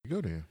Go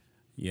then.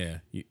 Yeah,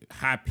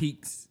 high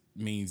peaks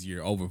means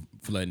you're over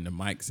flooding the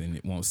mics and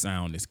it won't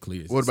sound as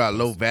clear. What about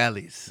low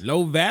valleys?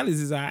 Low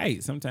valleys is all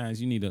right. Sometimes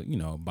you need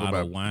a bottle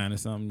of wine or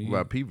something. What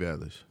about P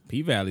valleys?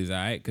 P valleys all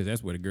right because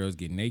that's where the girls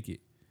get naked,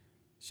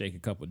 shake a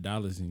couple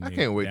dollars. And I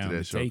can't wait till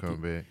that show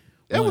come back.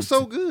 That was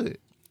so good.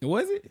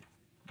 Was it?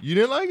 You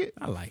didn't like it?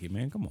 I like it,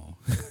 man. Come on.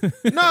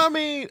 No, I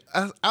mean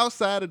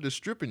outside of the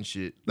stripping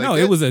shit. Like no,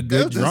 it was a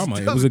good drama.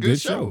 It was a good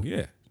show.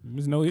 Yeah, there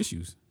was no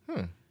issues.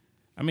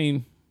 I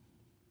mean,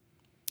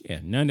 yeah,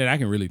 none that I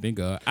can really think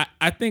of.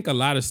 I think a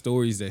lot of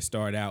stories that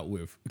start out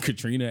with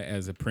Katrina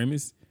as a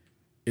premise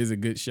is a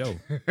good show.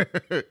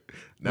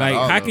 Like,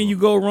 how can you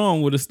go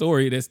wrong with a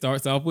story that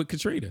starts off with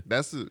Katrina?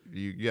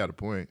 You got a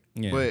point.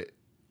 Yeah. But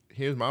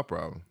here's my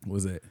problem.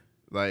 What's that?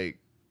 Like,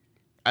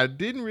 I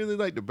didn't really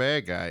like the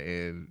bad guy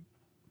in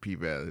P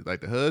Valley, like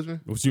the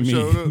husband. What you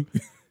mean?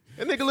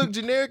 That nigga look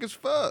generic as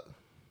fuck.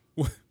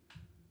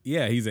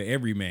 Yeah, he's an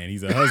everyman.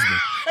 He's a husband.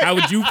 How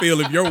would you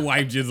feel if your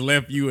wife just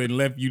left you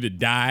to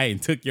die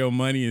and took your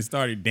money and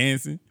started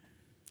dancing?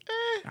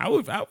 I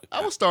would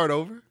start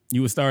over.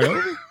 You would start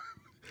over?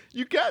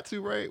 You got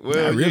to, right? Well,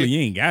 not really.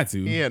 You ain't got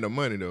to. He had no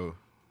money though.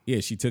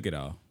 Yeah, she took it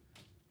all.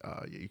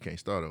 Yeah, you can't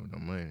start over with no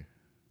money.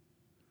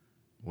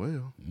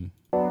 Well.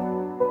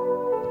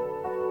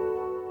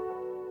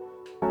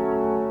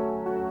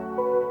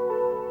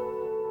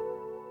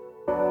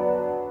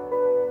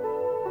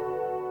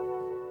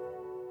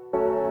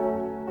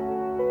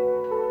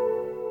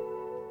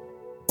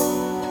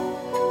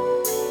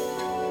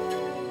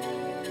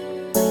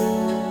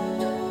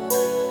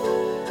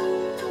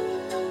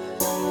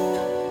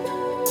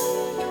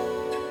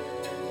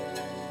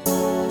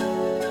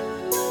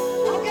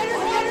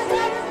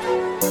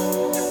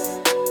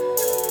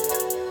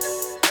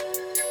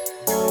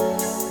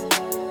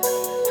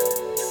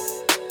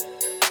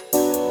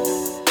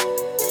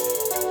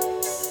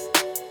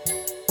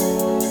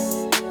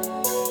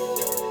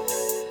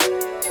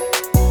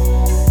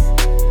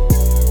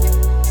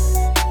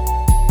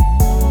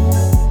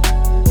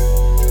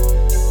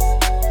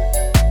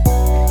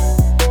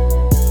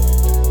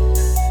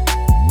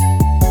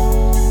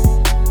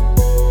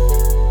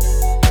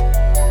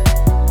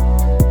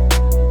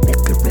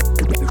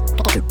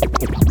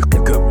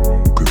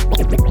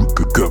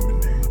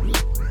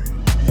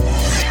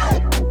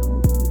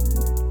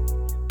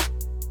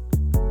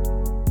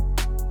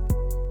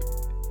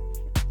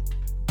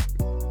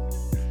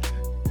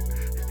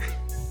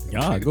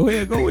 Go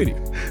ahead, go with it.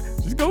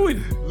 Just go with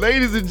it.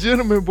 Ladies and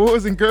gentlemen,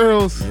 boys and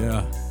girls.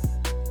 Yeah.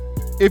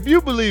 If you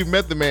believe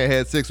Method Man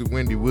had sex with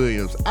Wendy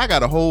Williams, I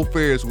got a whole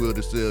Ferris wheel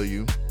to sell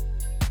you.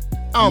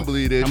 I don't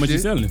believe that shit. How much you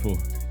selling it for?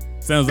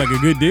 Sounds like a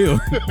good deal.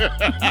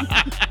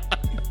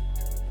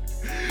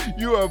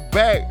 You are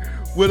back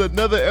with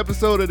another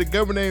episode of the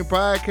Government Name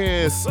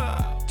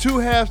Podcast. Two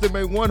halves that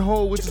make one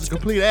whole, which is a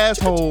complete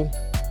asshole.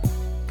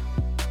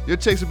 Your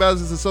checks and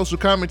balances is a social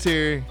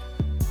commentary.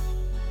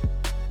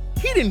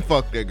 He didn't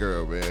fuck that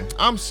girl, man.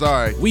 I'm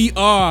sorry. We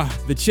are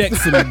the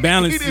checks and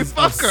balances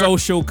of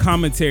social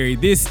commentary.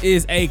 This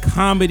is a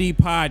comedy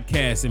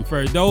podcast. And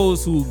for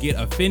those who get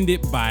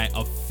offended by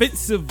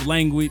offensive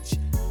language,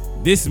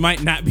 this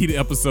might not be the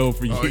episode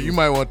for you. Oh, you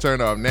might want to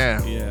turn off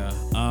now. Yeah.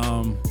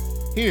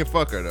 He didn't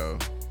fuck her, though.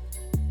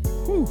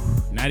 Whew,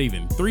 not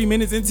even 3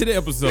 minutes into the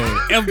episode.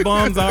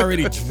 F-bombs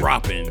already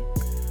dropping.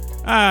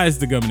 It's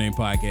the Government Name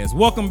Podcast.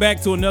 Welcome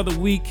back to another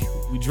week.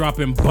 We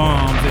dropping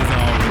bombs as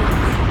always.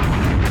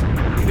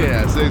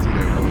 Yeah, sex with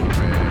that fool,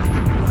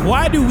 man.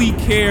 Why do we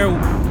care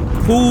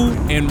who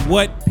and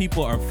what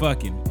people are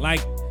fucking?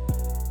 Like,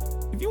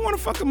 if you want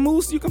to fuck a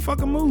moose, you can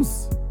fuck a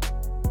moose.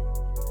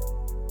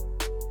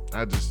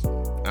 I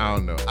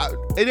don't know.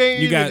 It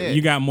ain't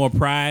you got more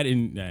pride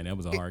in. Nah, that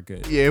was a hard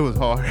cut. Yeah, it was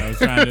hard. I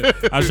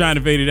was trying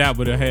to fade it out,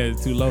 but I had it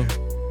too low.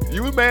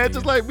 You was mad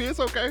just like me. It's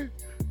okay.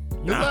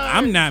 Nah,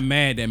 I'm not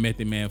mad that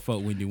Method Man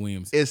fucked Wendy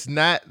Williams. It's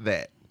not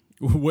that.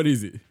 What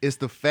is it? It's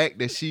the fact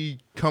that she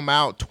come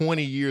out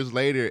 20 years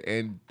later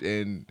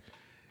and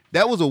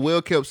that was a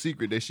well-kept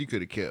secret that she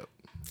could have kept.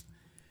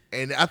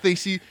 And I think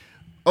some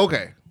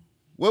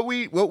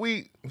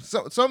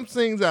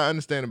things I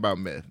understand about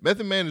meth.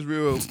 Method Man is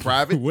real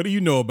private. What do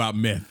you know about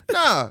meth?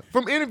 Nah,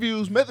 from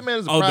interviews, Method Man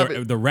is a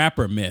private. The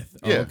rapper Meth.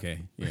 Yeah. Oh, okay.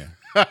 Yeah.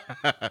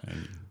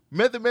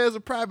 Method Man is a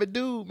private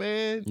dude,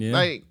 man. Yeah.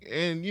 Like,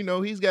 and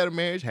he's got a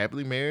marriage,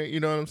 happily married. You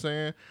know what I'm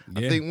saying?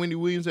 Yeah. I think Wendy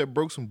Williams had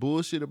broke some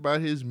bullshit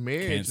about his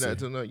marriage. Cancer.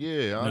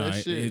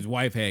 That shit. His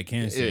wife had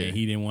cancer. Yeah. And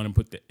he didn't want to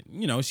put that.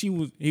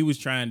 He was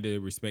trying to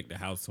respect the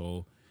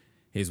household.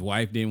 His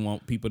wife didn't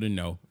want people to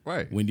know.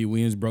 Right. Wendy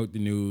Williams broke the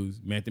news.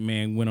 Method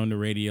Man went on the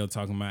radio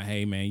talking about,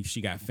 hey, man,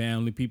 she got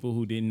family people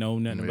who didn't know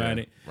nothing about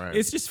it. Right.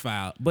 It's just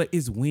foul. But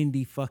it's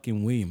Wendy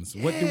fucking Williams.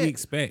 Yeah. What do we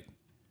expect?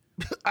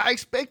 I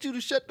expect you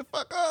to shut the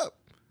fuck up.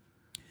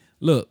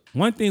 Look,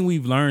 one thing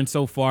we've learned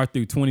so far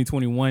through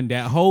 2021,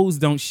 that hoes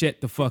don't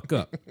shut the fuck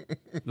up.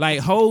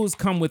 Like, hoes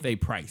come with a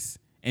price.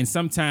 And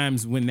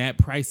sometimes when that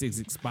price is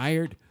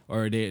expired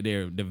or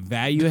the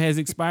value has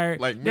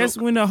expired, like that's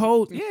when the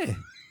hoes,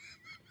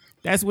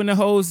 that's when the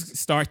hoes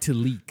start to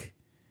leak.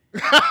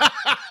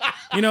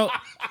 You know,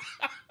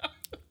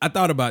 I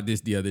thought about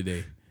this the other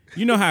day.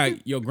 You know how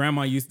your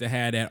grandma used to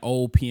have that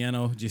old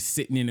piano just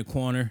sitting in the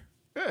corner?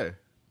 Yeah.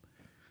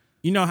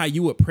 You know how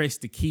you would press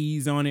the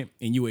keys on it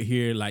and you would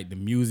hear like the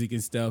music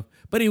and stuff,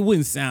 but it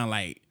wouldn't sound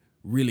like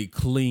really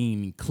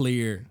clean,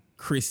 clear,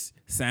 crisp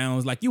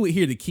sounds. Like you would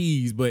hear the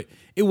keys, but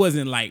it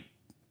wasn't like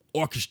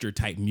orchestra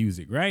type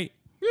music, right?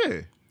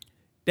 Yeah.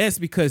 That's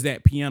because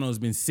that piano's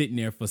been sitting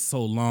there for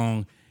so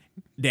long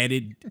that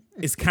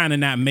it's kind of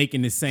not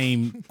making the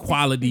same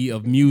quality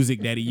of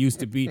music that it used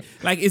to be.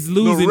 Like it's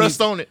losing little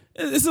rust on it.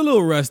 It's a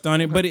little rust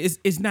on it, but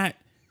it's not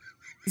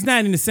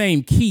in the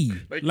same key.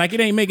 Like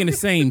it ain't making the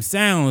same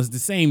sounds, the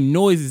same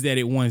noises that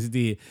it once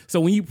did. So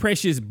when you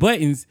press its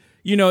buttons,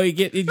 you know, it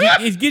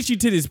gets you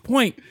to this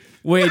point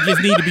where it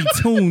just need to be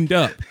tuned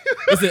up.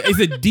 It's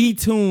a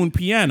detuned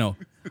piano.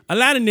 A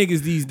lot of niggas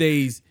these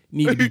days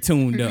need to be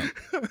tuned up.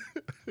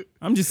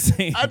 I'm just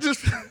saying.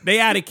 They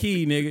out of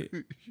key,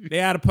 nigga. They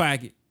out of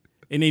pocket,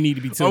 and they need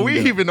to be tuned up. Are we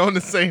even on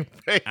the same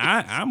page?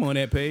 I'm on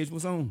that page.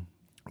 What's on?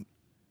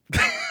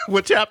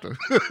 What chapter?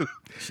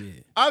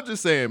 Shit. I'm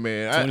just saying,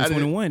 man.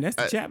 2021. That's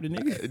the chapter,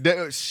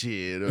 nigga.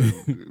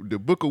 Shit. The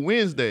Book of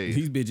Wednesday.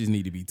 These bitches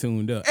need to be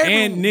tuned up.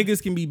 And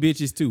niggas can be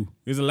bitches, too.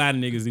 There's a lot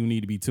of niggas who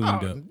need to be tuned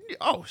up.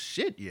 Oh,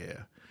 shit,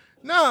 yeah.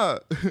 Nah,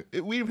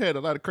 we've had a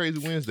lot of crazy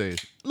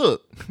Wednesdays.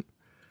 Look,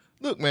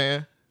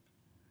 man.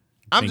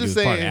 I'm just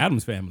saying. Part of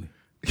Adam's family.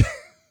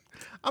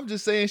 I'm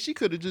just saying she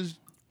could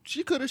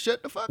have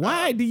shut the fuck up.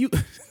 Why do you?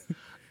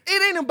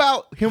 It ain't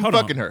about him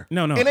fucking her.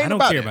 No, it ain't I don't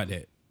care about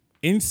that.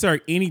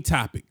 Insert any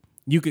topic.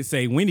 You could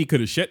say Wendy could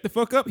have shut the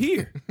fuck up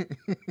here.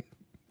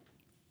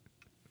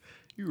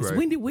 You're it's right.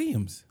 Wendy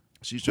Williams.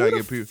 She's trying to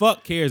get people.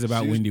 Fuck cares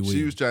about Wendy Williams.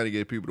 She was trying to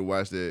get people to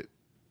watch that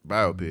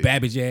biopic.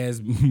 Babbage ass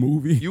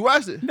movie. You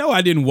watched it? No,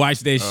 I didn't watch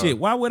that shit.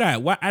 Why would I?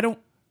 Why I don't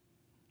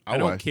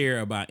care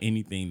about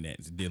anything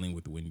that's dealing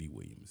with Wendy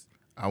Williams.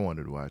 I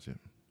wanted to watch it.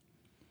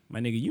 My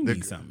nigga, you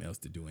need something else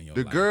to do in your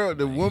life.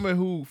 The woman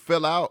who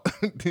fell out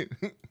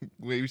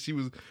when she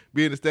was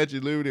being the Statue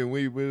of Liberty and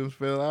Wendy Williams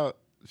fell out,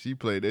 she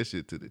played that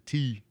shit to the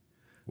T.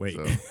 Wait,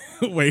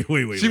 so. wait.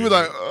 She was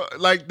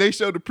like they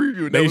showed the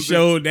preview. And that was the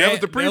preview.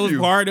 That was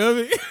part of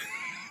it.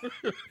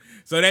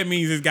 So that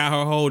means it's got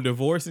her whole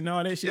divorce and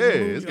all that shit.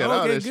 Yeah, it's got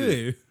all that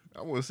good. Shit.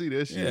 I want to see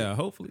that shit. Yeah,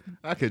 hopefully.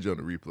 I'll catch you on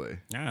the replay.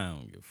 I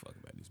don't give a fuck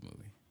about this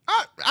movie.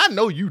 I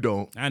know you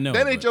don't. I know.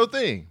 That ain't your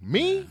thing.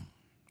 Me,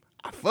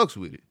 I fucks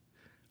with it.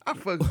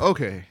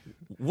 Okay.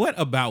 What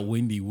about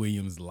Wendy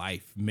Williams'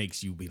 life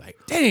makes you be like,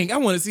 dang, I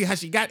want to see how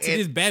she got to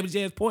this Babbage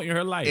ass point in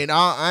her life? In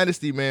all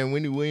honesty, man,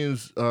 Wendy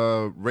Williams'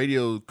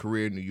 radio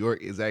career in New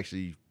York is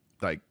actually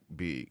like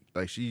big.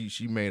 Like she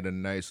made a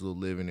nice little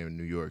living in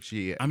New York.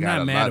 I'm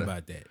not mad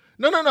about that.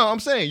 No. I'm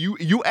saying you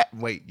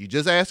you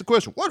just asked the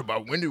question. What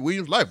about Wendy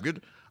Williams' life?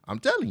 I'm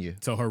telling you.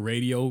 So her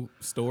radio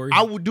story?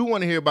 I do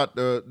want to hear about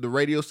the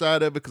radio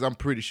side of it because I'm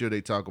pretty sure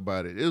they talk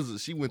about it.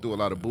 She went through a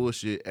lot of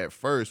bullshit at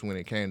first when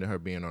it came to her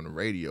being on the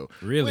radio.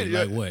 Really?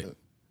 Like what?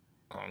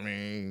 I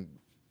mean,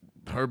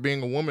 her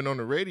being a woman on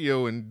the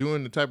radio and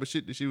doing the type of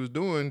shit that she was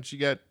doing, she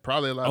got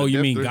probably a lot of... Oh, you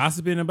mean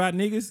gossiping about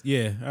niggas?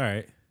 Yeah, all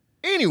right.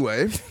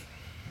 Anyway.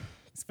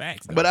 It's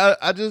facts. Though. But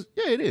I just...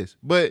 Yeah, it is.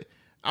 But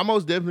I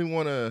most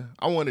definitely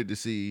I wanted to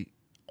see...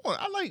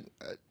 I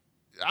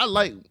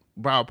like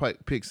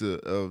biopics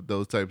of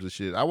those types of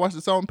shit. I watched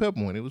the Salt and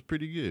Pepper one. It was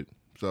pretty good.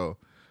 So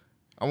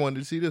I wanted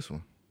to see this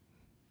one.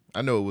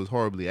 I know it was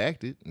horribly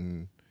acted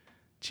and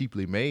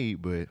cheaply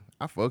made, but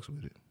I fucks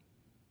with it.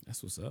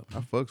 That's what's up. I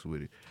fucks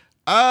with it.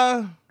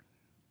 All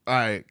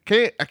right.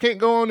 I can't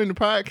go on in the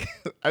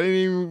podcast. I didn't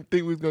even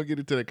think we was gonna get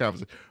into that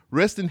conversation.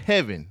 Rest in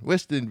heaven.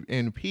 Rest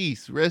in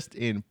peace. Rest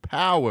in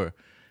power.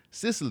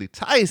 Cicely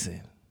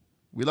Tyson.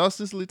 We lost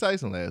Cicely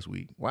Tyson last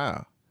week.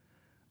 Wow.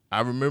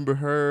 I remember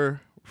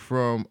her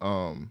from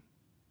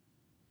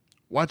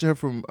watching her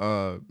from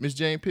Miss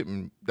Jane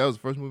Pittman. That was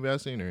the first movie I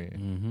seen her in.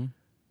 Mm-hmm.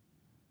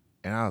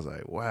 And I was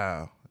like,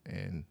 wow.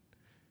 And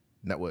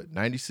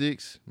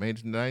 96? Made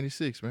it to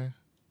 96, man.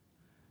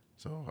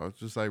 So I was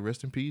just like,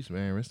 rest in peace,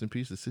 man. Rest in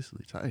peace to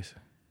Cicely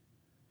Tyson.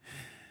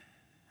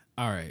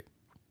 All right.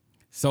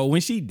 So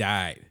when she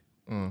died,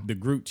 the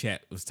group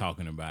chat was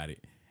talking about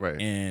it. Right.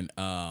 And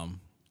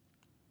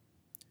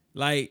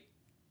like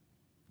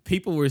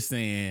people were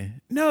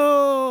saying,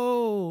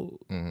 no,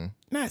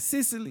 not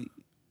Cicely.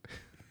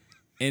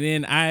 And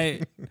then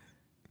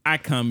I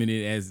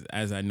commented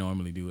as I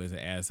normally do, as an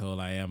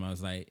asshole I am. I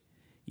was like,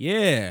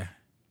 yeah,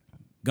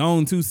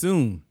 gone too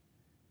soon.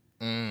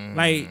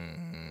 Like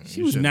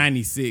she was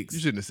 96. You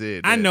shouldn't have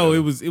said that. I know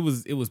though. it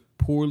was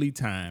poorly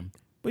timed,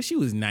 but she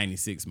was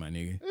 96, my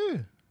nigga. Yeah.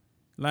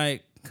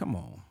 Like, come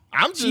on.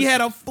 She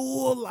had a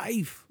full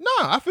life. No,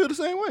 I feel the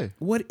same way.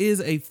 What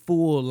is a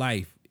full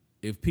life?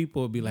 If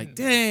people would be like,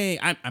 dang,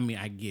 I mean,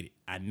 I get it.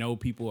 I know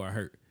people are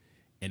hurt.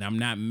 And I'm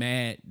not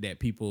mad that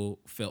people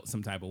felt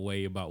some type of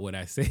way about what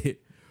I said. It's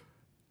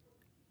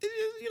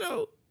just, you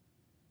know.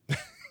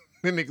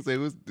 The nigga say,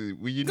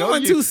 when you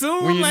going know too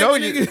soon. When you like, know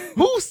nigga,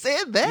 who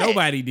said that?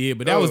 Nobody did,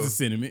 but that was the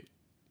sentiment.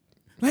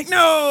 Like,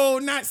 no,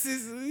 not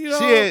Cicely. You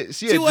know,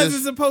 she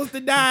wasn't supposed to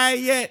die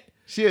yet.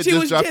 She had She just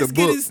was dropped just a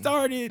book. getting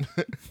started.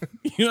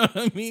 You know what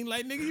I mean?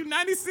 Like, nigga, you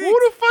 96. Who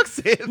the fuck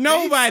said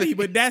Nobody,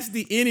 but that's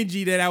the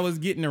energy that I was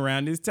getting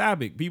around this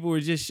topic. People were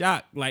just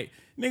shocked. Like,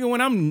 nigga,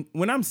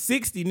 when I'm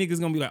 60, niggas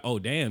gonna be like, oh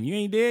damn, you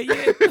ain't dead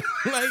yet.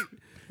 Like,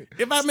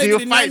 if I make Still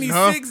it in fighting,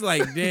 96,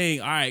 like,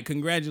 dang, all right,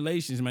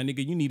 congratulations, my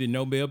nigga, you need a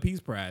Nobel Peace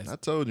Prize. I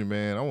told you,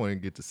 man, I want to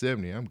get to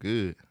 70. I'm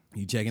good.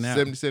 You checking out?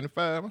 70,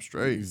 75, I'm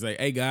straight. He's like,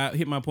 hey, God,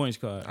 hit my points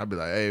card. I'd be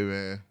like, hey,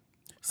 man.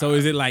 So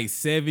is it like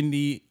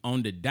 70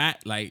 on the dot,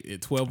 like at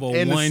 12:01?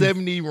 In the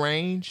 70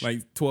 range?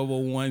 Like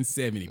 12:01,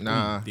 70.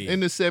 Nah, Boom, in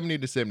the 70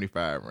 to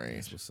 75 range.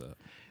 That's what's up.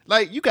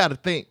 Like, you got to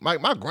think, my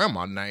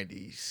grandma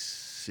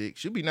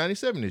 96. She'll be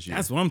 97 this year.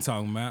 That's what I'm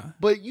talking about.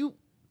 But you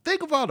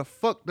think of all the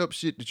fucked up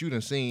shit that you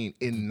done seen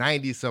in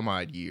 90 some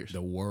odd years.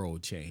 The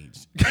world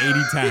changed 80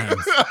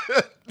 times.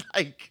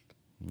 Like,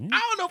 I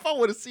don't know if I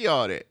want to see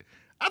all that.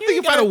 I You think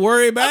ain't if gotta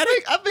worry about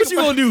it. I think What you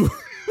gonna do?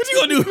 What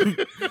you gonna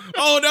do?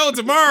 Oh no,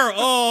 tomorrow.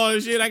 Oh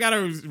shit, I gotta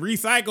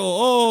recycle.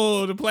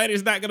 Oh, the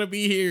planet's not gonna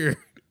be here.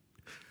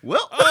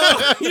 Well,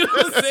 Oh, you know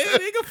what I'm saying?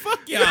 Nigga,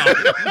 fuck y'all.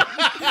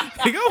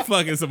 Nigga, I'm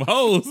fucking some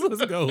hoes.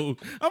 Let's go.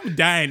 I'm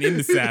dying in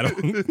the saddle.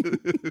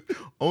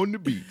 on the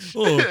beach.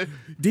 Oh,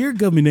 Dear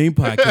Government Name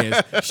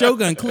Podcast,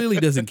 Shogun clearly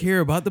doesn't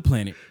care about the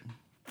planet.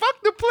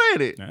 Fuck the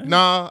planet. Nah.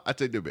 Nah, I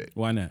take that back.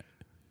 Why not?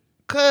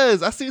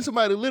 Cause I seen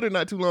somebody litter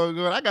not too long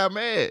ago and I got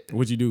mad.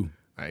 What'd you do?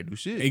 I ain't do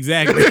shit.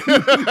 Exactly.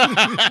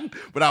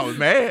 But I was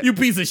mad. You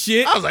piece of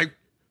shit. I was like,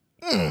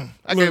 I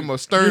gave him a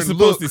stern You're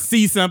supposed look. to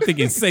see something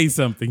and say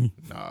something.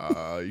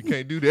 Nah, you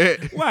can't do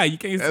that. Why? You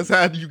can't. That's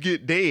how you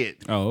get dead.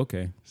 Oh,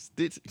 okay.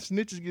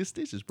 Snitches get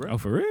stitches, bro. Oh,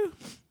 for real?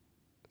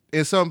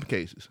 In some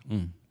cases.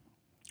 Mm.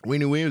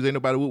 Wendy Williams, ain't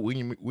nobody whoop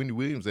Wendy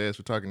Williams' ass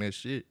for talking that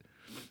shit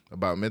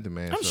about Method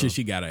Man. I'm so. sure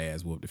she got her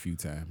ass whooped a few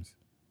times.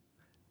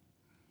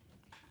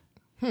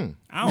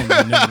 I don't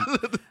know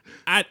nothing.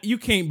 You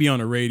can't be on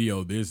the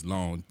radio this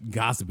long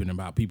gossiping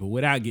about people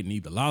without getting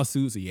either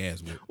lawsuits or your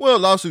ass whooped. Well,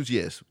 lawsuits,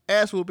 yes.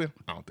 Ass whooping,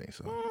 I don't think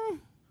so.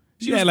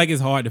 She act like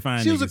it's hard to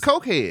find. She was a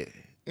niggas. cokehead.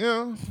 You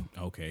know?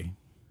 Okay.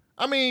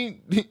 I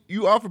mean,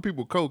 you offer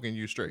people coke and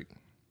you're straight.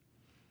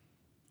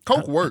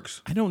 Coke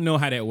works. I don't know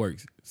how that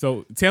works.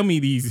 So tell me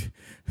these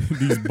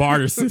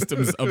barter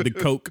systems of the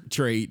coke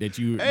trade that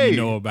you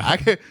know about.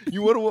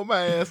 You want to whoop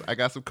my ass? I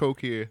got some coke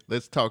here.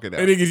 Let's talk it out.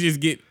 And niggas just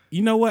get,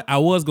 you know what? I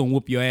was gonna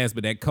whoop your ass,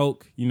 but that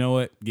coke, you know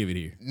what? Give it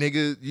here.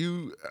 Nigga,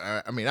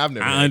 I've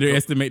never I had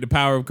underestimate the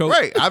power of coke. coke.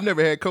 Right. I've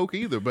never had coke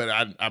either, but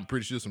I'm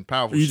pretty sure some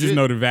powerful You shit. just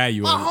know the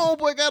value My of it.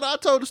 homeboy I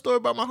told the story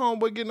about my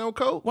homeboy getting on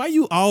coke. Why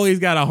you always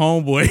got a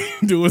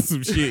homeboy doing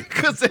some shit?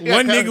 'Cause they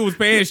One got- nigga was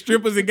paying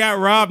strippers and got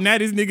robbed. Now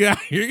this nigga out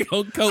here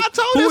on coke. I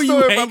told Who that are you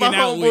story about my hanging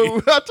out homeboy.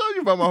 with? I told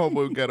you about my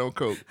homeboy who got on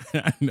coke.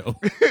 I know.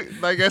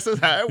 Like that's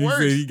just how it He works.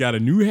 said he got a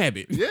new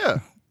habit.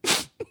 Yeah.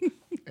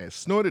 And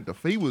snorted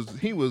he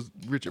was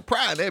Richard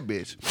Pryor, that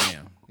bitch.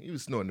 Damn. He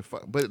was snorting the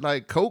fuck. But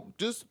like coke,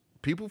 just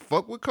people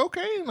fuck with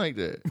cocaine like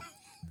that.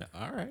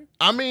 All right.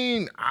 I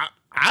mean,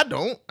 I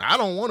don't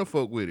want to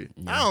fuck with it.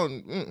 I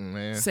don't,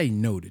 man. Say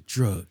no to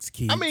drugs,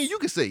 kid. I mean, you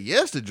can say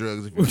yes to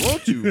drugs if you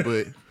want to,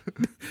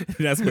 but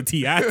that's what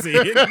T.I.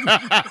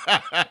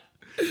 said.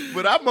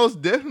 but I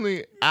most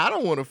definitely I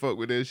don't want to fuck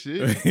with that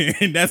shit.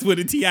 And that's what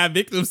the T.I.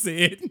 victim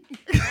said.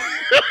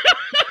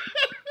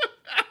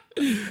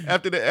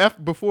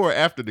 Before or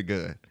after the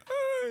gun.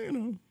 You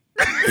know.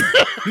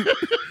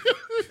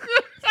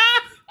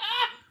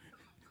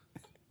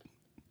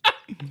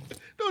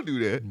 Don't do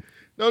that.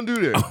 Don't do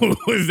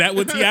that. Is that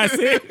what T.I.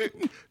 said?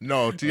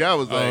 No, T.I.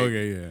 was like,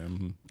 Okay, yeah.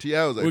 Mhm.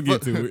 T.I. was like, We'll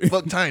get to it.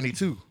 fuck Tiny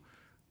too.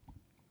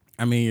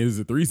 I mean, it was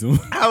a threesome.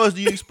 How else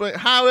do you explain?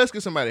 How else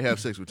can somebody have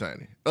sex with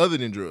Tiny other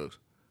than drugs?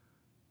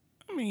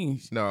 I mean,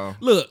 No,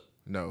 look.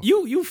 no.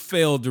 You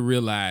failed to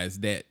realize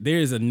that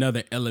there's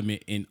another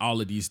element in all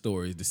of these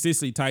stories. The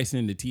Cicely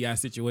Tyson, the T.I.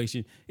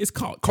 situation, it's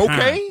called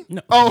Cocaine? time.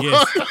 No, Oh.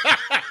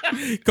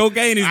 yes.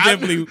 Cocaine is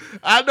definitely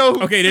I know.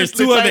 Who okay. There's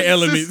Cicely two other Tyson-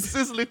 elements.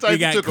 Cicely We Tyson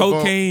got took a bump.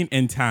 cocaine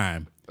and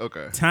time.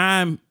 Okay.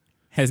 Time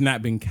has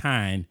not been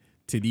kind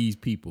to these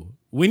people.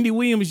 Wendy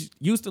Williams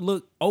used to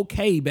look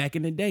okay back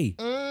in the day.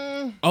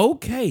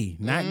 Okay,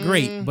 not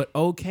great, but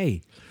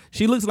okay.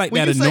 She looks like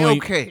When that you say annoying.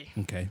 okay.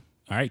 Okay.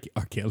 All right,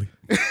 R. Kelly.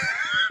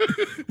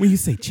 When you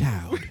say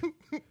child,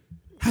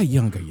 how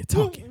young are you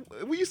talking?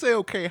 When you say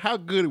okay, how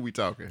good are we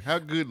talking? How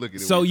good looking?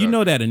 So are we you know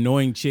talking? that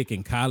annoying chick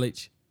in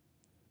college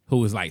who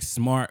was like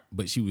smart,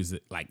 but she was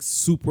like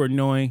super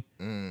annoying,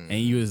 and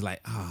you was like,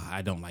 oh,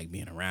 I don't like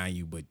being around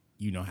you, but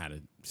you know how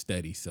to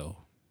study, so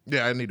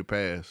Yeah, I need to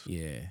pass.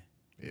 yeah.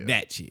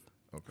 That chick.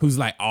 Who's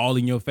like all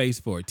in your face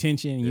for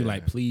attention, and you're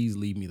like, please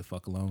leave me the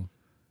fuck alone.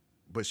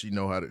 But she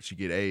know how to. She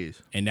get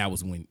A's. And that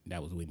was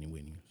Whitney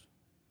Williams.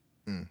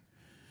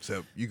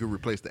 So you could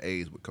replace the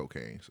A's with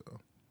cocaine. So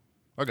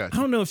I got I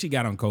you. don't know if she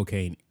got on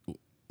cocaine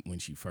when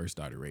she first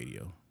started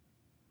radio.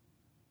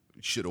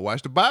 Should have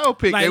watched the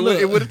biopic. Like, It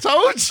look. would have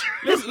told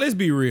you. Let's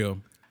be real.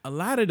 A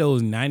lot of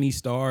those 90s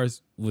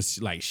stars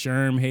was like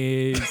Sherm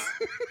heads,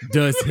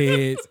 dust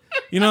heads.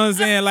 You know what I'm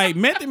saying? Like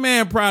Method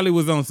Man probably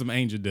was on some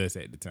angel dust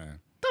at the time.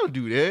 Don't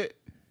do that.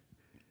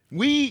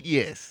 Weed,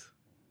 yes.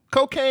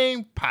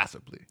 Cocaine,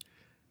 possibly.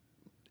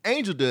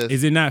 Angel Dust.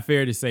 Is it not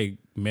fair to say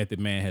Method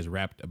Man has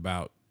rapped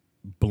about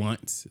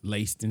blunts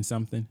laced in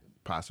something?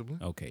 Possibly.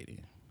 Okay,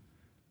 then.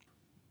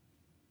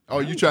 Oh,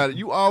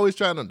 you always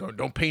trying to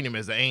don't paint him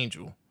as an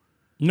angel.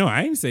 No,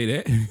 I didn't say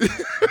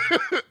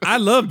that. I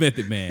love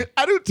Method Man.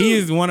 I do too. He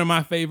is one of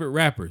my favorite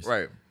rappers.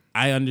 Right.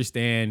 I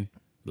understand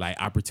like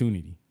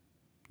opportunity.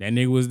 That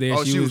nigga was there.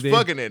 Oh, she was there.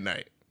 fucking that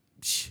night.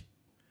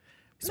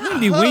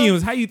 Wendy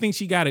Williams, how you think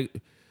she got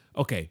it?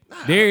 Okay,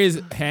 there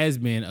has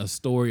been a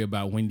story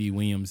about Wendy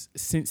Williams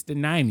since the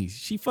 90s.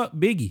 She fucked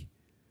Biggie.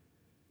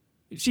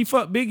 If she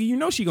fucked Biggie, you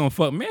know she gonna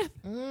fuck Meth.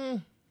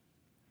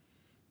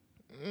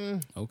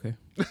 Okay.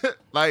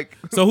 Like,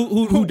 so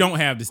who don't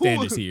have the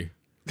standards here?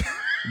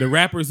 The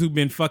rappers who've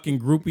been fucking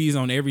groupies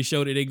on every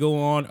show that they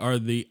go on, or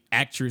the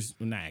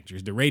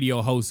the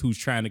radio host who's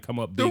trying to come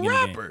up big. The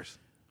rappers.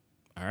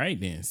 All right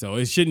then. So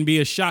it shouldn't be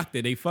a shock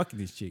that they fucking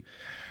this chick.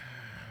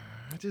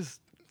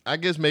 I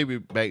guess maybe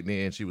back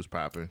then she was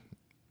popping.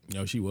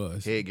 No, she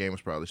was. Head game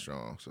was probably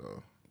strong,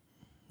 so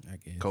I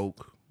guess.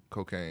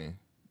 Cocaine.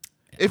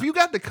 If you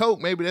got the coke,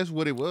 maybe that's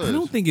what it was. I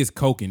don't think it's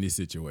coke in this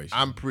situation.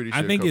 I'm pretty sure.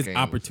 I think it's was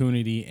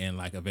opportunity and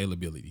like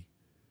availability.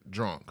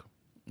 Drunk.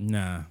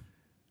 Nah.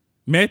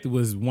 Meth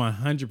was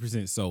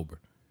 100% sober.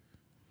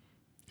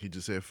 He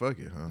just said, fuck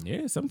it, huh?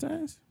 Yeah,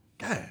 sometimes.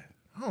 God,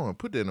 I don't want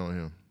to put that on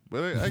him.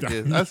 But I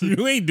guess.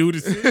 You ain't do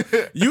this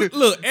shit.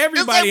 Look,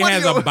 everybody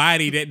has a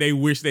body that they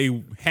wish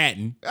they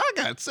hadn't. I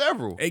got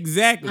several.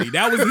 Exactly.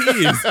 That was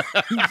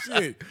his.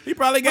 Shit. He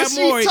probably got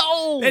more.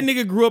 That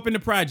nigga grew up in the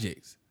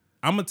projects.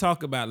 I'm going to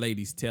talk about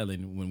ladies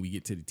telling when we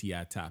get to the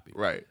T.I. topic.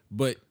 Right.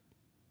 But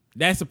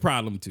that's a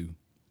problem, too.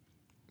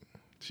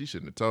 She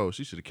shouldn't have told.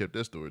 She should have kept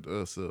that story to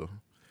herself.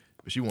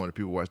 But she wanted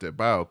people to watch that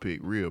biopic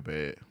real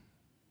bad.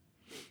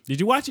 Did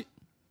you watch it?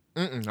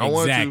 Mm-mm. I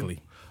wanted to.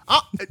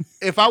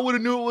 If I would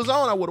have knew it was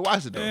on, I would have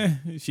watched it, though.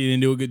 She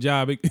didn't do a good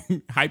job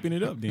hyping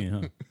it up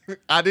then, huh?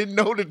 I didn't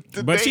know the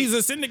But date. she's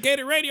a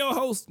syndicated radio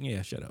host.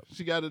 Yeah, shut up.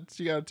 She got a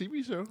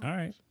TV show. All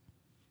right.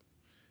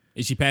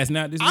 Is she passing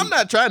out this week? I'm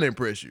not trying to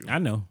impress you. I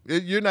know.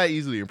 You're not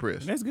easily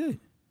impressed. That's good.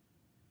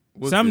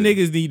 What's Some good?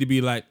 niggas need to be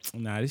like,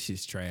 nah, this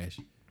shit's trash.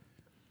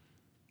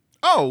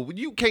 Oh,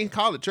 you can't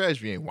call it trash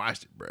if you ain't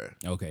watched it, bruh.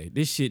 Okay,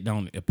 this shit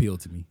don't appeal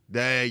to me.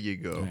 There you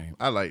go. Right.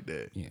 I like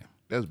that. Yeah.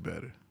 That's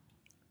better.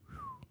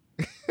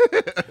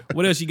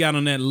 What else you got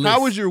on that list?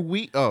 How was your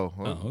week? Oh,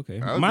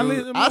 okay.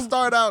 I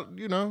start out,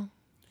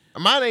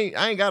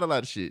 I ain't got a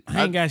lot of shit.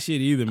 I ain't got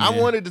shit either, man. I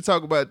wanted to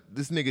talk about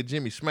this nigga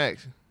Jimmy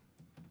Smacks.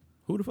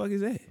 Who the fuck is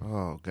that?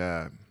 Oh,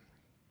 God.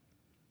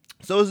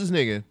 So it's this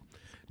nigga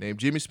named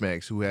Jimmy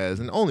Smacks who has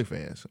an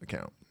OnlyFans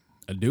account.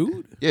 A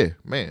dude? Yeah,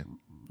 man.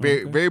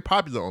 Very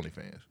popular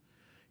OnlyFans.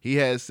 He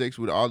has sex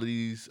with all of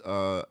these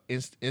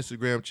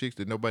Instagram chicks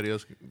that nobody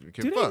else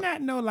can Do fuck. they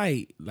not know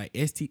like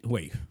ST?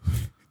 Wait,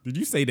 did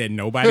you say that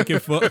nobody can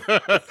fuck?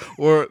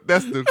 Or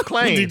that's the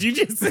claim. Did you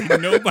just say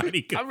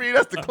nobody can? I mean,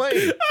 that's the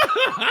claim.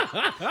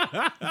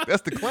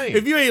 That's the claim.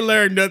 If you ain't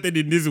learned nothing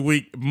in this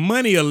week,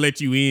 money will let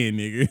you in,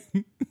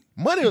 nigga.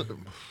 Money,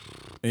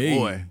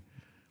 Hey.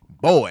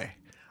 boy.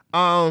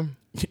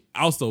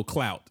 Also,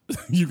 clout.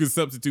 You can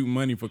substitute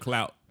money for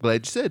clout.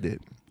 Glad you said that.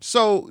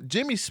 So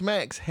Jimmy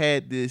Smacks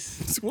had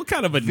this. What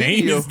kind of a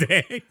video. name is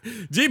that?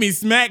 Jimmy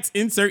Smacks,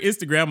 insert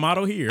Instagram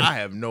model here. I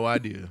have no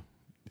idea,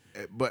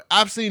 but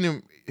I've seen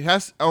him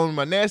on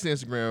my nasty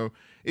Instagram.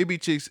 It be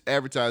chicks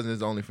advertising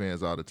his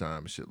OnlyFans all the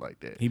time and shit like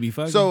that. He be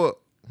fucking. So,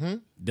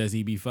 does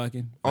he be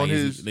fucking? On like,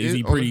 is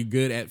he pretty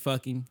good at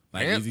fucking?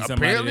 Like, is he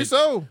somebody apparently that,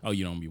 so. Oh,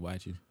 you don't be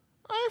watching.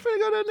 I ain't finna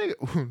go to that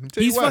nigga.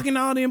 Tell He's you what. fucking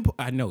all them.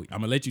 I know. I'm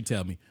gonna let you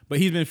tell me, but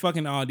he's been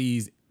fucking all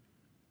these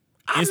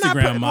I'm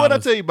Instagram not, models. what I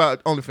tell you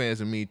about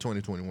OnlyFans and me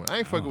 2021? I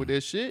ain't fucking with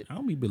that shit. I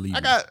don't be believing.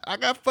 I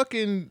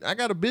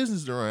got a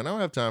business to run. I don't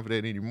have time for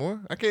that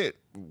anymore. I can't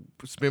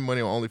spend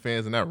money on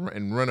OnlyFans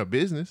and run a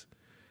business.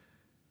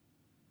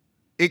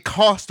 It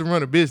costs to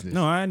run a business.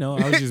 No, I know.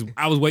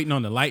 I was waiting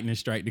on the lightning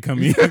strike to come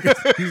in.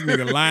 This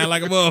nigga lying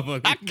like a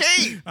motherfucker. I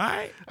can't. All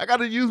right. I got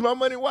to use my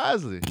money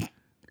wisely.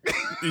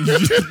 You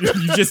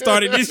just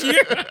started this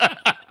year?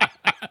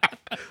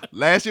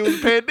 Last year was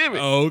a pandemic.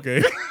 Oh,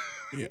 okay.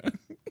 Yeah.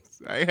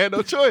 I ain't had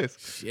no choice.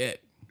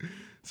 Shit.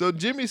 So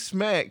Jimmy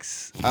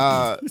Smacks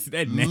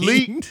that name?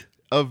 leaked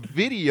a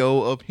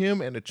video of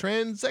him and a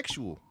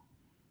transsexual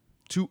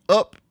to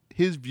up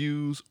his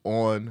views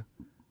on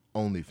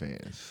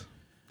OnlyFans.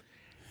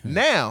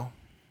 Now,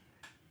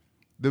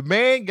 the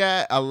man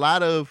got a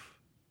lot of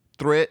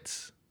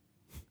threats.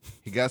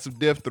 He got some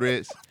death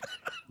threats,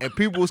 and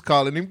people was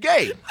calling him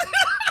gay.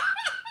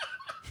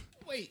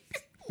 Wait.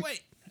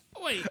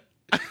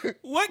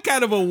 What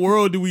kind of a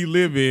world do we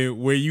live in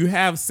where you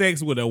have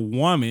sex with a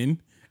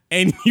woman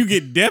and you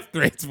get death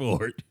threats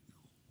for it?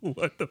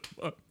 What the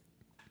fuck?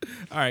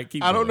 All right,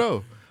 keep going. I don't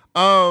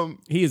know.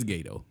 He is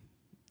gay though.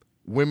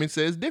 women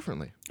says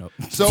differently. Oh.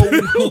 So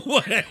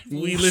what?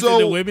 We listen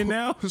to women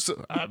now?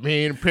 So, I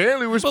mean,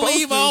 apparently we're supposed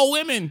Believe to. all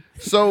women.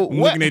 So I'm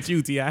looking at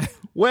you, T.I.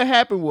 What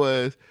happened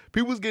was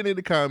people was getting in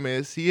the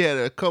comments. He had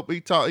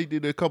he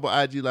did a couple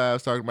IG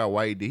lives talking about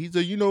why he did. He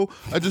said,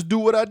 I just do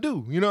what I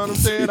do. You know what I'm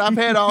saying? I've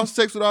had all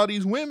sex with all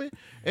these women,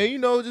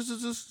 and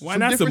just why some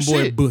not some different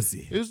boy shit.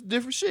 bussy? It was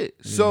different shit.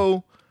 Yeah.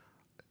 So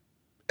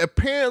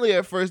apparently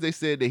at first they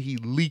said that he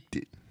leaked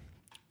it.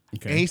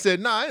 Okay. And he said,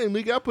 nah, I didn't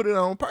leak it. I put it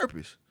on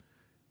purpose.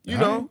 You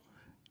know? Right.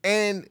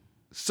 And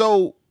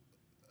so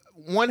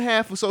one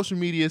half of social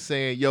media is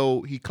saying,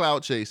 yo, he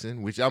clout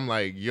chasing, which I'm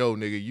like, yo,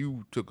 nigga,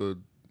 you took that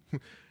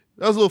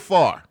was a little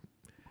far.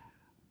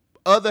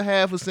 Other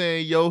half was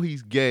saying, yo,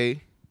 he's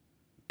gay.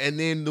 And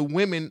then the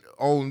women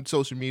on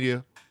social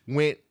media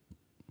went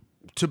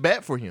to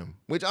bat for him,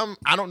 which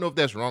I don't know if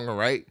that's wrong or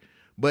right,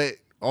 but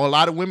a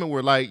lot of women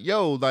were like,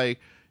 yo, like,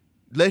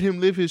 let him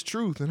live his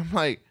truth. And I'm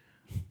like,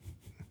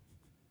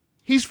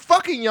 he's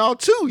fucking y'all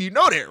too. You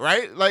know that,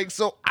 right? Like,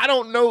 so I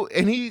don't know.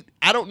 And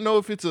I don't know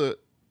if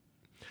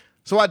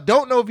so I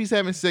don't know if he's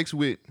having sex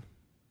with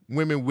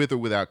women with or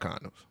without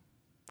condoms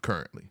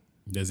currently.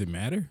 Does it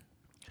matter?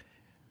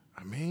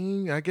 I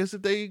mean, I guess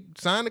if they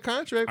sign the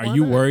contract. Are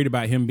you worried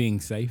about him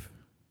being safe?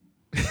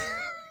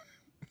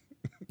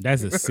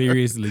 That's a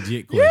serious,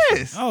 legit question.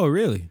 Yes. Oh,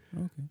 really?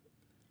 Okay.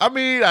 I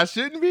mean, I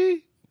shouldn't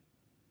be.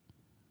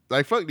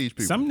 Like, fuck these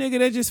people. Some nigga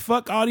that just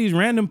fuck all these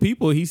random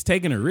people, he's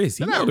taking a risk.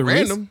 They're not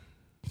random.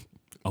 Risk.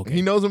 Okay.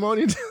 He knows them on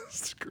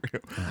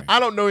Instagram. Right. I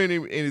don't know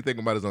anything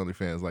about his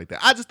OnlyFans like that.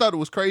 I just thought it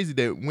was crazy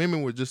that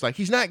women were just like,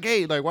 he's not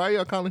gay. Like, why are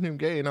y'all calling him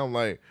gay? And I'm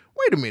like,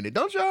 wait a minute.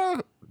 Don't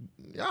y'all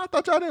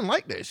thought y'all didn't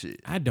like that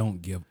shit. I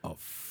don't give a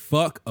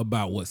fuck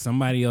about what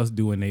somebody else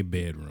do in their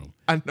bedroom.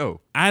 I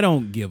know. I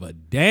don't give a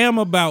damn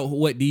about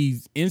what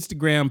these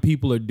Instagram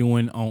people are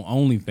doing on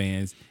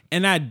OnlyFans.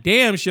 And I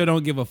damn sure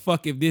don't give a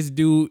fuck if this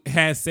dude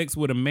has sex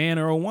with a man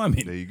or a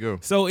woman. There you go.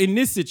 So in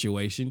this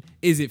situation,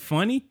 is it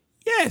funny?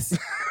 Yes.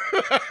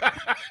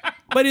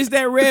 But is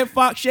that red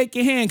fox shake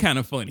your hand kind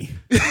of funny?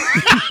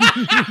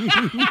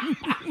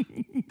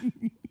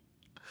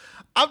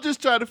 I'm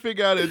just trying to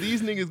figure out if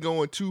these niggas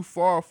going too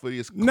far for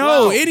this clout.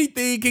 No,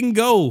 anything can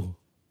go.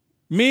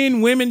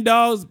 Men, women,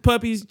 dogs,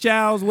 puppies,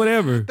 childs,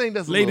 whatever. I think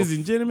that's ladies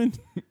and gentlemen.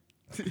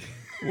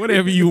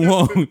 Whatever you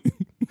want.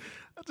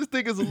 I just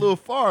think it's a little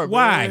far.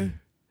 Why? Man.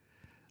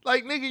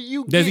 Like,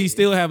 nigga, does he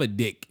still have a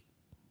dick?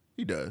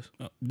 He does.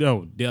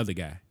 No, the other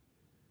guy.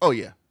 Oh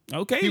yeah.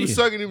 Okay. He was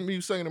sucking him. He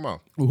was sucking him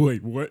off.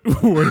 Wait, what?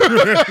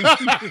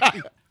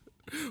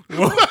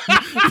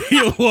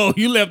 Whoa,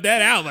 you left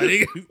that out, my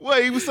nigga.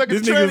 What, he was sucking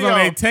this the nigga was on off.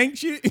 that tank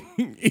shit?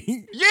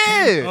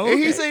 Yeah. Okay. And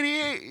he said he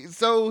ain't.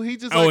 So he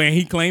just and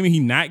he claiming he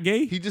not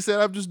gay? He just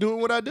said, I'm just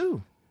doing what I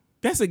do.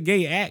 That's a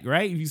gay act,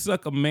 right? If you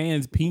suck a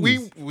man's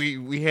penis.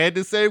 We had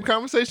the same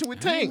conversation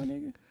with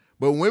Tank.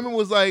 But women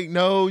was like,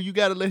 no, you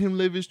got to let him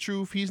live his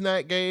truth. He's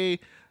not gay.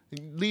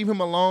 Leave him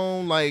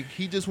alone. Like,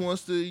 he just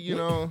wants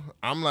to,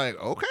 I'm like,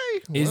 okay.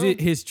 Well, is it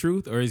his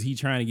truth or is he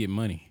trying to get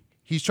money?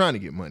 He's trying to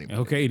get money. Man.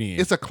 Okay, then.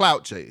 It's a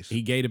clout chase.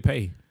 He gay to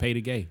pay. Pay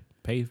to gay.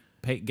 Pay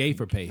gay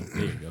for pay.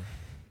 There you go.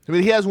 I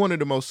mean, he has one of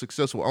the most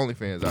successful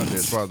OnlyFans out there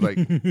as far as like,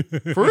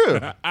 for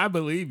real. I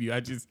believe you. I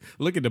just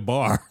look at the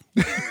bar.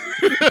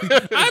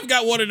 I've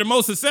got one of the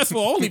most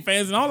successful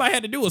OnlyFans, and all I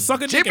had to do was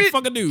suck a dick and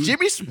fuck a dude.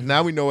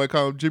 Now we know I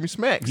call him Jimmy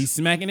Smacks. He's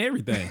smacking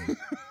everything.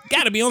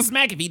 Got to be on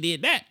smack if he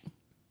did that.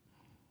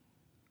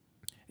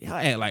 Y'all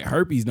act like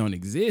herpes don't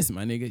exist,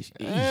 my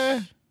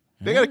nigga.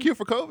 They got a cure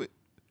for COVID.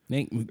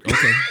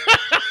 Okay.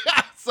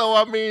 So,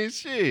 I mean,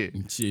 shit.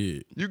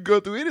 You can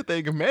go through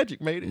anything if Magic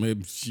made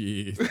it.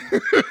 Shit.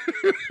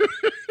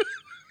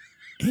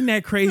 Ain't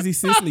that crazy?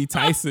 Cicely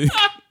Tyson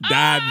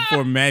died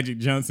before Magic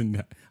Johnson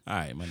died. All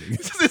right, my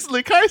nigga.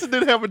 Cicely Tyson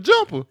didn't have a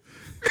jumper.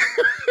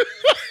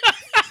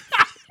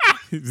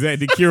 Is that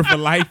the cure for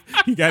life?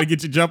 You got to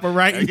get your jumper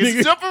right, nigga. Get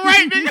your jumper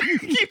right, nigga.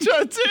 Keep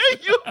trying to tell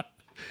you.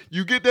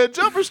 You get that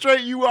jumper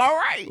straight, you all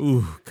right.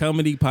 Ooh,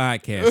 comedy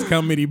podcast.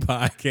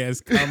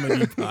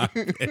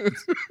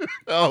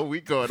 Oh,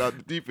 we going out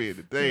the deep end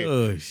today.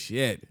 Oh,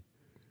 shit.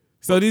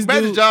 So this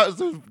Magic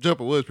Johnson's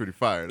jumper was pretty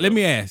fire. Let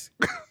me ask.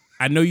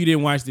 I know you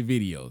didn't watch the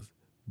videos,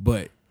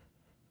 but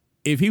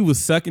if he was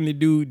sucking the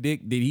dude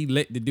dick, did he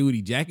let the dude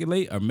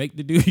ejaculate or make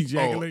the dude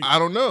ejaculate? I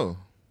don't know.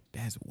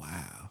 That's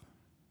wild.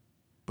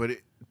 But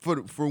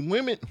for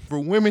women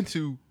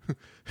to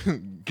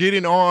get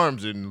in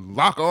arms and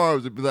lock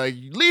arms and be like,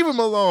 leave him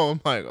alone.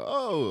 I'm like,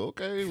 oh,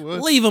 okay. Well,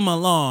 leave him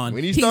alone.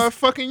 When he start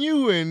fucking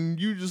you and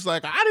you just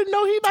like, I didn't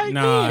know he might be.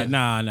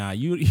 Nah.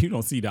 You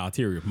don't see the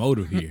ulterior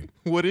motive here.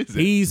 What is it?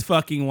 He's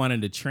fucking one of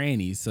the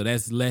trannies, so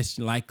that's less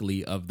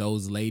likely of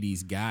those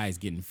ladies, guys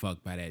getting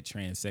fucked by that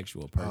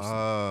transsexual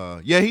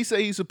person. Yeah, he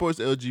said he supports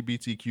the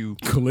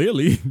LGBTQ.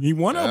 Clearly, he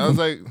one of them. I was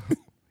like,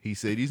 he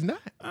said he's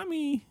not. I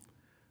mean,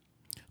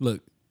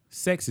 look,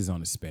 sex is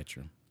on a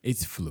spectrum.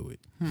 It's fluid.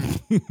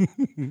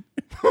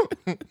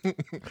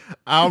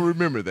 I'll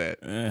remember that.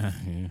 Yeah.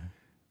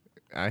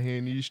 Out here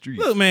in these streets.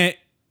 Look, man,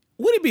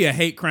 would it be a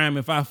hate crime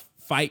if I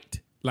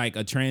fight like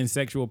a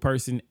transsexual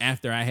person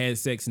after I had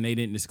sex and they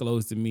didn't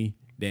disclose to me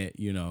that,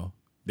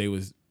 they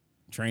was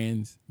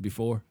trans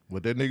before?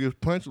 What that nigga's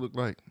punch look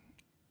like?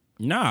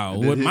 No,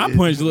 what my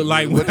punch look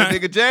like? What that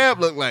nigga jab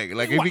look like?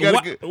 Like if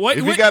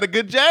he got a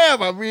good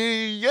jab, I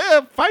mean,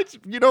 yeah, fight,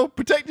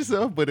 protect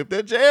yourself. But if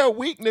that jab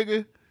weak,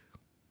 nigga,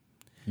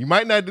 you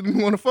might not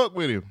want to fuck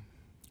with him.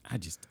 I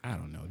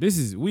don't know.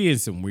 We in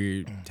some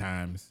weird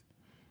times.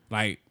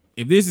 Like,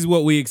 if this is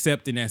what we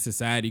accept in that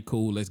society,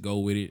 cool, let's go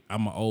with it.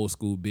 I'm an old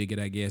school bigot,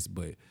 I guess,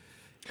 but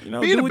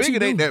being a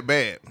bigot ain't that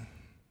bad.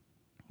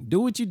 Do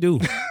what you do.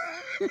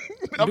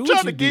 I'm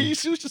trying to give you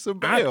some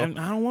bail. I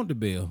don't want the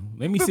bail.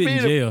 Let me sit in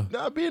jail.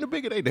 Nah, being a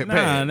bigot ain't that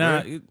bad.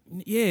 Nah.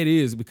 Yeah, it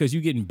is, because you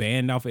getting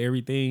banned off of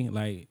everything.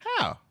 Like,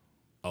 how?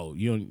 Oh,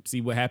 you don't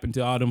see what happened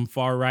to all them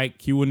far right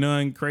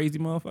QAnon crazy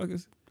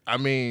motherfuckers? I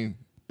mean,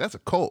 that's a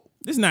cult.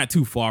 It's not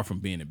too far from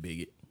being a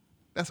bigot.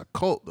 That's a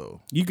cult,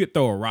 though. You could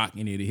throw a rock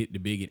in it to hit the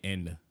bigot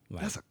and the.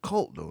 Like, that's a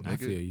cult, though, nigga. I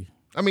feel you.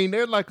 I mean,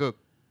 they're like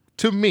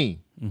to me,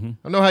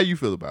 I know how you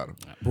feel about them.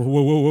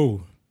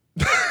 Whoa.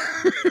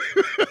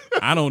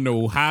 I don't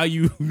know how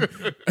you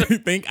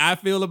think I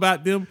feel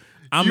about them.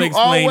 I'm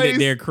explaining that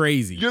they're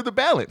crazy. You're the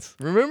balance,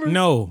 remember?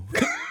 No.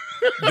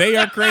 They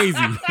are crazy.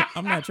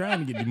 I'm not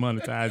trying to get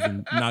demonetized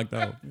and knocked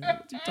off.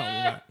 What you talking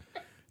about?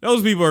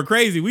 Those people are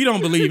crazy. We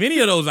don't believe any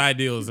of those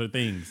ideals or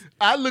things.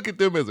 I look at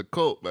them as a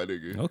cult, my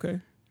nigga. Okay.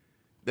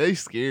 They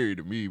scary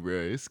to me, bro.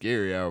 It's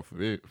scary out for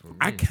me.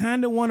 I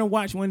kind of want to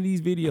watch one of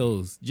these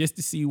videos just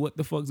to see what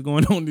the fuck's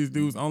going on in this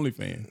dude's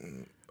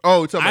OnlyFans.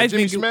 Oh, talking about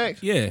Jimmy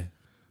Smacks? Yeah.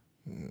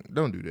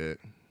 Don't do that.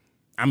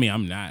 I mean,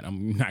 I'm not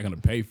going to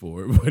pay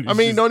for it. But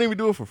don't even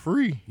do it for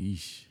free.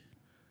 Yeesh.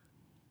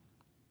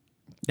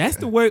 That's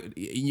the word.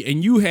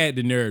 And you had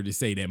the nerve to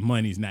say that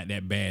money's not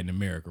that bad in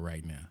America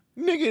right now.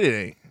 Nigga, it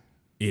ain't.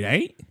 It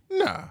ain't?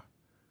 Nah.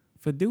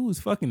 For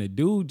dudes fucking a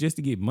dude just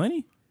to get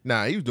money?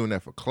 Nah, he was doing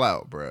that for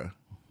clout, bro.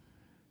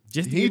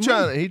 Just to get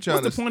money?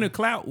 What's the point of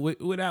clout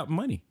without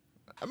money?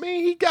 I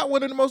mean, he got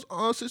one of the most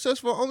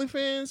successful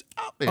OnlyFans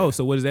out there. Oh,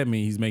 so what does that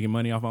mean? He's making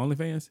money off of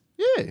OnlyFans?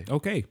 Yeah.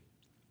 Okay.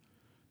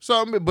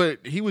 So,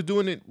 but he was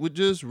doing it with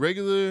just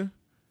regular,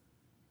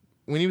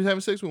 when he was having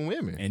sex with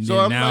women. And so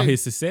then now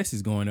his success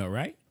is going up,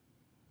 right?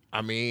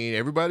 I mean,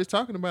 everybody's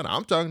talking about it.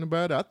 I'm talking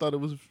about it. I thought it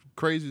was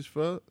crazy as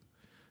fuck.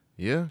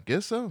 Yeah,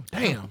 guess so.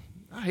 Damn.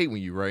 I hate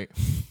when you right.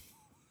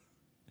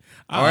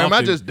 Or am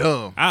I just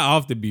dumb? I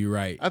often be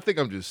right. I think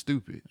I'm just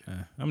stupid.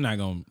 I'm not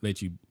going to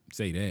let you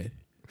say that.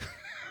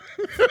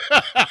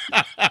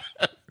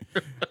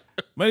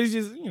 But it's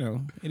just,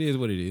 it is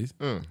what it is.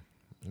 Well.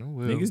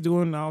 Niggas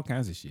doing all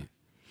kinds of shit.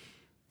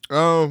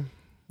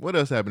 What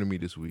else happened to me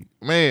this week?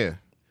 Man.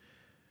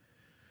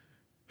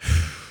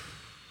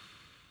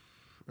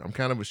 I'm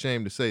kind of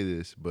ashamed to say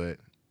this, but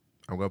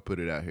I'm going to put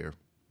it out here.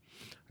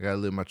 I got to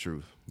live my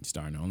truth. You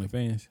starting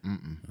OnlyFans?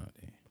 Mm-mm. Oh,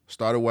 damn.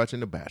 Started watching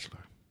The Bachelor.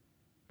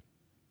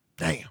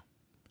 Damn.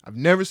 I've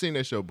never seen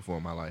that show before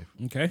in my life.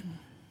 Okay.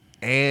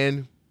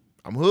 And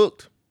I'm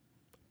hooked.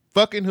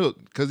 Fucking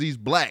hooked. Because he's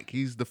black.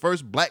 He's the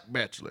first black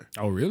bachelor.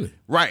 Oh, really?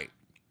 Right.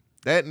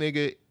 That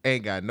nigga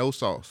ain't got no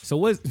sauce. So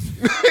what's...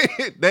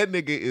 That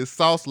nigga is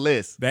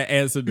sauceless. That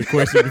answered the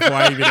question before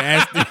I even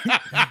asked it.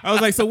 I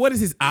was like, so what is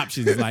his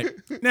options? Like,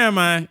 never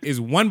mind. It's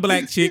one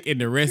black chick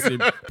and the rest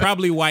are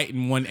probably white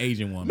and one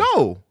Asian woman.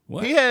 No.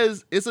 What?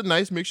 It's a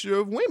nice mixture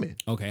of women.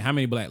 Okay. How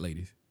many black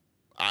ladies?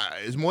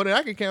 It's more than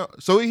I can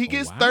count. So he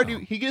gets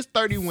 30. He gets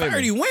 30 women.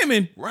 30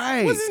 women?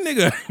 Right. What's this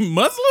nigga?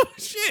 Muslim?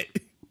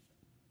 Shit.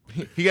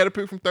 He got to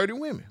pick from 30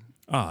 women.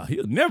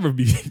 He'll never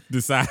be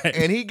decided.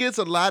 And he gets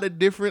a lot of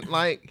different,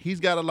 he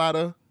got a lot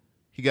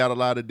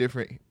of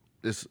different,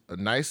 it's a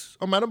nice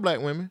amount of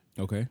black women.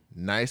 Okay.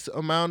 Nice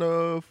amount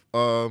of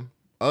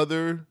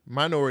other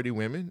minority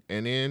women.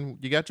 And then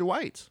you got your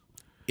whites.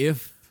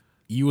 If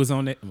you was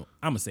on that, I'm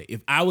going to say,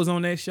 if I was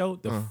on that show,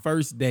 the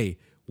first day,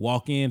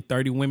 walk in,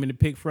 30 women to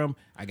pick from,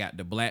 I got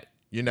the black.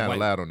 You're not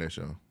allowed on that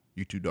show.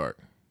 You too dark.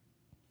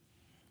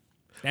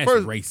 That's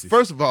racist.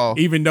 First of all.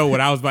 Even though what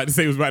I was about to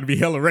say was about to be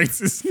hella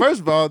racist.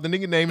 First of all, the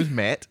nigga name is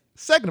Matt.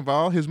 Second of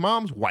all, his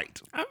mom's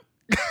white.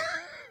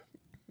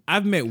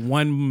 I've met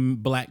one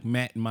black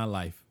Matt in my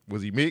life.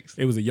 Was he mixed?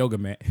 It was a yoga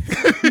mat.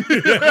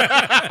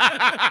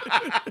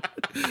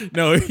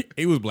 No,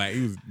 he was black.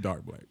 He was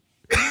dark black.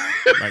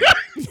 Like,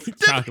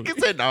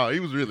 chocolate. No,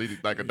 he was really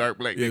like a dark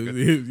black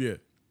nigga. Yeah.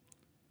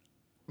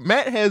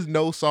 Matt has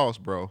no sauce,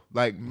 bro.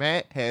 Like,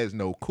 Matt has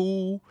no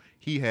cool.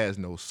 He has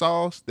no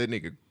sauce. That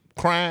nigga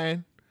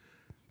crying.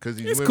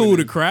 It's cool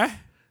to cry.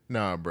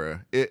 Nah,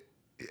 bro.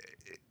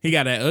 He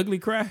got that ugly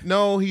cry?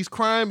 No, he's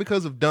crying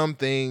because of dumb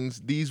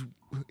things.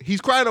 He's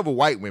crying over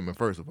white women,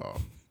 first of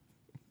all.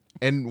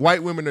 And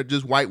white women are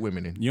just white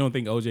women. You don't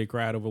think OJ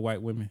cried over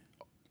white women?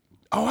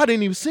 Oh, I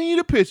didn't even see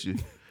the picture.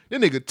 That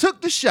nigga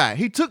took the shot.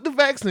 He took the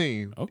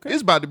vaccine. Okay.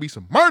 It's about to be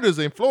some murders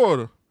in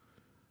Florida.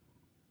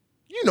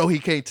 You know he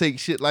can't take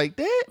shit like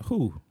that.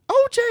 Who?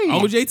 OJ.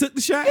 OJ took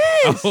the shot?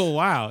 Yes. Oh,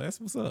 wow. That's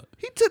what's up.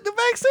 He took the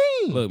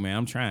vaccine. Look, man,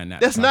 I'm trying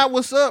not That's not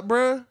what's up,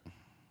 bruh.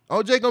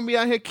 OJ gonna be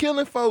out here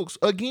killing folks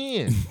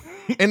again.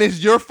 And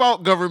it's your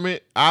fault,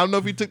 government. I don't know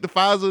if he took the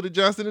Pfizer or the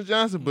Johnson &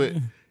 Johnson, but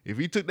if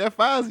he took that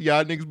Pfizer,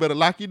 y'all niggas better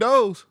lock your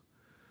doors.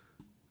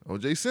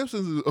 O.J.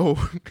 Simpson is,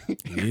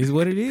 It is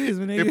what it is,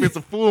 man. if it's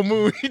a full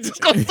moon, he just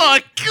gonna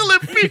start killing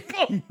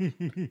people. Is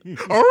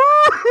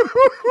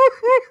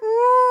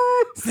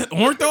that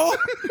Ortho?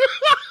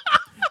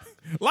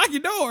 Lock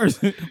your doors.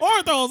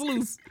 Ortho's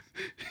loose.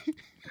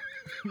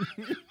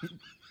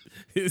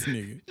 This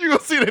nigga. You gonna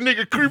see that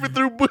nigga creeping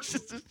through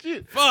bushes and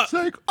shit. Fuck. It's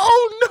like,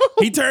 oh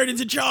no. He turned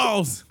into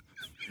Charles.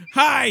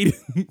 Hide.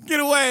 Get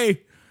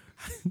away.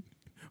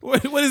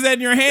 What is that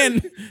in your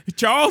hand,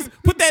 Charles?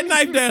 Put that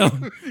knife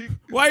down.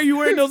 Why are you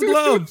wearing those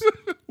gloves?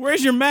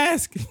 Where's your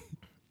mask?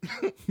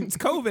 It's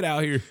COVID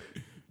out here.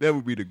 That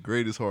would be the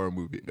greatest horror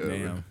movie ever.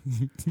 Damn.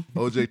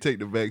 OJ take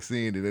the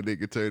vaccine and then they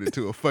could turn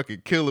into a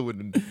fucking killer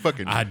with the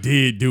fucking I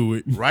did do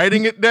it.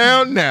 writing it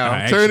down now.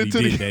 I Turn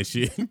actually into did that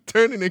shit.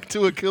 turning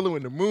into a killer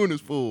when the moon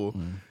is full.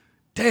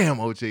 Damn,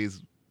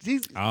 OJ's.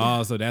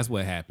 Oh, so that's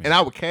what happened. And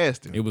I would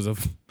cast him. It was a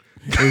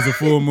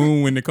full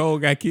moon when Nicole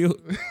got killed.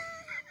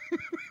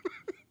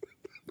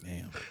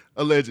 Damn.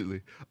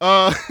 Allegedly.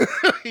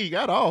 He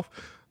got off.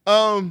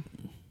 I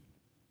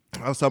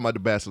was talking about The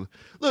Bachelor.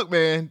 Look,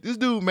 man, this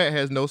dude, Matt,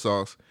 has no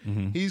sauce.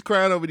 He's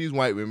crying over these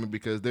white women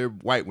because they're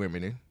white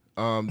women.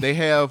 They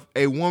have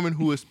a woman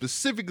who is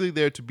specifically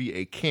there to be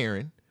a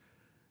Karen.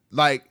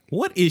 Like,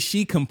 What is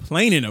she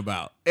complaining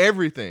about?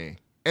 everything.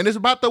 And it's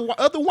about the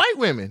other white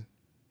women.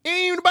 It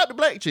ain't even about the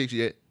black chicks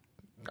yet.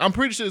 I'm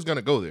pretty sure it's going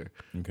to go there.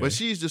 Okay. But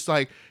she's just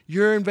like,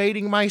 you're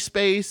invading my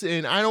space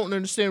and I don't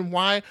understand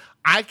why.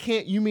 I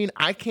can't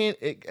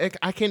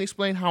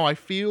explain how I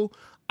feel.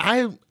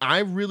 I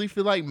really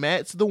feel like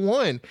Matt's the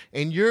one,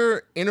 and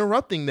you're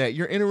interrupting that.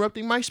 You're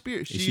interrupting my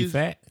spirit. Is she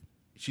fat?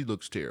 She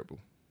looks terrible.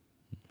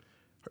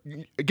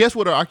 Guess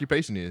what her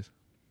occupation is?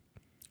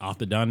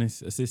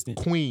 Orthodontist assistant?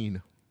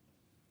 Queen.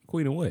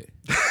 Queen of what?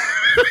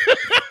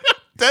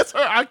 That's her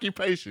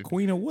occupation.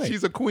 Queen of what?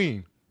 She's a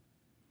queen.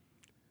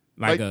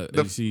 Like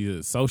she's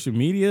a social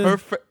media?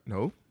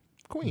 No,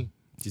 queen.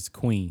 Just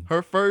queen.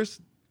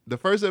 The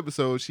first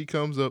episode, she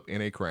comes up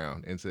in a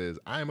crown and says,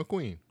 I am a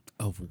queen.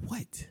 Of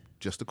what?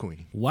 Just a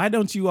queen. Why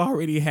don't you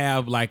already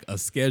have like a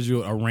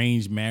scheduled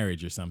arranged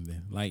marriage or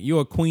something? Like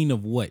you're a queen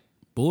of what?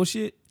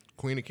 Bullshit?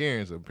 Queen of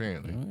Karens,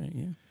 apparently. All right,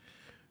 yeah.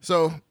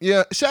 So,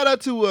 yeah, shout out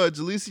to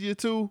Jalecia,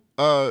 too.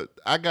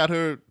 I got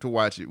her to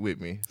watch it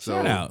with me. So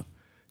Shout out.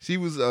 She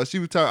was I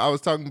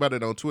was talking about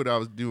it on Twitter. I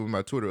was doing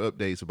my Twitter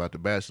updates about The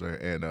Bachelor,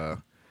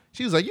 and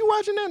she was like, "You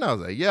watching that?" And I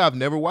was like, "Yeah, I've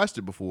never watched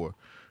it before."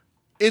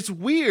 It's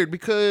weird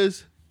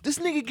because this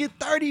nigga get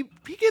 30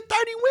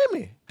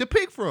 women to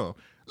pick from.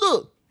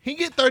 Look, he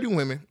get 30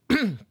 women.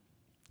 I'm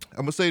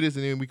gonna say this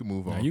and then we can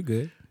move on. Are you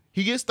good?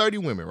 He gets 30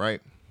 women,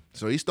 right?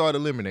 So he started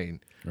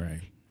eliminating.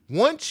 Right.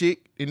 One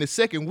chick in the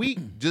second week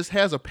just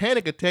has a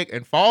panic attack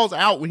and falls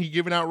out when he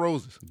giving out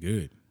roses.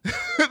 Good.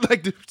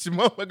 Like the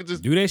motherfucker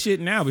just Do that shit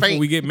now before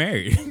we get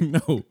married.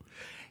 No.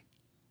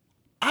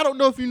 I don't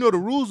know if you know the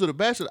rules of The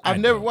Bachelor. I've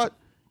never watched.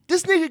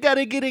 This nigga got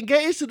to get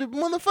engaged to the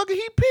motherfucker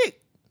he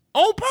picked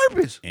on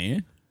purpose.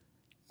 And?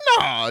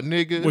 Nah,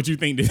 nigga. What you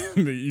think?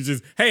 You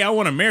just, hey, I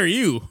want to marry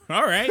you.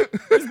 All right,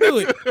 let's do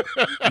it.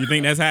 You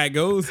think that's how it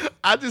goes?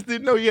 I just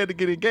didn't know he had to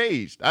get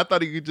engaged. I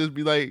thought he could just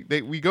be like,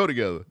 we go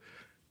together.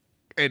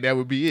 And that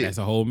would be it. That's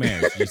a whole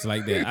marriage, just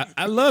like that.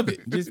 I love it.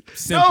 Just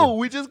simple. No,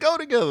 we just go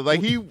together. Like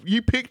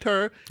he picked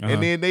her,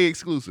 and then they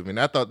exclusive, and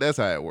I thought that's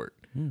how it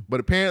worked. But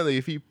apparently,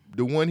 if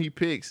the one he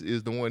picks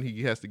is the one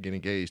he has to get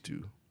engaged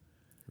to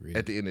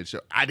at the end of the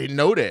show. I didn't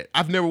know that.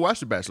 I've never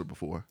watched The Bachelor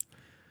before.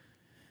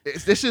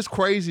 It's just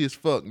crazy as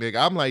fuck, nigga.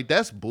 I'm like,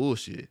 that's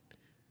bullshit.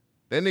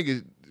 That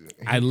nigga.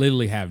 I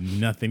literally have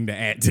nothing to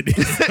add to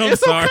this. I'm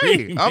it's sorry.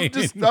 Okay. Man.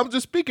 I'm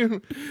just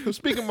speaking. I'm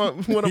speaking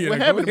about what Yeah,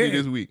 happened to go me ahead.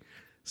 this week.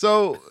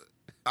 So,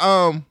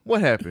 what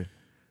happened?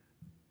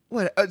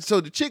 So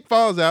the chick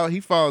falls out,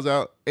 he falls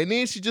out, and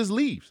then she just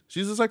leaves.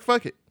 She's just like,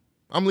 fuck it.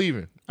 I'm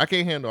leaving. I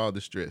can't handle all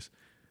this stress.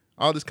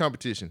 All this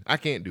competition. I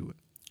can't do it.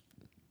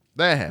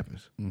 That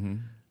happens. Mm-hmm.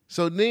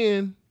 So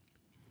then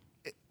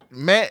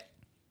Matt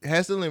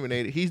has to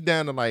eliminate it. He's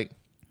down to like,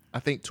 I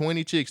think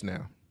 20 chicks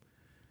now.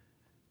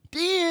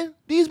 Then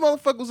these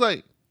motherfuckers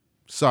like,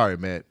 sorry,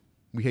 Matt.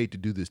 We hate to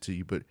do this to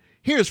you, but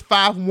here's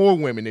 5 more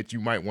women that you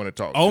might want to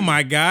talk to. Oh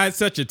my God,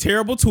 such a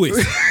terrible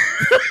twist.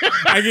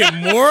 I get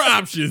more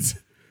options.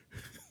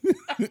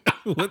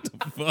 What the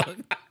fuck?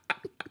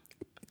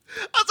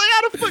 I was like,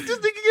 how the fuck this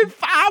nigga get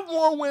 5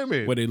 more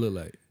women? What they look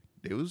like?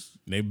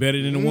 They better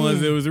than the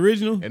ones that was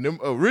original. And them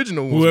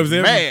original ones was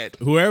mad.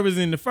 Whoever's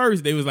in the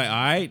first, they was like, all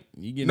right,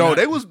 you get. No,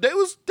 they was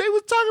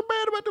talking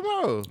bad about them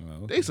all.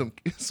 Oh, They some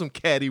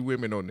catty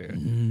women on there.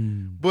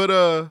 But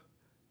I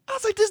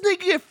was like, this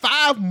nigga get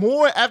 5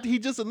 more after he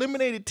just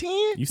eliminated 10?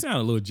 You sound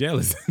a little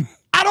jealous.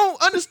 I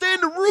don't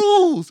understand the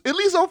rules. At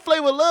least on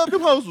Flavor Love, them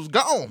hoes was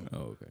gone.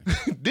 Oh, okay.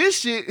 This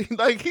shit,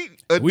 like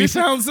We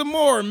found some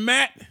more,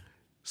 Matt.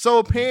 So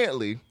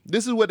apparently,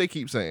 this is what they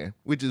keep saying,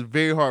 which is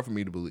very hard for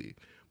me to believe.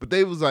 But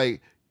they was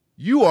like,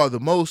 you are the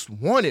most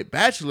wanted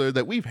bachelor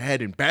that we've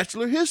had in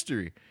Bachelor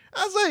history.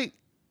 I was like,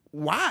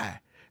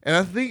 why? And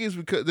I think it's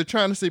because they're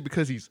trying to say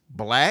because he's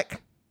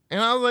black. And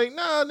I was like,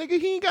 nah, nigga,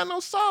 he ain't got no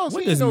sauce.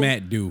 What does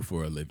Matt do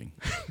for a living?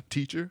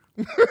 Teacher.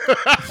 You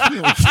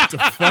don't get the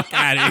fuck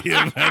out of here,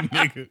 my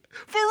nigga.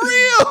 For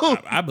real.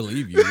 I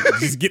believe you.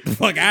 Just get the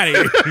fuck out of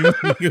here.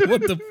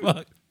 What the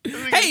fuck?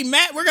 Hey,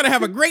 Matt, we're going to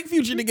have a great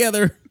future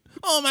together.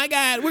 Oh, my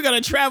God. We're going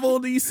to travel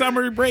these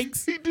summer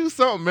breaks. He do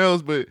something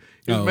else, but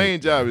his main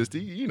job is to,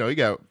 he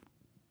got,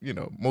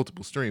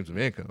 multiple streams of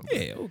income.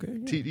 Yeah, okay.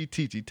 Yeah.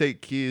 He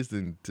take kids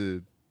in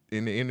the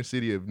inner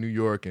city of New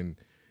York and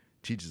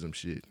teaches them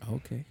shit.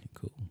 Okay,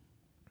 cool.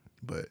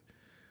 But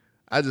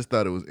I just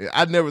thought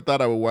I never thought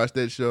I would watch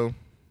that show.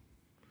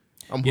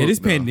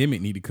 This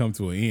pandemic need to come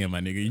to an end, my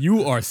nigga.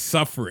 You are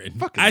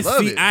suffering.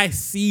 I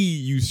see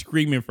you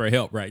screaming for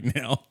help right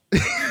now.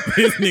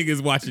 This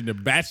nigga's watching The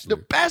Bachelor.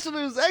 The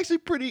Bachelor is actually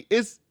pretty.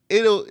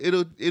 It'll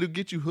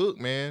get you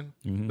hooked, man.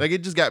 Mm-hmm. Like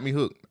it just got me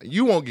hooked.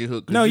 You won't get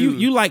hooked. No,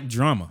 you like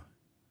drama.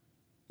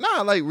 Nah,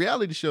 I like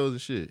reality shows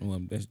and shit.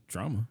 Well, that's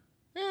drama.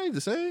 Yeah, ain't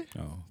the same.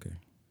 Oh, okay.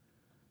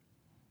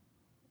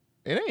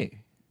 It ain't.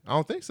 I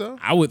don't think so.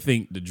 I would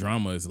think the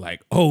drama is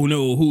like, oh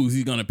no, who's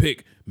he gonna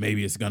pick?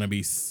 Maybe it's gonna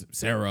be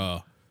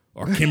Sarah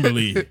or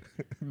Kimberly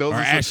or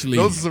Ashley.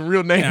 Those are some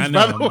real names. Yeah, I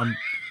know.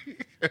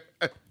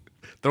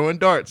 Throwing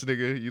darts,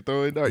 nigga. You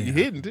throwing darts. You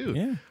hitting too.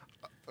 Yeah.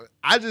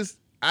 I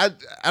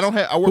don't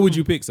have. Who would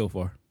you pick so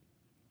far?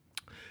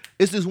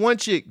 It's this one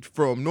chick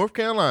from North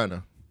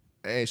Carolina,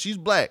 and she's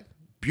black,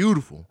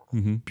 beautiful,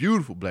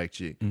 beautiful black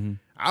chick. Mm-hmm.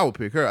 I would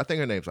pick her. I think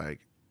her name's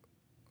like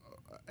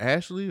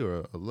Ashley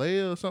or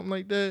Alea or something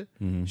like that.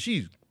 Mm-hmm.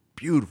 She's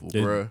beautiful,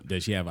 bro.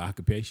 Does she have an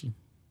occupation?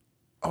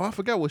 Oh, I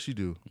forgot what she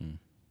do.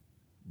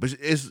 But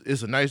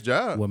it's a nice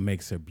job. What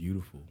makes her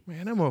beautiful?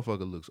 Man, that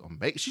motherfucker looks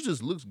amazing. She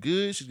just looks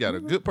good. She's got a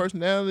good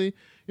personality.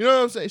 You know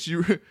what I'm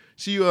saying?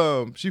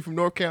 She from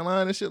North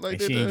Carolina and shit like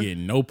that. She ain't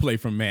getting no play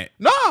from Matt.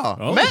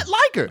 No, Matt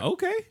like her.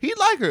 Okay, he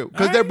like her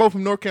because they're both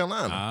from North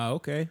Carolina. Ah,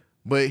 okay.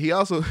 But he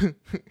also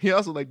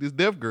like this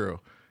deaf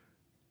girl.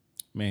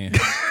 Man.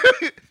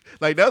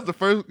 Like that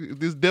was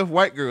this deaf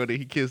white girl that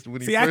he kissed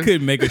when I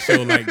couldn't make a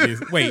show like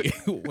this. Wait,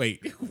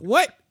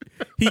 what?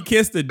 He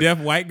kissed a deaf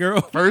white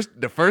girl?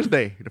 The first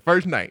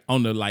night.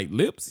 On the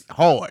lips?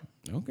 Hard.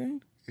 Okay.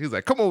 He was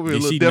like, come over here,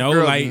 Did little she deaf know,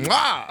 girl.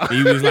 Like,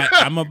 he was like,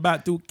 I'm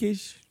about to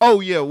kiss. Oh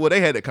yeah, well they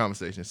had that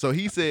conversation. So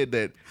he said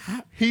that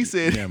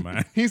Never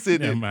mind.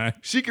 that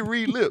she can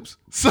read lips.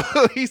 So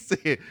he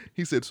said,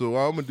 so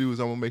all I'm gonna do is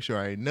I'm gonna make sure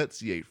I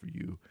enunciate for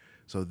you.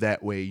 So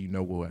that way you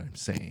know what I'm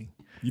saying.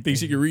 You think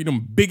she can read them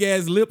big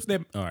ass lips?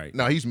 All right.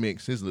 No, he's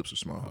mixed. His lips are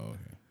small. Oh,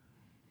 okay.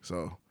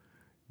 So,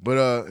 but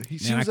I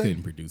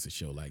couldn't produce a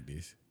show like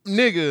this,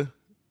 nigga.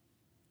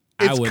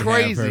 It's I would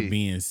crazy. have her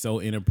being so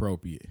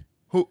inappropriate.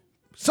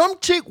 Some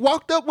chick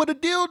walked up with a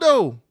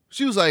dildo.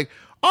 She was like,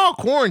 all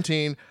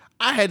quarantine,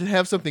 I had to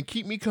have something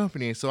keep me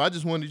company, so I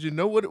just wanted you to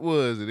know what it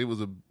was, and it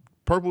was a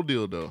purple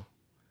dildo.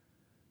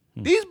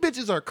 These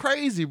bitches are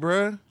crazy,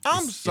 bruh.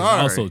 I'm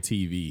sorry. It's also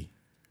TV,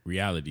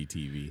 reality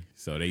TV,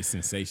 so they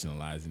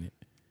sensationalizing it.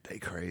 They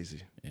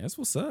crazy. Yeah, that's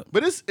what's up.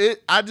 But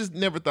I just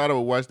never thought I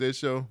would watch that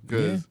show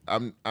because I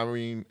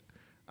don't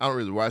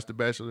really watch The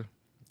Bachelor.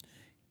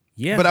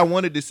 Yeah, but I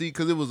wanted to see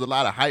because it was a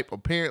lot of hype.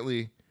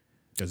 Apparently,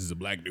 because he's a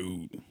black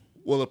dude.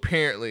 Well,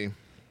 apparently,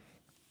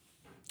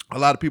 a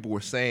lot of people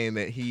were saying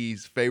that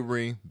he's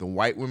favoring the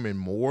white women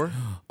more.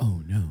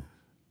 Oh no!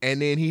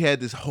 And then he had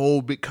this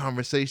whole big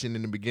conversation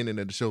in the beginning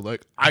of the show,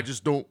 like, I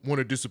just don't want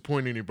to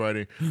disappoint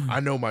anybody. I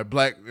know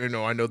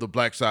I know the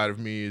black side of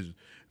me is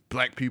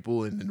black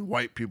people, and then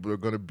white people are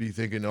gonna be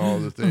thinking all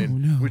the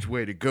things, which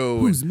way to go.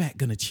 Who's Matt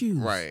gonna choose?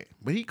 Right,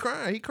 but he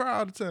cry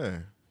all the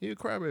time. He a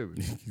crybaby.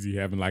 Is he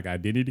having like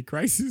identity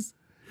crisis?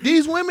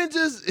 These women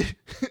just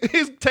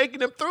he's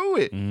taking them through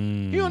it.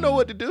 He don't know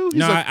what to do.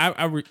 I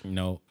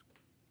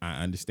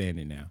understand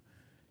it now.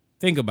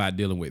 Think about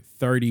dealing with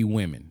 30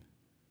 women.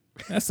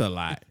 That's a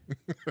lot.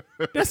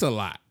 That's a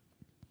lot.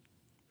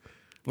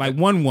 Like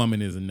one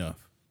woman is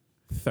enough.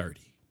 30.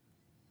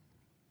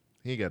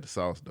 He ain't got the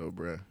sauce though,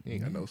 bro. He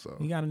ain't got no sauce.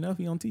 He got enough.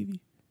 He on TV.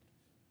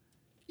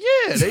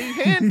 Yeah, they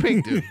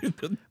handpicked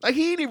him. Like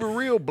he ain't even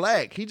real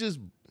black. He just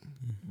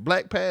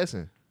black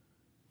passing.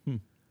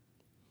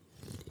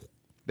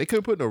 They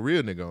couldn't put no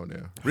real nigga on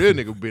there. Real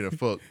nigga been a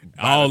fuck.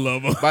 All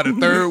of them. By the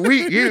third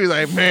week, he was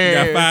like,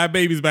 man. Got 5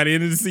 babies by the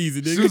end of the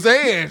season, nigga.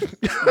 Suzanne.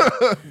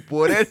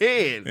 Boy, that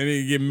head. And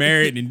then get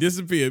married and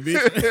disappear, bitch.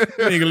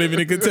 Nigga living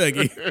in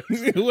Kentucky.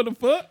 What the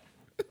fuck?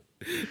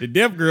 The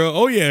deaf girl,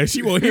 oh yeah,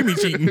 she won't hear me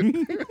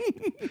cheating.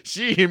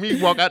 She hear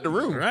me walk out the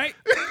room. Right?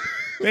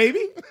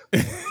 Baby.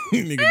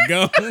 Nigga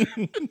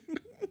gone.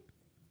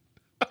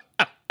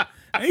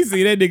 I ain't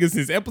seen that nigga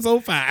since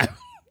episode 5.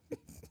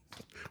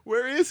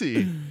 Where is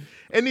he?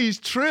 And these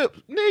trips,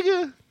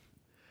 nigga.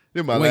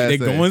 Wait, they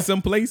going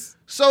someplace?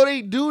 So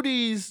they do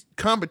these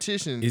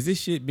competitions. Is this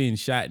shit being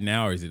shot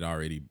now or is it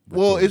already recorded?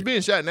 Well, it's being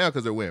shot now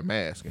because they're wearing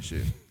masks and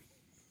shit.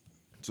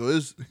 So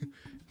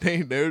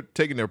they're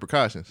taking their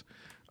precautions.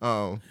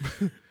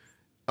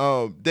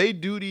 They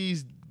do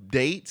these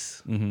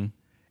dates, and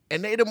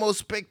they the most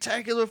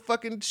spectacular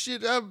fucking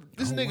shit.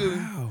 This nigga.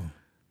 Wow.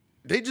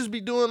 They just be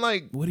doing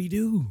like, What'd he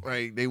do?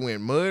 like they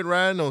went mud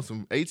riding on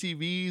some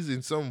ATVs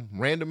in some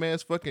random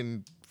ass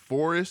fucking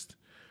forest.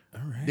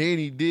 All right. Then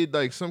he did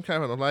like some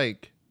kind of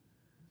like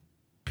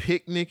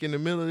picnic in the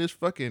middle of this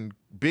fucking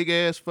big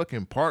ass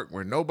fucking park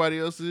where nobody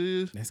else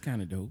is. That's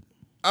kind of dope.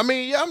 I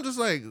mean, yeah, I'm just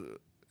like,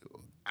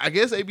 I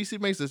guess ABC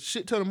makes a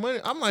shit ton of money.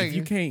 I'm like, If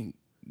you can't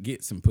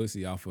get some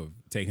pussy off of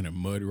taking a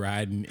mud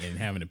riding and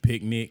having a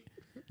picnic,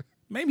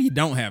 maybe he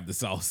don't have the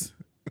sauce.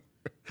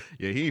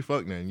 yeah, he ain't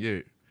fucked nothing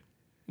yet.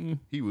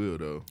 He will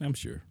though. I'm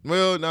sure.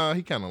 Well, nah,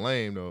 he kind of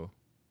lame though.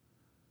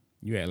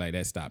 You act like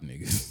that stop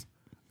niggas.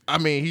 I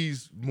mean,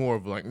 he's more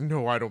of like,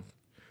 no, I don't.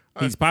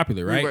 He's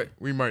popular, right?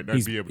 We might not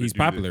be able to. He's do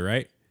popular, this.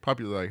 right?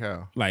 Popular like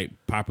how? Like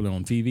popular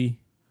on TV.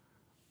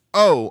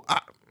 Oh,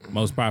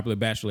 Most popular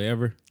bachelor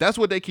ever. that's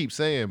what they keep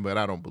saying, but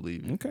I don't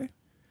believe it. Okay.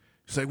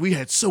 It's like we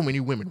had so many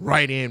women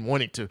write in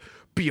wanting to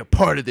be a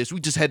part of this. We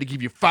just had to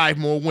give you 5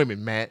 more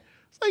women, Matt.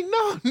 It's like,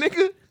 no,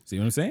 nigga. See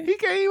what I'm saying? He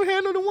can't even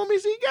handle the women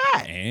he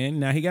got. And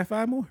now he got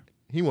 5 more.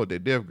 He want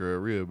that deaf girl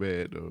real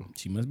bad though.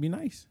 She must be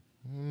nice.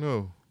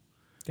 No,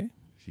 Okay.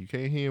 she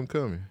can't hear him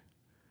coming.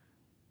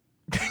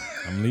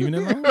 I'm leaving it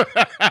alone.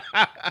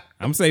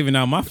 I'm saving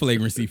out my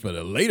flagrancy for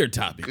the later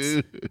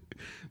topics.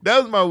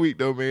 That was my week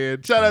though,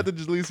 man. Shout out to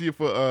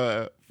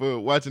Jalecia for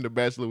watching The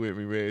Bachelor with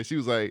me, man. She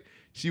was like,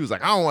 I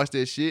don't watch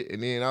that shit,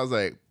 and then I was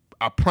like,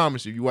 I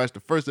promise you watch the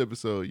first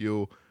episode,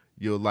 you'll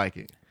like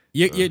it.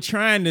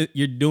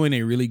 You're doing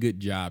a really good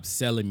job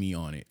selling me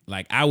on it.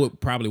 Like I would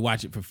probably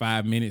watch it for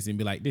 5 minutes and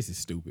be like, this is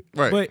stupid.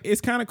 Right. But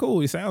it's kind of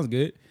cool. It sounds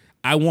good.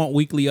 I want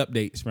weekly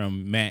updates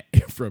from Matt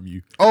from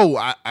you. Oh,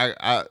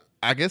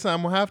 I guess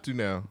I'm gonna have to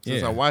now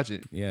since Yeah. I watch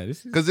it. Yeah,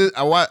 this is Because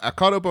I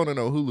caught up on it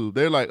on Hulu.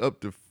 They're like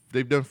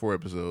they've done 4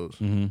 episodes.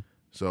 Mm-hmm.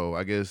 So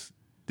I guess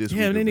this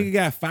yeah. week. That nigga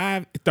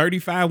got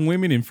 35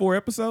 women in 4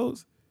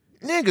 episodes.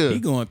 Nigga. He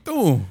going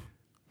through 'em.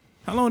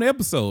 How long the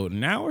episode?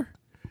 An hour?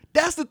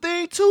 That's the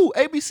thing too.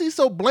 ABC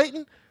so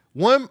blatant.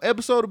 One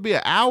episode will be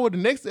an hour. The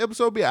next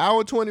episode will be an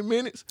hour and 20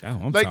 minutes. Oh,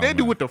 I'm like they talking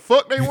do about- what the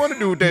fuck they want to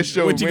do with that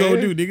show. What you man.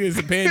 gonna do, nigga? It's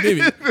a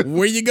pandemic.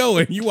 Where you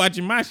going? You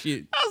watching my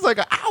shit? I was like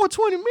an hour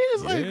 20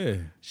 minutes. Like Yeah.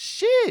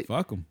 shit.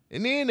 Fuck them.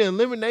 And then the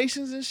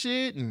eliminations and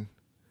shit, and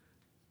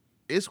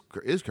it's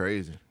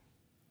crazy.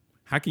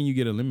 How can you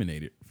get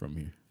eliminated from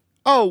here?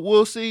 Oh,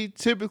 we'll see.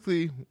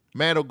 Typically,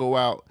 Matt will go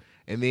out,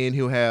 and then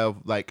he'll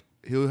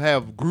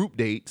have group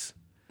dates,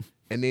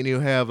 and then he'll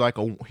have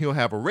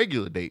a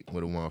regular date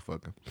with a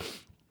motherfucker,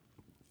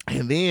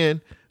 and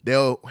then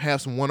they'll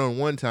have some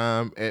one-on-one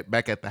time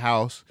back at the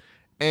house,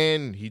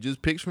 and he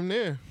just picks from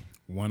there.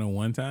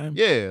 One-on-one time?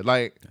 Yeah,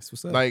 like That's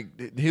what's up.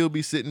 Like he'll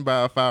be sitting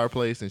by a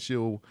fireplace, and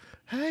she'll,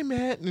 hey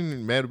Matt,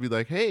 and Matt will be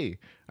like, hey,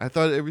 I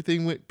thought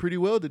everything went pretty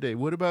well today.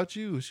 What about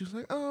you? And she's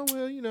like, oh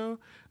well, you know.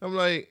 I'm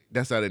like,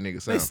 that's how that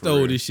nigga sound. They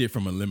stole this shit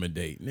from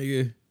Eliminate,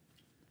 nigga.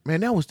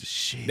 Man, that was the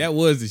shit. That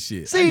was the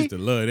shit. I See, used to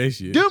love that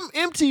shit. Them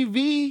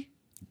MTV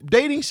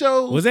dating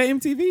shows. Was that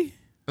MTV?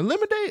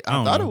 Eliminate? I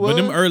don't thought know. it was.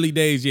 But them early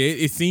days, yeah,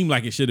 it seemed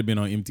like it should have been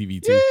on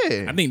MTV too.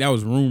 Yeah. I think that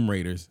was Room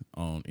Raiders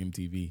on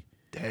MTV.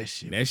 That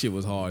shit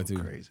was hard too.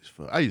 crazy as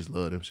fuck. I used to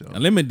love them shows.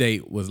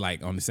 Eliminate was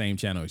like on the same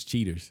channel as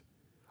Cheaters.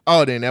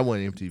 Oh, then that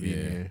wasn't MTV, Yeah.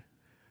 man.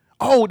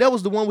 Oh, that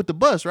was the one with the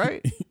bus,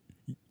 right?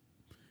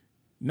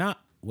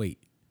 Wait.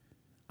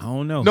 I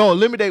don't know. No,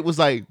 Eliminate was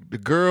like the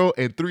girl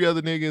and 3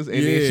 other niggas, and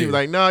then she Yeah. was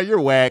like, nah, you're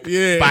whack.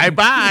 Yeah.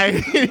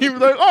 Bye-bye. And he was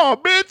like, oh,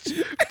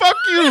 bitch, fuck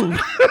you.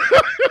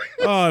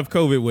 Oh, if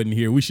COVID wasn't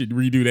here, we should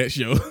redo that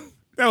show.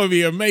 That would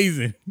be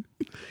amazing.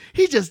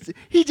 I just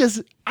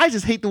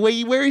hate the way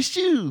he wears his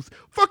shoes.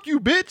 Fuck you,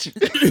 bitch.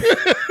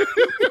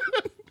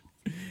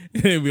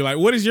 It'd be like,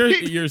 what is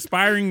your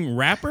aspiring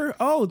rapper?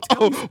 Oh,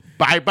 tell me.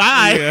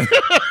 Bye-bye. Yeah.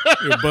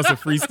 You bust a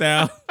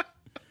freestyle.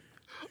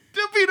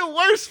 That'd be the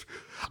worst.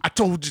 I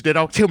told you that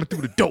I'll tell me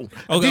through the door.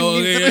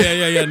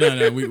 Okay, yeah.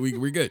 No,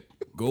 we're good.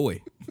 Go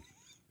away.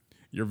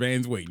 Your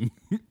van's waiting.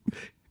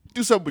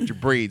 Do something with your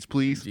braids,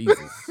 please. Jesus.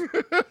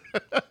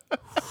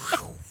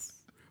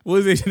 What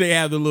is it? They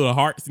have the little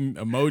hearts and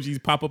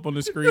emojis pop up on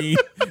the screen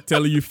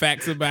telling you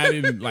facts about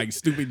it and like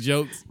stupid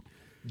jokes.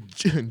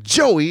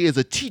 Joey is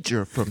a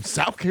teacher from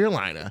South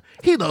Carolina.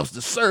 He loves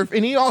to surf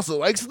and he also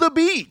likes the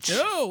beach.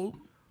 Oh.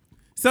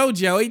 So,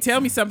 Joey,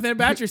 tell me something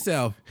about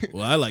yourself.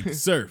 Well, I like to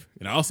surf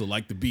and I also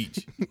like the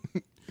beach.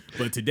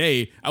 But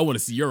today, I want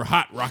to see your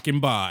hot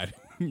rockin' bod.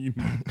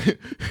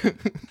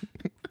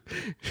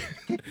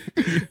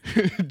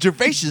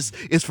 Gervasius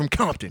is from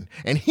Compton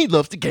and he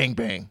loves to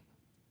gangbang.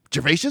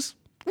 Gervasius?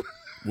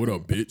 What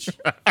up, bitch?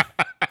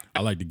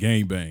 I like the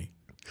gangbang.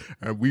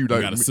 And we You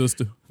got a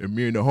sister? and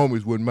me and the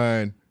homies wouldn't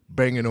mind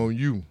banging on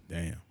you.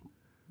 Damn.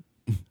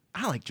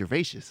 I like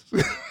Gervasius.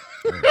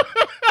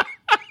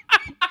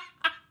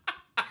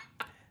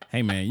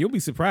 Hey, man, you'll be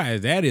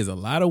surprised. That is a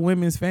lot of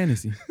women's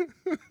fantasy.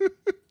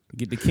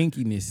 Get the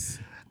kinkiness.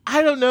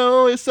 I don't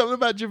know. It's something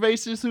about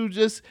Gervasius who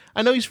just,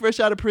 I know he's fresh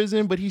out of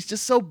prison, but he's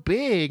just so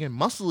big and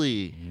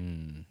muscly.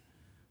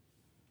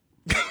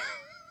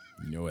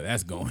 You know where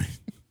that's going.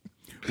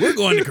 We're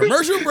going to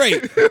commercial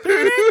break.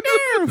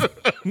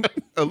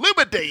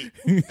 Eliminate.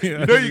 You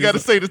know you got to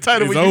say the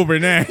title. It's over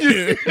now.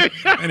 That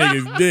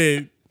nigga's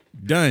dead.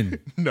 Done.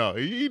 No,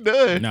 he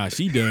done. Nah,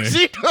 she done.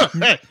 She done.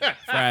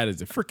 Fried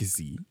as a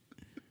fricassee.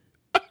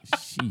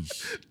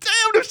 Sheesh.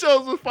 Damn, the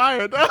shows was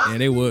fire, dog. Yeah,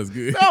 they was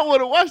good. I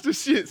want to watch the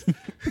shit.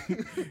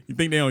 You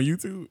think they on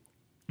YouTube?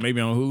 Maybe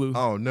on Hulu?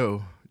 Oh,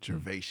 no.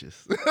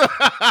 Gervacious.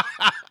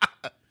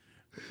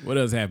 What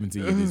else happened to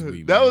you this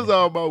week? That man? was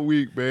all my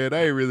week, man.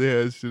 I ain't really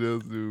had shit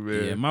else to do,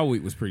 man. Yeah, my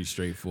week was pretty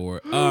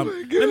straightforward. Oh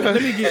my God.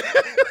 Let me get.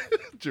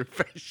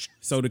 Gervacious.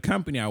 So the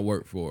company I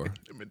work for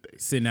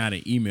sent out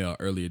an email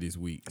earlier this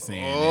week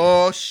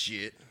saying,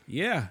 shit.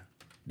 Yeah,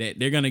 that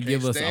they're gonna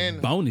give us a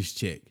stand. bonus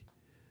check.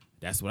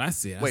 That's what I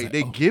said. I was Wait, like,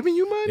 they giving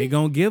you money? They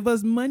gonna give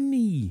us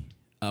money,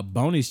 a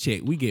bonus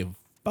check. We get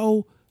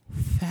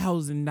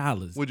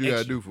 $4,000. What you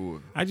gotta do for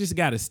it? I just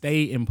gotta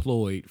stay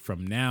employed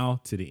from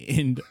now to the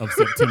end of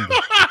September.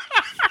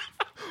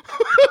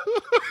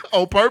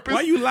 On purpose?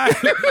 Why you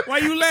laughing? Why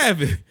you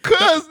laughing?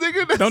 Cause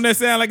nigga, Don't that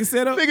sound like a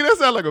setup? nigga, that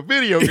sound like a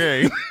video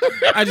game.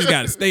 I just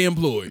gotta stay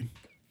employed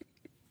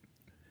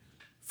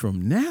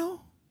from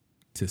now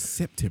to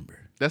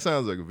September. That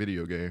sounds like a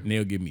video game. And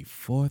they'll give me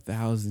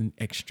 $4,000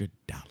 extra.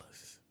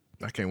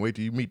 I can't wait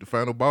till you meet the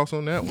final boss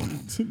on that one.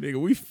 Nigga,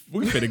 we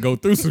finna go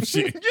through some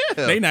shit.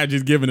 Yeah. They not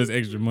just giving us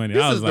extra money.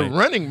 This I was is like, the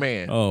Running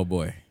Man. oh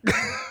boy.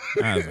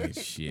 I was like,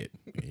 shit.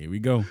 Here we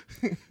go.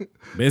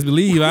 Best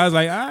believe. I was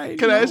like, all right.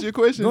 Can I ask you a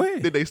question? Go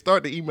ahead. Did they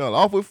start the email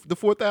off with the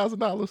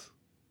 $4,000?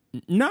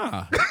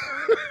 Nah.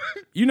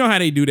 You know how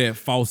they do that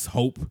false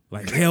hope?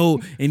 Like, hell,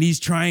 in these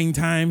trying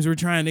times, we're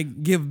trying to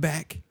give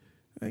back.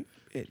 Like,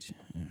 bitch.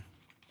 Yeah.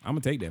 I'm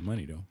going to take that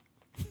money, though.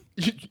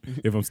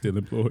 If I'm still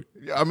employed.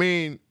 I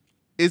mean,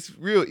 it's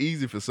real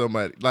easy for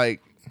somebody.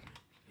 Like,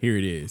 here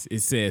it is.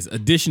 It says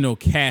additional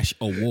cash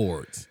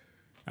awards.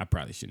 I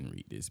probably shouldn't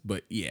read this,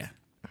 but yeah.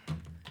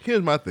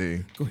 here's my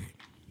thing. Go ahead.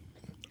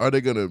 Are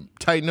they going to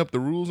tighten up the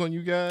rules on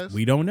you guys?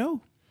 We don't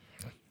know.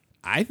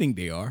 I think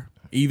they are.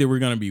 Either we're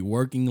going to be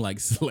working like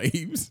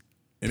slaves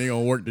and they're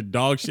going to work the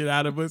dog shit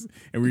out of us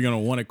and we're going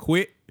to want to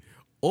quit,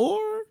 or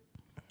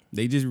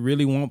they just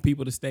really want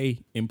people to stay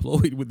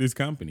employed with this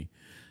company.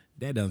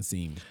 That doesn't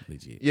seem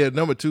legit. Yeah,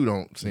 number two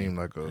don't seem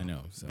like a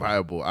so.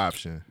 viable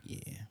option. Yeah.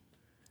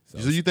 So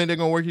you think they're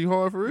going to work you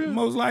hard for real?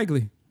 Most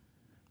likely.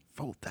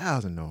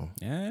 4,000 though.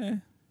 Yeah.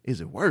 Is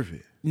it worth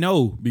it?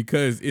 No,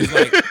 because it's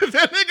like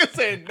that nigga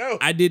said no.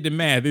 I did the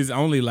math. It's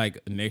only like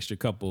an extra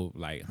couple,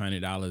 like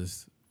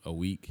 $100 a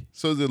week.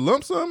 So is it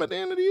lump sum at the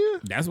end of the year?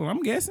 That's what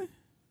I'm guessing.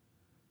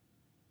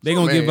 They're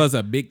going to give us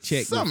a big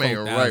check. Something ain't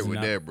right with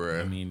that,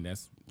 bro. I mean,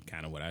 that's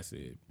kind of what I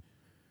said.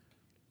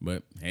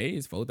 But hey,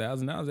 it's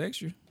 $4,000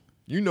 extra.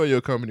 You know your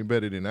company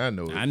better than I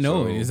know it. I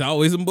know it. It's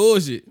always some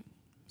bullshit.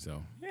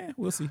 So yeah,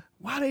 we'll see.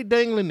 Why they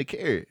dangling the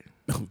carrot?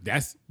 Oh,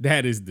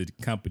 that is the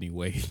company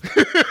way.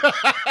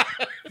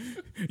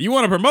 You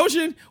want a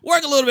promotion?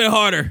 Work a little bit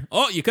harder.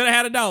 Oh, you could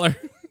have had $1.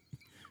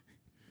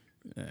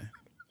 Yeah.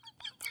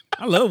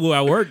 I love where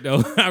I work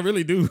though. I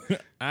really do.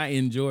 I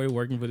enjoy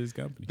working for this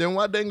company. Then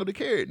why dangle the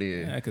carrot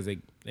then? Yeah, because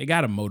they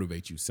gotta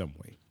motivate you some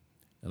way.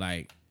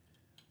 Like,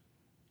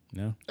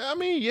 no. I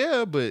mean,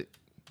 yeah, but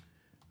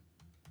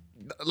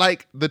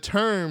like the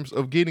terms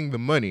of getting the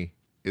money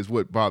is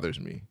what bothers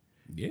me.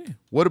 Yeah.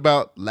 What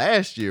about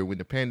last year when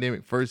the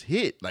pandemic first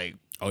hit? Like,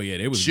 oh yeah,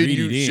 they was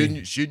greedy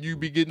then. Shouldn't you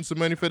be getting some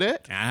money for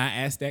that? I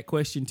asked that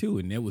question too,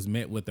 and it was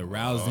met with a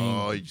rousing.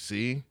 Oh, you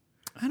see,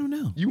 I don't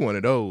know. you one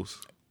of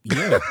those.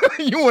 Yeah.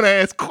 You want to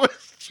ask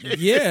questions.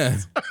 Yeah.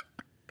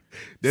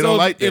 They don't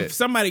like that. If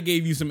somebody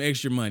gave you some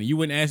extra money, you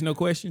wouldn't ask no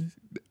questions?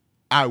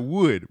 I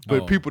would,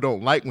 but Oh. people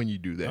don't like when you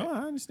do that. Oh,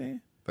 I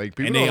understand. Like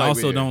people And don't they like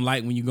also when- don't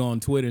like when you go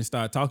on Twitter and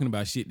start talking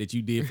about shit that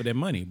you did for that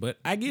money. But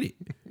I get it.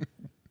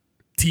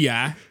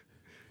 T.I.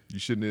 You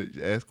shouldn't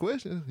have asked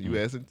questions. You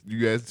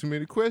asked too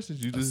many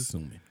questions. You just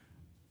Assuming.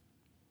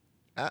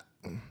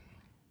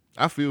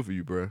 I feel for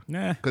you, bro.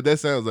 Nah. Cause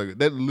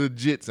that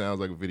legit sounds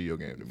like a video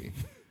game to me.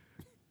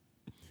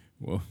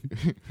 Well,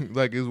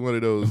 Like it's one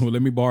of those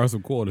let me borrow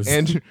some quarters.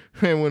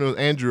 one of those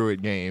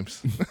Android games.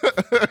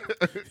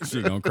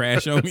 Shit gonna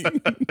crash on me.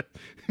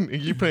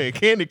 You playing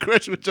Candy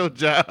Crush with your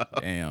job.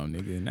 Damn,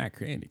 nigga, not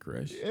Candy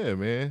Crush. Yeah,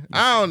 man.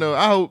 I don't know.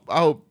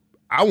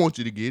 I want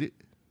you to get it.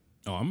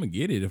 Oh, I'm gonna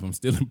get it if I'm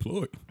still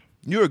employed.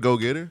 You're a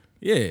go-getter.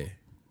 Yeah.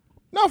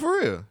 No, for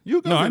real.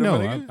 You a No, I go-getter, know.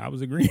 my nigga. I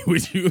was agreeing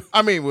with you.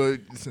 I mean, well,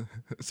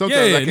 sometimes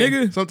Yeah, I can't.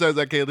 nigga. Sometimes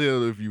I can't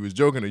tell if you was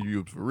joking or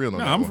you was for real. On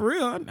No, that I'm one. for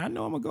real. I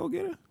know I'm a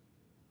go-getter.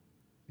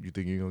 You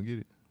think you're gonna get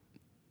it?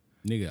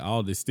 Nigga,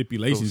 all the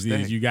stipulations stack.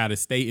 is you gotta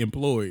stay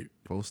employed.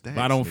 4 stacks.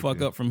 If I don't nigga.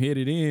 fuck up from here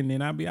to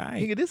then I'll be all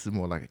right. Nigga, this is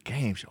more like a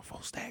game show.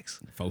 4 stacks.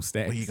 4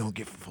 stacks. What you gonna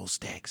get for 4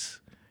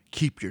 stacks?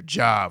 Keep your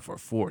job for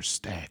 4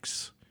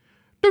 stacks.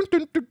 Dun,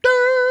 dun, dun,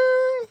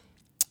 dun.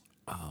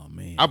 Oh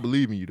man. I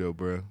believe in you though,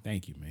 bro.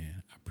 Thank you,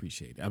 man. I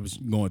appreciate it. I was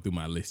going through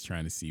my list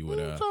trying to see what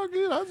It's all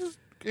good. I was just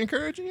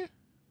encouraging you.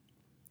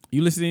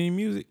 you listen to any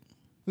music?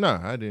 No,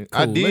 I didn't.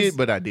 Cool. I did, Let's-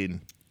 but I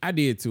didn't. I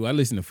did too. I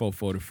listened to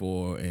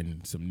 444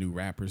 and some new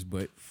rappers,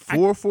 but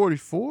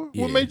 444?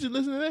 Yeah. What made you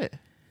listen to that?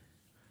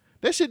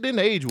 That shit didn't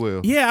age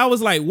well. yeah, I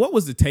was like, what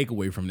was the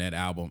takeaway from that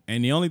album?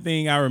 And the only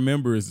thing I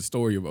remember is the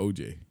story of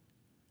OJ.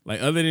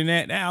 Like, other than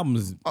that, the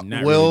album's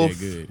not really that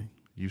good.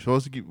 You're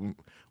supposed to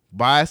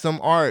buy some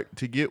art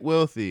to get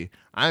wealthy.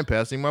 I'm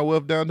passing my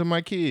wealth down to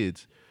my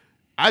kids.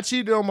 I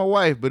cheated on my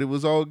wife, but it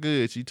was all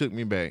good. She took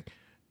me back.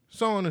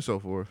 So on and so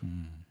forth.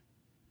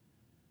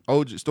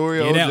 OJ, story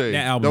of OJ.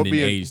 That album didn't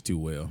age too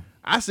well.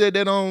 I said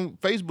that on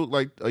Facebook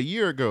like a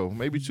year ago,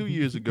 maybe 2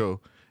 years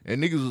ago.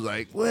 And niggas was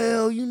like,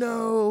 well, you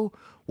know,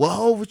 what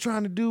Hov was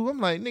trying to do. I'm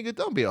like, nigga,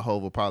 don't be a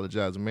Hov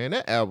apologizer, man.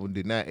 That album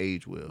did not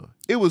age well.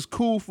 It was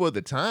cool for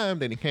the time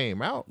that it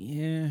came out.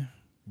 Yeah.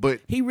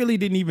 But he really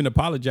didn't even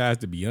apologize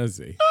to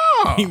Beyonce.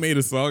 No. He made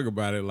a song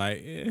about it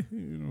like, you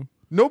know.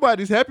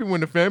 Nobody's happy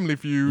when the Family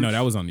Feud. No,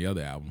 that was on the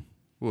other album.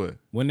 What?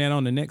 Wasn't that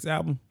on the next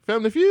album?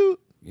 Family Feud?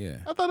 Yeah.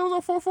 I thought it was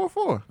on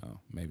 444. Oh,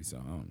 maybe so.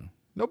 I don't know.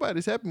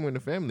 Nobody's happy when the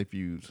Family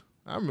Feuds.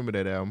 I remember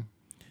that album.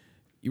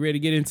 You ready to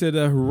get into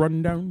the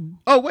rundown?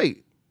 Oh,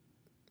 wait.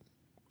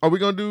 Are we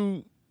going to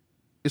do...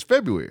 It's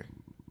February.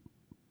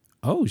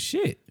 Oh,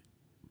 shit.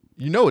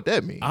 You know what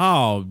that means.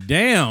 Oh,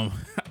 damn.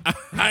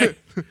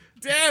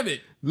 Damn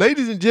it.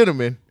 Ladies and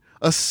gentlemen,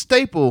 a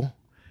staple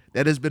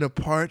that has been a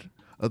part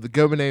of the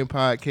Government Name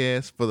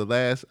Podcast for the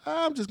last,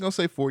 I'm just going to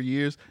say 4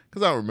 years,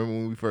 because I don't remember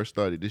when we first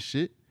started this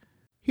shit.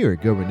 Here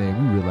at Government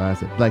Name, we realize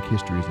that Black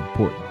history is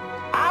important.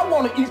 I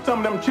want to eat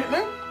some of them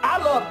chitlins. I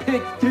love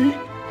pig feet.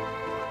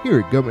 Here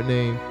at Government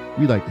Name,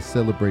 we like to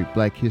celebrate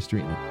Black history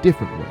in a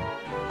different way.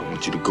 I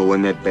want you to go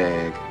in that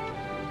bag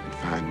and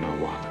find my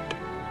wallet.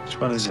 Which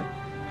one is it?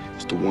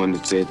 It's the one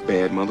that said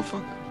bad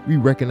motherfucker. We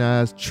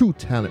recognize true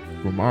talent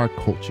from our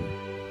culture.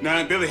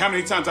 Now, Billy, how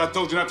many times I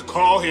told you not to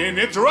call here and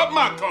interrupt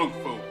my kung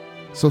fu?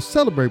 So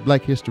celebrate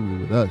Black history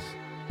with us.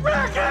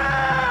 Ricky!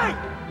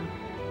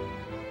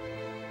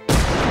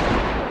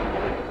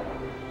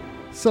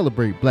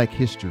 Celebrate Black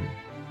history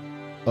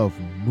of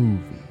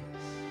movies.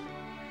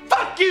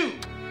 Fuck you!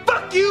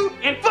 Fuck you!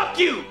 And fuck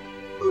you!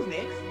 Who's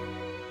next?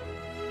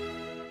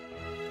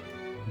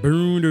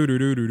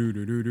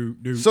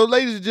 So,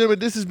 ladies and gentlemen,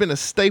 this has been a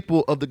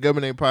staple of the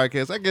Government Name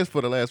Podcast, I guess,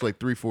 for the last like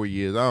 3-4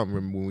 years. I don't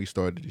remember when we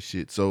started this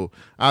shit. So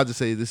I'll just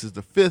say this is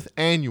the 5th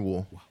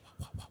annual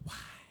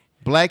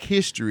Black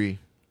History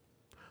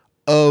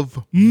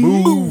of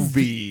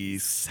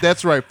Movies.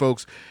 That's right,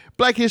 folks.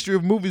 Black History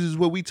of Movies is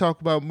where we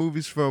talk about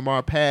movies from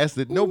our past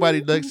that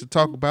nobody likes to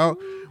talk about.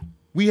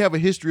 We have a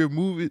history of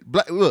movies.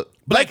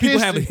 Black people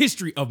have a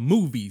history of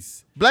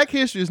movies. Black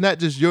history is not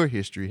just your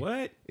history.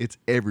 What? It's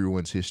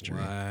everyone's history.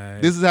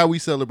 What? This is how we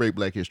celebrate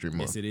Black History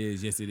Month. Yes, it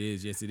is. Yes, it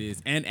is. Yes, it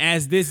is. And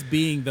as this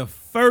being the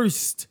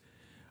first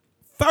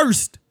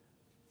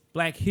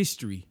Black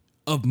History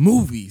of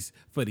Movies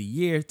for the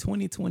year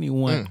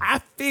 2021, I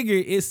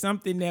figure it's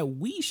something that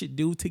we should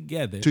do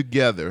together.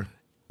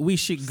 We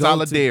should go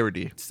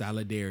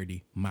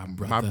solidarity, my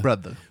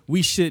brother.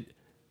 We should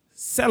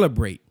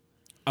celebrate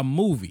a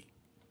movie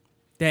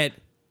that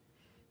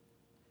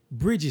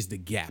bridges the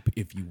gap,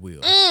 if you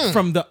will,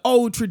 from the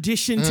old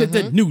tradition to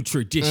the new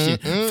tradition,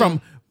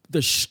 from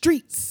the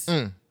streets.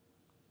 I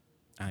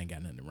ain't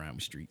got nothing to rhyme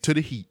with streets. To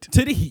the heat.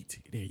 To the heat.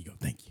 There you go.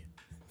 Thank you.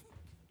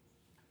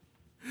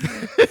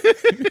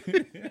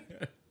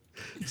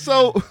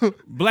 So,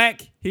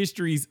 Black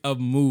histories of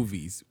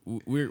movies.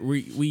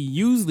 We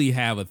usually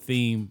have a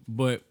theme,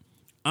 but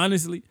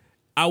honestly,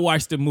 I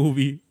watched a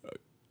movie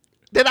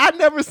that I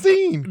never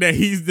seen. That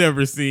he's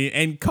never seen.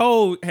 And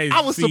Cole has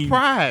I was seen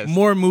surprised.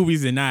 more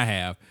movies than I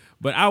have.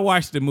 But I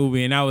watched the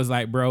movie and I was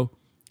like, bro,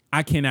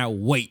 I cannot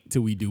wait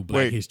till we do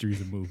Black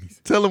histories of movies.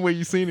 Tell them where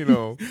you seen it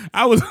on.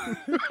 I was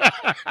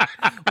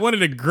one of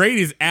the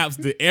greatest apps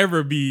to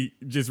ever be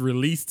just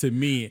released to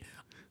me.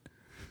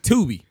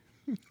 Tubi.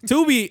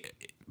 Tubi,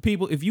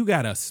 people, if you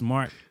got a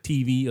smart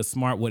TV, a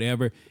smart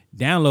whatever,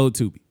 download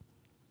Tubi.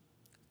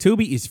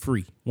 Tubi is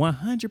free,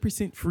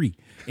 100% free.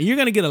 And you're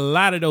going to get a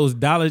lot of those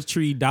Dollar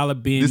Tree, Dollar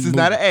Bin. This is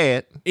not an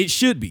ad. It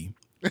should be.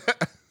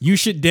 You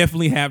should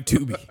definitely have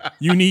Tubi.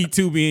 You need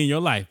Tubi in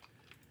your life.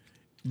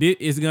 It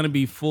is going to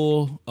be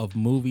full of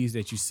movies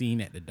that you've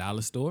seen at the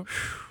dollar store,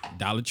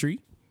 Dollar Tree,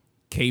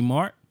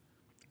 Kmart,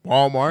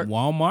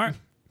 Walmart,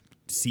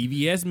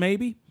 CVS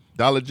maybe.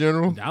 Dollar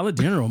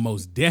General,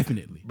 most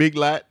definitely. Big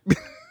Lot.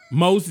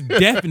 Most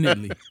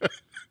definitely.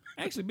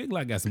 Actually, Big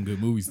Lot got some good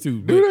movies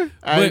too.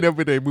 I ain't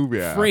never that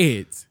movie out.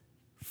 Fred's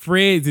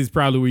is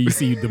probably where you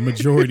see the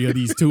majority of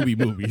these Tubi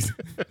movies.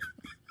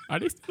 Are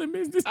they still in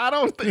business? I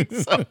don't think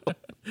so.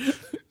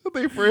 I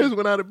think Fred's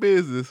went out of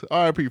business.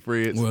 R.I.P.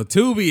 Fred's. Well,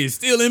 Tubi is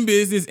still in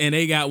business, and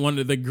they got one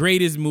of the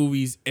greatest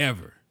movies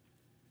ever.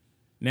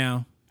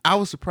 Now, I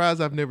was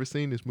surprised I've never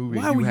seen this movie.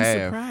 Why were you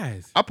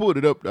surprised? I pulled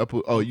it up. You got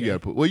to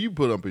put. Well, you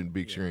put it up in the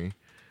big screen.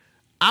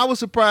 I was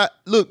surprised.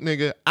 Look,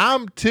 nigga,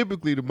 I'm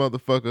typically the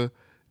motherfucker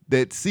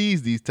that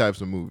sees these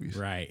types of movies.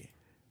 Right.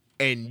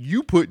 And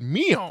you put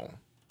me on.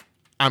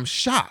 I'm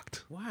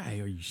shocked. Why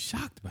are you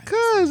shocked by this?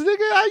 Because,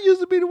 nigga, I used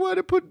to be the one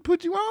that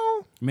put you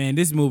on. Man,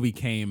 this movie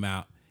came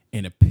out,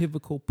 and a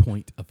pivotal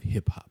point of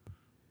hip hop.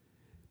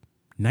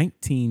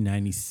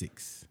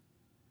 1996.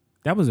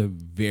 That was a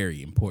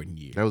very important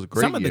year. That was a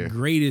great Some of year. the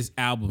greatest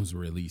albums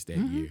were released that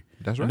year.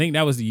 That's right. I think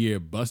that was the year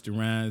Busta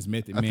Rhymes,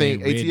 Method Man. I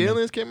think Redman.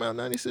 ATLiens came out in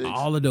 96.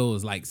 All of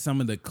those, like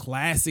some of the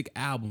classic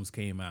albums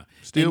came out.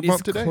 Still and this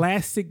bump today.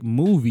 classic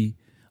movie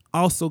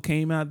also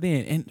came out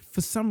then. And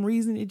for some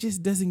reason, it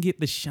just doesn't get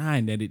the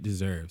shine that it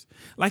deserves.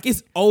 Like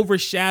it's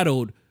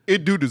overshadowed.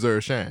 It do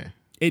deserve shine.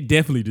 It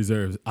definitely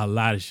deserves a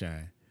lot of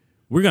shine.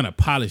 We're going to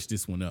polish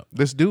this one up.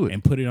 Let's do it.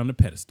 And put it on the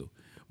pedestal.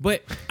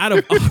 But out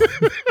of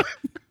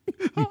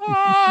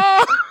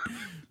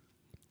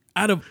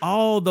out of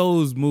all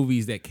those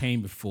movies that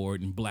came before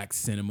it in black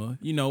cinema,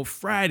 you know,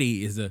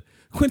 Friday is a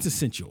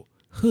quintessential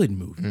hood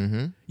movie.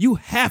 Mm-hmm. You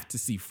have to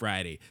see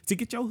Friday to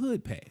get your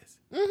hood pass.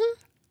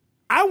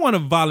 I want to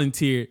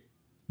volunteer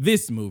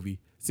this movie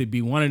to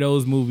be one of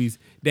those movies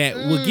that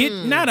will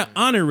get not an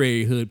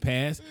honorary hood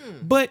pass,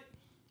 but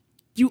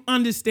you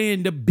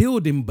understand the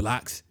building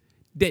blocks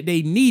that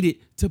they needed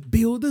to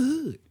build the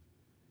hood.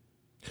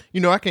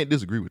 You know, I can't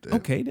disagree with that.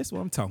 Okay, that's what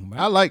I'm talking about.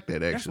 I like that,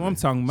 actually. That's what I'm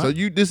talking about.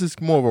 So this is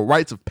more of a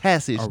rites of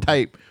passage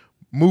type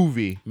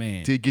movie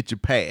Man. to get your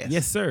pass.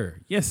 Yes, sir.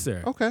 Yes,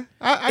 sir. Okay.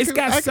 It's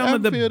got some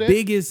of the feel that.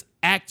 biggest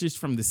actors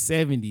from the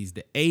 70s,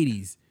 the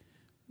 80s,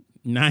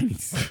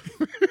 90s.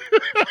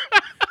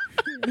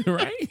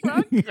 Right?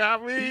 I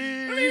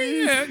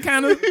mean, Yeah,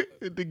 kind of.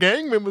 the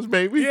gang members,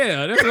 baby.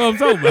 Yeah, that's what I'm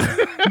talking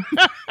about.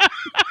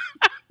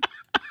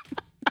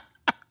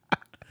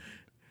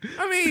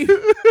 I mean,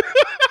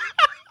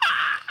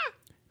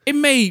 it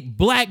made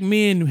black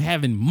men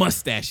having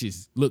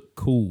mustaches look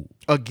cool.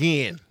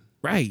 Again.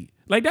 Right.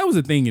 Like that was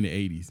a thing in the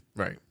 80s.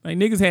 Right. Like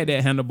niggas had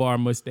that handlebar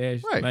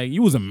mustache. Right. Like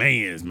you was a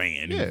man's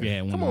man Yeah. if you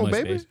had one Come of on,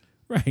 mustache. baby.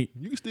 Right.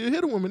 You can still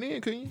hit a woman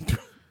in, couldn't you?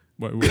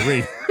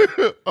 Wait.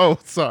 Oh,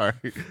 sorry.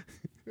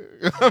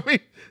 I mean,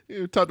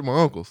 you talk to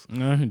my uncles.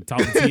 Talk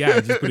to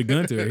T.I. Just put a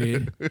gun to her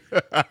head.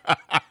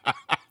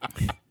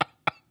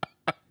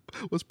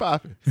 What's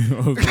popping?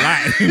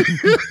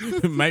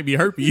 It might be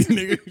herpes,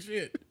 nigga.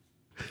 Shit.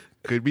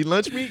 Could be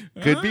lunch meat.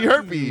 Could be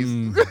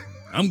herpes.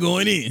 I'm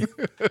going in.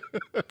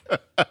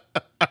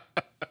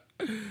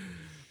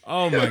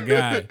 Oh my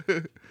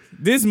God.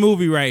 This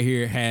movie right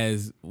here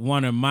has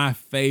one of my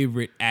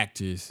favorite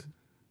actors,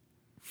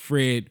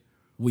 Fred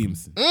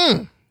Williamson.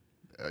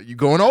 You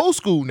going old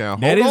school now.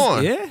 That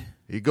Hold is- on. yeah.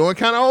 You going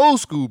kind of old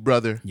school,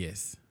 brother.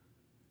 Yes.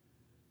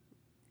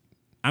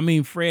 I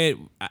mean, Fred,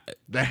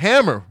 The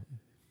Hammer.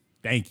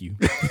 thank you.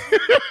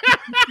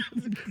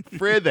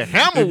 Fred the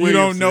Hammer If you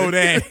don't Williamson. know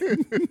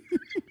that,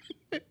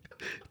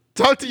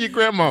 Talk to your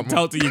grandmama.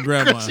 talk to your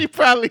grandma. She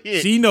probably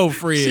hit. She know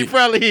Fred. She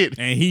probably hit.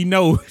 And he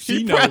know,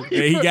 she know that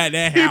probably- he got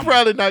that He hammer.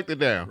 probably knocked it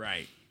down.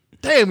 Right.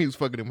 Damn, he was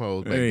fucking them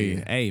hoes back Hey,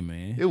 then. hey,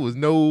 man. He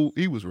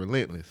was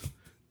relentless.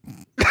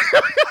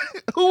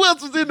 Who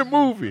else was in the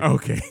movie?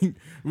 Okay.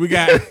 We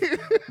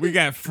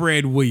got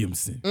Fred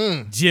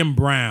Williamson. Jim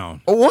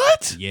Brown.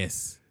 What?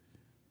 Yes.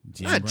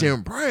 Not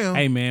Jim Brown.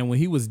 Hey man, when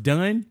he was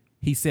done,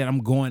 he said, I'm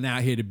going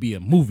out here to be a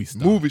movie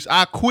star. Movies.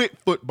 I quit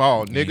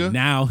football, And nigga.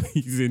 now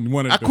he's in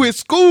one of I the quit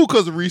school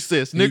because of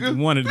recess, he's nigga.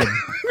 one of the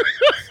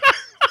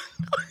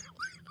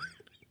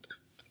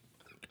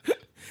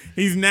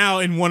He's now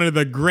in one of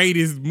the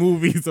greatest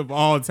movies of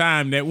all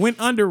time that went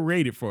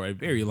underrated for a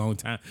very long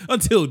time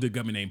until the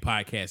Government Name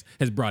Podcast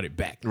has brought it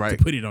back Right.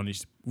 to put it on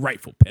its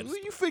rightful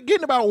pedestal. You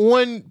forgetting about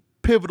one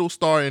pivotal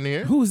star in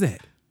there. Who was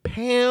that?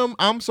 Pam,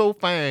 I'm So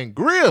Fine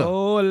Grill.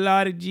 Oh,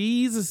 Lord of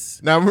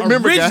Jesus. Now,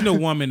 remember, original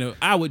guys- woman,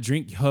 I would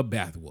drink her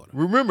bathwater.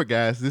 Remember,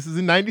 guys, this is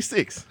in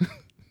 96.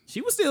 She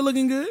was still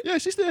looking good. Yeah,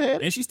 she still had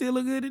it. And she still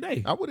look good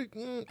today. I would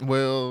have,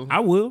 well, I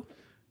will.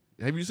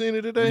 have you seen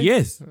it today?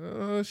 Yes.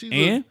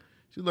 She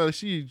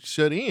she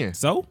shut in.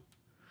 So,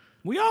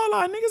 we all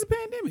are niggas a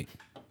pandemic.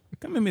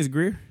 Come in, Miss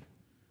Greer.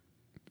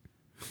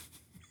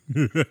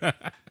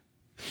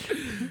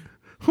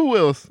 Who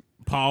else?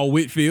 Paul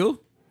Whitfield.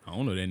 I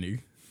don't know that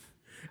nigga.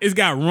 It's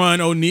got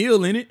Ron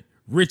O'Neal in it.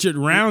 Richard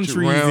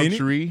Roundtree in it.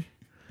 Roundtree.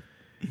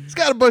 It's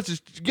got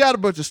a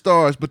bunch of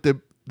stars, but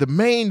the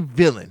main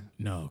villain,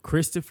 No,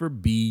 Christopher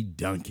B.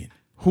 Duncan.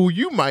 who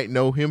you might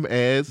know him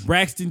as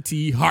Braxton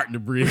T.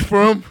 Hartnebridge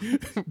from,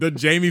 the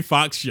Jamie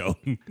Foxx show.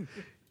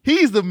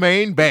 he's the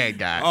main bad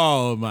guy.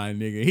 Oh, my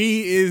nigga.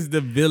 He is the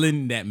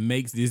villain that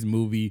makes this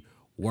movie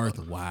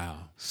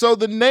worthwhile. So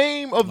the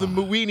name of the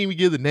movie, we didn't even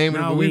give the name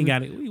of the No, movie. we ain't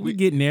got it. We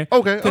getting there.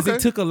 Okay, Because okay.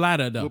 it took a lot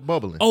of the We're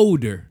bubbling.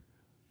 older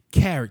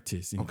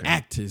characters and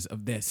actors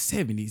of that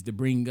 70s to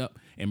bring up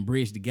and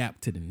bridge the gap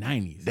to the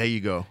 90s. There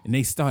you go. And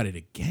they started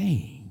a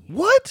game.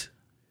 What?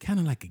 Kind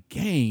of like a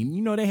game.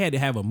 You know, they had to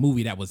have a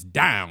movie that was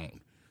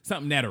down.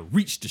 Something that'll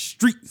reach the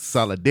streets.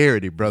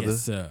 Solidarity, brother.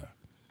 Yes, sir.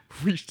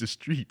 Reach the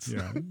streets.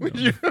 Yeah.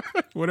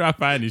 Where do I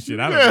find this shit?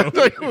 I don't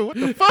know. Like, what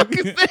the fuck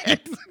is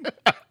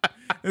that?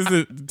 This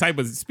is the type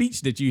of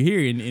speech that you hear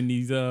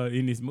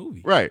in this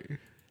movie. Right.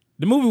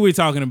 The movie we're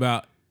talking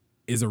about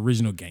is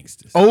Original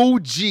Gangsters.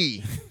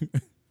 OG.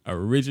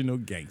 Original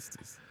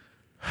Gangsters.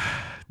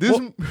 This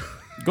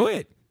Go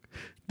ahead.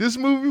 this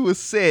movie was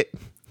set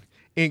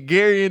in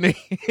Gary,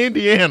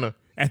 Indiana.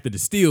 After the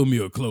steel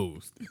mill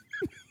closed.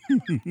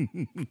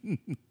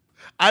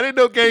 I didn't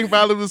know gang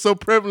violence was so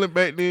prevalent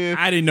back then.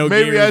 I didn't know.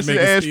 Maybe Gary I was should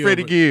making ask steel,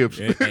 Freddie but- Gibbs.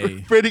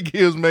 Hey. Freddie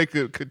Gibbs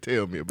could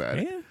tell me about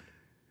it. Yeah.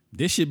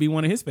 This should be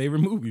one of his favorite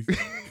movies.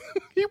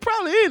 He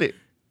probably in it.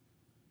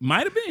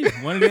 Might have been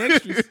one of the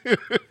extras.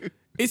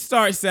 It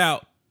starts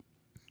out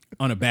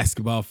on a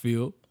basketball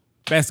field,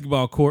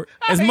 basketball court,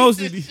 as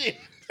most of these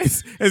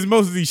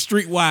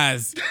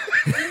streetwise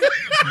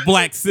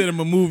black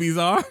cinema movies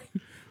are.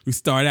 We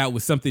start out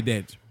with something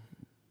that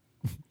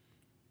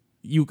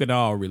you could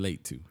all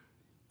relate to.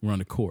 We're on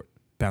the court,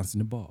 bouncing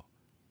the ball,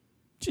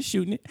 just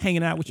shooting it,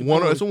 hanging out with your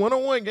boys. It's a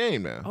one-on-one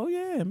game now. Oh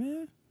yeah,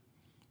 man.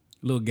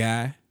 Little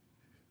guy,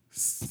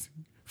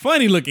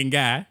 funny looking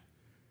guy.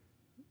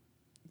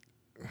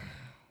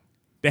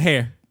 The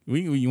hair.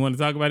 You want to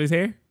talk about his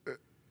hair?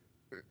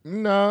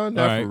 No,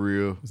 not All right. for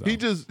real. He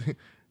just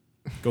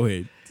Go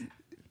ahead.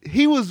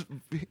 he was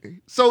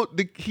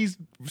he's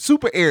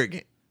super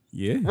arrogant,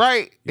 Yeah.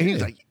 right? And Yeah.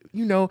 he's like,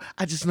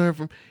 I just learned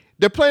from.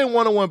 They're playing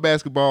one-on-one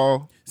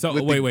basketball. So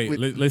with wait.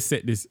 Let's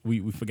set this.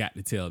 We forgot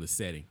to tell the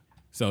setting.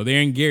 So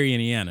they're in Gary,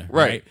 Indiana,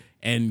 Right.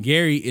 And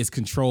Gary is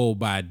controlled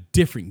by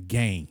different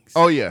gangs.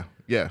 Oh yeah.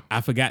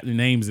 I forgot the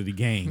names of the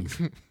gangs,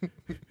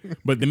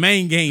 but the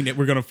main gang that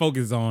we're gonna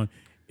focus on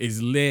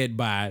is led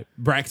by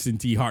Braxton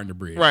T.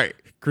 Hartnebridge, Right.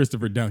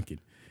 Christopher Duncan,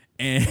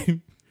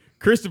 and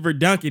Christopher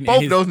Duncan. Both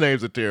and his, those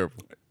names are terrible.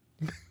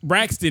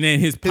 Braxton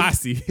and his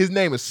posse. His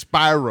name is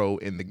Spyro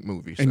in the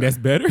movie. And so. that's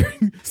better.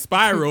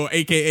 Spyro,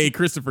 a.k.a.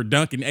 Christopher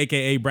Duncan,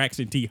 a.k.a.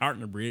 Braxton T.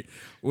 Hartnebridge,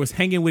 was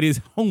hanging with his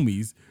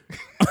homies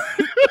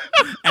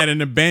at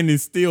an abandoned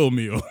steel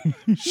mill.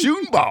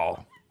 Shooting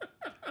ball.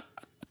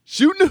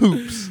 Shooting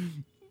hoops.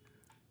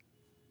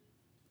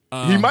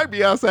 He might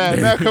be outside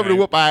now coming to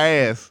whoop our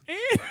ass.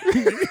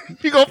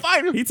 You gonna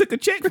fight him? He took a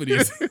check for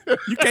this.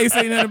 You can't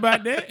say nothing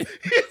about that.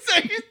 He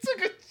said he took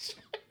a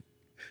check.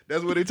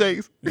 That's what it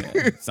takes.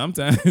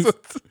 Sometimes. in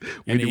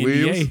Wendy the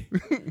Williams.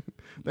 NBA.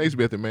 Thanks,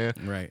 Method Man.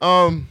 Right.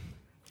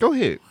 Go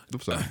ahead.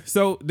 I'm sorry.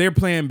 So they're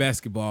playing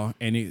basketball,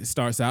 and it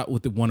starts out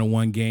with the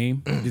one-on-one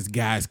game. This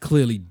guy's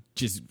clearly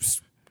just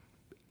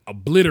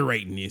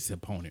obliterating his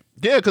opponent.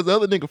 Yeah, because the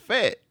other nigga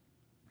fat.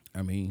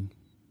 I mean,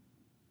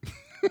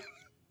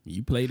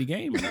 you play the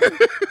game. Man.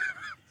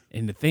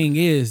 And the thing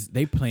is,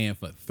 they playing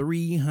for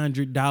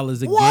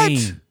 $300 a What?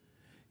 game.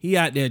 He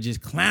out there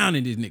just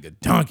clowning this nigga,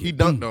 dunking. He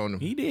dunked on him.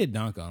 He did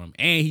dunk on him.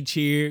 And he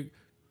cheered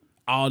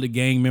all the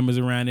gang members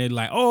around there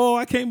like, oh,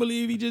 I can't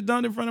believe he just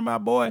dunked in front of my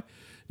boy.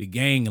 The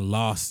gang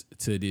lost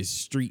to this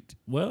street.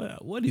 Well,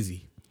 what is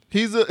he?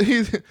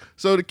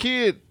 So the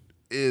kid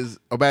is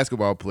a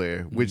basketball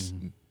player, which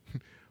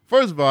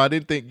first of all, I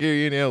didn't think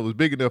Gary Indiana was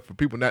big enough for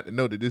people not to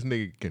know that this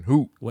nigga can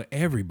hoop. Well,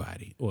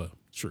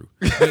 true.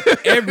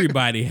 But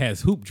everybody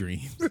has hoop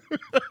dreams.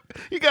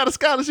 He got a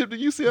scholarship to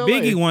UCLA.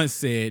 Biggie once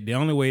said the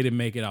only way to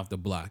make it off the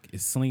block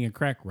is slinging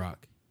crack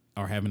rock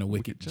or having a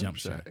wicked jump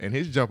shot. And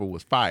his jumper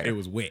was fire. It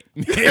was wet.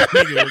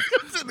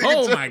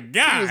 Oh my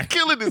God. He was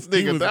killing this He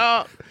nigga, was-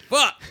 dog.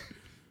 Fuck.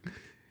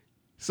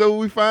 So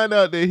we find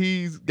out that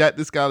he's got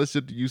the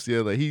scholarship to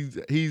UCLA.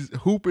 He's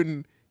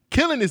hooping,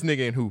 killing this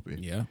nigga in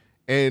hooping. Yeah.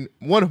 And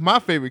one of my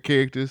favorite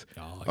characters,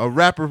 Oh, a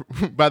rapper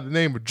by the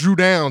name of Drew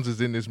Downs,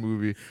 is in this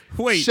movie.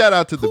 Wait, shout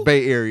out to the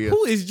Bay Area.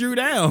 Who is Drew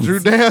Downs? Drew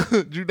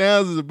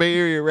Downs is a Bay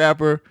Area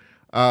rapper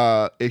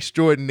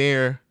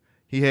extraordinaire.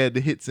 He had the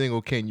hit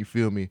single "Can You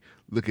Feel Me?"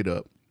 Look it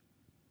up.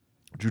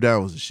 Drew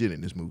Downs was the shit in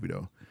this movie,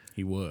 though.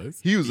 He was.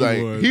 He was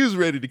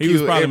ready to kill He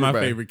was probably everybody.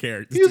 my favorite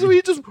character.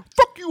 He just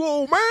fuck you,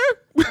 old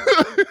man.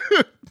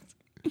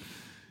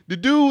 The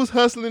dude was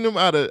hustling him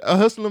out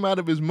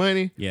of his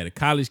money. Yeah, the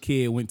college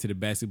kid went to the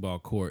basketball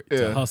court Yeah.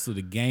 to hustle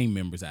the gang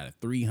members out of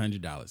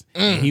 $300.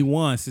 And he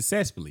won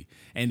successfully.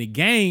 And the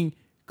gang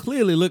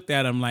clearly looked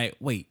at him like,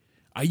 wait,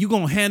 are you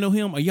going to handle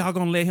him? Are y'all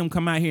going to let him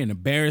come out here and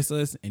embarrass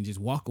us and just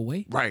walk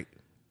away? Right.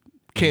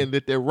 Can't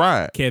let that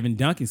ride. Kevin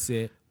Duncan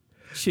said,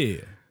 chill,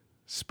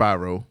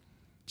 Spyro.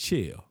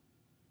 chill.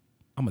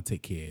 I'm going to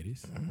take care of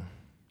this.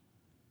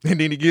 And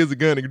then he gives a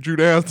gun to Drew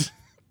Downs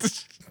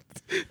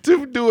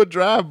to do a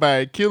drive-by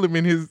and kill him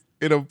in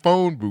a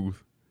phone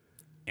booth.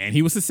 And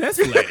he was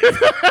successful at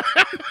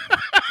it.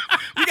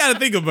 You got to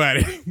think about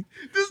it.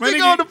 This My nigga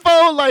nigga- on the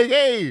phone like,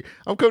 hey,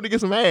 I'm coming to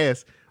get some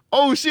ass.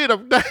 Oh, shit,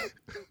 I'm not.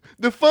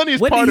 The funniest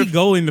What part did he of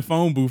go in the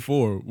phone booth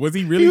for? Was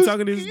he really he was-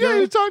 talking to this Yeah, guy? he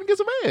was talking to get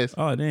some ass.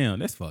 Oh, damn.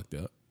 That's fucked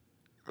up.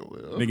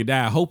 Well, Nigga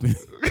died hoping.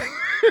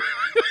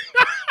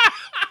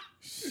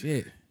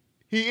 Shit.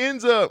 he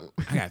ends up.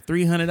 I got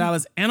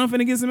 $300 and I'm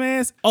finna get some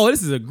ass. Oh,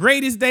 this is the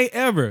greatest day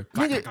ever.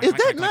 Nigga, is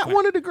that not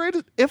one of the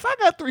greatest? If I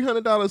got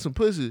 $300 some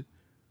pussy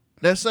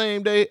that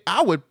same day,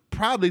 I would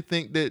probably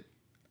think that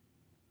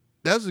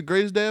that's the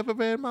greatest day I've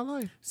ever had in my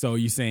life. So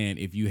you saying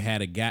if you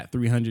had got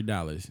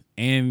 $300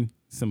 and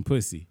some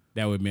pussy,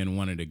 that would have been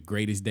one of the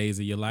greatest days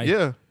of your life?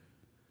 Yeah.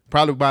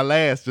 Probably my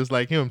last, just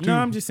like him, too. No,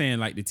 I'm just saying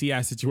like the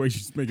T.I. situation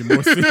is making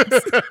more sense.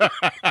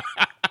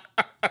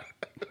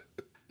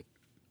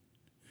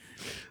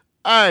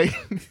 All right.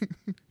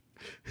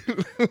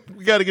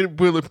 We got to get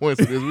bullet points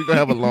of this. We're going to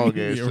have a long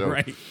ass You're show.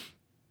 right.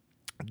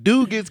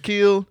 Dude gets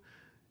killed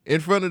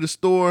in front of the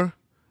store.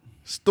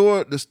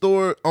 The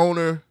store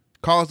owner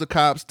calls the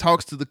cops,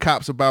 talks to the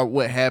cops about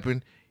what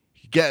happened.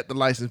 He got the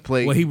license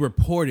plate. Well, he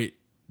reported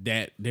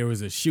that there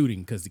was a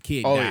shooting because the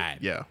kid died.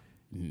 Yeah.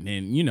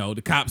 And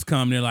the cops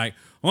come. They're like,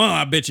 well,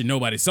 I bet you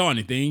nobody saw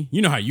anything.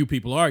 You know how you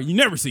people are. You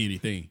never see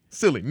anything.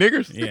 Silly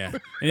niggers. Yeah.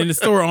 And then the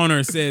store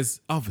owner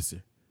says,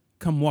 officer,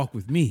 come walk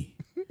with me.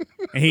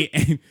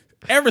 And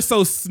ever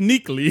so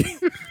sneakily,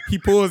 he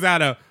pulls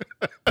out a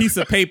piece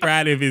of paper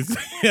out of his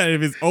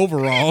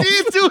overall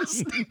He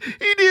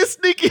did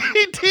sneak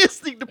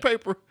the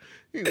paper.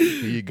 Here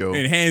you go.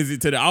 and hands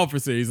it to the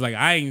officer. He's like,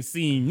 I ain't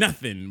seen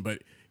nothing,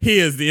 but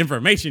here's the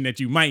information that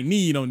you might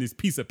need on this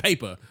piece of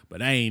paper,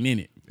 but I ain't in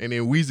it. And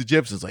then Weezy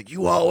Jefferson's like,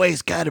 you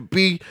always got to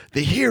be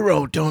the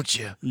hero, don't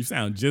you? You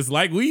sound just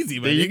like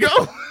Weezy. There you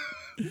go.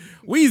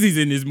 Weezy's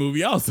in this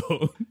movie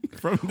also.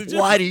 From the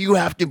Why do you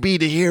have to be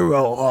the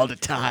hero all the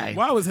time?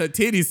 Why was her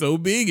titty so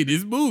big in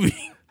this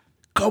movie?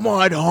 Come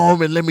on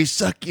home and let me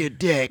suck your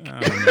dick. Nah,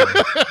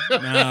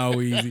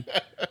 Weezy.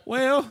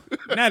 Well,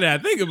 now that I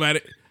think about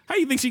it, how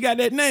you think she got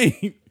that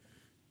name?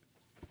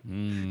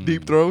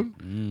 Deep Throat.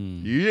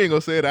 You ain't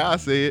gonna say it. I'll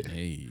say it.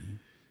 Hey,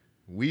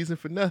 Wheezing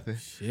for nothing.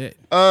 shit.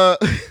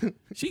 Who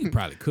She can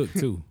probably cook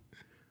too.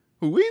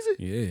 Weezy?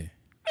 Yeah.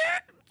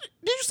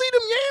 Did you see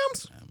them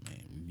yams? Oh,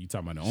 man, you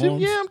talking about the Them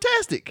arms?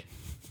 yam-tastic.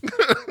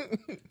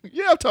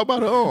 Yeah, I'm talking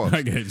about her arms.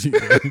 I got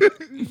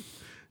you.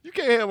 You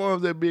can't have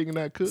arms that big and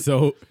not cook.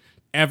 So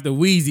after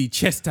Weezy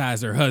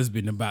chastised her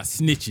husband about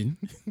snitching,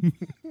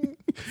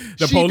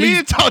 She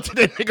did talk to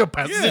that nigga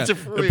about yeah, snitching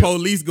for the real.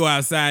 police go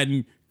outside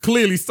and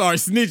clearly start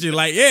snitching.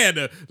 Like, yeah,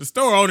 the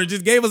store owner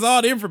just gave us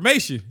all the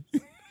information.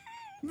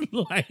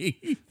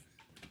 Like,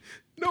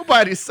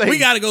 Nobody's saying. we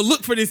got to go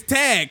look for this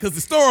tag because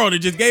the store owner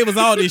just gave us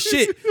all this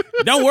shit.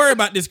 Don't worry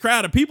about this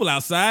crowd of people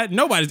outside.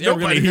 Nobody's ever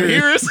going Nobody to can hear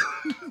hear us.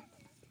 us.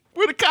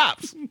 We're the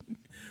cops.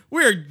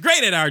 We're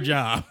great at our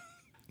job.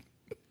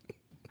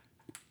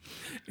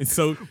 And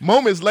so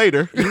Moments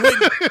later,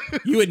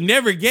 you would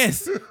never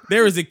guess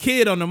there was a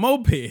kid on a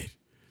moped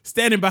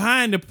standing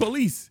behind the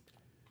police.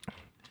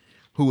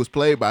 who was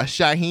played by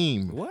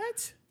Shaheem.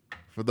 What?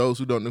 For those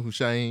who don't know who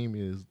Shaheem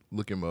is,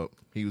 look him up.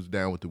 He was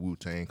down with the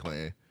Wu-Tang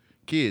Clan.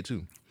 Kid,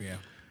 too. Yeah.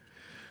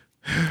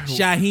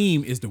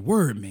 Shaheem is the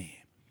word man.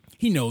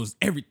 He knows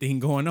everything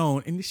going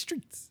on in the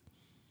streets.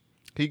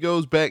 He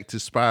goes back to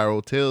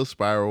Spiral, tells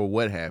Spiral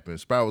what happened.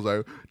 Spiral's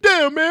like,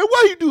 damn, man,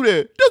 why you do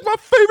that? That's my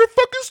favorite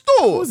fucking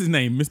store. What was his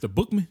name? Mr.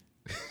 Bookman?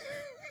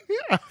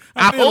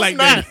 I feel hope like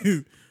not.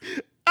 that.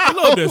 I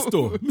love that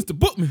store. Mr.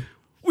 Bookman,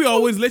 we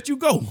always let you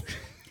go.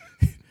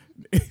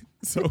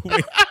 So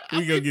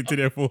we gonna get to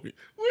that for you.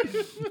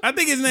 I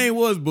think his name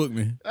was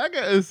Bookman. I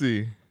gotta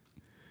see.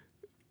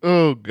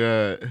 Oh,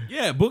 God.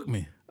 Yeah,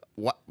 Bookman.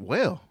 What?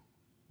 Well,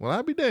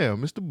 I'll be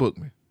damned, Mr.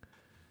 Bookman.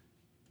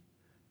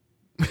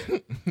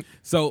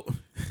 So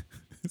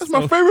That's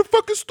my favorite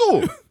fucking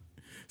store.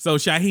 So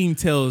Shaheem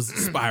tells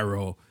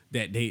Spiral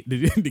that the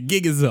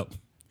gig is up.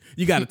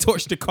 You got to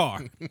torch the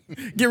car.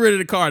 Get rid of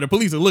the car. The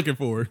police are looking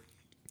for her.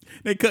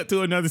 They cut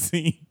to another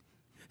scene.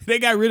 They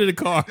got rid of the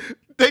car.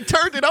 They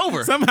turned it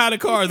over. Somehow the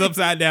car is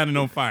upside down and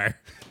on fire.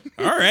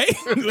 All right,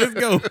 let's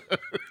go.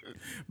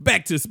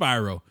 Back to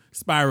Spiral.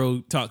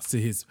 Spiral talks to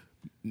his,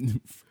 who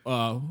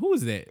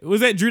was that?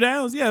 Was that Drew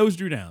Downs? Yeah, it was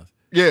Drew Downs.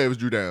 Yeah, it was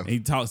Drew Downs. And he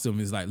talks to him.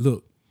 He's like,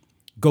 look,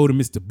 go to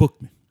Mr.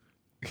 Bookman.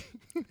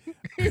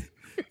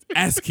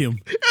 Ask him.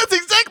 That's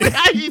exactly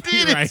how he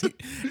did it. Right?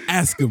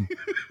 Ask him,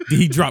 did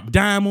he drop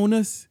dime on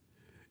us?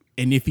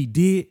 And if he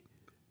did,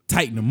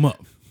 tighten him up.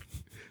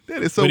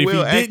 That is so But if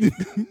well he acted.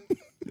 didn't,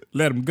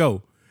 let him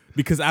go.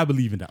 Because I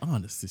believe in the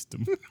honor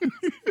system.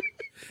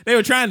 They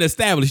were trying to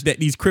establish that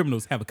these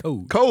criminals have a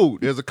code.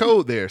 Code. There's a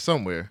code there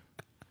somewhere.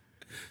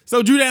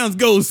 So Drew Downs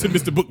goes to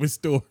Mr. Bookman's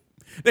store.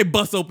 They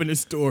bust open his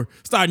store,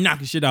 start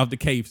knocking shit off the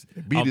capes.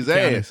 Beat off his the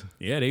counter. ass.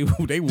 Yeah, they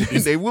whooped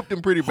his They whooped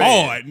him pretty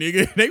bad. hard,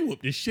 nigga. They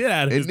whooped the shit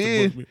out of And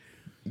Mr. Bookman.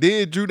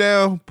 then Drew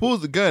Down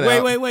pulls the gun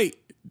out. Wait.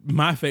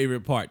 My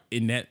favorite part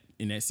in that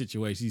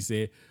situation, he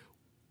said,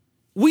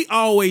 we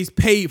always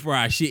paid for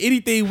our shit.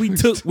 Anything we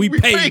took, we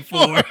paid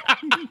for.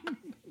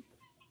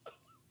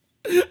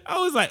 I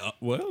was like,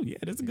 well, yeah,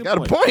 that's a good Got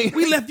a point.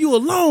 We left you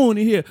alone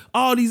in here.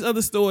 All these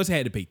other stores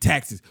had to pay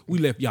taxes. We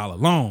left y'all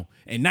alone.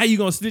 And now you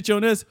gonna snitch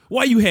on us?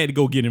 Why you had to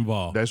go get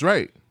involved? That's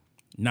right.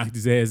 Knocked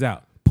his ass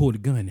out. Pulled the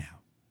gun out.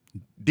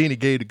 Then he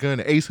gave the gun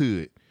to Ace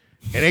Hood.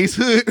 And Ace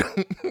Hood,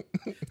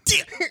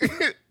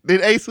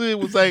 then Ace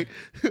Hood was like,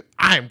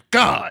 I'm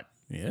God.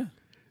 Yeah.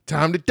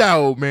 Time to die,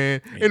 old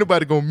man. Ain't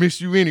nobody gonna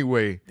miss you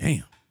anyway.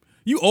 Damn.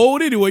 You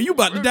old anyway. You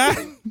about to die.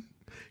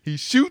 He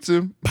shoots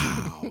him.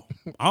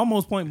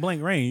 Almost point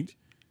blank range.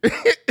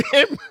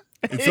 and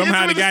And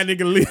somehow the guy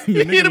nigga lived.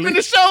 hit him in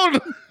the shoulder.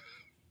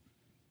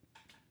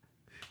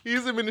 He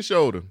hits him in the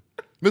shoulder.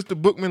 Mr.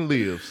 Bookman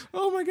lives.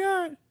 Oh my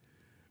God.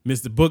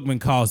 Mr. Bookman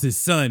calls his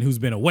son, who's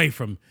been away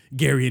from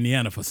Gary,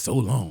 Indiana for so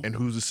long. And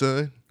who's the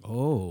son?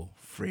 Oh,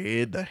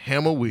 Fred the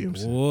Hammer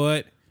Williamson.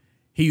 what?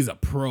 He's a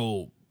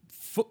pro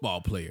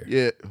football player.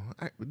 Yeah.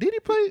 Did he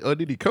play or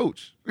did he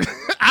coach?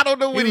 I don't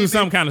know what He was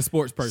some kind of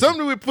sports person.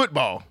 Something with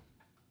football.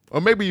 Or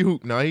maybe he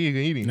hooped. No, he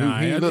didn't Nah,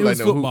 hoop. He it looked was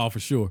like no football hoop. for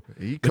sure.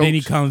 He But then he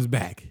coached. comes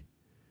back.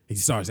 He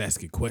starts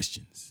asking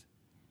questions.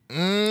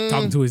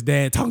 Talking to his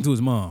dad, talking to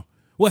his mom.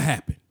 What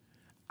happened?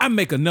 I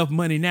make enough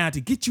money now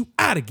to get you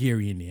out of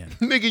Gary, Indiana.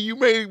 Nigga, you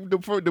made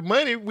the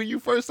money when you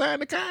first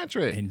signed the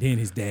contract. And then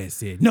his dad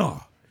said,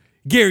 no,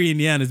 Gary,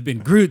 Indiana's been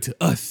good to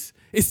us.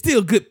 It's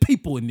still good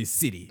people in this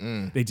city.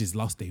 They just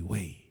lost their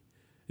way.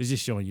 It's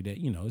just showing you that,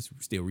 it's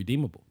still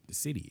redeemable. The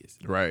city is.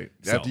 Right.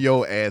 So- After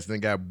your ass then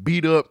got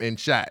beat up and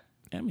shot.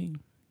 I mean,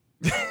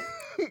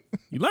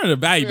 you learned a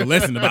valuable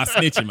lesson about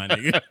snitching, my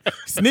nigga.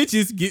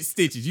 Snitches get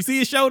stitches. You see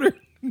his shoulder?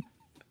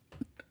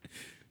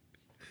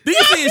 Do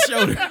you see his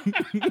shoulder?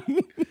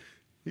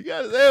 He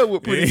got his ass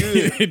whooped pretty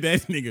good.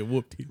 That nigga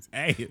whooped his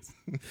ass.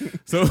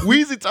 So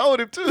Weezy told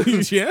him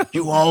too. yeah.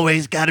 You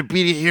always gotta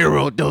be the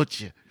hero, don't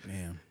you?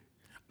 Damn.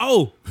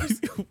 Oh,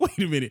 wait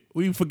a minute.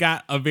 We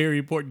forgot a very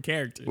important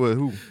character. Well,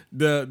 who?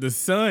 The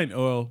son,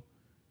 or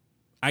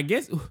I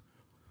guess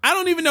I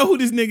don't even know who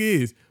this nigga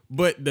is,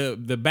 but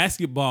the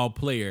basketball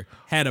player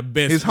had a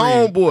best His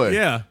friend. homeboy.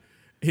 Yeah.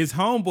 His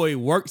homeboy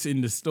works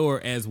in the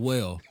store as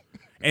well.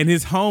 And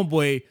his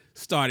homeboy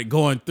started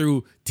going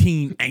through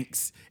teen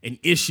angst and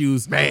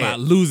issues about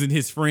losing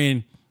his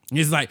friend.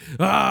 He's like,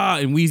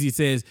 and Weezy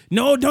says,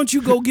 no, don't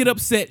you go get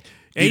upset.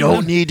 You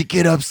don't need to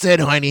get upset,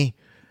 honey.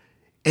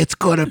 It's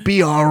gonna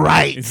be all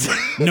right.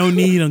 No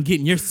need on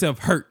getting yourself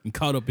hurt and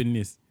caught up in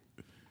this.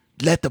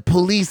 Let the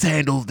police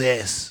handle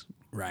this.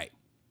 Right.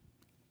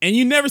 And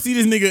you never see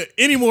this nigga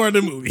anymore in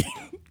the movie.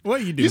 What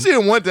do you do? You see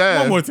him one time.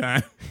 One more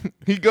time.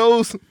 He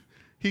goes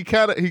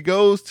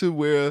to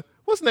where,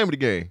 what's the name of the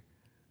game?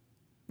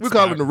 We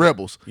call them the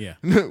Rebels. Yeah.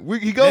 He goes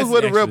That's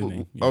where the actually Rebels. the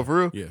name. Yeah. Oh, for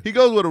real? Yeah. He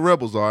goes where the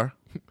Rebels are,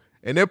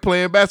 and they're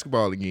playing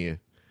basketball again.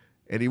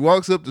 And he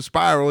walks up to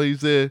Spiral. And he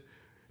said,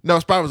 "No."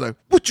 Spiral's like,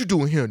 "What you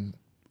doing here,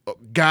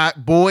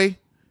 boy?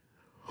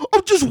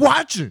 I'm just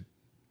watching.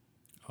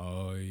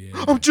 Oh,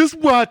 yeah. I'm just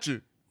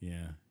watching."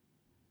 Yeah.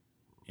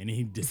 And then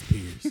he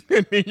disappears.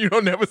 And then you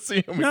don't ever see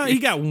him No, again. he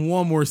got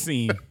one more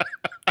scene.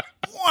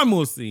 One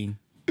more scene.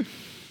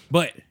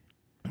 But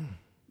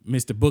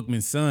Mr.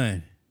 Bookman's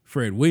son,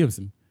 Fred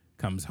Williamson,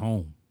 comes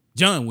home.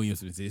 John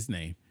Williamson is his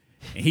name.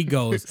 And he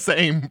goes,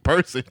 Same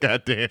person,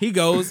 goddamn.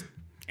 and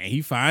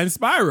he finds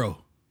Spyro.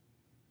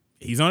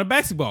 He's on a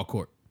basketball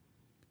court.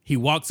 He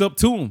walks up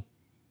to him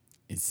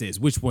and says,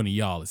 which one of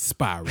y'all is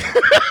Spyro?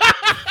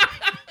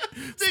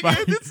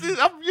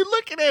 Nigga, you're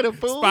looking at him,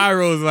 fool.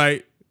 Spyro's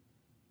like,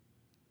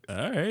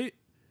 all right.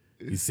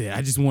 He said,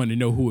 I just wanted to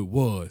know who it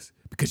was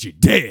because you're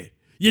dead.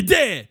 You're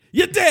dead.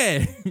 You're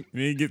dead. And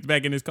he gets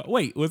back in his car.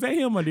 Wait, was that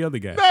him or the other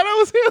guy? No, that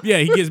was him. Yeah,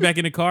 he gets back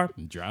in the car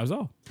and drives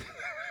off.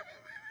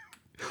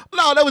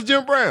 No, that was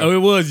Jim Brown. Oh, it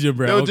was Jim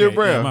Brown. That was Jim Okay,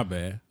 Brown. yeah, my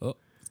bad. Oh,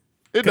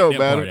 It don't that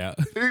matter. part out.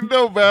 It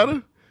don't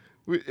matter.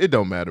 It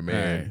don't matter,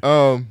 man.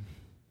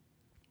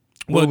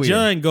 Well, we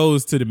John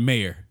goes to the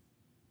mayor,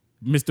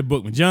 Mr.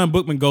 Bookman. John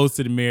Bookman goes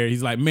to the mayor.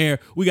 He's like, Mayor,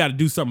 we got to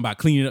do something about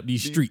cleaning up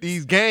these streets.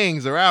 These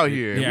gangs are out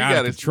here. They're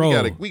out of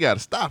control. We gotta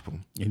stop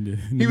them. And the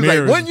He was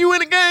mayor like, "Wasn't you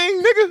in a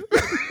gang, nigga?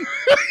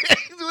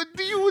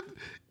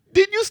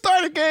 Did you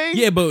start a gang?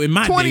 Yeah, but in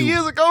my 20 day,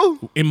 years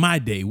ago, in my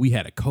day, we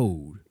had a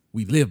code.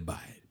 We lived by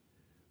it.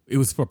 It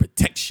was for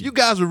protection. you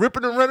guys were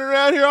ripping and running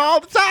around here all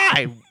the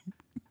time."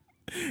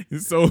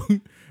 So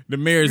the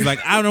mayor's like,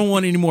 I don't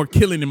want any more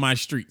killing in my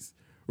streets.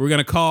 We're going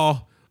to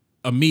call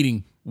a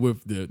meeting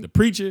with the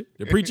preacher.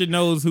 The preacher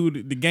knows who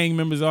the gang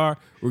members are.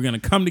 We're going to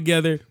come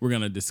together. We're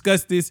going to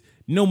discuss this.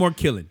 No more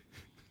killing.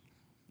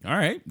 All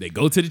right. They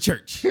go to the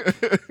church.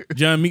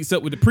 John meets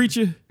up with the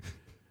preacher.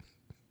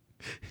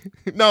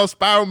 No,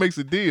 Spiral makes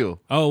a deal.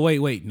 Oh,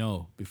 wait.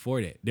 No,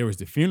 before that, there was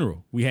the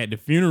funeral. We had the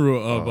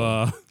funeral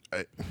of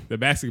the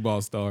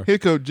basketball star. Here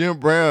comes Jim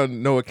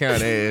Brown, no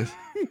account ass.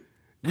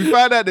 We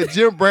find out that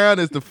Jim Brown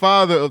is the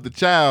father of the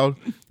child,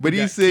 but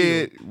he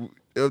said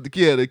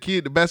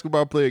the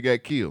basketball player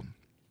got killed.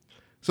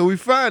 So we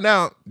find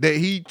out that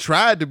he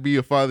tried to be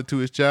a father to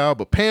his child,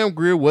 but Pam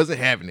Grier wasn't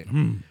having it.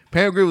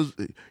 Pam Grier was,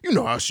 you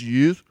know how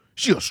she is.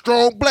 She a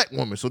strong black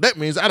woman, so that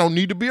means I don't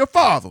need to be a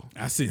father.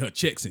 I sent her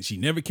checks and she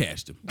never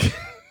cashed them.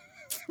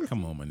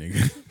 Come on, my nigga.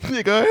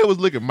 Nigga, her hair was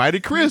looking mighty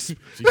crisp.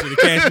 She should have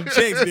cashed them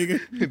checks,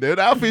 nigga. That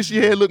outfit she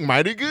had looked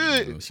mighty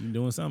good. Oh, she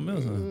doing something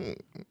else,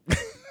 huh?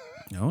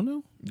 I don't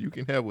know. You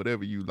can have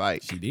whatever you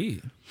like. She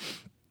did.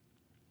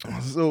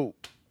 So,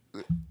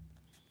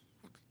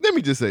 let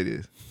me just say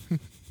this.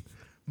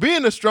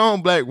 Being a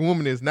strong black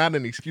woman is not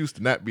an excuse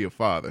to not be a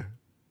father.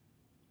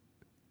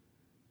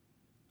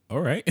 All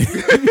right.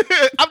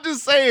 I'm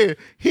just saying,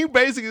 he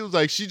basically was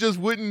like, she just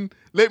wouldn't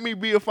let me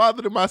be a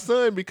father to my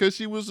son because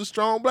she was a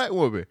strong black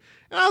woman.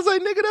 And I was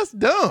like, nigga, that's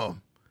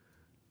dumb.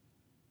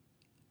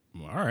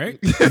 All right.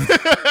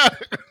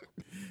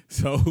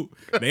 So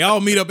they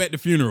all meet up at the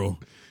funeral.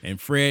 And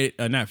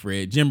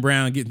Jim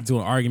Brown gets into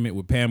an argument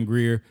with Pam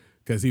Grier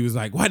because he was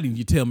like, why didn't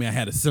you tell me I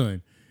had a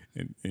son?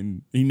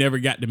 And he never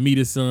got to meet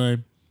his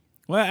son.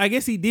 Well, I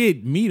guess he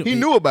did meet him. He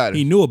knew about him.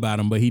 He knew about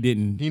him, but he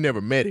didn't. He never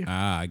met him.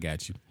 I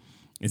got you.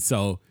 And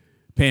so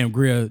Pam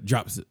Grier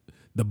drops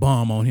the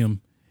bomb on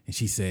him, and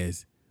she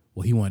says,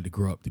 well, he wanted to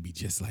grow up to be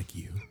just like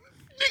you.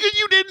 Nigga,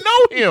 you didn't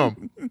know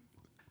him.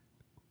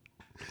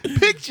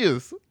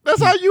 Pictures.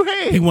 That's all you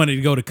had. He wanted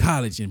to go to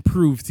college and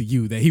prove to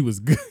you that he was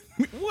good.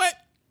 What?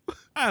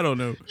 I don't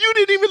know. You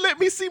didn't even let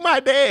me see my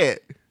dad.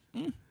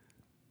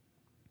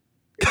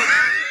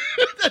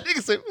 That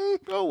nigga said,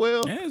 oh,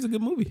 well. Yeah, it was a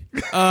good movie.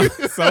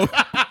 So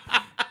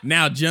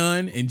now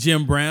John and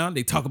Jim Brown,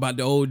 they talk about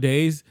the old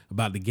days,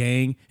 about the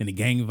gang and the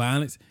gang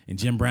violence. And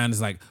Jim Brown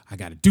is like, I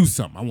got to do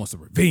something. I want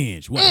some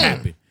revenge. What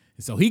happened?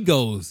 And so he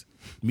goes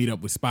meet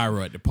up with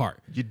Spyro at the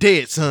park. You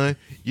dead, son.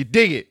 You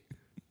dig it.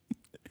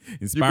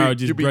 And Spyro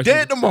You'll be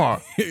dead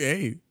tomorrow.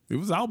 Hey, it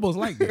was almost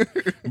like that.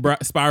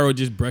 Spyro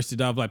just brushed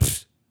it off like,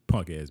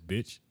 punk ass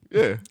bitch.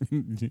 Yeah.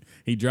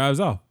 He drives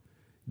off.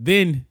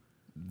 Then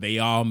they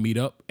all meet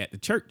up at the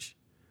church.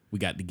 We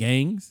got the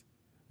gangs.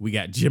 We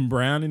got Jim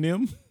Brown and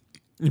them,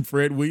 and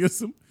Fred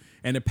Williamson,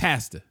 and the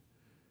pastor.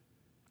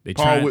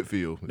 Paul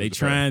Whitfield. They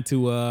trying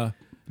to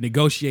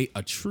negotiate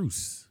a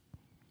truce.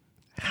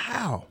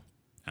 How?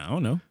 I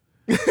don't know.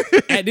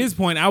 At this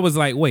point, I was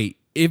like, wait,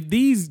 if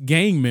these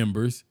gang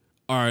members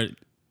are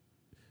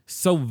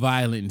so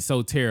violent and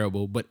so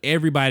terrible, but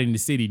everybody in the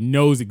city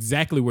knows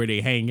exactly where they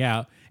hang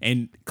out,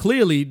 and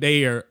clearly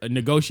they are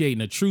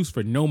negotiating a truce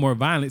for no more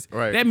violence,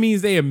 right. That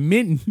means they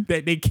admit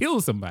that they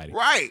killed somebody.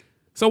 Right.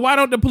 So why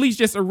don't the police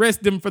just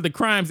arrest them for the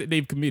crimes that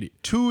they've committed?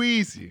 Too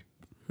easy.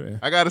 Yeah.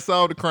 I got to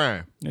solve the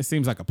crime. That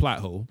seems like a plot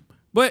hole.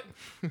 But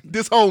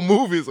this whole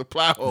movie is a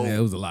plot hole. Yeah,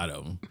 it was a lot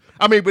of them.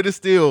 I mean, but it's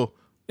still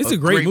a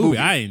great movie.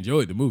 I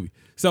enjoyed the movie.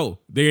 So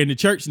they're in the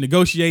church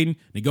negotiating.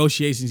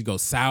 Negotiations go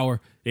sour.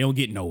 They don't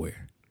get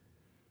nowhere.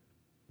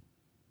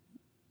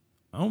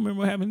 I don't remember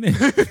what happened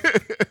then.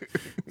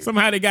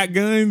 Somehow they got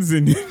guns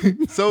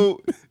and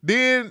so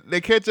then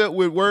they catch up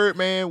with Word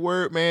Man.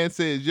 Word Man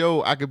says,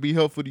 yo, I could be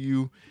helpful to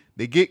you.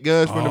 They get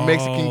guns from the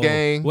Mexican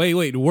gang.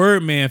 Wait. The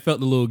Word Man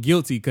felt a little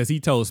guilty because he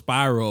told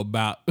Spyro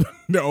about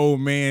the old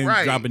man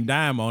dropping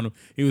dime on him.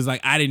 He was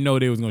like, I didn't know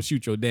they was going to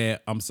shoot your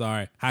dad. I'm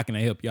sorry. How can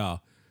I help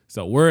y'all?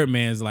 So Word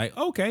Man's like,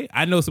 okay,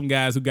 I know some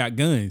guys who got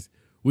guns.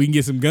 We can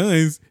get some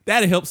guns.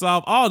 That'll help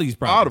solve all these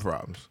problems. All the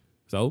problems.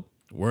 So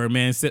Word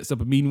Man sets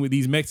up a meeting with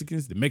these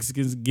Mexicans. The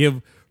Mexicans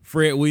give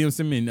Fred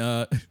Williamson and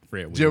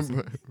Jim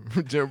Brown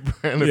and Jim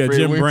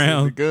Fred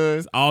Brown the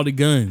guns. All the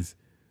guns.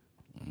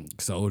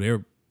 So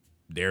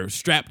they're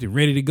strapped and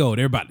ready to go.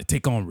 They're about to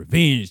take on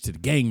revenge to the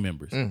gang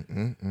members.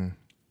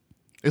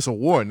 It's a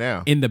war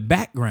now. In the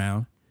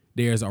background,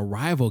 there's a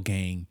rival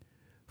gang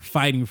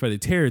fighting for the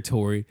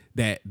territory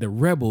that the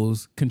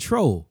rebels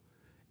control.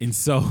 And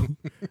so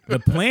the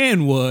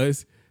plan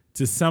was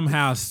to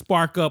somehow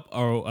spark up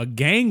a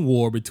gang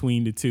war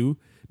between the two.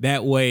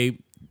 That way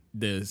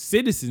the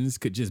citizens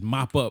could just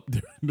mop up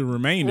the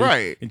remainder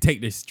and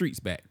take their streets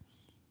back.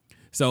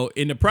 So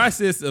in the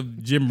process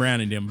of Jim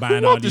Brown and them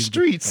buying all these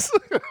streets,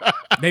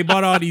 they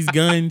bought all these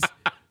guns.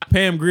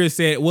 Pam Grier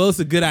said, well, it's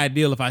a good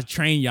idea if I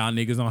train y'all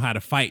niggas on how to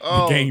fight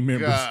the gang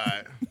members.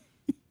 God.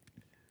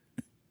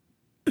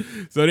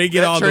 So they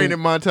get that training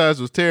montage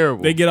was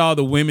terrible. They get all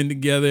the women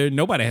together.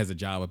 Nobody has a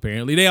job,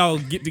 apparently. They all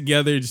get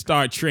together and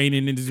start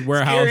training in this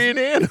warehouse.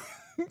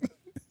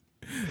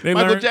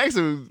 Michael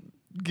Jackson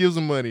gives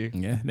them money.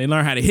 Yeah, they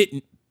learn how to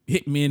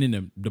hit men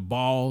in the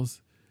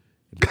balls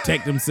and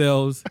protect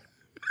themselves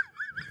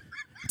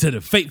to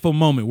the fateful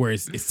moment where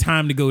it's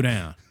time to go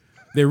down.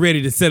 They're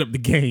ready to set up the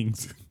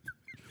gangs.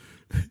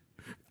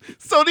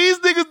 So these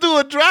niggas do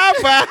a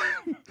drive-by.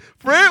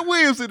 Fred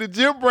Williamson and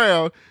Jim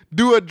Brown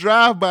do a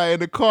drive-by in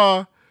the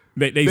car.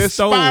 They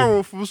stole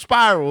Spiral from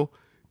Spiral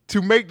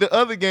to make the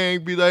other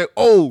gang be like,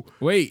 oh,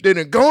 wait,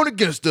 they're going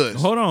against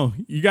us. Hold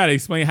on. You got to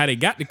explain how they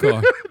got the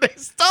car. They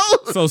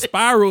stole it. So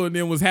Spiral and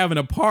them was having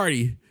a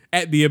party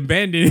at the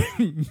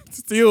abandoned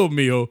steel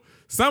mill.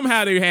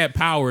 Somehow they had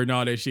power and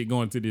all that shit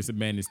going to this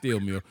abandoned steel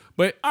mill.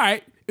 But all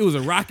right, it was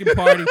a rocking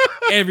party.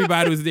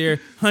 Everybody was there.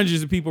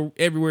 Hundreds of people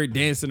everywhere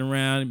dancing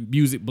around,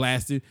 music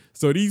blasted.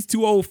 So these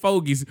two old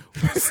fogies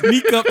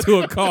sneak up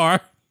to a car,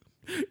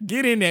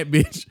 get in that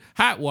bitch,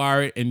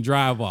 hotwire it, and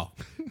drive off.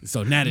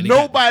 So now that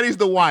nobody's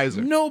the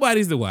wiser.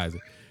 Nobody's the wiser.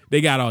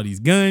 They got all these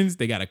guns.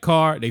 They got a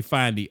car. They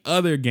find the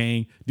other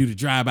gang, do the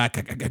drive-by,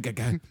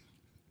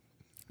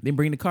 then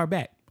bring the car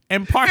back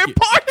and park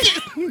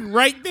it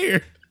right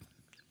there.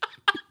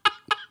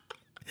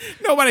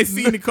 Nobody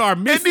seen the car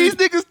missing. And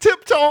these niggas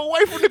tiptoe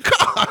away from the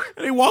car.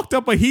 They walked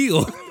up a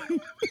hill.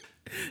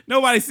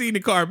 Nobody seen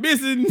the car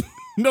missing.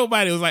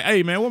 Nobody was like,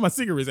 hey, man, where my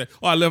cigarettes at?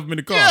 Oh, I left them in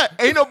the car. Yeah,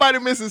 ain't nobody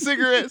missing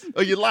cigarettes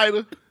or your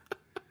lighter.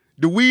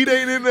 The weed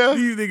ain't in there.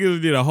 These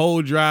niggas did a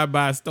whole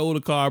drive-by, stole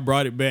the car,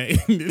 brought it back.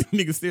 These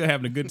niggas still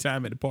having a good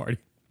time at the party.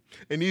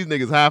 And these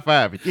niggas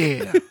high-fiving.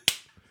 Yeah.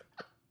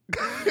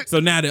 So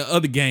now the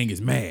other gang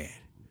is mad.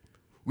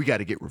 We got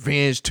to get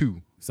revenge,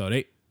 too. So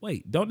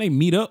don't they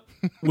meet up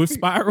with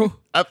Spiral?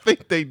 I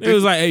think they did. It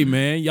was like, hey,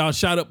 man, y'all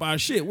shot up our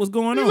shit. What's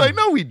going on? He's like,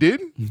 no, we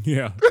didn't.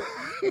 Yeah.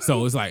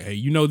 So it's like, hey,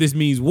 you know this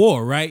means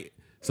war, right?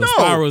 So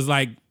Spyro's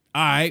like,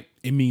 all right,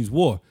 it means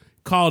war.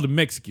 Call the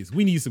Mexicans.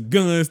 We need some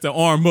guns to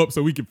arm up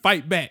so we can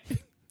fight back.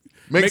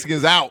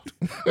 Mexicans out.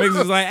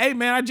 Mexicans like, hey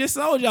man, I just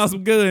sold y'all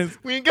some guns.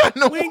 We ain't got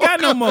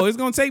no more. It's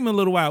gonna take me a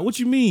little while. What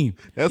you mean?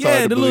 That's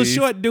hard to the believe. little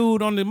short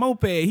dude on the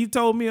moped. He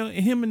told me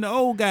him and the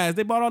old guys,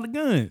 they bought all the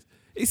guns.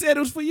 He said it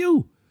was for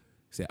you.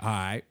 He said, all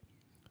right,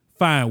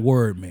 find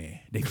Word Man.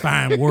 They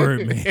find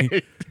Word Man.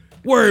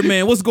 Word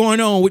Man, what's going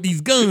on with these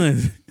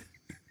guns?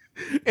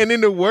 And then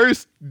the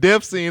worst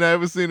death scene I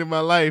ever seen in my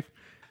life,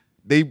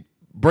 they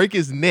break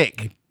his neck.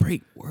 They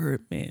break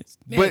Word Man's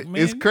neck, But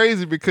man. it's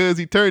crazy because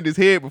he turned his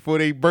head before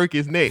they broke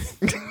his neck.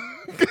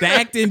 The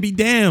acting be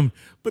damned.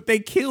 But they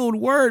killed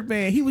Word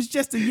Man. He was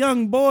just a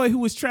young boy who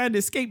was trying to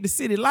escape the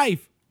city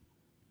life.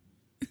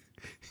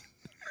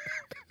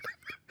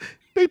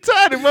 They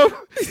tied him up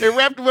and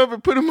wrapped him up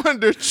and put him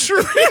under a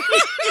tree.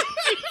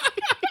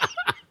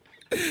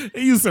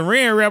 They used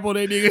saran wrap on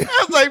that nigga.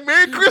 I was like,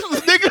 Merry Christmas,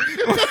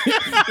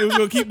 nigga. They was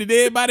gonna keep the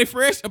dead body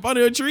fresh up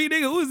under a tree,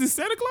 nigga. Who is this,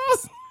 Santa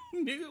Claus?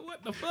 Nigga,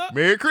 what the fuck?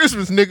 Merry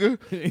Christmas, nigga.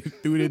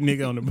 Threw that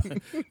nigga on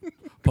the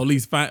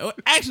police.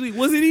 Actually,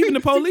 was it even the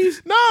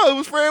police? No, it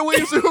was Fred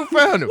Williamson who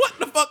found him. What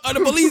the fuck are the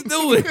police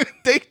doing?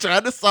 They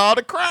tried to solve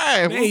the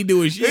crime. They ain't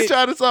doing shit. They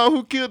tried to solve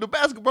who killed the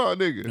basketball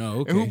nigga. Oh,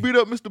 okay. And who beat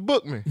up Mr.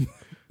 Bookman.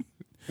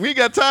 We ain't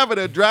got time for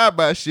that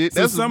drive-by shit.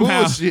 That's some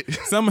bullshit.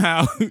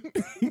 Somehow,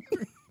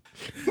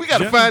 We got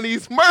to find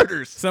these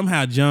murders.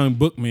 somehow John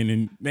Bookman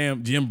and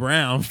damn Jim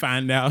Brown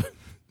find out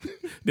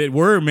that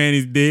Word Man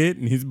is dead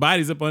and his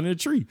body's up under a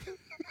tree.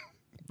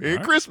 Merry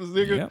Christmas,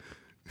 nigga.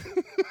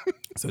 Yep.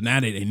 So now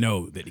that they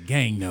know, that the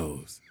gang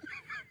knows.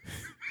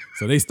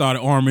 So they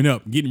started arming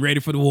up, getting ready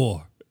for the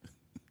war.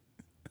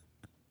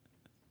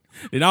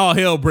 Then all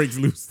hell breaks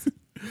loose.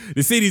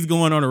 The city's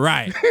going on a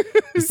riot.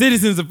 The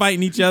citizens are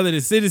fighting each other. The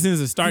citizens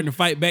are starting to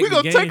fight back. We're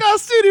going to take our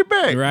city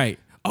back. Right.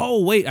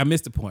 Oh, wait, I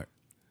missed the point.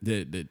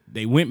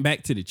 They went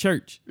back to the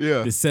church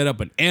to set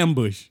up an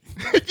ambush.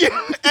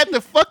 Yeah, at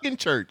the fucking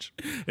church.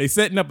 They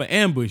setting up an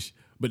ambush,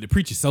 but the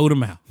preacher sold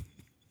them out.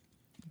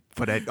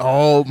 For that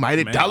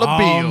almighty dollar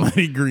bill.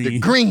 Almighty green. The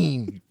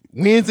green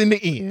wins in the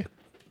end.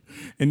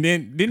 And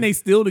then didn't they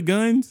steal the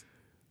guns?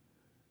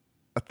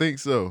 I think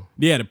so.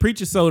 Yeah, the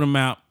preacher sold them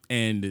out,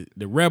 and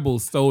the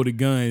rebels stole the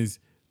guns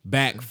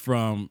back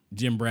from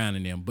Jim Brown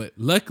and them. But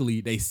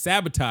luckily, they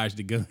sabotaged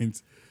the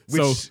guns.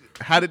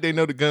 How did they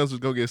know the guns was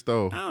going to get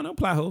stolen? I don't know,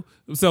 plot hole.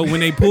 So when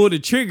they pulled the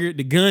trigger,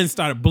 the guns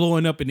started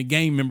blowing up in the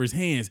gang members'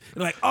 hands.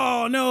 They're like,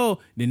 oh no.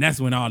 Then that's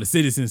when all the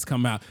citizens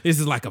come out. This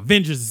is like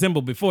Avengers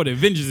Assemble before the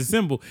Avengers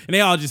Assemble. And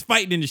they all just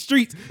fighting in the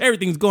streets.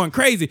 Everything's going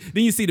crazy.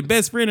 Then you see the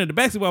best friend of the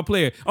basketball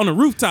player on the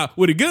rooftop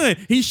with a gun.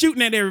 He's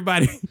shooting at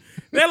everybody.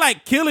 They're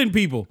like killing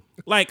people.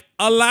 Like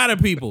a lot of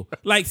people.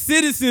 Like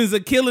citizens are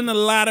killing a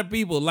lot of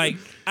people. Like,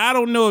 I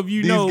don't know if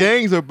you know. These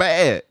gangs are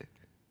bad.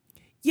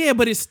 Yeah,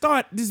 but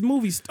this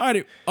movie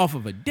started off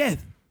of a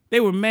death. They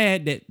were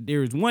mad that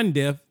there was one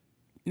death.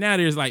 Now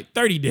there's like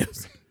 30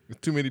 deaths. There's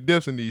too many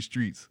deaths in these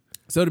streets.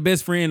 So the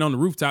best friend on the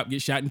rooftop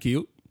gets shot and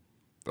killed.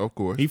 Of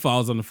course. He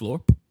falls on the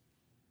floor.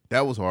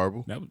 That was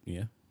horrible.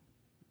 Yeah.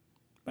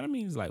 But I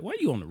mean, it's like, why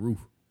are you on the roof?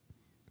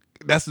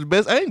 That's the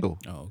best angle.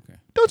 Oh, okay.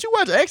 Don't you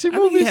watch action I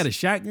think movies? he had a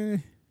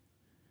shotgun.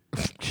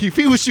 If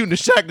he was shooting a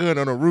shotgun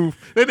on a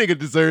roof, that nigga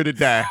deserved to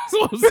die. That's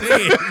what I'm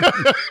saying.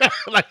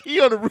 Like, he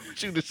on the roof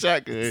shooting a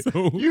shotgun.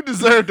 So- You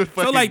deserve to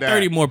fucking So like die.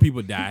 30 more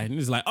people died. And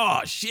it's like, oh,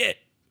 shit.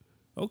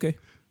 Okay.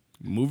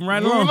 Moving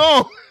right Moving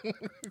along. on.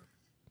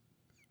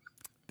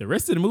 The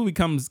rest of the movie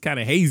comes kind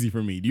of hazy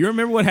for me. Do you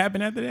remember what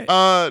happened after that?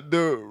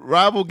 The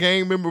rival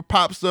gang member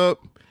pops up.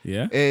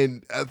 Yeah.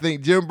 And I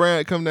think Jim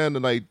Brown come down to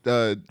like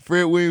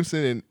Fred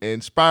Williamson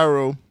and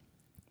Spyro.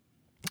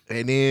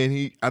 And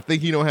then I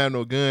think he don't have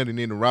no gun. And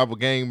then the rival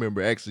gang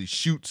member actually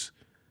shoots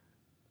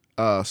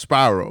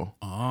Spyro.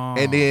 Oh.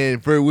 And then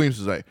Fred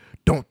Williamson's like,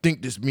 don't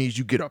think this means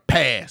you get a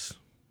pass.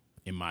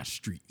 In my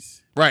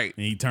streets. Right.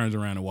 And he turns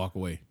around and walk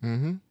away.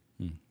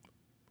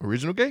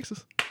 Original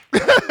gangsters.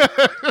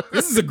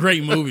 This is a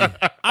great movie.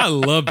 I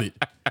loved it.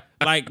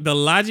 Like the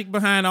logic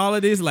behind all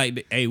of this,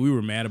 like, hey, we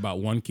were mad about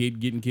one kid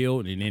getting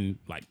killed, and then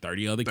like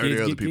 30 other kids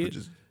other get people killed.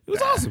 just It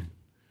was awesome.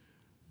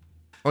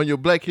 On your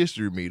Black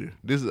History meter,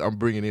 I'm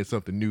bringing in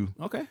something new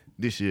Okay.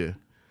 this year.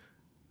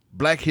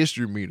 Black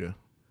History meter.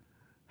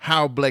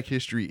 How Black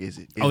History is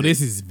it?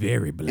 This is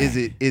very black.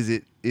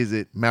 Is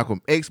it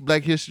Malcolm X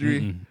Black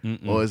History,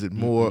 or is it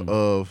more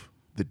of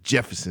the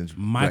Jeffersons?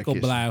 Michael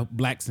Black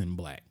Blackson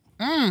black.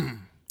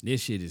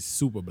 This shit is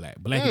super black.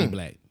 Blackity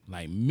black.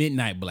 Like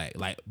midnight black.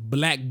 Like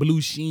black blue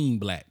sheen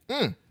black.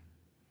 History?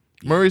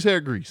 Murray's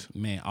hair grease.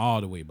 Man, all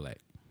the way black.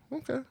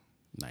 Okay.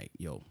 Like,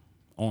 yo,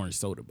 orange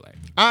soda black.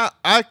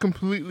 I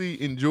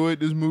completely enjoyed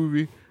this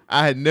movie.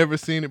 I had never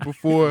seen it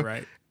before.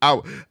 Right.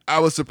 I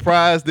was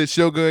surprised that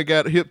Shogun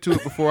got hip to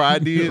it before I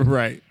did.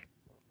 Right.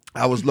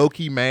 I was low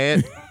key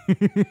mad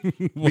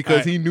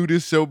because he knew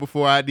this show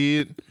before I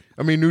did.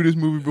 I mean, knew this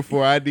movie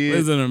before I did.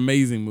 It's an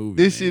amazing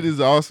movie. This shit is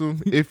awesome.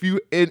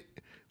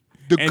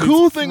 The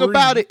cool thing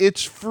about it,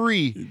 it's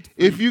free.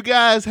 If you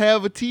guys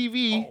have a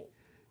TV,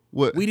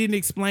 What? We didn't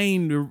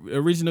explain the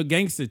original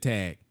gangster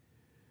tag.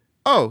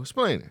 Oh,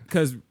 explain it.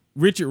 Because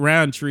Richard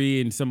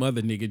Roundtree and some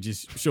other nigga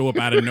just show up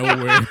out of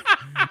nowhere.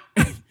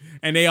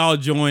 And they all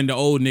join the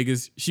old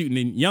niggas shooting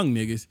the young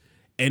niggas.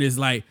 And it's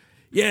like,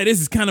 yeah, this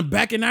is kind of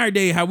back in our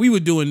day how we were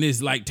doing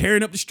this, like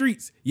tearing up the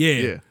streets.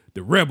 Yeah.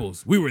 The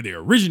rebels. We were the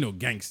original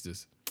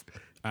gangsters.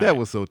 That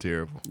was so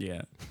terrible.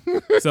 Yeah.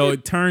 So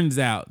it turns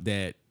out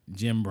that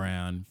Jim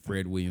Brown,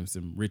 Fred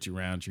Williamson, Richard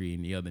Roundtree,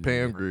 and the other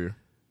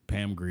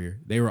Pam Grier,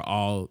 they were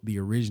all the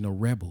original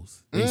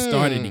rebels. They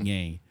started the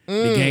gang.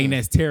 The gang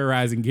that's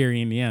terrorizing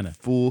Gary, Indiana.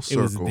 Full circle.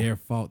 It was their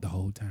fault the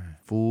whole time.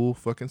 Full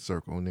fucking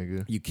circle,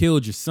 nigga. You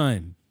killed your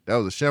son. That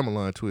was a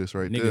Shyamalan twist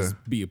right Niggas there.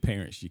 be your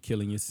parents. You're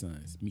killing your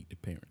sons. Meet the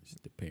parents.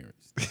 The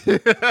parents.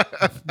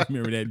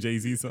 Remember that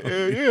Jay-Z song?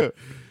 Yeah.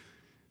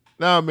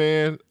 Nah,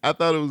 man. I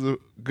thought it was a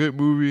good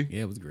movie.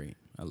 Yeah, it was great.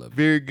 I love it.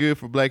 Very good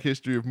for Black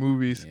History of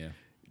Movies. Yeah.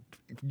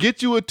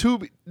 Get you a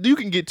Tubi. You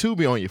can get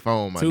Tubi on your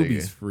phone, my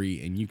Tubi's nigga.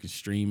 free, and you can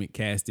stream it,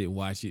 cast it,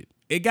 watch it.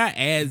 It got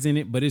ads in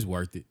it, but it's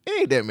worth it.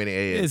 It ain't that many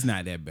ads. It's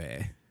not that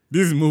bad.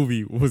 This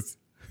movie was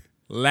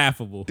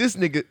laughable. This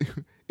nigga,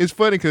 it's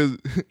funny because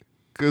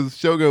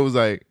Shogun was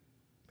like,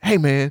 hey,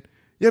 man,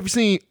 you ever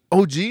seen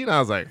OG? And I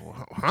was like,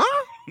 huh?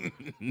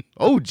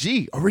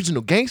 OG,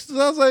 Original Gangsters?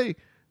 I was like,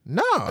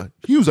 nah.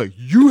 He was like,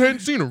 you hadn't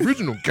seen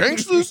Original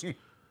Gangsters?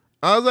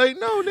 I was like,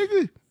 no,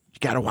 nigga, you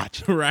gotta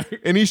watch it. Right.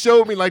 And he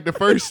showed me like the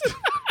first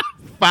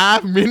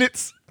 5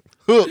 minutes,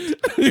 hooked.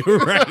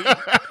 Right.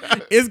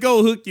 It's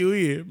gonna hook you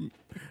in.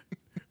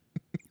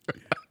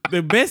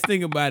 The best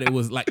thing about it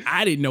was, like,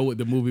 I didn't know what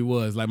the movie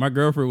was. Like, my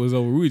girlfriend was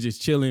over. We were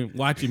just chilling,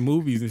 watching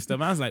movies and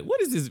stuff. I was like, what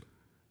is this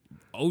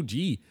OG?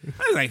 I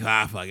was like,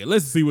 fuck it.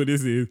 Let's see what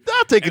this is.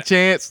 I'll take a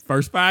chance.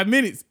 First 5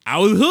 minutes, I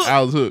was hooked.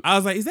 I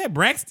was like, is that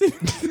Braxton?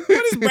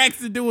 What is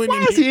Braxton doing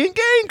Why is he in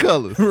gang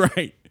colors?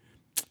 Right.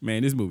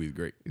 Man, this movie is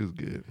great. It was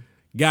good.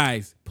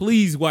 Guys,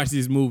 please watch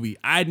this movie.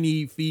 I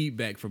need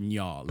feedback from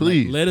y'all.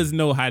 Please. Let us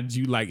know how did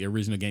you like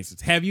Original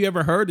Gangsters. Have you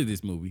ever heard of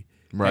this movie?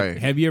 Right.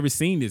 Have you ever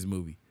seen this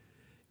movie?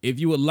 If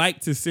you would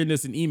like to send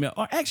us an email,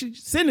 or actually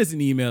send us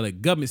an email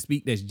at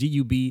governmentspeak, that's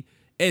GUBSPEAK,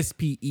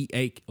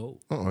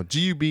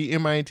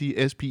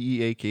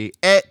 GUBMINTSPEAK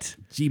at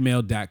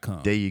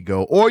gmail.com. There you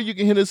go. Or you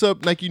can hit us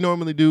up like you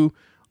normally do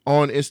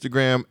on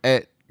Instagram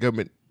at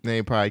Government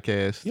Name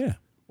Podcast. Yeah.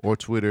 Or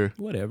Twitter.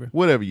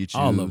 Whatever you choose.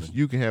 All of them.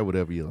 You can have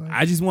whatever you like.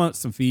 I just want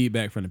some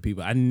feedback from the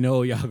people. I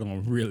know y'all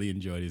gonna really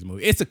enjoy this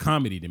movie. It's a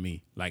comedy to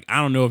me. Like,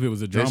 I don't know if it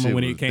was a drama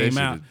when it came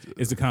out.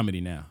 It's a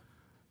comedy now.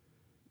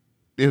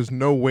 There's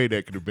no way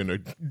that could have been a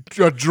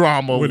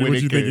drama What when you it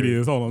think came. it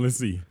is? Hold on, let's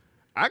see.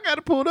 I got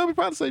to pull it up and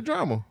probably say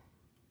drama.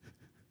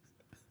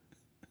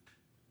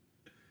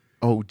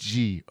 OG,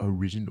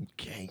 Original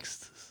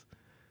Gangsters.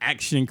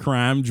 Action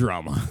crime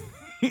drama.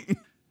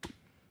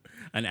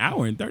 An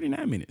hour and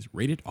 39 minutes.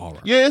 Rated R.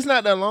 Yeah, it's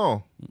not that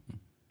long.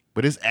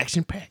 But it's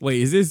action packed.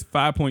 Wait, is this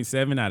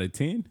 5.7 out of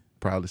 10?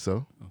 Probably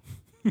so.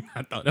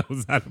 I thought that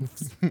was out of...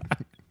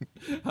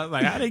 I was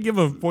like, how they give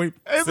a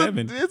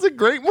 0.7? It's a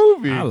great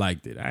movie. I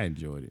liked it. I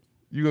enjoyed it.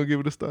 You gonna give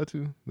it a star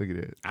too? Look at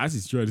that. I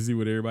just tried to see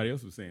what everybody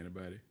else was saying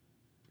about it.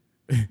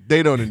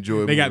 They don't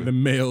enjoy it. They got the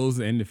males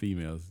and the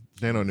females.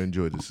 They don't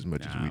enjoy this as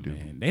much as we do.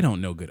 Man, they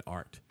don't know good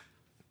art.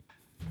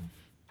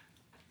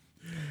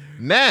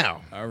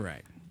 Now, all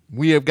right,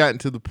 we have gotten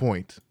to the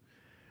point.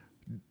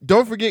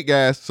 Don't forget,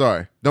 guys.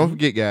 Sorry. Don't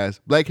forget,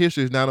 guys. Black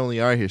history is not only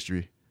our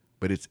history,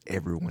 but it's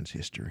everyone's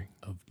history.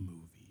 Of movies.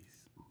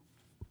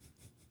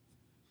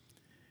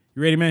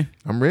 You ready, man?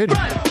 I'm ready.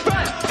 This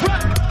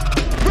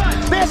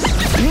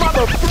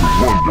mother.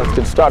 Let's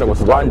get started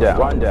with rundown.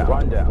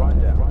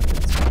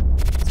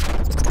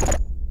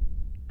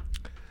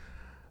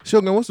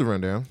 Shogun, what's the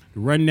rundown? The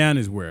rundown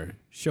is where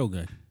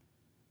Shogun,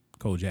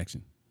 Cole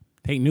Jackson,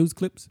 take news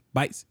clips,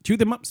 bites, chew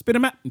them up, spit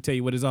them out, and tell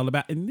you what it's all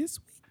about. And this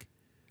week,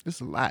 it's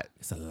a lot.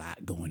 It's a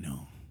lot going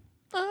on.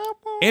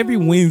 Every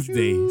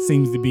Wednesday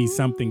seems to be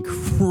something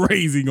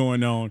crazy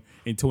going on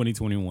in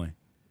 2021.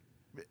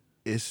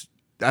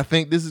 I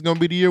think this is gonna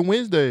be the year of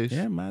Wednesdays.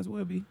 Yeah, might as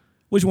well be.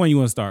 Which one you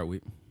want to start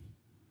with?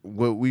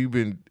 What we've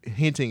been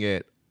hinting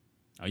at.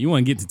 Oh, you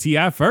want to get to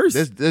T.I. first?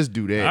 Let's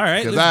do that. All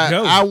right, let's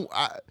go.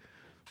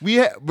 We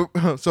had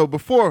so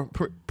before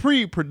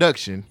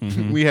pre-production,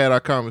 we had our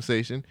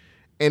conversation,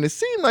 and it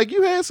seemed like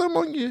you had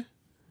something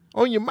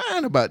on your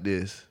mind about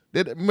this.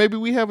 That maybe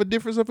we have a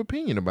difference of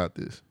opinion about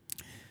this.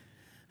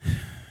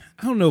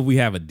 I don't know if we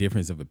have a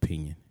difference of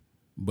opinion,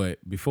 but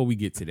before we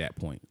get to that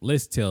point,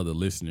 let's tell the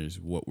listeners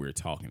what we're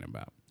talking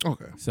about.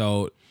 Okay.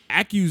 So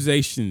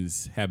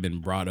accusations have been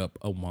brought up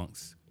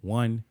amongst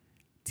one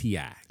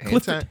T.I.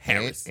 Clifford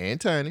Harris. And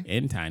Tiny.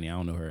 And Tiny. I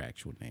don't know her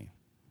actual name.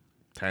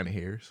 Tiny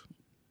Harris.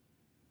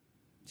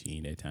 She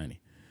ain't that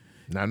tiny.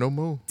 Not no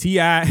more.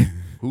 T.I.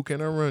 Who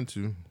can I run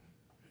to?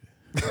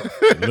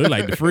 Look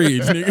like the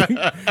fridge,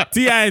 nigga.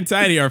 T.I. and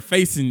Tiny are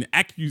facing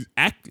accusations.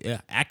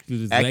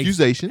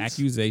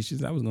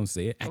 Accusations. I was gonna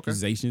say it.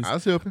 Accusations. I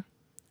was helping.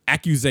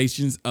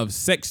 Accusations of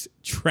sex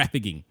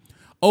trafficking.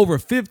 Over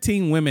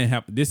 15 women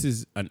have. This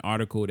is an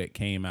article that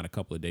came out a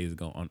couple of days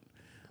ago on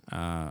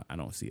I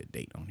don't see a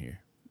date on here.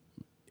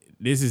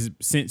 This has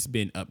since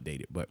been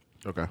updated, but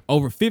Okay.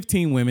 over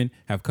 15 women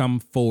have come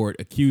forward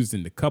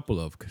accusing the couple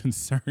of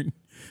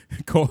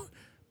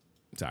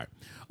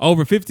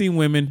Over 15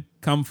 women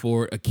come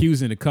forward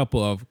accusing the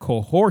couple of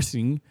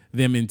coercing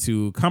them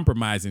into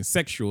compromising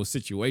sexual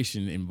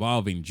situation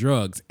involving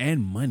drugs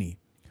and money.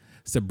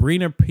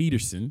 Sabrina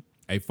Peterson,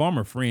 a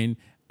former friend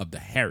of the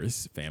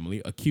Harris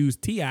family,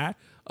 accused T.I.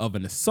 of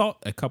an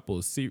assault.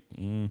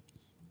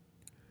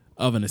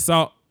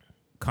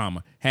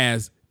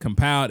 Has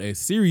compiled a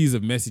series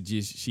of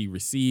messages she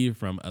received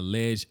from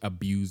alleged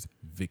abuse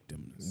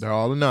victims. They're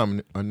all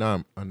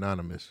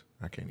anonymous.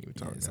 I can't even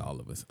talk. It's all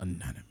of us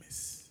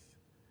anonymous.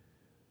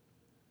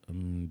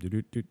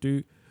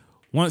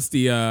 Once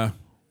the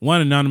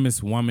one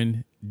anonymous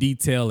woman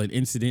detailed an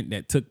incident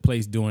that took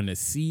place during the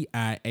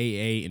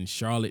CIAA in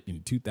Charlotte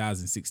in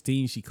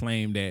 2016. She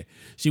claimed that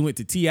she went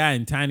to T.I.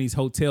 and Tiny's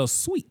hotel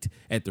suite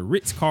at the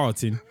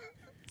Ritz-Carlton.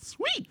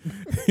 Sweet.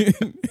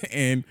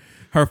 And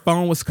her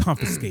phone was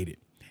confiscated.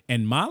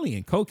 And Molly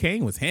and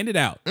cocaine was handed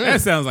out.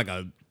 That sounds like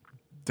a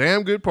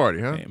damn good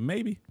party, huh?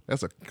 Maybe.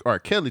 That's a R.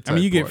 Kelly type I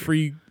mean, you get party.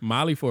 free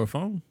Molly for a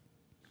phone.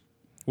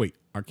 Wait,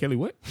 R. Kelly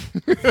what?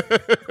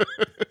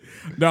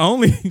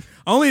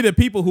 Only the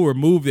people who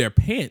removed their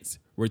pants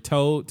were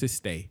told to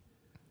stay.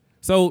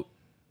 So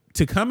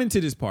to come into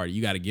this party,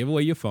 you got to give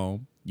away your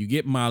phone, you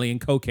get Molly and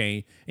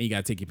cocaine, and you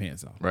got to take your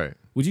pants off. Right.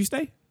 Would you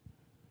stay?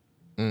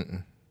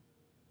 Mm-mm.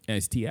 And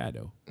it's T.I.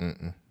 though.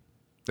 Mm-mm.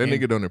 That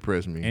nigga don't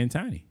impress me. And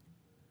Tiny.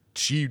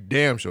 She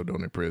damn sure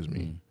don't impress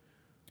me.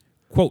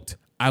 Quote,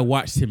 I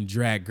watched him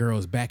drag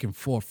girls back and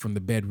forth from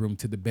the bedroom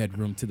to the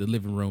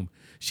living room,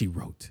 she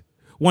wrote.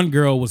 One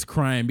girl was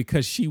crying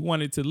because she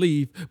wanted to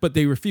leave, but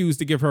they refused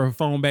to give her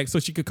phone back so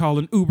she could call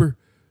an Uber.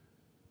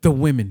 The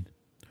women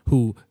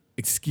who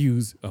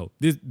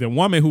the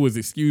woman who was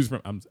excused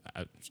from,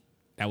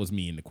 that was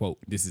me in the quote.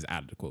 This is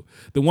out of the quote.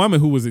 The woman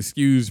who was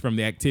excused from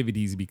the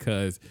activities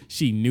because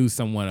she knew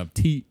someone of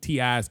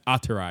T.I.'s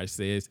entourage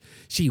says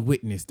she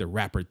witnessed the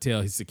rapper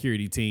tell his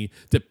security team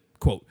to,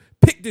 quote,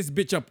 pick this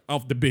bitch up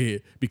off the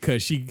bed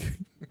because she...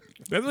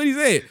 That's what he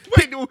said.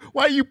 Wait,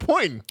 why are you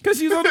pointing? Because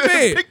she's on the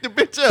bed. Pick the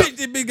bitch up.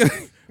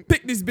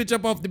 Pick this bitch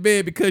up off the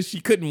bed because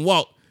she couldn't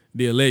walk.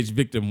 The alleged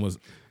victim was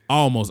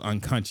almost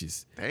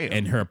unconscious. Damn.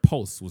 And her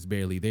pulse was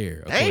barely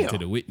there, according to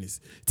the witness.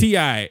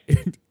 T.I.,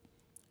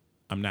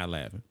 I'm not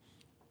laughing.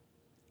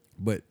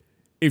 But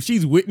if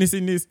she's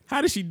witnessing this,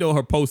 how does she know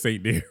her pulse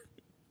ain't there?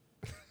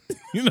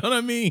 You know what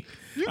I mean?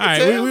 You All can right,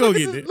 tell. we gonna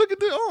get there. Look at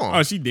the arm.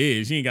 Oh, she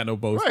did. She ain't got no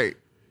pulse. Right.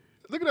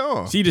 Look at the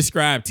arm. She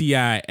described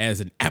T.I. as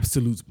an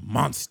absolute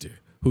monster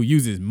who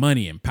uses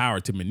money and power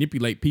to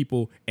manipulate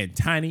people, and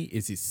Tiny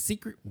is his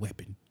secret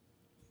weapon.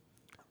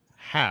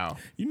 How?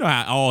 You know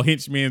how all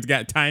henchmen's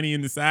got Tiny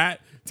in the side?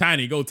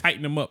 Tiny, go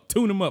tighten them up.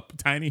 Tune them up,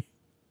 Tiny.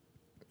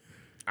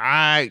 All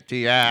right,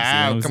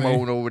 T.I. I'll come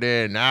saying? on over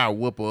there and I'll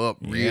whip her up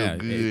real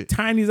good.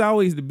 Tiny's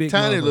always the big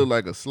Tiny motherfucker. look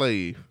like a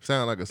slave.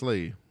 Sound like a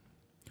slave.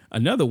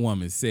 Another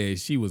woman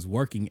says she was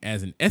working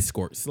as an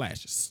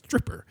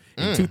escort/stripper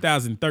in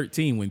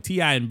 2013 when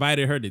T.I.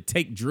 invited her to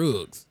take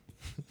drugs.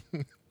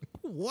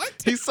 What?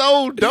 He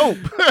sold dope.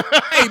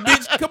 Hey,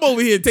 bitch, come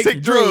over here and take some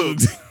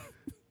drugs.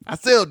 I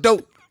sell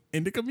dope.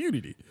 In the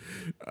community.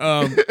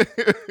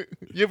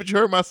 You ever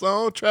heard my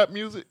song, Trap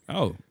Music?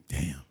 Oh,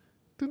 damn.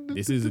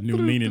 This is a new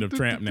meaning of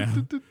trap now.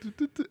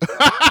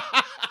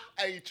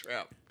 Hey,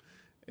 Trap.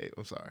 Hey,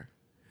 I'm sorry.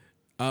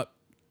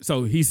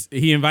 So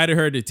he invited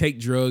her to take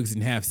drugs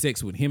and have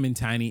sex with him and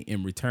Tiny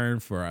in return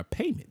for a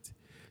payment.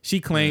 She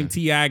claimed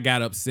T.I.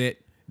 got upset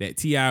that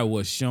T.I.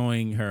 was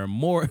showing her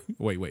more.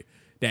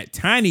 That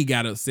Tiny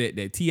got upset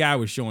that T.I.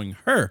 was showing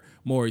her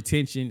more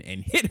attention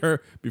and hit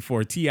her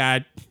before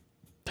T.I.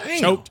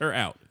 choked her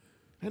out.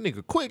 That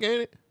nigga quick,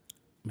 ain't it?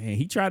 Man,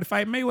 he tried to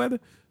fight Mayweather.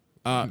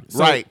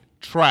 Right.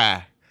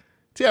 Try.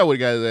 T.I. would have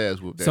got his ass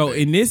whooped. So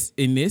in this,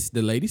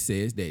 the lady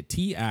says that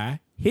T.I.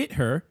 hit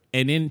her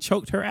and then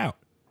choked her out.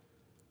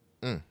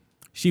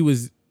 She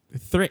was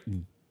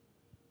threatened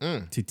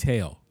to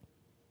tell.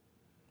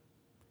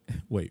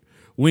 Wait.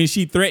 When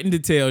she threatened to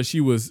tell, she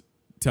was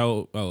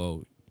told.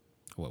 Whoa.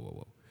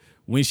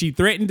 When she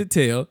threatened to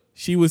tell,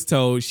 she was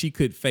told she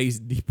could face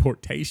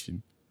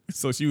deportation.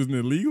 So she was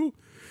illegal.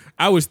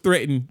 I was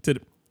threatened to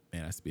the.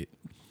 Man, I spit.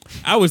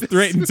 I was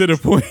threatened to the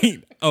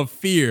point of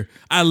fear.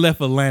 I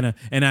left Atlanta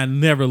and I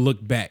never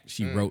looked back,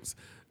 she wrote.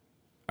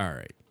 All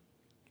right.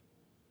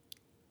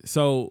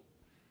 So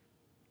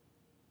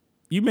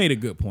you made a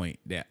good point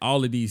that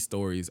all of these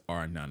stories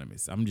are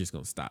anonymous. I'm just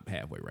going to stop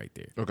halfway right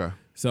there. Okay.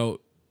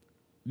 So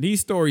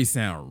these stories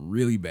sound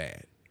really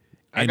bad.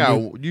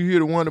 You hear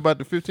the one about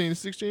the 15 and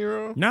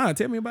 16-year-old? Nah,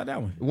 tell me about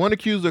that one. One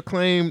accuser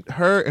claimed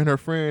her and her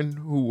friend,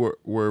 who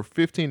were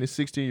 15 and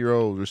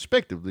 16-year-olds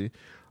respectively,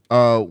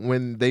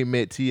 when they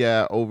met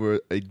T.I.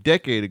 over a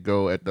decade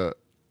ago at the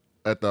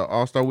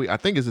All-Star Week. I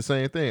think it's the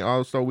same thing,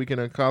 All-Star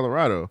Weekend in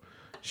Colorado.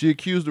 She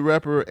accused the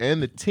rapper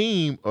and the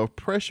team of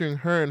pressuring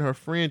her and her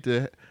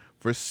friend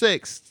for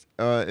sex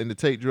and to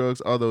take drugs,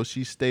 although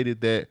she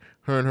stated that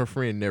her and her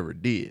friend never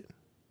did.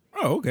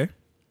 Oh, okay.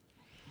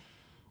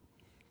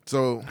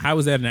 So how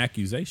was that an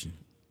accusation?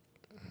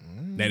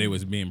 That it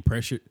was being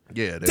pressured?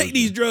 Yeah. Take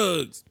these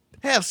drugs.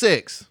 Have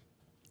sex.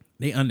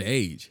 They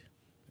underage.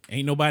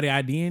 Ain't nobody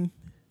IDing.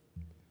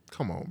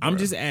 Come on, bro. I'm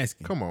just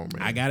asking. Come on,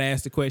 man. I gotta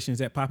ask the questions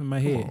that pop in my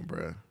head. Come on,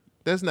 bro.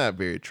 That's not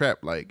very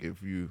trap-like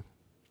if you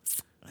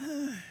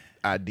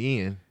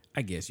IDing.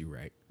 I guess you're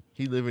right.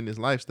 He living this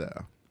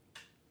lifestyle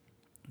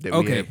that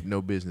we have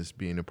no business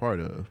being a part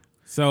of.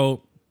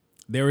 So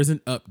there is an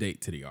update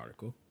to the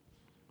article.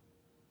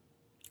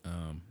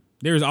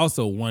 There is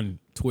also one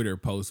Twitter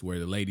post where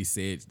the lady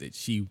said that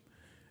she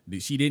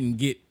didn't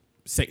get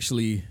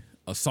sexually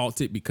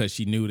assaulted because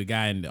she knew the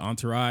guy in the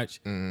entourage,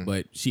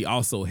 but she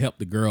also helped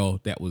the girl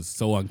that was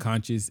so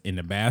unconscious in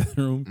the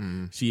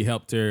bathroom. She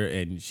helped her,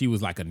 and she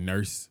was like a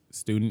nurse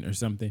student or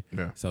something.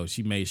 Yeah. So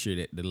she made sure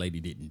that the lady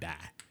didn't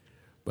die.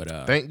 But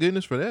thank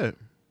goodness for that.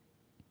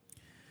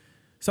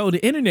 So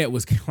the internet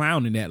was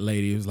clowning that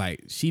lady. It was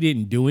like she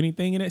didn't do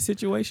anything in that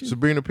situation.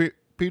 Sabrina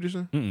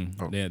Peterson?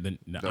 Oh. The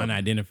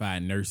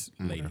unidentified nurse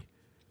lady.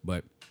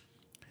 But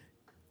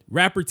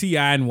rapper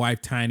T.I. and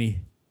wife Tiny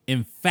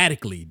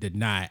emphatically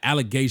deny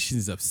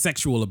allegations of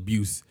sexual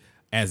abuse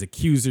as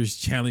accusers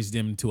challenged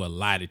them to a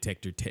lie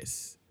detector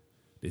test.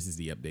 This is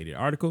the updated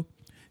article.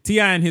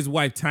 T.I. and his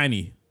wife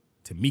Tiny,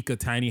 Tamika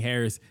Tiny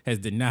Harris, has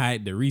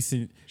denied the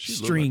recent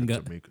string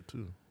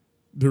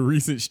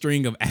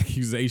of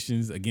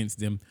accusations against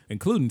them,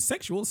 including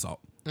sexual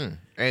assault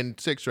and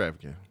sex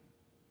trafficking.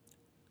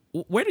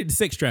 Where did the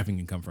sex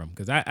trafficking come from?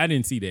 Because I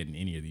didn't see that in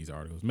any of these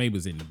articles. Maybe it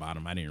was in the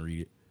bottom. I didn't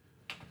read it.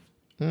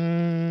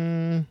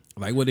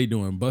 Like, what they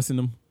doing? Busting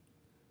them?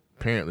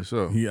 Apparently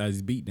so. He got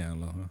his beat down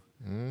low, huh?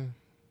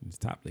 His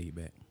top laid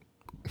back.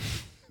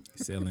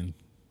 Selling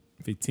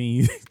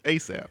 15.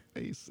 ASAP.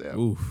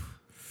 Oof.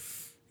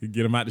 You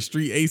get him out the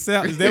street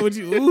ASAP? Is that what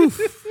you... Oof.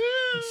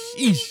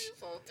 Sheesh.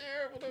 So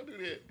terrible. Don't do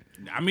that.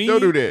 I mean... Don't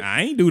do that.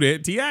 I ain't do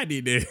that. T.I.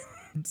 did that.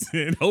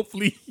 And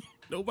hopefully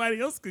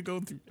nobody else could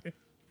go through that.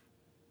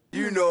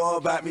 You know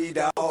about me,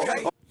 dog.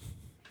 Okay.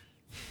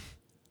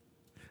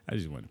 I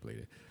just wanted to play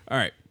that. All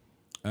right.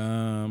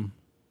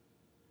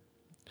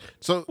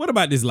 So what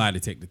about this lie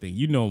detector thing?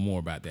 You know more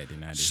about that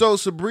than I do. So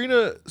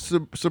Sabrina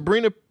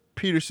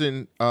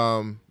Peterson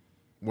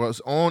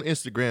was on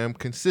Instagram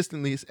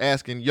consistently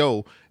asking,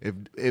 "Yo,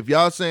 if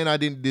y'all saying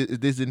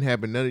this didn't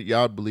happen, none of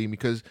y'all believe me,"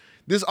 because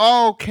this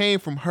all came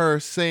from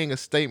her saying a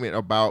statement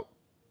about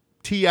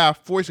T.I.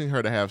 forcing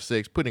her to have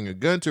sex, putting a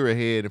gun to her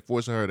head, and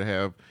forcing her to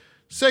have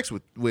sex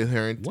with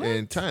her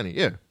and Tiny.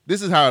 Yeah,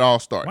 this is how it all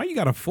started. Why you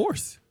gotta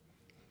force?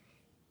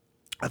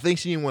 I think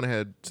she didn't want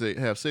to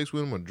have sex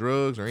with him or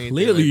drugs or anything.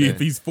 Clearly, like that. if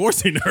he's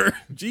forcing her,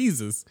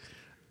 Jesus.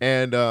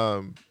 And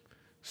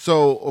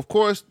so of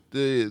course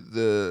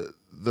the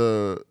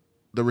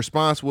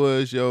response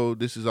was, "Yo,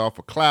 this is all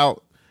for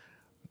clout."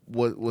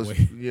 What was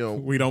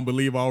we don't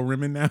believe all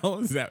women now?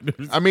 Is that?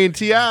 I mean,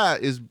 T.I.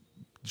 is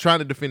trying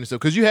to defend himself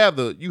because you have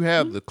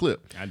the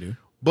clip. I do,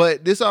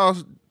 but this all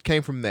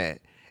came from that.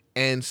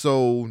 And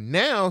so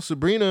now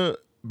Sabrina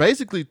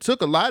basically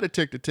took a lie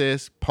detector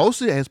test,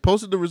 has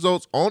posted the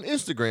results on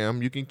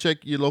Instagram. You can check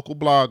your local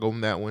blog on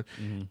that one.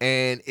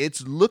 And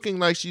it's looking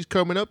like she's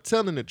coming up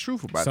telling the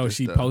truth about this. So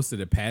she posted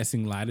a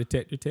passing lie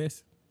detector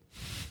test?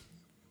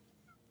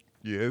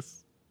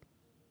 Yes.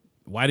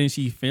 Why didn't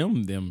she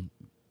film them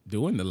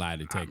doing the lie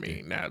detector? I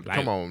mean,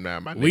 come on now,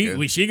 my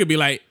nigga. She could be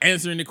like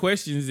answering the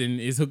questions and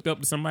it's hooked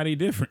up to somebody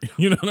different.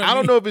 You know what I mean? I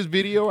don't know if it's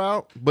video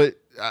out, but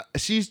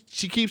she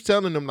keeps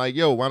telling them like,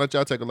 "Yo, why don't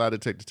y'all take a lie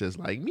detector test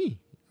like me,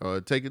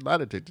 or take a lie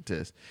detector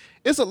test?"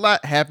 It's a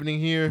lot happening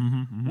here.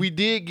 We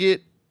did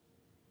get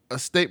a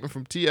statement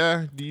from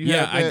T.I. Do you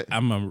have that?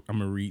 I'm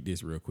gonna read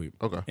this real quick.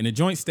 Okay. In a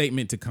joint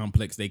statement to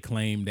Complex, they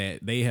claim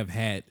that they have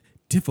had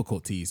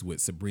difficulties with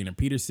Sabrina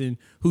Peterson,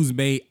 who's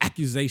made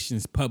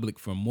accusations public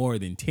for more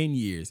than 10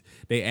 years.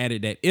 They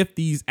added that if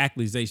these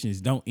accusations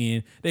don't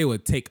end, they will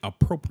take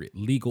appropriate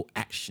legal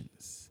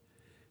actions.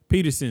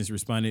 Peterson's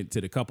responded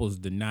to the couple's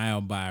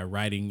denial by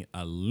writing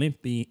a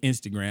lengthy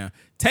Instagram,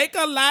 "Take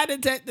a lie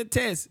detector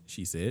test,"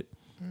 she said.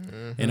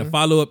 In a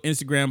follow-up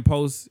Instagram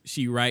post,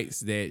 she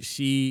writes that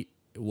she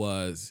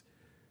was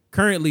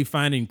currently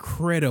finding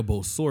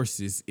credible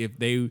sources. If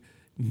they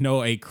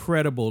know a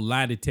credible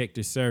lie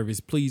detector service,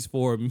 please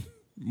forward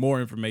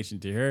more information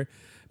to her.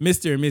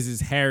 Mr. and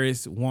Mrs.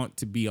 Harris want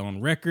to be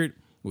on record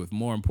with,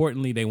 more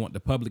importantly, they want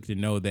the public to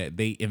know that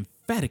they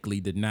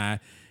emphatically deny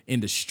in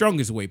the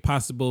strongest way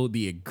possible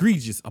the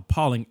egregious,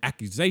 appalling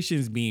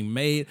accusations being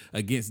made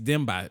against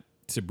them by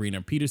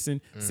Sabrina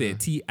Peterson, said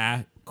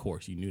T.I. Of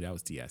course, you knew that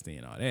was T.I.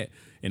 saying all that.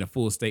 In a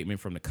full statement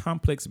from the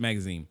Complex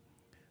magazine.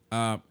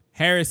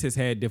 Harris has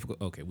had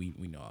difficult... Okay, we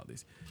know all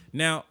this.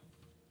 Now,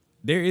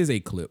 there is a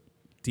clip.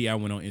 T.I.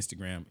 went on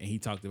Instagram and he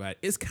talked about it.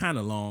 It's kind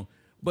of long,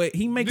 but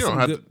he makes some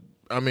good...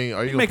 I mean,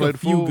 are you going to play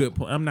the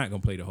full? I'm not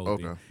going to play the whole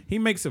thing. He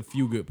makes a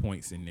few good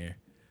points in there.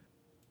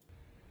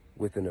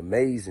 With an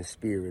amazing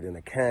spirit and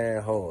a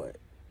kind heart.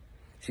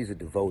 She's a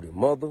devoted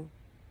mother,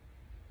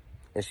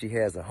 and she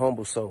has a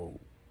humble soul.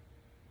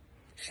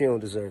 She don't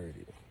deserve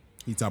it.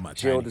 He talking about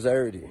She don't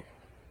deserve it.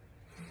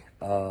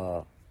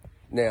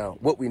 Now,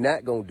 what we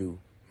not gonna do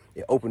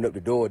is open up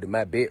the door to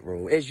my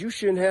bedroom, as you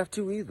shouldn't have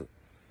to either.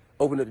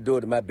 Open up the door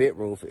to my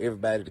bedroom for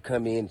everybody to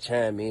come in and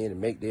chime in and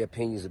make their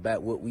opinions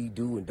about what we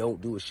do and don't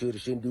do or should or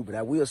shouldn't do. But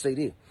I will say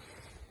this.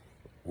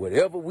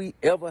 Whatever we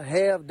ever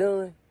have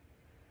done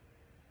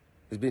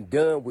has been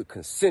done with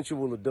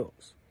consensual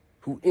adults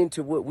who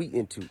into what we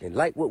into and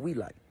like what we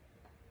like.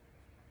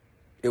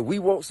 If we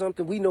want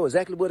something, we know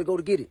exactly where to go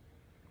to get it.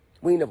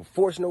 We ain't never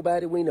forced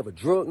nobody. We ain't never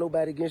drugged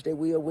nobody against their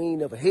will. We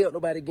ain't never held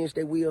nobody against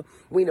their will.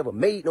 We ain't never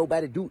made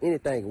nobody do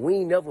anything. We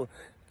ain't never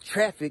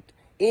trafficked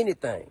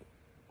anything.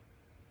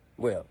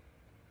 Well,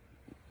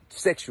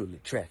 sexually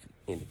trafficked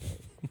anything.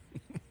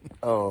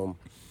 I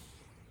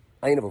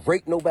ain't never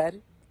raped nobody.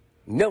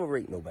 Never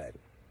raped nobody.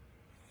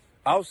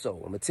 Also,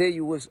 I'm gonna tell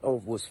you what's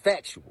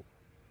factual.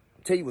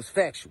 There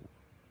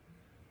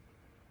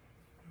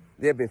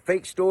have been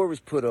fake stories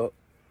put up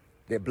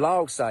that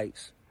blog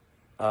sites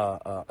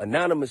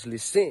anonymously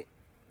sent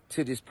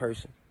to this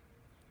person.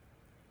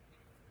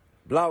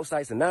 Blog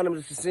sites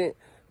anonymously sent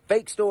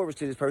fake stories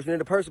to this person,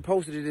 and the person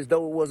posted it as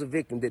though it was a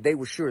victim, that they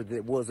were sure that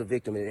it was a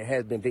victim and it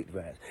has been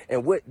victimized.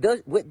 And what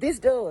this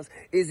does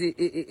is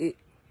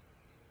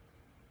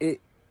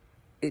it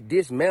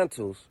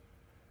dismantles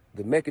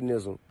the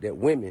mechanism that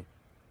women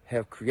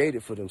have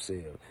created for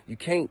themselves. You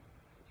can't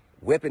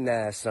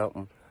weaponize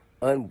something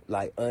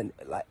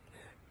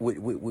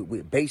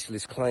with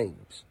baseless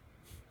claims.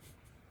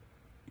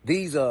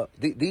 These are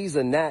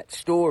not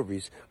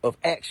stories of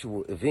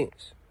actual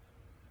events.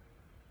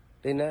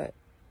 They're not.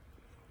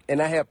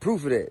 And I have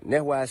proof of that. And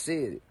that's why I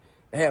said it.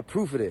 I have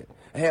proof of that.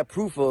 I have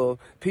proof of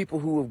people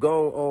who have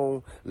gone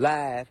on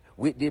live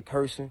with this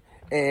person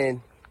and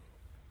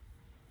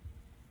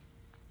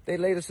they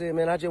later said,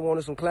 man, I just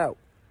wanted some clout.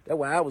 That's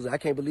why I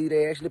can't believe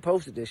they actually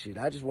posted this shit.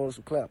 I just wanted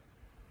some clout.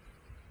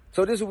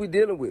 So this is what we're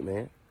dealing with,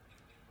 man.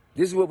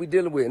 This is what we're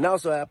dealing with. And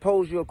also, I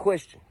pose you a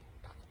question.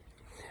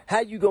 How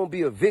you gonna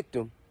be a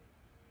victim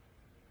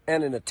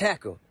and an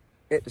attacker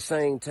at the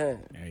same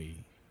time?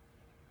 Hey.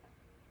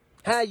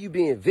 How are you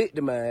being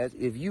victimized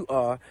if you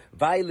are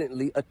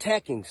violently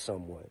attacking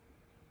someone?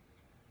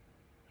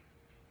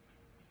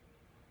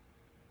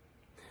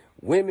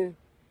 Women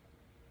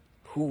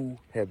who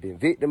have been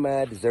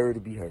victimized deserve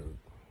to be heard.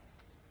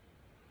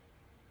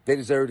 They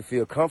deserve to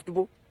feel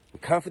comfortable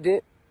and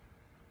confident.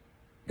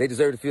 They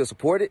deserve to feel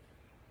supported.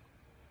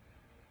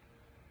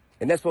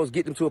 And that's supposed to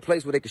get them to a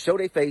place where they can show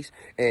their face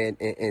and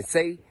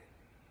say,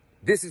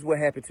 this is what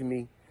happened to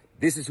me.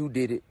 This is who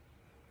did it.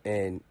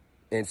 And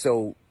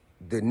so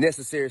the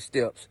necessary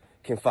steps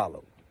can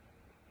follow.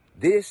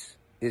 This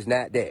is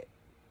not that.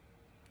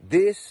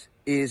 This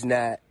is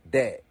not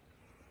that.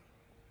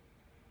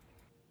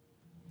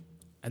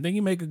 I think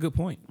you make a good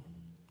point.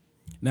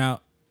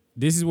 Now,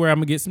 this is where I'm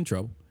going to get some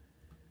trouble.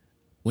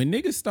 When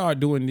niggas start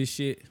doing this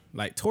shit,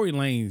 like Tory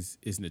Lanez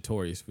is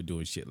notorious for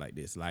doing shit like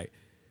this. Like,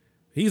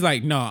 he's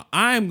like, no,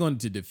 I'm going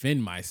to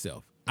defend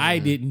myself. I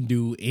didn't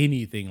do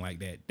anything like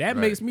that. That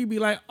makes me be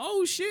like,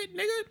 oh shit,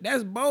 nigga,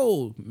 that's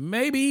bold.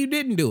 Maybe you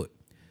didn't do it.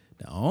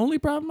 The only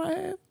problem I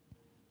have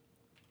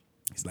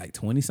is like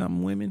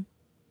 20-something women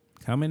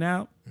coming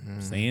out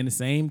saying the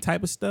same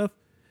type of stuff.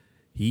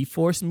 He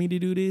forced me to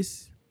do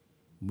this.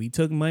 We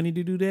took money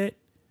to do that.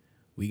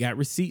 We got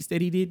receipts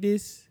that he did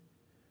this.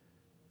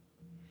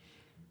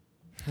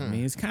 I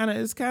mean,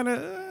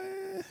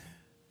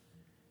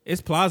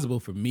 it's plausible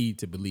for me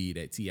to believe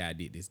that T.I.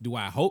 did this. Do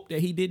I hope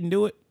that he didn't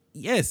do it?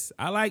 Yes,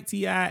 I like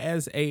T.I.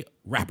 as a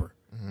rapper.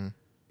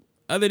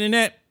 Other than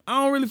that,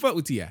 I don't really fuck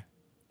with T.I.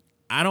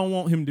 I don't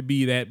want him to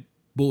be that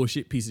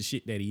bullshit piece of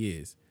shit that he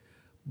is.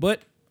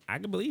 But I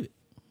can believe it.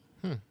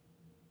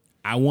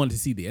 I wanted to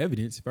see the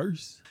evidence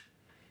first.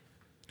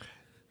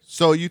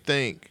 So you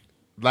think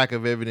lack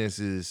of evidence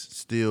is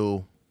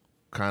still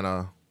kind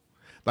of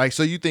like,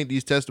 so you think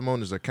these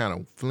testimonies are kind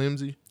of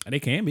flimsy? They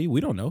can be. We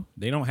don't know.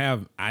 They don't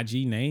have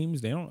IG names.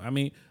 They don't. I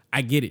mean,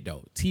 I get it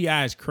though.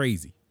 T.I. is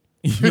crazy.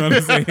 You know what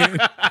I'm saying?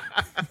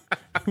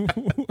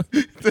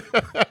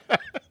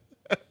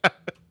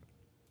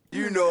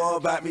 You know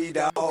about me,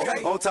 dog.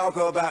 Don't talk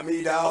about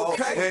me, dog.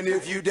 And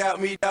if you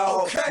doubt me,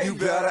 dog, you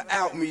better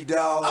out me,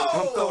 dog.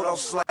 I'm throwed off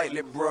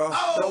slightly, bro.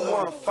 Don't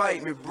wanna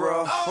fight me,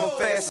 bro. I'm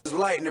fast as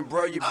lightning,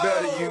 bro. You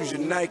better use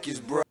your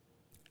Nikes, bro.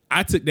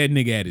 I took that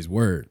nigga at his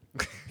word.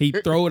 He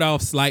throw it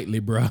off slightly,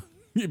 bro.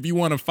 If you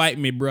want to fight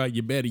me, bro,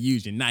 you better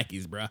use your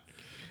Nikes, bro.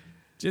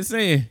 Just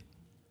saying.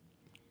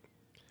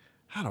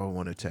 How do I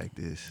want to attack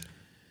this?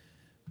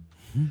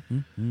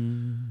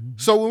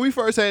 So when we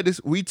first had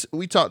this, we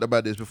talked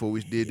about this before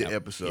we did the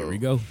episode. Here we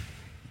go.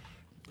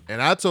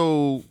 And I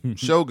told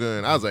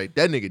Shogun, I was like,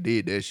 that nigga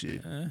did that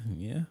shit.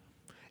 Yeah.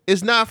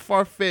 It's not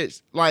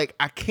far-fetched. Like,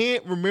 I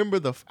can't remember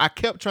I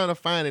kept trying to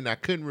find it and I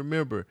couldn't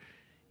remember.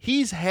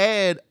 He's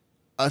had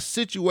a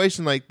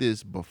situation like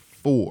this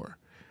before.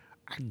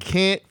 I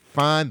can't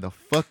find the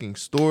fucking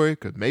story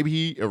because maybe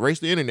he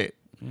erased the internet.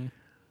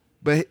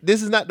 But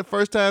this is not the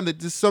first time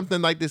that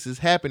something like this has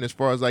happened as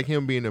far as like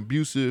him being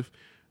abusive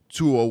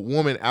to a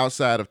woman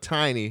outside of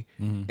Tiny,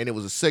 and it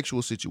was a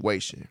sexual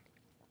situation.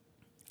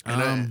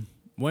 Well,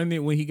 Wasn't it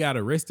when he got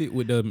arrested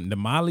with the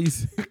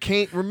Mollies? I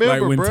can't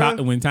remember,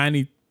 when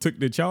Tiny took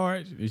the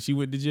charge and she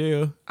went to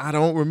jail. I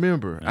don't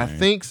remember. I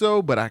think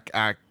so, but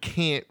I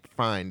can't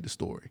find the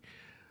story.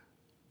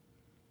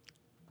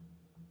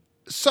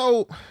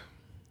 So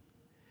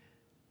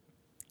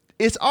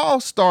it's all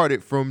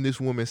started from this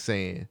woman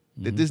saying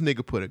that this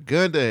nigga put a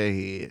gun to her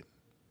head.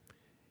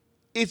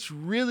 It's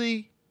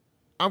really,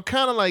 I'm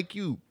kind of like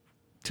you.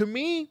 To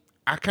me,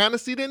 I kind of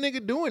see that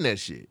nigga doing that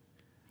shit.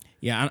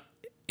 Yeah,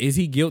 is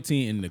he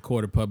guilty in the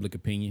court of public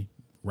opinion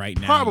right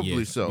now? Probably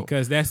yes, so.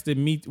 Because that's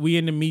we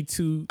in the Me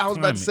Too. I was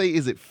about to say,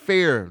 is it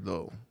fair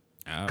though?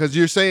 Because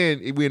you're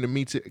saying we in the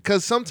Me Too.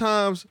 Because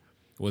sometimes,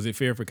 was it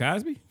fair for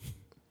Cosby?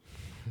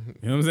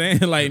 You know what I'm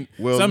saying? Like,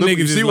 well, some look,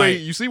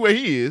 niggas you see where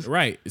he is,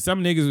 right?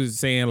 Some niggas was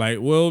saying like,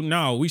 well,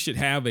 no, we should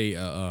have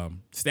a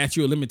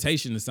statute of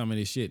limitation to some of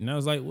this shit. And I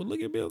was like, well,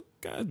 look at Bill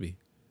Cosby.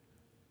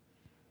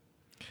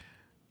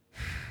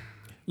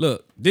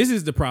 Look, this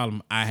is the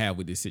problem I have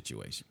with this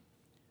situation.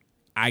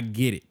 I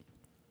get it.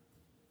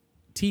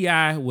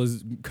 T.I.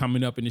 was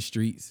coming up in the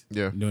streets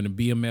during the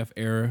BMF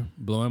era,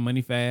 blowing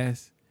money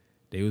fast.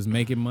 They was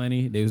making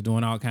money. They was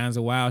doing all kinds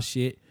of wild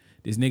shit.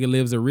 This nigga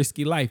lives a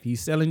risky life.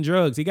 He's selling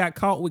drugs. He got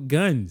caught with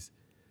guns.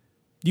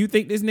 Do you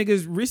think this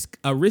nigga's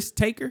a risk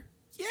taker?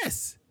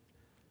 Yes.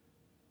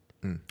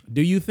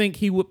 Do you think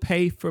he would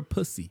pay for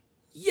pussy?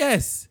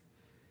 Yes.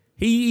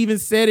 He even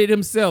said it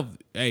himself.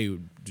 Hey,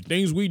 the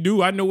things we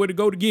do, I know where to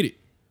go to get it.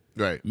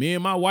 Right. Me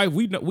and my wife,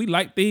 we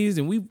like things,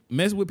 and we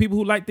mess with people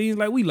who like things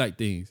like we like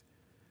things.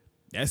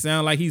 That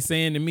sounds like he's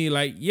saying to me,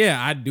 like,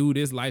 yeah, I do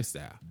this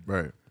lifestyle.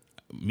 Right.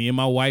 Me and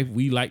my wife,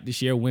 we like to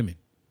share women.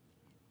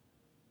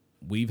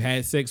 We've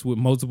had sex with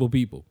multiple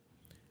people.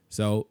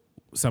 So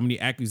some of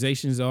the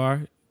accusations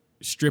are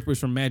strippers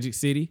from Magic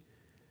City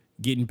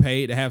getting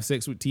paid to have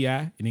sex with T.I.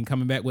 and then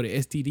coming back with an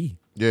STD.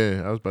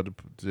 Yeah, I was about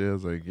to. I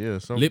was like, yeah.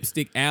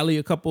 Lipstick Alley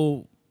a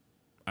couple,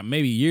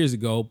 maybe years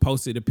ago,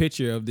 posted a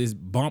picture of this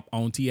bump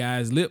on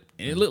T.I.'s lip,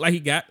 and it looked like he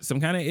got some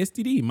kind of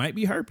STD. It might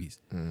be herpes.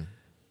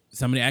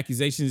 Some of the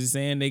accusations are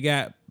saying they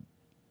got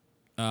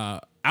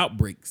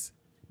outbreaks.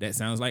 That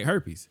sounds like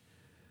herpes.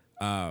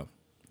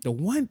 The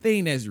one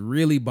thing that's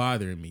really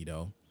bothering me,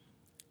 though,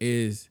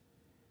 is,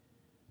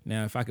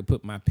 now if I could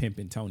put my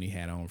Pimpin' Tony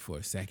hat on for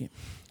a second,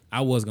 I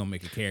was going to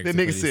make a character.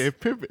 The nigga said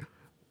Pimpin'.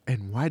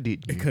 And why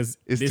didn't you? Because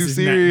it's this too is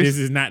serious. This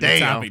is not the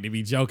topic to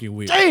be joking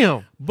with.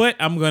 Damn. But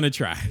I'm going to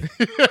try.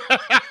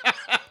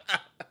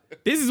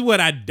 This is what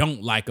I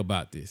don't like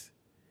about this.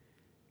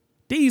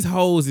 These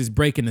hoes is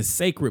breaking the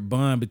sacred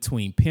bond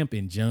between Pimp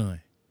and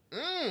John.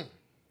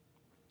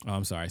 Oh,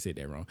 I'm sorry, I said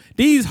that wrong.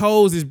 These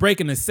hoes is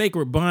breaking the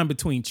sacred bond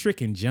between Trick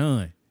and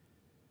John.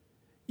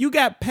 You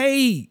got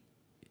paid.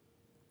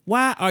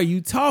 Why are you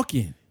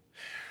talking?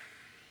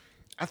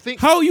 I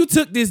think Ho, you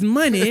took this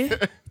money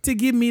to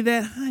give me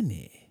that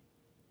honey.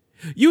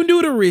 You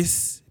knew the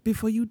risk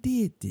before you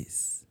did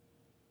this.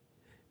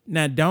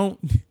 Now don't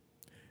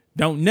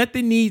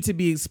nothing need to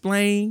be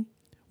explained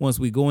once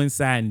we go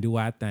inside and do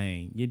our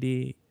thing. You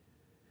did.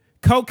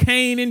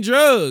 Cocaine and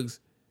drugs.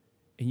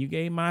 And you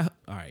gave all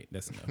right,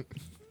 that's enough.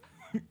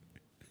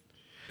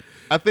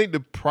 I think the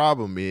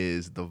problem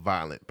is the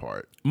violent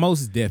part.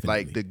 Most definitely.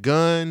 Like the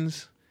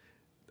guns.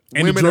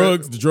 And the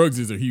drugs. The drugs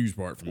is a huge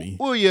part for me.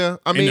 Well, yeah.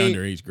 I mean, and the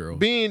underage girl.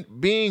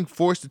 Being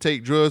forced to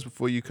take drugs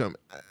before you come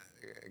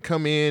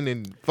in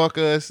and fuck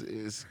us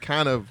is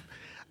kind of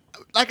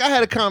like, I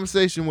had a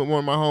conversation with one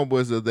of my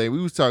homeboys the other day.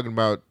 We was talking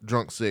about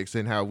drunk sex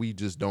and how we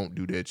just don't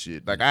do that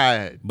shit.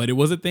 But it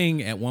was a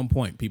thing at one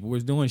point. People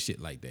was doing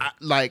shit like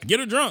that. Get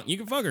her drunk, you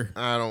can fuck her.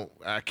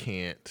 I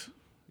can't.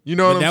 You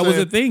know what I'm saying? That was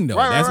a thing though.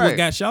 Right, That's right. what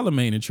got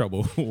Charlamagne in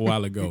trouble a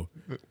while ago.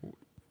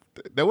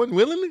 That wasn't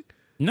willingly?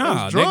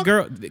 Nah,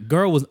 that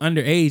girl was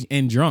underage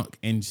and drunk,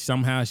 and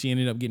somehow she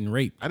ended up getting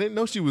raped. I didn't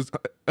know she was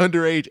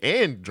underage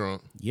and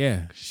drunk.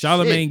 Yeah,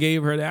 Charlamagne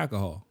gave her the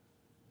alcohol.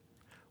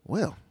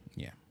 Well,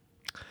 yeah.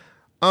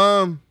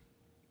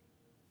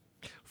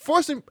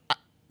 Forcing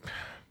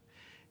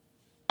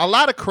a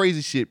lot of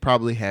crazy shit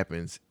probably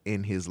happens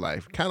in his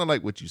life, kind of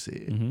like what you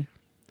said. Mm-hmm.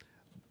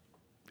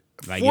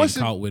 Like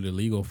getting caught with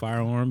illegal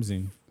firearms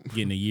and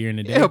getting a year in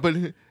the day. Yeah, but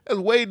that's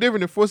way different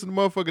than forcing the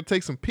motherfucker to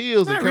take some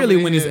pills. Not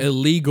really when it's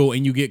illegal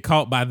and you get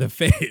caught by the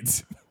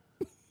feds.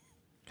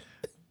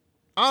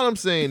 All I'm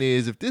saying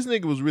is, if this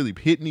nigga was really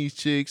hitting these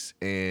chicks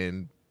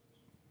and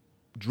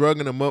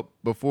drugging them up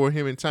before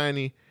him and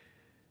Tiny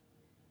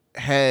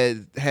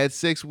had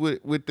sex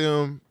with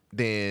them,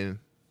 then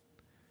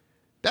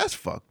that's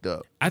fucked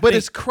up. But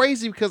it's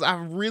crazy because I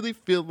really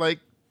feel like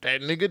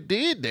that nigga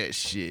did that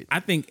shit. I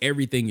think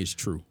everything is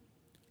true.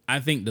 I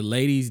think the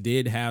ladies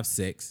did have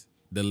sex.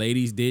 The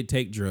ladies did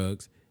take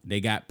drugs. They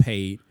got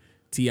paid.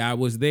 T.I.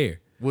 was there.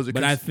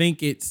 But I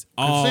think it's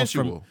all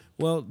consensual?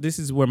 Well, this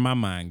is where my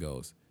mind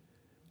goes.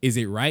 Is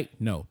it right?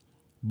 No.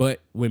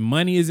 But when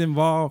money is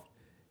involved,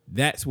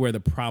 that's where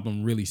the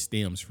problem really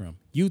stems from.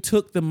 You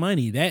took the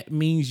money. That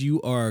means you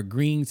are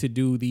agreeing to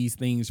do these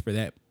things for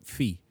that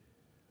fee.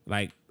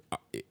 Like,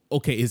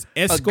 okay, is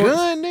escorts... A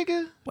gun,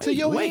 nigga?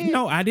 Wait,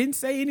 no, I didn't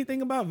say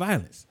anything about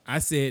violence. I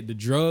said the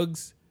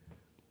drugs.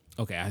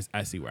 Okay,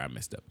 I see where I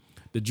messed up.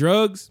 The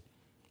drugs,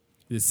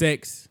 the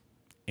sex,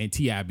 and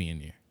T.I. being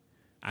there.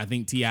 I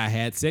think T.I.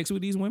 had sex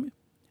with these women.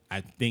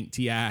 I think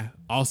T.I.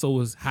 also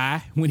was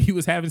high when he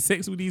was having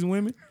sex with these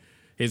women.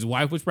 His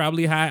wife was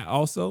probably high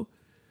also.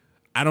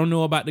 I don't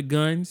know about the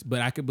guns,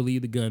 but I could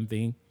believe the gun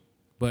thing.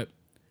 But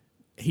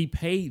he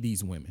paid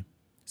these women.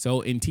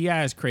 So in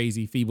T.I.'s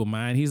crazy, feeble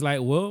mind, he's like,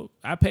 well,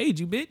 I paid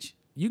you, bitch.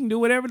 You can do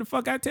whatever the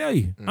fuck I tell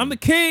you. I'm the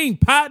king,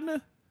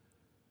 partner.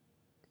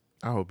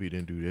 I hope he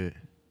didn't do that.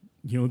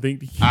 You don't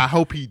think? I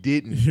hope he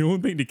didn't. You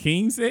don't think the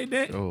king said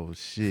that? Oh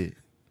shit.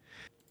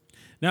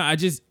 No, I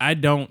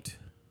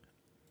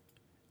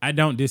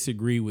don't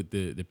disagree with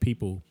the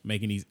people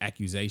making these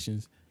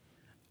accusations.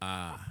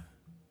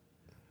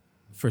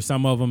 For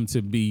some of them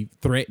to be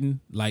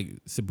threatened,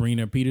 like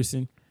Sabrina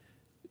Peterson,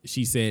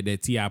 she said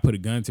that T.I. put a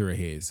gun to her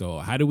head. So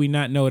how do we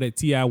not know that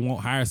T.I.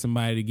 won't hire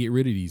somebody to get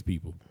rid of these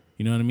people?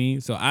 You know what I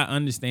mean? So I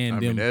understand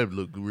them. I mean, that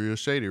look real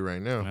shady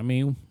right now. I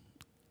mean,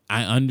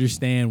 I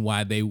understand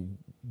why they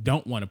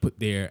don't want to put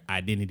their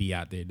identity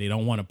out there. They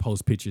don't want to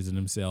post pictures of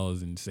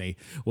themselves and say,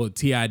 well,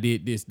 T.I.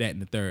 did this, that,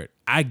 and the third.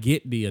 I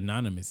get the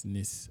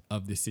anonymousness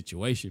of this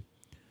situation.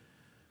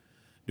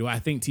 Do I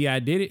think T.I.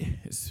 did it?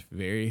 It's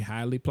very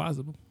highly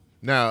plausible.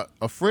 Now,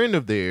 a friend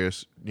of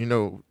theirs,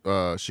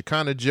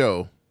 Shekinah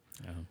Joe,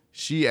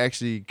 she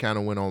actually kind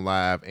of went on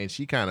live and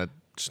she kind of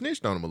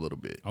snitched on him a little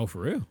bit. Oh, for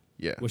real?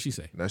 Yeah. What'd she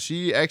say? Now,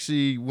 she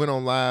actually went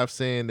on live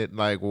saying that,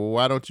 like, well,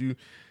 why don't you...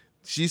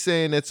 She's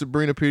saying that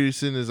Sabrina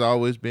Peterson has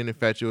always been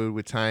infatuated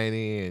with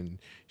Tiny, and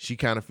she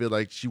kind of feel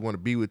like she want to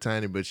be with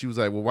Tiny, but she was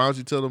like, well, why don't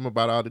you tell them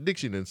about all the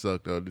dick you done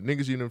sucked, or the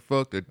niggas you done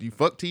fucked, or you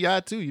fucked T.I.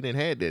 too, you didn't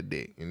have that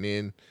dick. And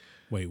then...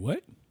 Wait,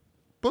 what?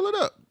 Pull it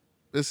up.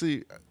 Let's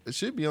see. It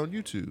should be on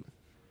YouTube.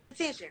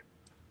 Attention.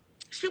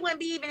 She wouldn't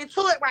be even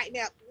into it right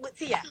now with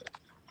T.I.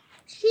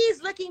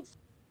 She's looking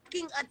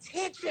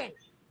attention.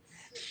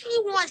 She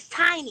wants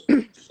Tiny.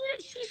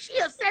 She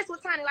obsessed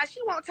with Tiny. Like,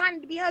 she wants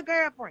Tiny to be her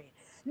girlfriend.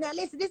 Now,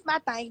 listen, this is my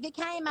thing. If it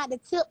came out, the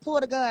Tip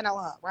pulled a gun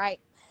on her, right?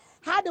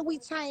 How do we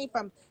change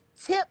from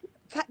Tip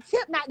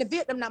not the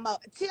victim no more?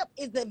 Tip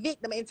is the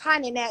victim, and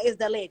Tiny now is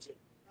the legend.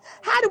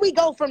 How do we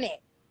go from that?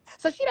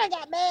 So she done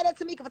got mad at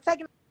Tamika for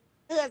taking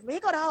her husband.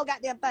 Here go the whole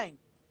goddamn thing.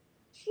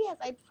 She has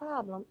a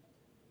problem.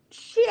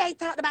 She ain't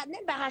talked about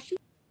nothing about how she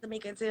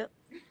Tamika and Tip.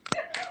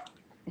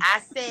 I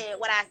said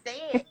what I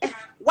said.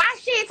 Why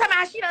she ain't talking about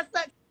how she done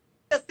sucked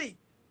the seat?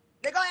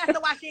 They go ask her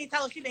why she ain't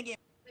told she didn't get.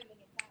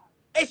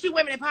 And she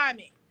women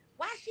empowerment.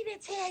 Why she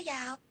didn't tell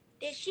y'all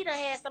that she done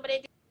had some of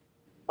that?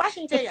 Why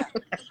she didn't tell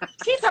y'all?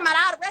 She talking about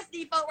all the rest of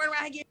these folks running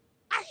around here getting.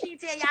 Why she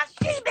didn't tell y'all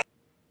she been?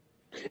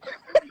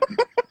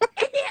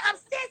 And then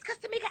obsessed because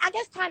Tamika, I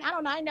guess Tiny, I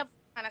don't know, I ain't never,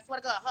 I swear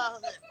to God, her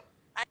husband.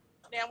 I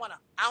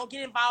don't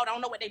get involved. I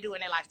don't know what they do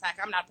in their lifestyle.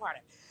 I'm not a part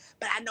of it.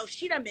 But I know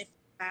she done been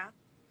around.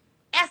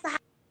 Ask her how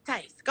it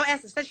tastes. Go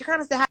ask her. So she kind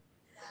of said how.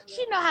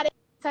 She know how that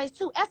tastes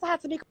too. Ask her how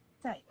Tamika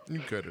tastes. You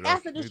cut it ask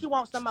off. her, do she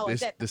want some more?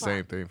 It's the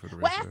same thing for the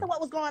rest Well, ask her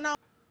what was going on.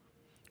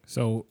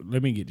 So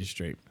let me get this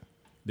straight.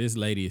 This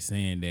lady is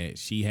saying that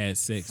she had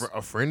sex.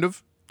 A friend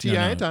of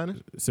T.I. and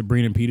Tiny.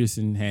 Sabrina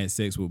Peterson had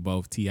sex with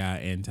both T.I.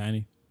 and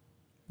Tiny.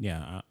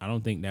 Yeah, I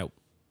don't think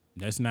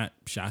that's not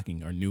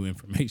shocking or new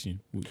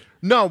information.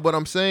 No, what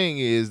I'm saying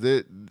is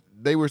that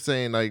they were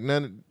saying like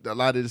a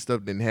lot of this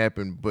stuff didn't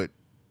happen, but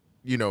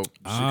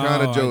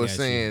Shekinah Joe is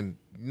saying,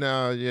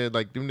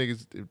 like them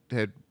niggas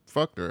had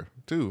fucked her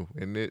too,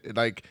 and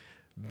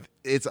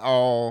it's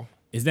all.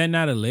 Is that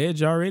not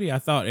alleged already? I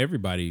thought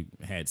everybody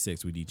had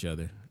sex with each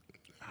other.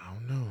 I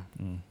don't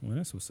know. Well,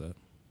 that's what's up.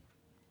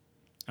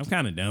 I'm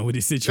kind of done with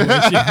this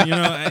situation.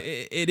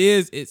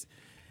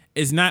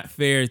 It's not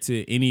fair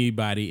to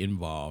anybody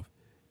involved.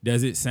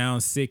 Does it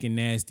sound sick and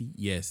nasty?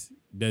 Yes.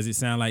 Does it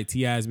sound like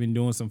T.I.'s been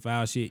doing some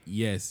foul shit?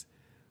 Yes.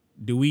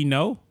 Do we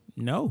know?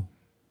 No.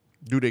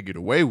 Do they get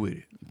away with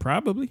it?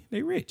 Probably.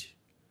 They rich.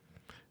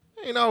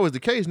 Ain't always the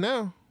case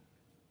now.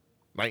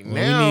 Like well,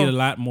 now. We need a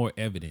lot more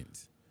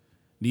evidence.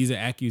 These are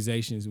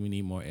accusations. We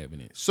need more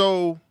evidence.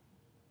 So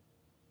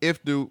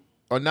if the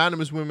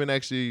anonymous women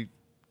actually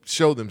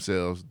show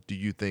themselves, do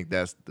you think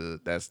that's going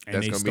to be the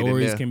nail?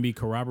 Stories can be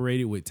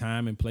corroborated with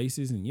time and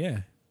places, and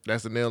yeah.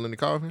 That's the nail in the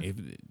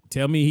coffin?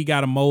 Tell me he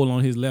got a mole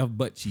on his left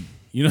butt cheek.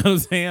 You know what I'm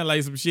saying?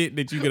 Like some shit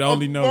that you could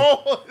only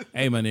know.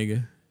 Hey, my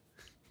nigga.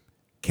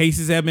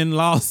 Cases have been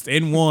lost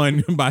and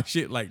won by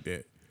shit like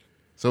that.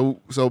 So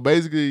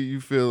basically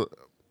you feel,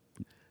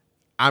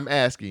 I'm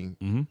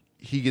asking,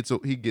 he gets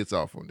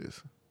off on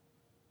this.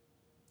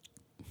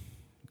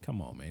 Come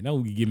on, man.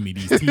 Don't give me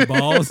these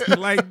T-balls.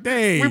 Like,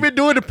 dang. We've been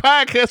doing the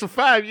podcast for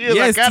 5 years.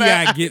 Yes,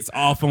 T.I. gets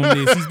off on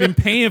this. He's been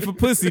paying for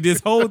pussy this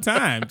whole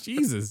time.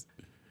 Jesus.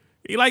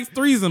 He likes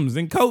threesomes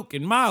and coke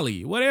and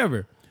Molly,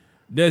 whatever.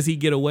 Does he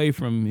get away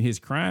from his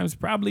crimes?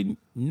 Probably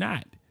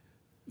not.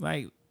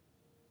 Like,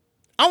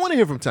 I want to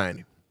hear from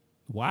Tiny.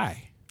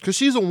 Why? Because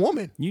she's a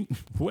woman.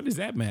 What does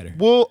that matter?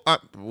 Well,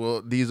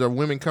 these are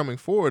women coming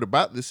forward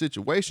about this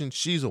situation.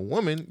 She's a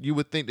woman. You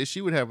would think that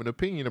she would have an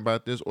opinion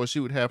about this, or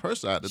she would have her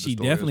side of the story. She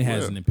definitely as well.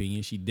 has an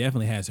opinion. She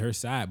definitely has her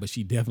side, but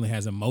she definitely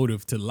has a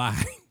motive to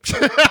lie.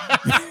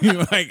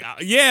 Like,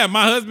 yeah,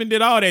 my husband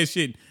did all that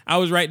shit. I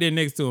was right there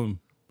next to him.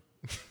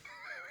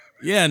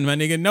 Yeah, my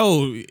nigga,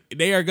 no,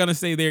 they are gonna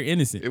say they're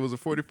innocent. It was a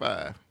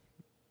 45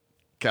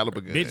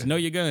 caliber gun. Bitch, know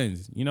your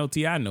guns. You know,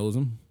 T.I. knows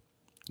them.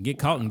 Get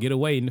caught and get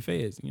away in the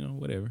feds. You know,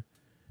 whatever.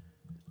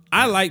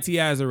 I like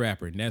T.I. as a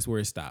rapper, and that's where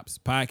it stops.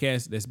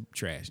 Podcast, that's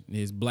trash.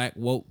 His black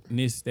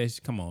wokeness, that's,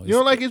 come on. You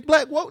don't like his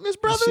black wokeness,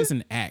 brother? It's just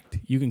an act.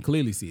 You can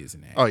clearly see it's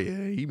an act. Oh,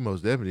 yeah, he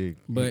most definitely,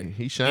 but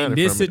he shining in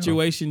this from it.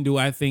 situation, do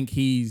I think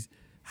he's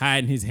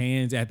hiding his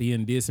hands after he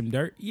did some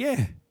dirt?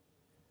 Yeah.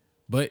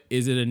 But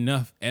is it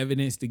enough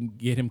evidence to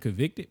get him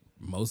convicted?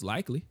 Most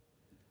likely.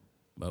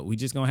 But we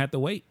just gonna have to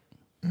wait.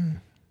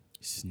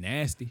 It's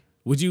nasty.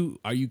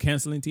 Are you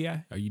canceling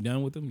T.I.? Are you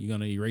done with him? You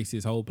gonna erase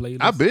his whole playlist?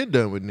 I've been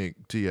done with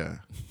T.I.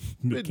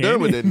 Been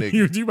done with that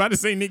nigga. You about to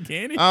say Nick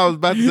Cannon? I was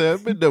about to say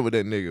I've been done with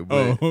that nigga,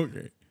 bro. Oh,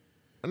 okay.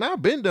 And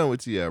I've been done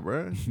with T.I.,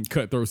 bro.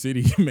 Cutthroat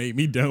City made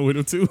me done with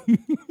him too.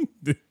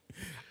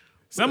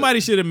 Somebody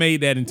should have made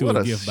that into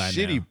a gift by now. What a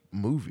shitty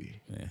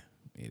movie. Yeah,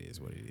 it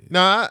is what it is.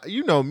 Nah,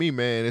 you know me,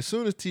 man. As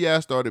soon as T.I.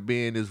 started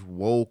being this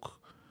woke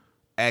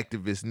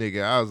activist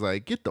nigga, I was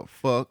like, get the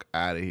fuck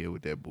out of here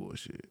with that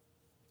bullshit.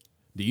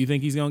 Do you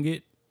think he's gonna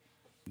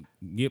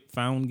get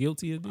found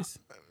guilty of this?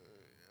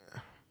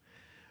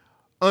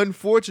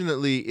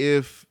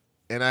 Unfortunately,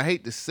 and I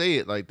hate to say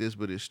it like this,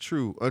 but it's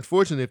true.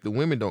 Unfortunately, if the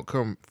women don't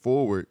come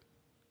forward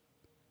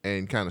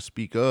and kind of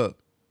speak up,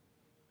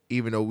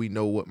 even though we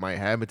know what might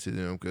happen to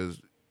them,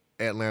 because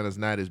Atlanta's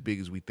not as big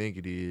as we think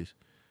it is,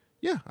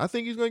 yeah, I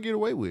think he's going to get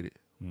away with it.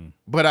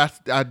 But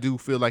I do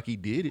feel like he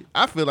did it.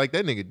 I feel like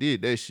that nigga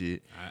did that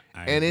shit.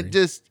 I and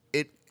agree.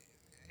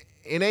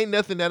 it ain't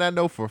nothing that I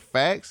know for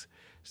facts.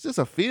 It's just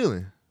a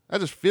feeling. I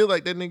just feel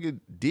like that nigga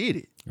did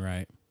it.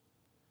 Right.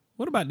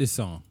 What about this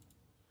song?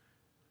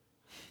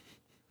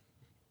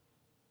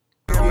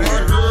 And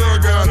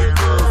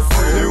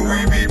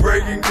we be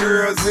breaking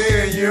girls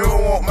in. You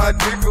don't want my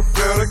dick,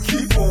 better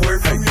keep away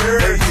from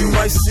her. You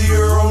might see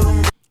her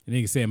on the. The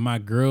nigga said, my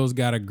girl's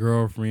got a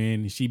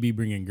girlfriend. She be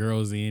bringing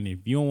girls in. If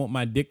you don't want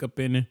my dick up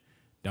in her,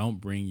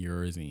 don't bring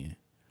yours in.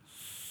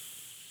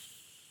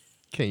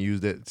 Can't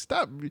use that.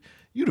 Stop.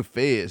 You the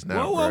feds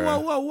now,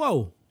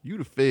 Whoa. You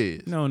the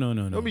feds. No.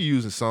 Don't be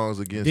using songs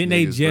against Didn't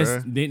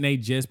niggas, they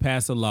just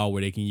pass a law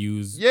where they can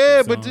use Yeah,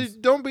 songs? but just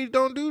don't do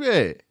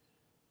that.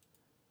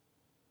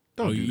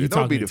 Don't do that.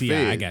 Don't be the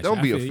feds.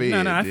 Don't be a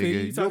fed. No, I feel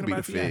you. Nigga. Don't be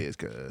the feds,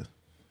 cuz.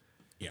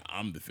 Yeah,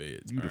 I'm the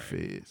feds. You the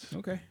feds.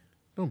 Okay.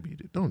 Don't be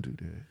that. Don't do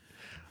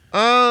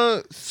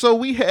that. So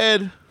we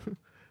had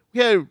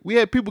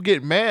people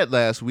get mad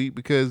last week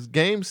because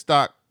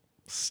GameStop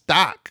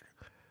stock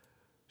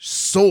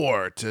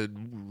soared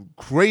to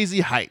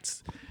crazy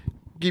heights.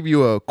 Let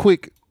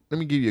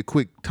me give you a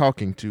quick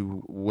talking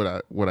to what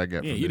I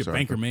got. Yeah, from you this the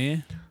banker, article.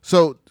 man.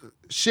 So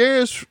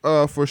shares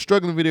for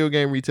struggling video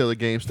game retailer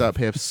GameStop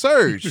have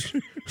surged.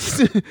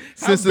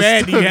 How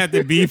bad do you have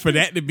to be for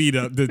that to be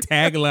the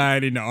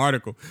tagline in the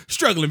article?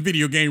 Struggling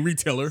video game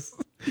retailer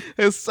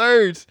has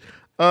surged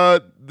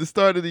the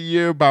start of the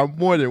year by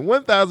more than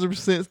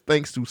 1,000%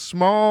 thanks to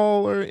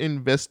smaller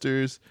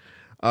investors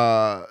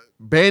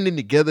banding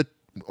together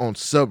on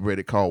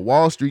subreddit called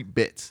Wall Street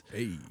Bets.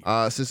 Hey.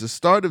 Since the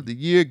start of the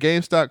year,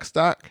 GameStop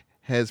stock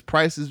has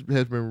risen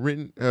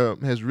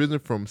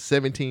from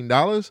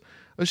 $17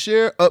 a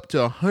share up to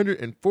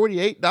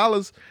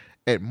 $148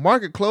 at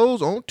market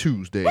close on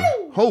Tuesday.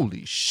 Woo!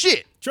 Holy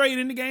shit! Trade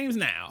in the games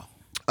now.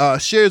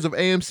 Shares of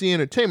AMC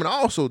Entertainment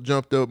also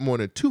jumped up more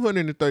than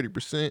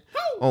 230%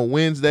 on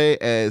Wednesday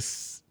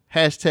as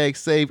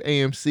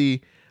 #SaveAMC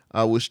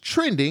was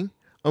trending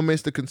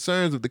amidst the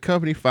concerns of the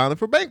company filing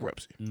for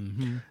bankruptcy.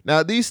 Mm-hmm.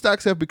 Now, these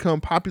stocks have become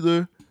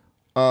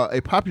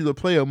a popular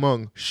play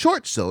among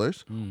short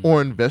sellers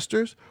or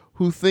investors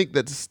who think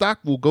that the stock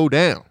will go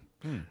down.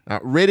 Now,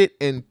 Reddit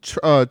and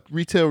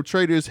retail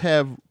traders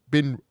have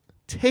been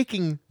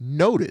taking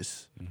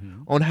notice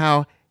on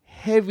how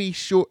heavily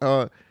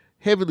shorted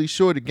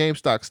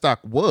GameStop stock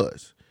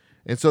was.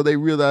 And so they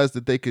realized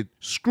that they could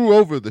screw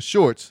over the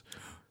shorts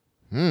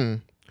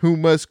who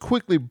must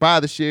quickly buy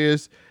the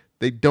shares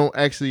they don't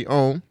actually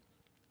own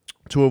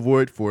to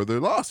avoid further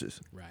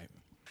losses. Right.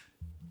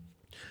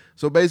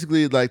 So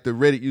basically, like the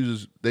Reddit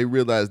users, they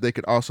realized they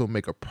could also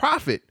make a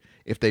profit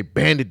if they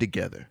banded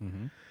together.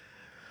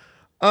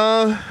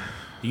 Do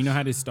you know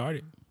how this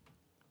started?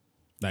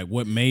 Like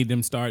what made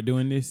them start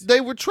doing this? They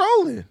were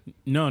trolling.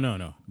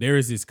 No. There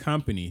is this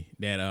company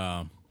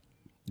that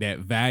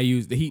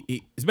values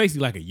it's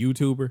basically like a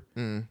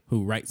YouTuber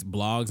who writes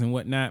blogs and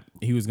whatnot.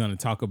 He was going to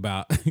talk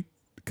about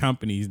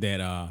companies that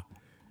I'll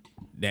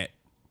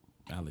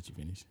let you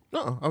finish.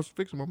 No, I was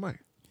fixing my mic.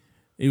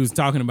 He was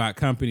talking about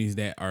companies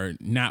that are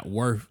not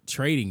worth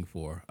trading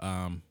for.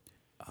 Oh man,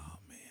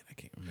 I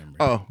can't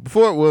remember.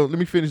 Let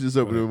me finish this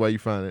up while you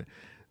find it.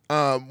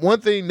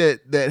 One thing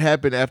that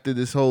happened after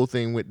this whole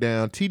thing went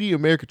down, TD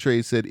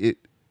Ameritrade said it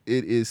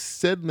is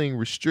settling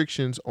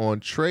restrictions on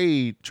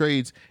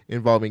trades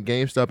involving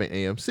GameStop and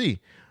AMC.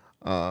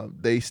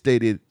 They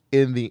stated,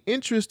 in the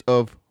interest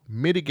of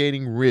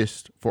mitigating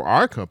risk for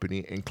our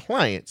company and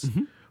clients,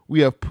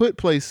 we have put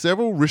place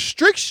several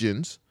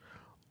restrictions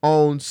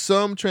on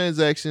some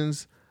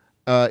transactions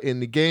in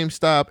the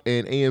GameStop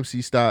and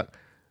AMC stock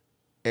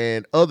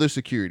and other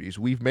securities.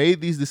 We've made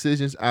these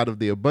decisions out of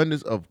the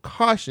abundance of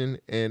caution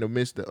and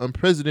amidst the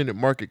unprecedented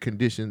market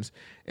conditions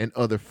and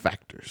other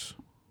factors.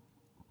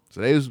 So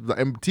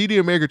TD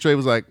Ameritrade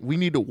was like, we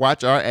need to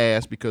watch our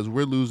ass because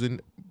we're losing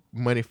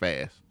money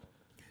fast.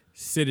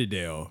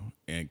 Citadel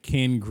and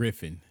Ken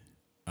Griffin,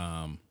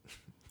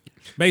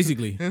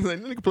 basically, it's like,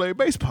 nigga play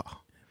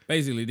baseball.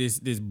 Basically, this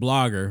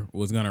blogger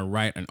was gonna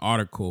write an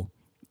article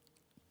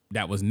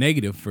that was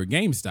negative for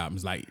GameStop.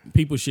 It's like,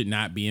 people should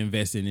not be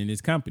investing in this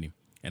company.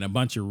 And a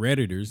bunch of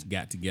Redditors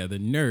got together,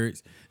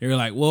 nerds. They were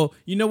like, well,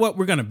 you know what?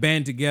 We're going to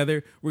band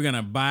together. We're going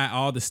to buy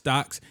all the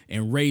stocks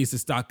and raise the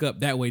stock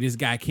up. That way this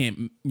guy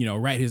can't,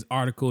 write his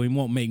article and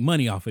won't make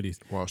money off of this.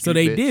 So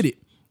they did it,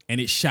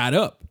 and it shot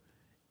up.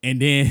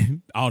 And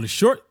then all the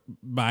short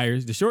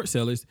buyers, the short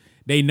sellers,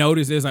 they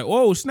noticed. It's like,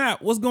 whoa,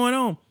 snap, what's going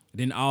on?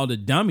 Then all the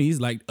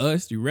dummies like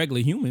us, the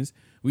regular humans,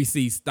 we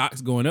see stocks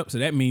going up. So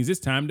that means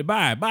it's time to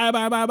buy.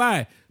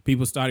 Buy.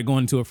 People started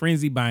going into a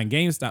frenzy buying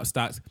GameStop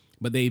stocks,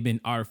 but they've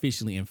been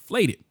artificially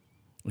inflated.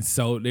 And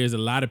so there's a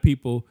lot of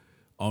people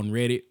on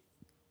Reddit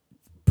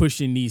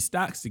pushing these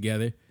stocks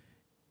together,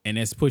 and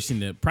that's pushing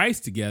the price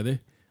together.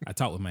 I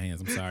talk with my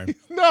hands, I'm sorry.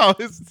 No,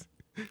 it's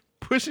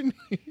pushing.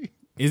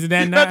 Is it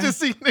that not? I just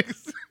see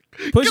niggas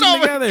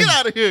pushing together. Get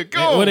out of here. Go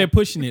on. Well, they're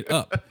pushing it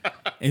up.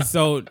 And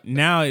so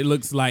now it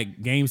looks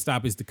like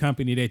GameStop is the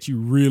company that you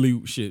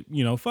really should,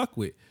 fuck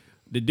with.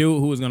 The dude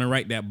who was going to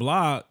write that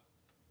blog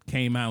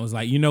came out and was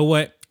like, you know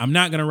what? I'm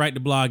not going to write the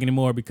blog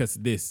anymore because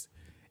of this.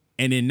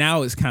 And then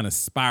now it's kind of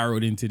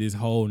spiraled into this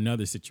whole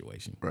nother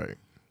situation. Right.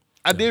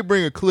 I did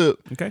bring a clip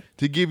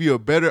to give you a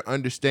better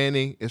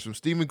understanding. It's from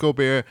Stephen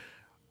Colbert.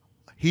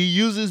 He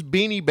uses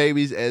Beanie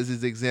Babies as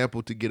his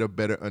example to get a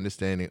better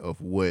understanding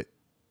of what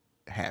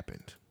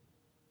happened.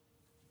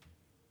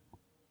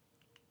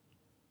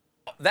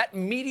 That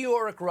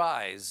meteoric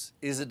rise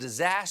is a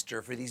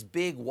disaster for these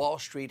big Wall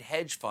Street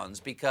hedge funds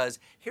because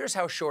here's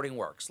how shorting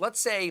works. Let's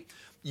say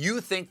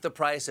you think the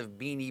price of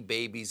Beanie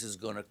Babies is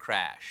going to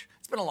crash.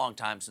 It's been a long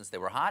time since they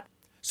were hot.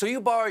 So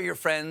you borrow your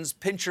friend's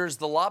Pincher's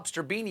the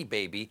Lobster Beanie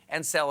Baby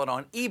and sell it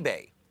on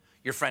eBay.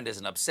 Your friend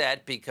isn't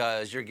upset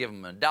because you're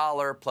giving them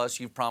 $1, plus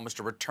you've promised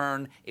to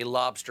return a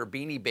lobster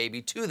Beanie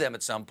Baby to them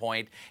at some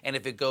point, and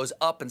if it goes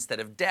up instead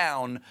of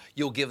down,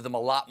 you'll give them a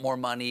lot more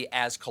money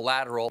as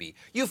collateral.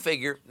 You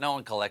figure no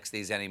one collects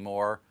these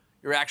anymore.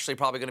 You're actually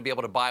probably going to be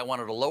able to buy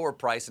one at a lower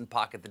price and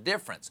pocket the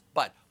difference.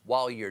 But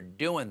while you're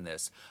doing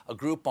this, a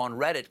group on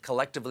Reddit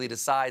collectively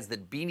decides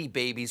that Beanie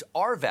Babies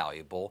are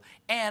valuable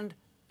and,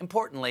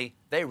 importantly,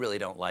 they really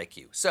don't like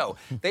you. So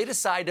they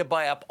decide to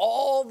buy up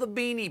all the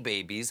Beanie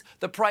Babies.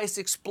 The price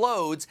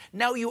explodes.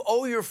 Now you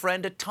owe your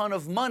friend a ton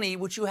of money,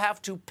 which you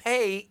have to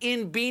pay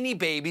in Beanie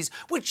Babies,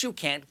 which you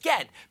can't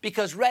get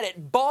because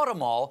Reddit bought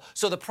them all.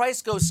 So the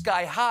price goes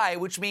sky high,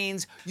 which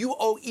means you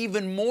owe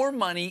even more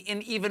money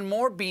in even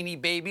more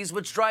Beanie Babies,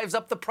 which drives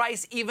up the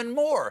price even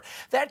more.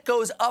 That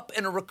goes up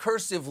in a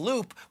recursive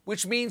loop,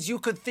 which means you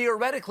could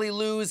theoretically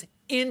lose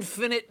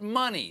infinite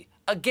money.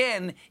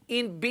 Again,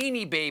 in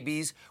Beanie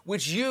Babies,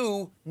 which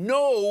you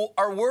know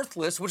are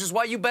worthless, which is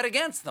why you bet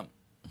against them.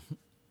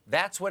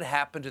 That's what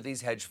happened to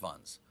these hedge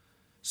funds.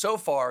 So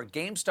far,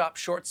 GameStop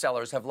short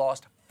sellers have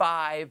lost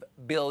 $5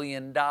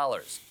 billion.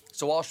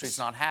 So Wall Street's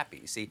not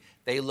happy. See,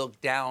 they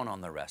look down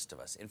on the rest of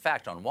us. In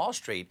fact, on Wall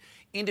Street,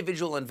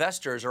 individual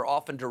investors are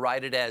often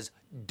derided as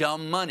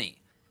dumb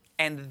money,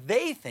 and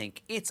they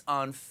think it's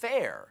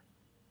unfair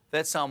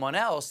that someone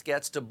else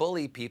gets to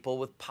bully people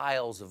with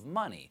piles of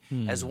money.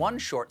 As one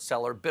short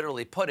seller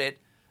bitterly put it,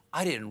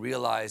 I didn't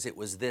realize it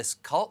was this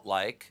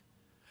cult-like.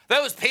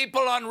 Those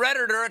people on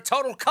Reddit are a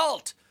total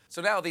cult.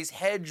 So now these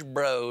hedge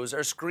bros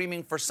are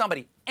screaming for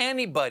somebody,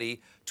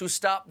 anybody, to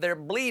stop their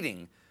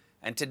bleeding.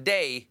 And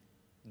today,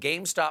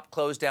 GameStop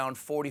closed down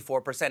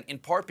 44%, in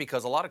part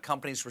because a lot of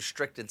companies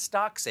restricted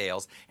stock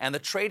sales, and the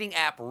trading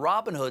app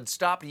Robinhood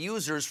stopped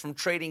users from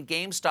trading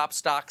GameStop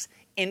stocks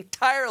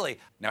entirely.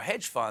 Now,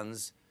 hedge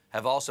funds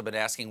have also been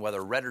asking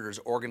whether Redditors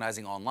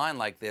organizing online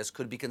like this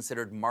could be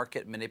considered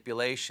market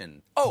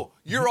manipulation. Oh,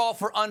 you're all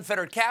for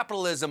unfettered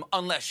capitalism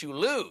unless you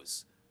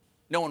lose.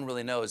 No one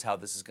really knows how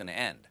this is going to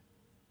end,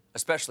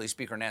 especially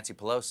Speaker Nancy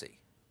Pelosi.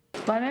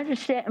 Well, I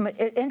understand.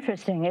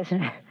 Interesting,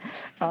 isn't it?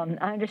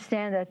 I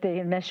understand that the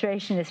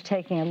administration is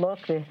taking a look,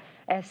 the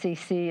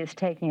SEC is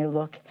taking a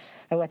look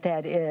at what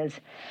that is,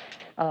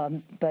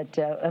 but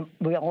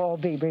we'll all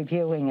be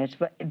reviewing it.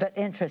 But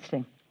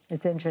interesting.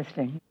 It's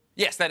interesting.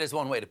 Yes, that is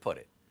one way to put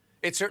it.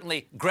 It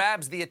certainly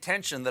grabs the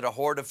attention that a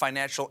horde of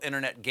financial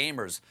internet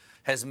gamers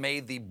has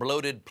made the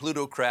bloated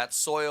plutocrats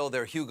soil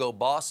their Hugo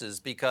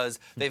Bosses because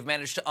they've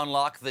managed to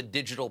unlock the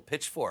digital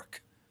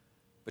pitchfork.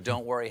 But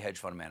don't worry, hedge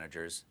fund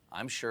managers.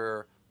 I'm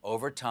sure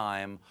over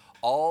time,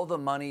 all the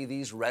money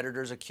these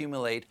Redditors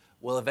accumulate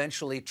will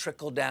eventually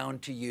trickle down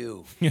to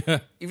you.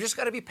 You've just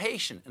got to be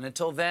patient. And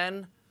until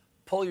then,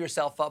 pull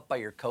yourself up by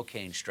your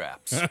cocaine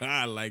straps.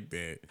 I like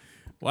that.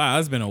 Wow,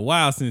 it's been a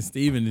while since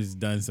Steven has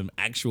done some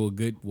actual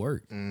good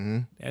work.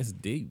 Mm-hmm. That's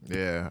deep.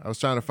 Yeah, I was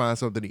trying to find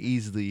something to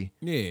easily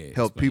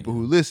help explain people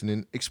who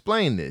listening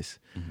explain this.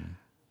 Mm-hmm.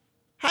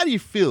 How do you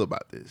feel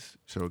about this,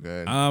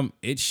 Shogun?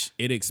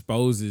 It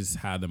exposes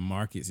how the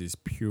markets is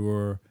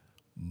pure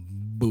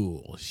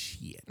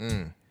bullshit.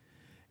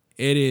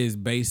 It is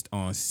based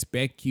on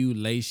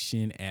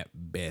speculation at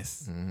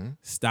best.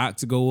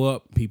 Stocks go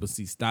up, people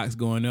see stocks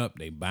going up,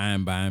 they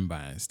buying.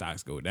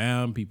 Stocks go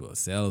down, people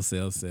sell.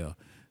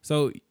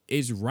 So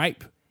it's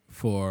ripe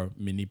for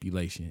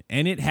manipulation.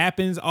 And it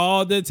happens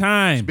all the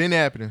time. It's been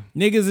happening.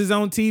 Niggas is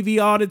on TV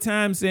all the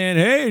time saying,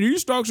 hey, these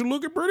stocks are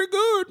looking pretty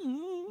good.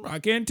 I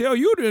can't tell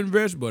you to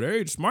invest, but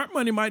hey, smart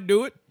money might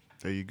do it.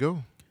 There you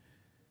go.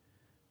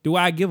 Do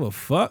I give a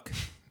fuck?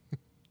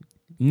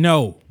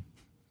 No.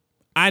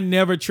 I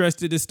never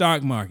trusted the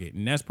stock market.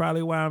 And that's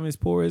probably why I'm as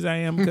poor as I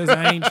am, because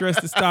I ain't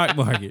trust the stock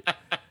market.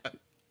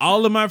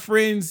 All of my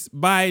friends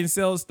buy and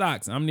sell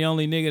stocks. I'm the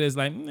only nigga that's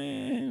like, nah,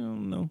 I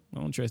don't know. I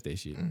don't trust that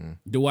shit.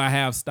 Do I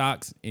have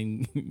stocks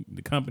in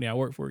the company I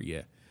work for?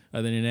 Yeah.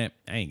 Other than that,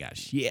 I ain't got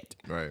shit.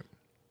 Right.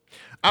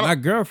 My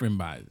girlfriend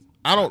buys it.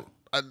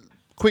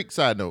 Quick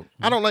side note.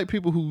 I don't like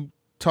people who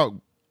talk.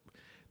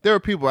 There are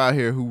people out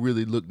here who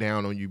really look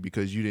down on you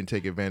because you didn't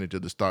take advantage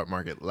of the stock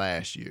market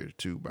last year,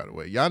 too, by the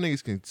way. Y'all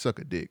niggas can suck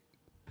a dick.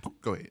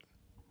 Go ahead.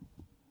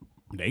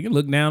 They can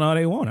look down all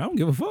they want. I don't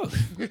give a fuck.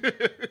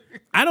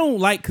 I don't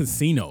like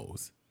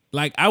casinos.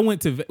 Like,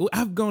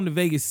 I've gone to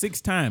Vegas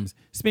 6 times,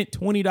 spent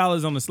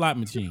 $20 on the slot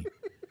machine.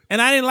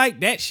 And I didn't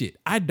like that shit.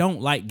 I don't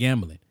like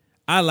gambling.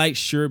 I like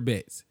sure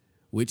bets,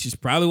 which is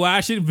probably why I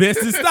should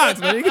invest in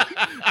stocks, man.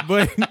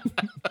 But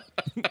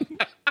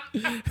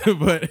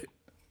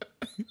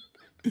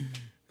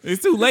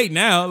it's too late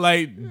now.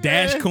 Like,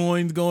 Dash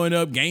Coin's going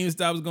up,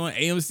 GameStop's going,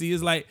 AMC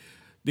is like,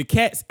 the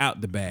cat's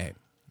out the bag.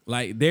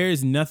 Like,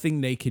 there's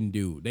nothing they can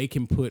do. They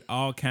can put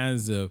all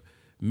kinds of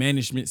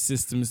management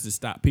systems to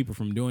stop people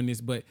from doing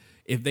this. But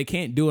if they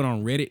can't do it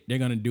on Reddit, they're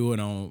going to do it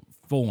on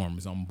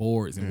forums, on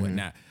boards and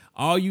whatnot.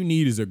 All you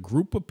need is a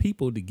group of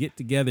people to get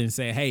together and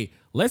say, hey,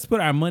 let's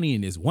put our money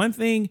in this one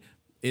thing.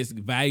 Its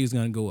value is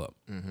going to go up.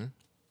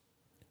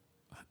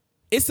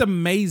 It's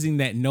amazing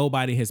that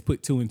nobody has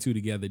put 2 and 2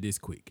 together this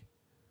quick.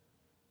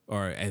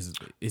 Or as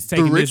it's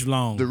taking this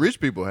long. The rich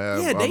people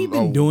have. Yeah, they've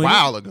been doing it a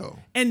while it. ago.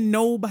 And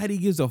nobody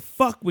gives a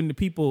fuck when the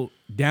people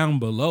down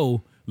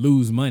below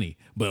lose money.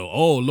 But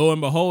lo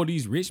and behold,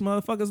 these rich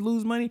motherfuckers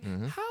lose money.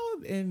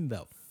 How in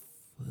the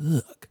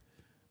fuck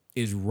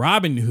is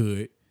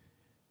Robinhood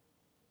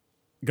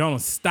gonna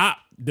stop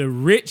the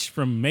rich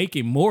from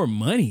making more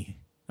money?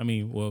 I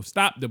mean, well,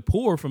 stop the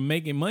poor from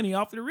making money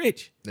off the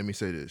rich. Let me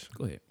say this.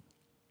 Go ahead.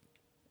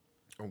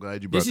 I'm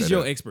glad you brought that up. This is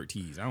your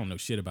expertise. I don't know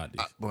shit about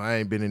this. I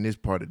ain't been in this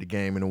part of the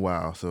game in a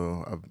while,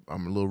 so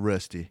I'm a little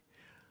rusty.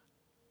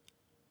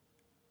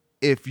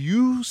 If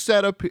you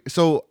set up...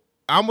 So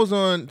I was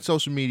on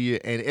social media,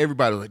 and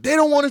everybody was like, they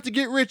don't want us to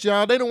get rich,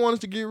 y'all. They don't want us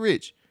to get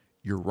rich.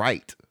 You're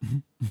right.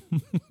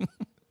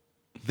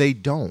 They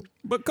don't.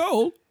 But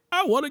Cole,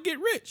 I want to get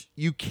rich.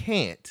 You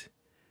can't.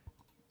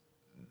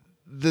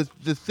 The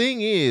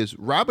thing is,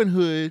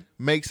 Robinhood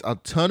makes a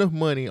ton of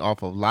money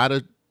off of a lot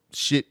of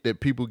shit that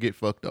people get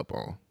fucked up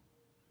on.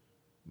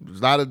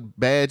 There's a lot of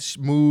bad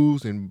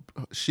moves and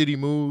shitty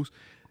moves.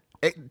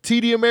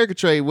 TD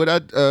Ameritrade,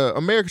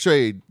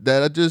 Ameritrade,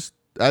 that I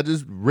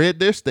just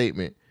read their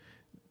statement.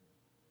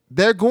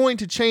 They're going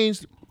to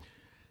change.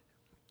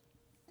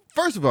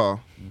 First of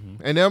all,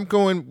 and I'm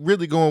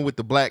really going with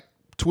the black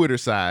Twitter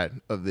side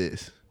of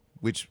this,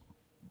 which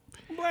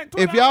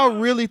if y'all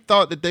really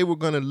thought that they were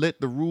going to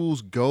let the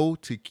rules go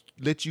to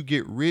let you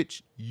get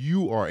rich,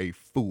 you are a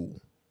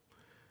fool.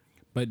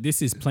 But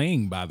this is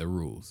playing by the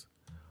rules.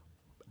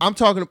 I'm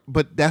talking,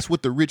 but that's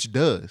what the rich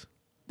does.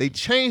 They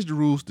change the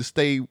rules to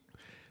stay.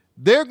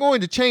 They're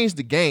going to change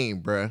the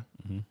game, bruh.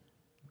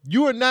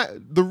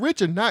 The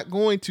rich are not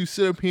going to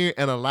sit up here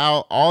and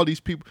allow all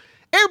these people.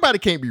 Everybody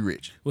can't be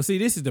rich. Well, see,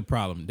 this is the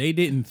problem. They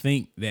didn't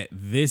think that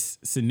this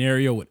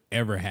scenario would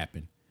ever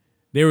happen.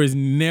 There was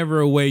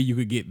never a way you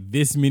could get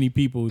this many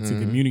people to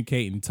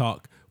communicate and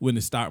talk when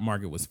the stock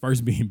market was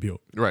first being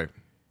built. Right.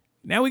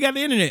 Now we got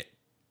the internet.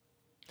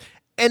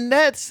 And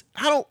I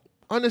don't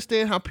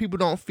understand how people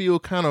don't feel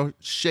kind of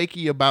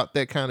shaky about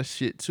that kind of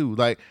shit too.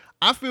 Like,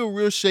 I feel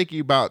real shaky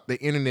about the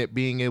internet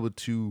being able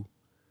to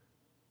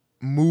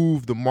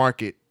move the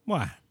market.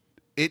 Why?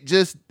 It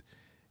just,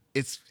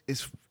 it's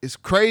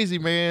crazy,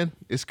 man.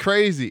 It's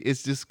crazy.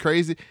 It's just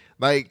crazy.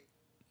 Like,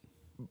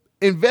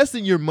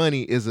 investing your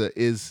money is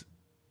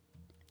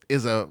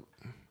a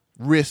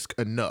risk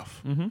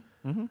enough.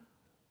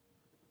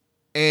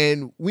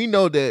 And we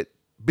know that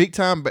big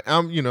time,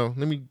 let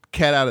me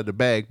cat out of the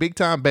bag. Big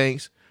time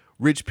banks,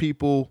 rich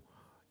people,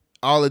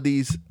 all of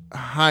these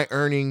high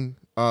earning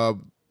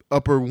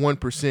upper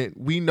 1%,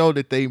 we know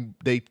that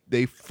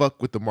they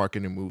fuck with the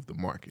market and move the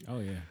market. Oh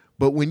yeah.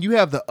 But when you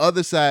have the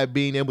other side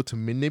being able to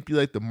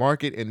manipulate the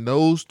market and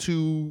those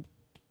two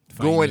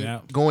going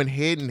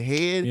head and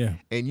head,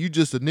 and you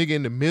just a nigga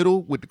in the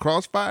middle with the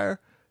crossfire,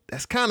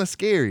 that's kind of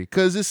scary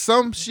because it's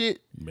some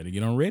shit. You better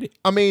get on Reddit.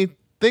 I mean,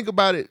 think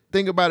about it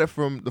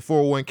from the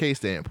 401k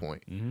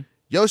standpoint. Mm-hmm.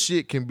 Your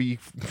shit can be.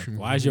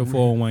 Why is your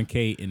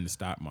 401k in the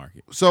stock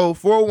market? So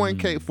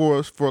 401k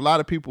for a lot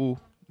of people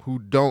who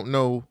don't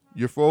know,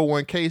 your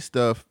 401k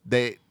stuff,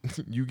 that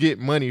you get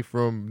money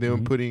from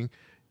them putting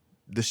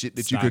the shit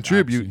that Stock you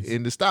contribute options.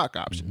 into stock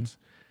options.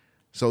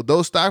 So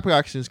those stock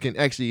options can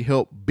actually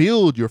help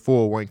build your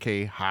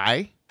 401k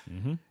high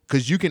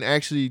because you can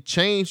actually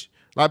change.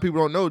 A lot of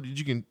people don't know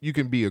that you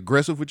can be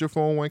aggressive with your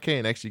 401k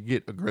and actually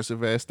get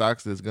aggressive ass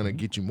stocks that's gonna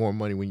get you more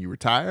money when you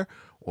retire,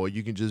 or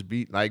you can just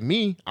be like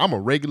me. I'm a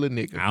regular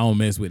nigga. I don't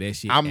mess with that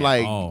shit. I'm at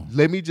like, all.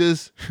 let me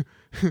just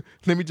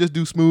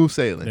do smooth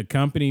sailing. The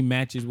company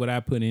matches what I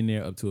put in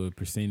there up to a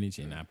percentage,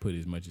 and I put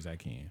as much as I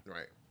can.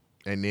 Right.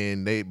 And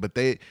then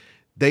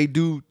they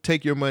do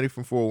take your money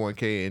from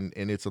 401k,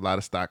 and it's a lot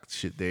of stock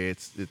shit there.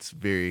 It's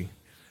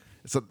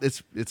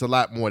a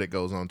lot more that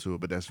goes on to it,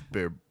 but that's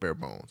bare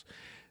bones.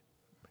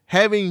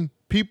 Having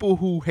people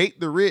who hate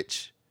the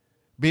rich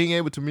being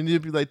able to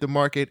manipulate the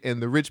market, and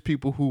the rich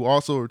people who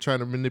also are trying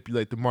to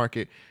manipulate the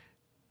market,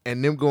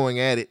 and them going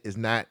at it is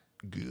not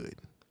good.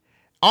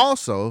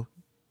 Also,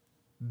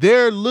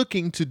 they're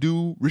looking to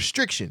do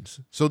restrictions.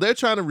 So they're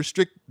trying to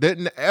restrict that.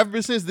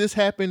 Ever since this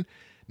happened,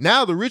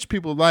 now the rich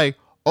people are like,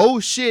 oh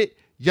shit,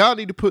 y'all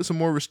need to put some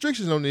more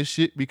restrictions on this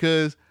shit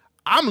because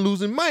I'm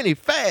losing money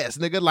fast,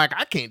 nigga. Like,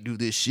 I can't do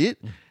this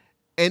shit.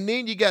 And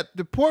then you got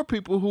the poor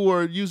people who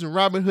are using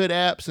Robinhood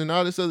apps and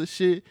all this other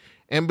shit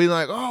and be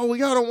like, oh, well,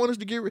 y'all don't want us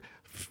to get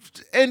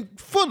And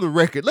for the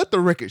record, let the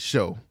record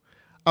show.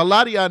 A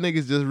lot of y'all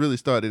niggas just really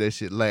started that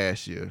shit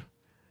last year.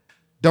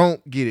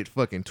 Don't get it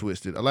fucking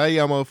twisted. A lot of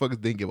y'all motherfuckers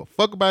didn't give a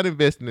fuck about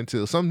investing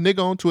until some nigga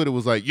on Twitter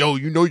was like, yo,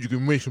 you know you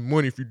can make some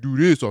money if you do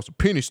this or some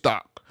penny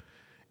stock.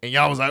 And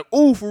y'all was like,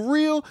 oh, for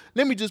real?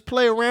 Let me just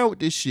play around with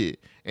this shit.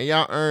 And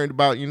y'all earned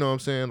about, you know what I'm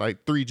saying,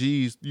 like 3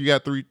 G's. You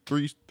got three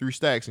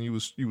stacks and you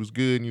was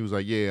good and you was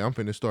like, yeah, I'm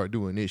finna start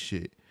doing this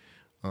shit.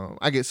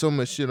 I get so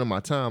much shit on my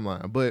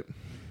timeline. But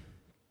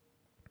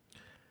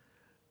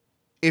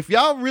if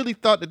y'all really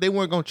thought that they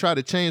weren't gonna try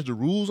to change the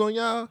rules on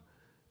y'all,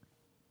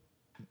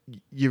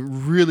 you're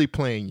really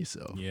playing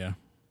yourself. Yeah.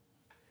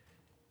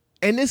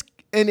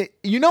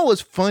 You know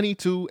what's funny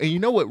too, and you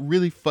know what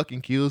really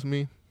fucking kills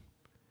me?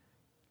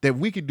 That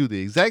we could do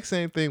the exact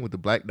same thing with the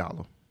black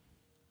dollar.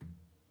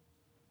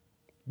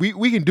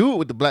 We can do it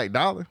with the black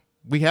dollar.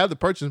 We have the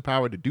purchasing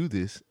power to do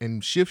this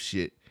and shift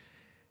shit.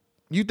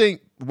 You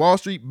think Wall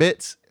Street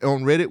bets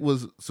on Reddit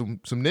was some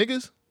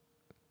niggas?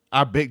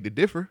 I beg to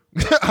differ.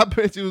 I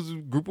bet it was a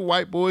group of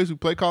white boys who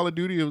play Call of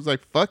Duty. It was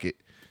like, fuck it.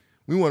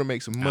 We want to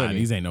make some money.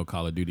 These ain't no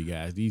Call of Duty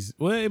guys.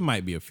 It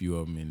might be a few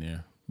of them in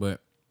there,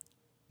 but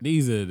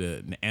these are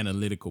the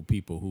analytical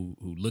people who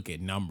look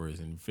at numbers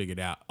and figured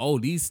out, oh,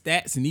 these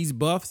stats and these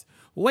buffs,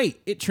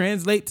 wait, it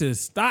translates to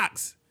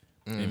stocks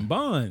and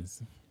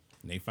bonds.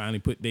 And they finally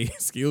put their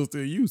skills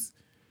to use.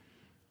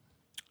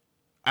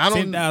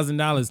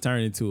 $10,000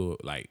 turned into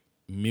like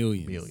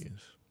millions.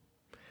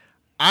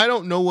 I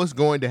don't know what's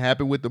going to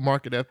happen with the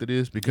market after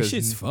this because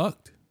this shit's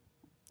fucked.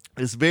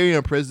 It's very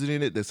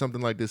unprecedented that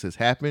something like this has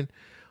happened.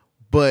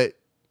 But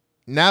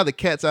now the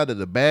cat's out of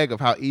the bag of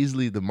how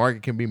easily the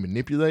market can be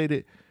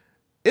manipulated.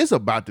 It's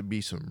about to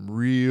be some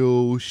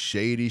real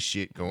shady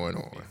shit going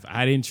on. If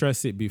I didn't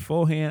trust it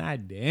beforehand, I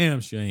damn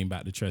sure ain't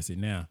about to trust it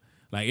now.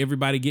 Like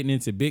everybody getting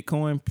into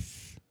Bitcoin.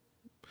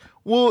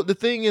 Well, the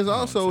thing is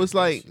also, it's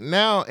like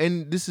now,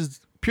 and this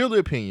is purely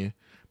opinion,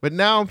 but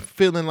now I'm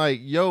feeling like,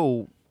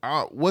 yo,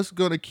 what's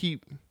going to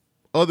keep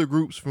other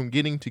groups from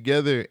getting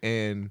together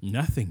and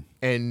nothing?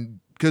 And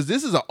because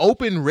this is an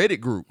open Reddit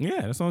group.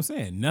 Yeah, that's what I'm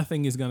saying.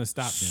 Nothing is going to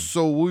stop them.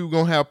 So we're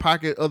going to have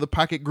other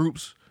pocket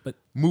groups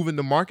moving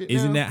the market.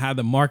 Isn't that how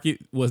the market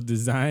was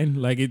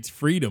designed? Like, it's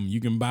freedom. You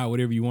can buy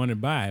whatever you want to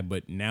buy,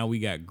 but now we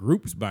got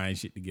groups buying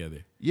shit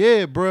together.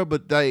 Yeah, bro,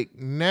 but like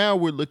now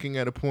we're looking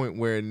at a point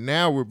where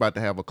now we're about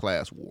to have a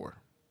class war.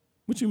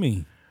 What you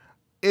mean?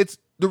 It's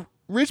the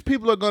rich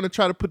people are going to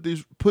try to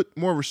put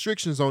more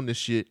restrictions on this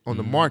shit on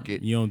the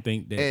market. You don't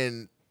think that?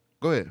 And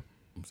go ahead.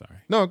 I'm sorry.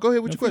 No, go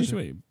ahead with your question.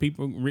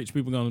 Rich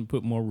people going to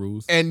put more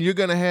rules, and you're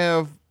going to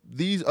have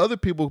these other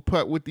people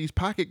put with these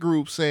pocket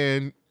groups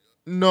saying,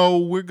 "No,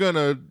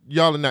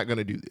 y'all are not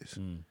gonna do this."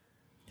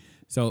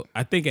 So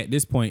I think at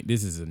this point,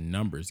 this is a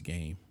numbers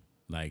game.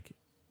 Like,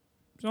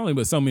 there's only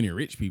but so many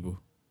rich people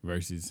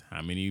versus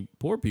how many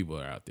poor people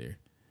are out there.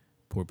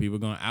 Poor people are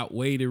gonna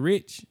outweigh the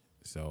rich.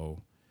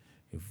 So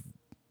if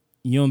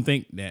you don't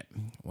think that,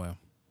 well,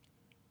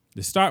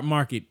 the stock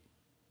market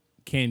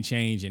can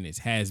change, and it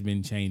has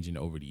been changing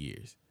over the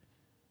years.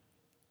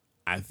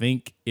 I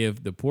think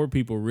if the poor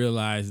people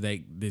realize that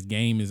this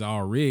game is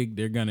all rigged,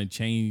 they're going to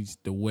change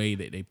the way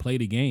that they play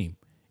the game.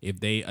 If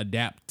they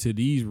adapt to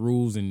these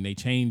rules and they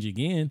change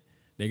again,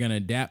 They're going to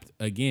adapt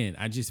again.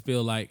 I just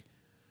feel like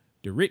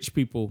the rich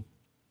people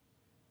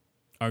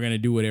are going to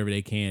do whatever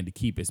they can to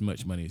keep as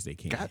much money as they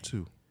can. Got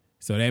to.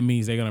 So that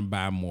means they're going to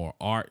buy more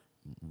art,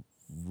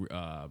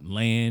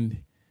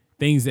 land,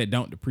 things that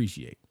don't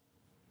depreciate.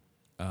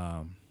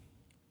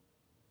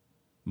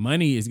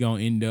 Money is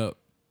going to end up,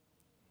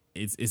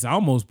 it's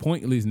almost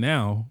pointless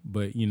now,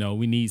 but, you know,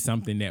 we need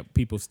something that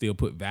people still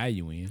put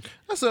value in.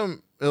 That's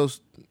something else,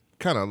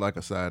 kind of like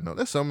a side note.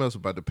 That's something else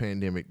about the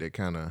pandemic that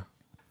kind of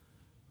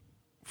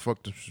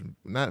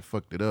not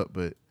fucked it up,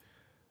 but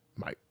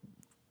like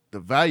the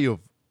value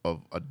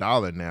of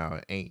 $1 now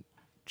ain't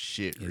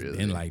shit, It's really.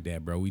 been like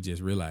that, bro. We just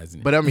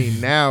realizing it. But I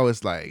mean, now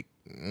it's like,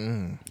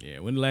 yeah.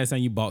 When the last time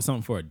you bought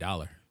something for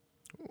 $1?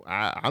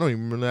 I don't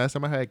even remember the last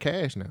time I had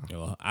cash now.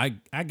 Well, I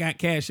got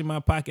cash in my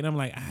pocket. I'm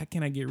like, how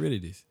can I get rid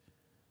of this?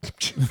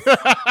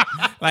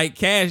 Like,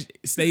 cash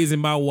stays in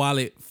my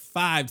wallet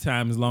 5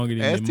 times longer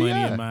than the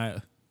money in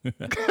my.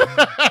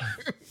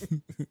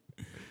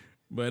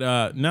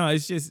 But no,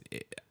 it's just,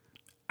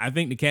 I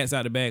think the cat's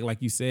out of the bag.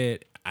 Like you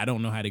said, I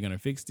don't know how they're gonna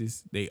fix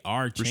this. They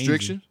are changing.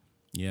 Restriction?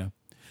 Yeah.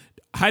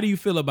 How do you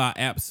feel about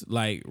apps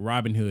like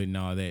Robinhood and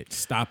all that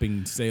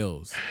stopping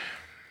sales?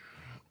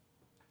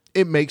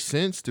 It makes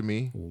sense to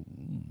me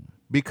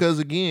because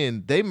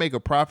again, they make a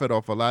profit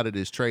off a lot of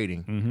this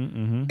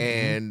trading,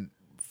 and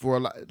for a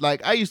lot,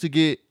 like I used to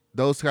get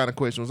those kind of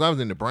questions when I was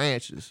in the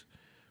branches.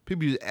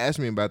 People used to ask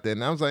me about that,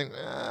 and I was like,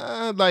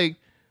 like,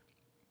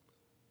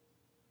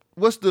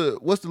 what's the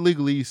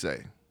legalese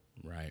say?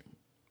 Right.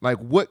 Like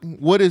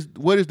what is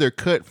their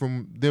cut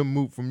from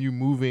them from you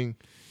moving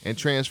and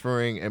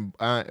transferring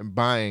and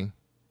buying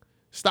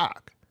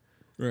stock?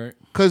 Right.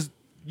 Because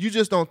you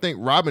just don't think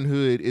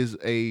Robinhood is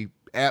a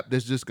app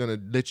that's just gonna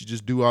let you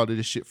just do all of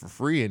this shit for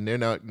free, and they're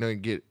not gonna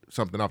get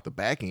something off the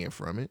back end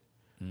from it.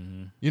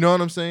 You know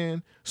what I'm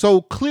saying?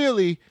 So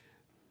clearly,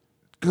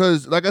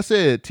 because like I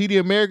said,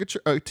 TD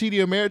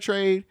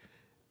Ameritrade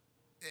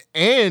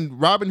and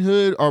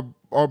Robinhood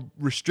are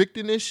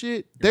restricting this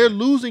shit. They're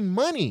losing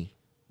money.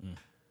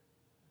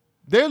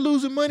 They're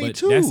losing money But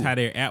too. that's how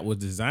their app was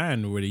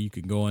designed, where you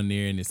can go in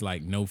there and it's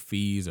like no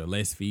fees or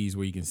less fees,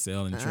 where you can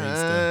sell and trade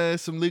stuff.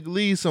 Some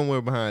legalese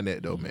somewhere behind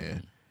that though,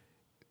 man.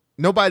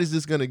 Nobody's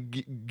just gonna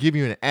give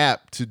you an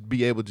app to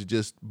be able to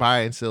just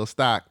buy and sell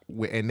stock,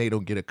 and they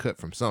don't get a cut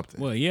from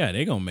something. Well, yeah,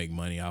 they're gonna make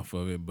money off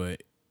of it,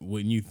 but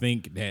wouldn't you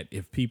think that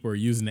if people are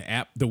using the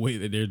app the way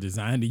that they're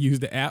designed to use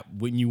the app,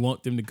 wouldn't you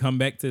want them to come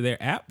back to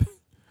their app?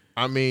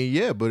 I mean,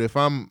 yeah, but if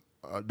I'm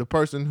the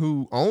person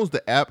who owns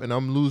the app and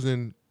I'm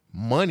losing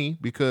money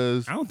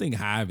because I don't think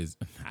Hive is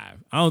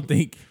Hive. I don't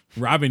think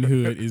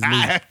Robinhood is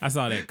losing. I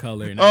saw that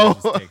color and I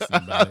was just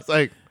texting about it's it.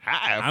 like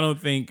Hive. I don't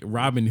think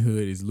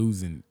Robinhood is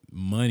losing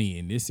money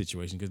in this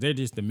situation because they're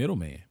just the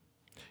middleman.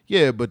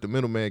 Yeah, but the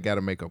middleman got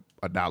to make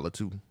a dollar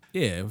too.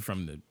 Yeah,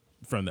 from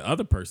the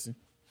other person,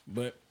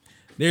 but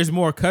there's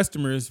more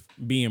customers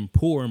being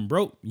poor and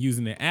broke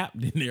using the app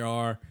than there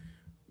are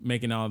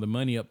making all the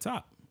money up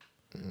top.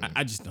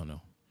 I just don't know.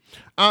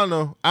 I don't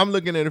know. I'm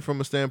looking at it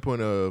from a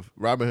standpoint of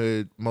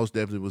Robinhood most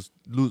definitely was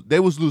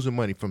losing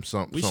money from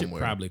somewhere. We should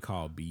probably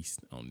call Beast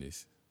on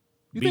this.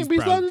 You think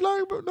Beast Logic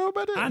know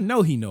about that? I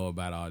know he know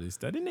about all this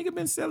stuff. That nigga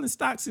been selling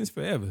stock since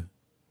forever.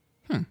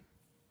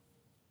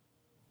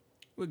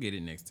 We'll get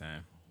it next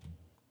time.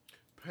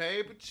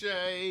 Paper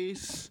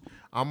chase.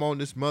 I'm on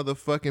this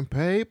motherfucking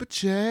paper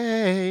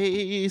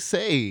chase.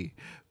 Hey,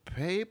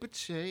 paper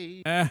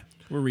chase.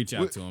 We'll reach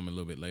out to him a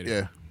little bit later.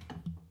 Yeah.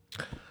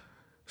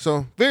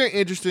 So very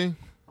interesting.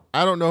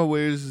 I don't know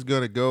where this is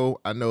gonna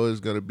go. I know it's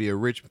gonna be a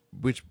rich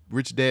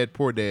dad,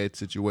 poor dad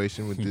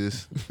situation with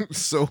this.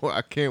 So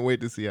I can't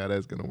wait to see how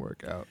that's gonna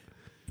work out.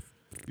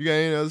 You got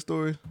any other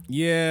stories?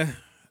 Yeah.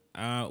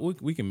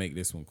 We can make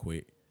this one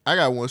quick. I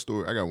got one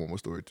story. I got one more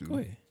story too. Go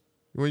ahead.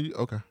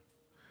 Okay.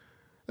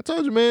 I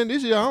told you, man.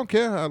 This year I don't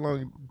care how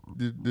long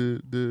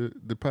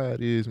the pod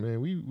is, man.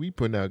 We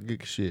putting out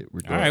good shit.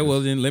 All right.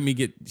 Well, then let me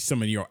get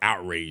some of your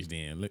outrage.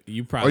 Then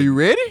you probably. Are you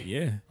ready?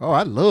 Yeah. Oh,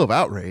 I love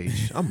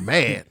outrage. I'm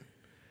mad.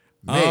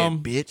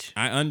 Mad, bitch.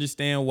 I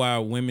understand why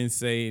women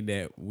say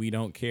that we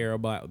don't care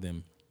about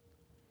them.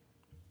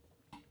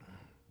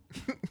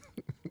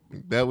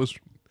 That was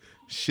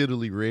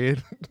shittily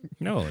read.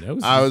 No, that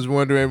was. I was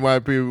wondering why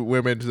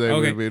women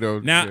say we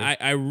don't. Now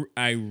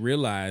I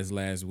realized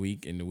last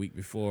week and the week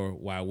before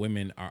why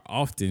women are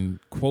often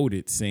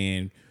quoted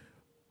saying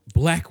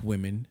black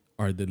women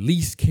are the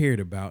least cared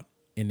about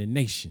in the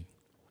nation.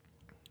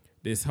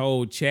 This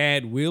whole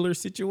Chad Wheeler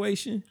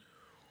situation.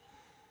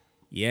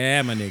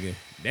 Yeah, my nigga,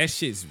 that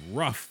shit's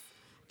rough.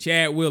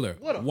 Chad Wheeler,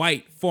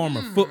 white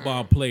former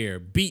football player,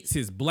 beats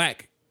his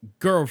black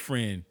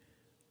girlfriend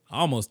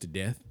almost to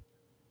death.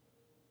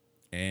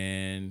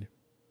 And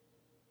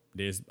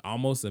there's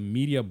almost a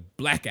media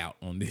blackout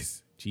on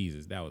this.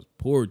 Jesus, that was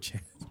poor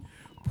choice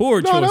of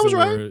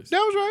words.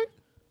 That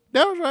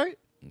was right.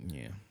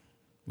 Yeah.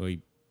 Well,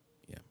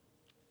 yeah.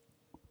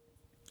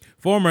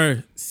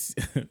 Former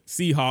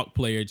Seahawk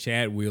player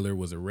Chad Wheeler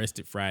was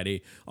arrested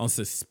Friday on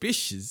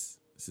suspicions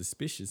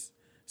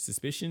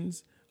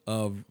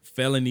of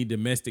felony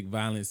domestic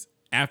violence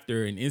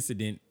after an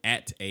incident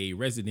at a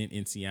resident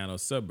in Seattle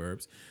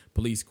suburbs.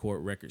 Police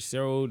court records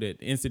show that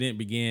the incident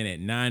began at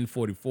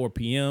 9:44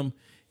 p.m.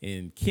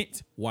 in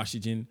Kent,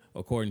 Washington,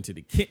 according to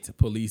the Kent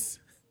police.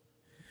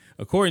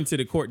 According to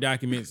the court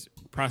documents,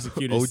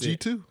 prosecutors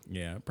OG2?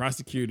 Yeah,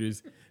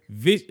 prosecutors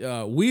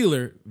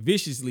Wheeler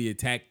viciously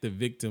attacked the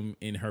victim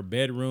in her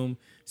bedroom,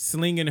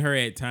 slinging her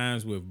at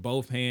times with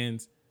both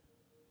hands,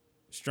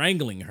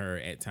 strangling her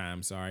at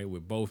times,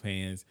 with both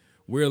hands.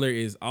 Wheeler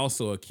is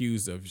also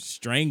accused of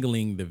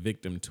strangling the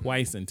victim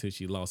twice until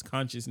she lost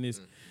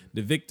consciousness.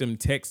 The victim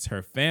texts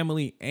her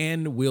family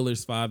and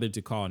Wheeler's father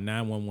to call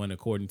 911,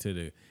 according to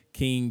the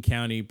King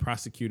County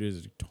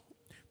Prosecuting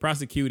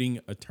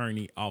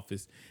Attorney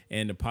Office,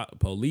 and the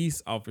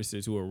police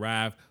officers who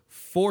arrived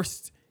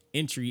forced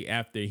entry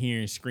after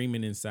hearing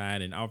screaming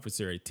inside. An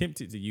officer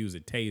attempted to use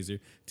a taser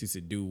to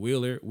subdue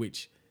Wheeler,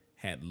 which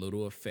had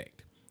little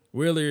effect.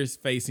 Wheeler is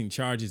facing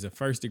charges of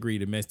first-degree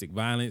domestic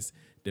violence,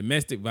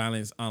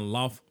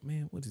 unlawful.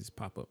 Man, what does this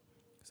pop up?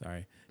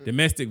 Sorry.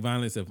 Domestic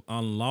violence of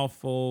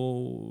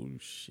unlawful.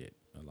 Shit,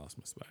 I lost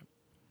my spot.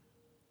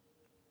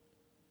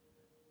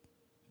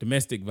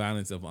 Domestic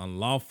violence of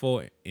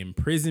unlawful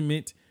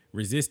imprisonment,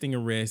 resisting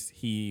arrest.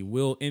 He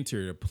will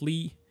enter a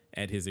plea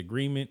at his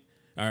arraignment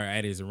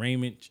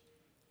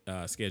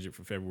scheduled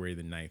for February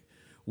the 9th.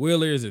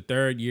 Wheeler is a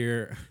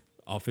third-year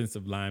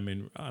offensive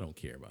lineman. I don't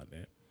care about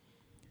that.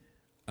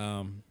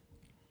 And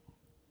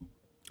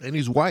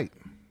he's white.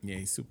 Yeah,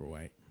 he's super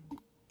white.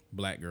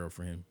 Black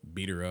girlfriend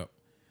beat her up.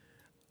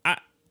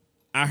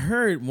 I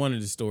heard one of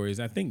the stories.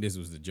 I think this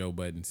was the Joe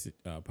Budden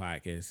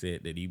podcast,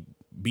 said that he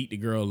beat the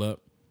girl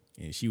up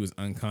and she was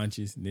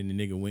unconscious. And then the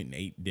nigga went and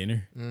ate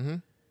dinner.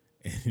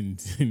 Mm-hmm.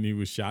 And he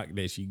was shocked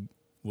that she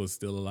was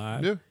still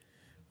alive. Yeah.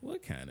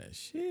 What kind of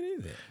shit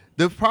is that?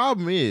 The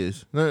problem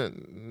is, now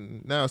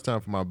it's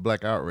time for my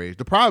black outrage.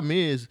 The problem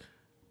is,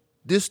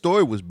 this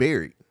story was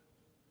buried.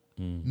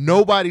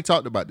 Nobody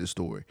talked about this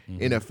story.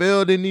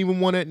 NFL didn't even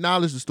want to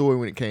acknowledge the story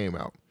when it came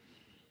out.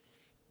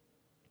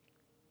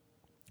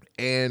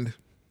 And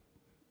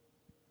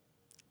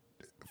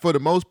for the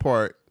most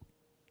part,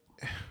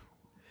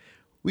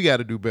 we got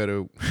to do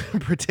better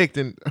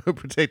protecting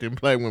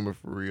black women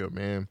for real,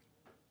 man.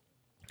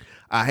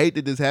 I hate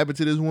that this happened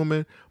to this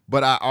woman,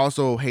 but I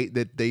also hate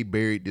that they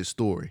buried this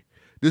story.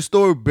 This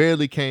story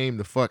barely came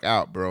the fuck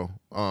out, bro.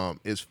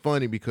 It's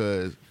funny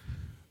because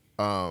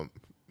you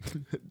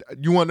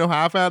want to know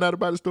how I found out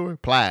about the story?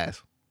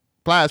 Plies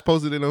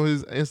posted it on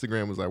his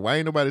Instagram, was like, why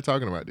ain't nobody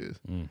talking about this?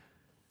 And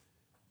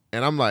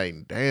I'm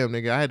like, damn,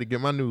 nigga, I had to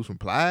get my news from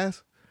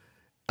Plies.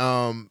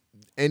 And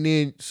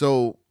then,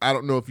 so I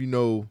don't know if you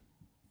know,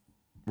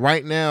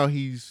 right now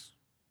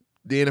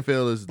the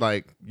NFL is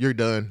like, you're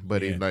done,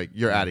 buddy. Like,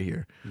 you're out of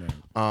here.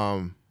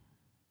 Yeah.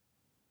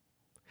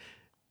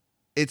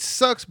 It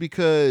sucks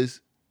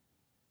because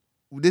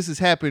this has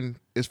happened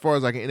as far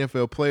as like an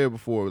NFL player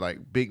before,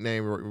 like big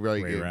name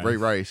Ray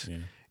Rice. Yeah.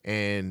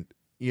 And,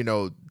 you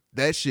know,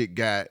 that shit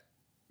got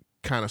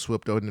kind of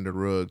swept under the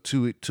rug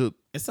too.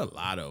 It's a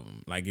lot of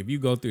them. Like, if you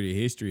go through the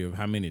history of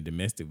how many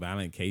domestic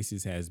violent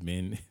cases has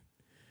been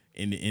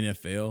in the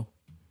NFL,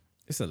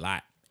 it's a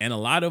lot. And a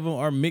lot of them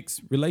are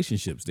mixed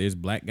relationships. There's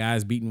black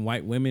guys beating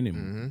white women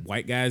and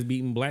white guys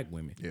beating black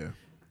women. Yeah.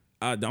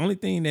 The only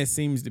thing that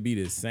seems to be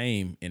the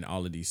same in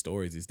all of these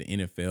stories is the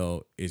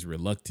NFL is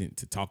reluctant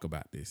to talk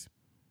about this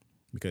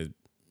because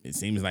it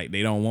seems like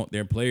they don't want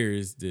their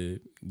players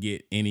to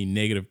get any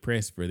negative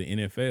press for the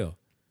NFL.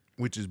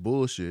 Which is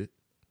bullshit,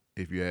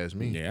 if you ask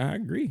me. Yeah, I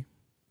agree.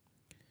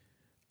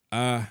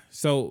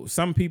 So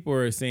some people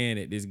are saying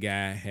that this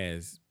guy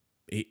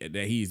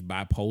that he's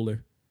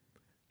bipolar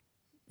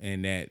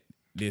and that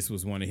this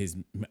was one of his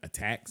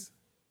attacks,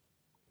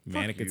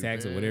 manic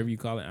attacks, man, or whatever you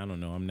call it. I don't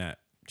know. I'm not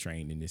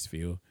trained in this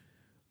field,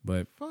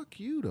 but fuck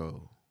you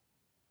though.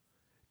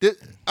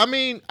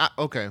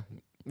 Okay.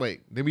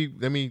 Wait,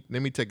 let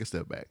me take a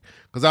step back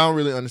because I don't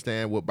really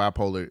understand what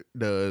bipolar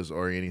does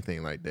or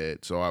anything like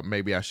that. So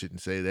maybe I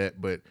shouldn't say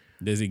that. But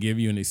does it give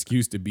you an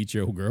excuse to beat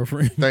your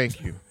girlfriend?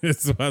 Thank you.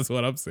 That's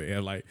what I'm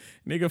saying. Like,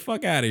 nigga,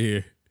 fuck out of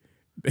here.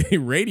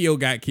 Radio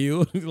got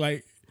killed.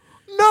 Like,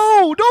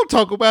 no, don't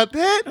talk about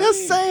that.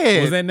 That's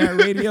sad. Was that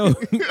not Radio?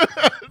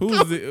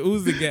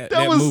 Who's the guy?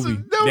 That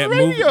movie. That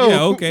Radio. Movie.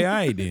 Yeah, okay, all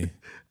right then.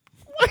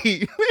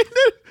 Wait,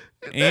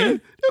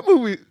 and that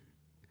movie.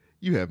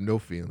 You have no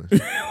feelings.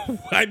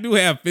 I do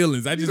have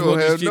feelings. I just want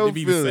this shit to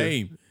be the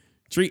same.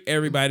 Treat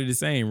everybody the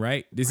same,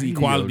 right? This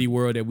equality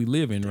world that we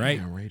live in, right?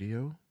 Damn,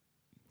 Radio.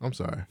 I'm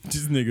sorry.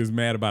 This nigga's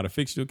mad about a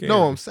fictional character.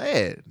 No, I'm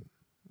sad.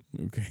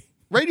 Okay.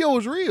 Radio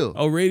was real.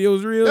 Oh, Radio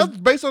was real? That's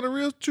based on a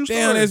real true story.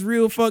 Damn, that's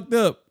real fucked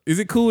up. Is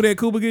it cool that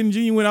Cuba Gooding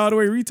Jr. went all the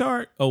way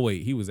retard? Oh,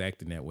 wait, he was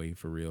acting that way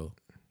for real.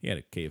 He had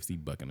a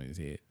KFC bucket on his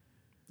head.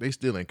 They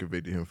still ain't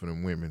convicted him for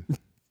them women.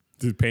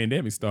 The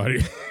pandemic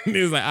started.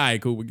 It was like, all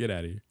right, Cuba, get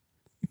out of here.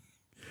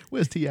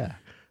 Where's T.I.?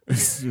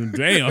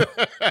 Damn.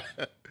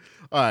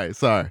 All right,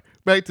 sorry.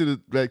 back to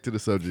the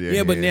subject.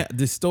 Yeah, but now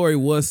the story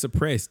was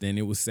suppressed, and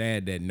it was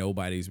sad that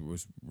nobody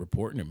was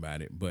reporting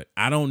about it. But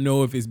I don't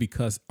know if it's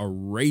because a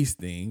race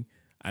thing.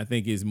 I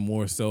think it's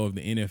more so of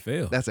the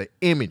NFL. That's an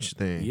image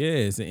thing. Yeah,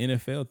 it's an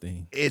NFL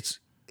thing.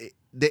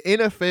 The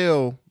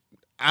NFL.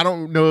 I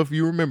don't know if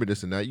you remember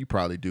this or not. You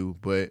probably do,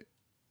 but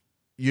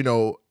you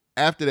know,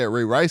 after that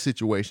Ray Rice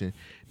situation,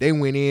 they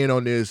went in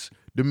on this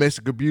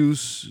domestic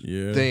abuse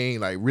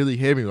thing, like really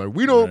heavy. Like,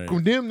 we don't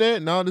condemn that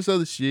and all this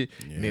other shit.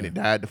 Yeah. And then it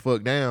died the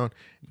fuck down.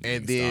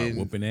 And then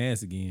whooping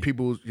ass again.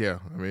 People,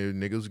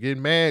 niggas was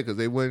getting mad because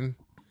they wasn't,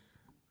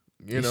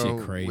 this shit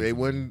crazy, they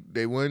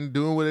wasn't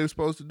doing what they were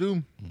supposed to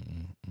do.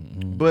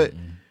 But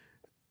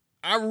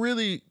I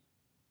really,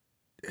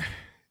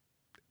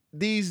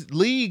 these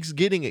leagues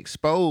getting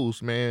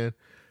exposed, man,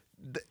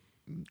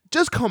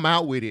 just come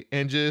out with it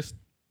and just,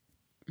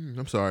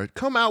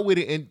 come out with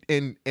it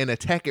and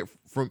attack it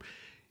from.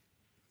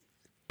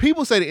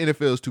 People say the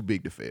NFL is too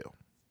big to fail,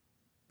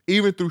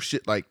 even through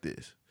shit like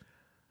this.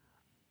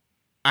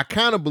 I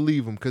kind of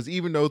believe them because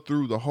even though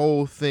through the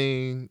whole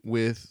thing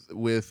with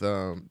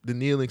the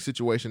kneeling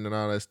situation and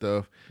all that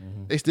stuff,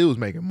 they still was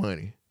making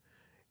money.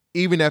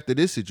 Even after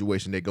this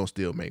situation, they gonna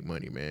still make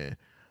money, man.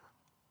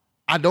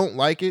 I don't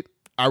like it.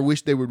 I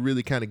wish they would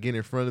really kind of get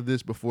in front of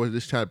this before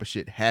this type of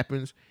shit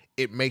happens.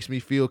 It makes me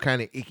feel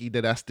kind of icky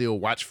that I still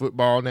watch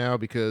football now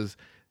because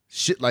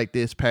shit like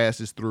this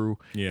passes through.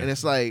 Yeah. And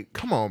it's like,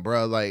 come on,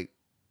 bro. Like,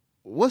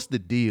 what's the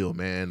deal,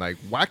 man? Like,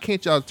 why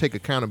can't y'all take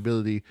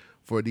accountability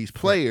for these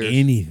players? For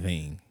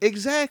anything.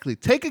 Exactly.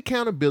 Take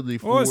accountability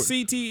for or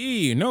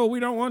CTE. No, we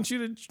don't want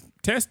you to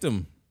test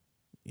them.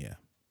 Yeah.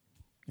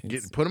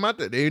 Put them out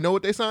there. They know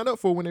what they signed up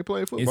for when they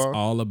play football. It's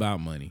all about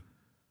money.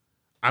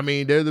 I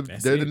mean, they're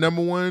the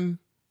number one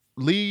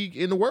league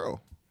in the world.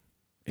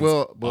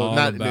 Well,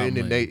 not in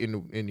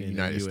the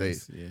United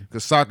States,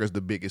 because soccer is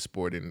the biggest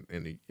sport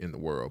in the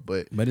world.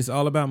 But it's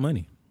all about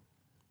money.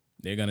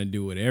 They're gonna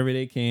do whatever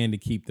they can to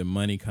keep the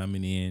money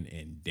coming in,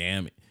 and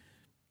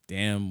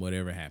damn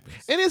whatever happens.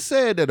 And it's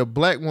sad that a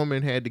black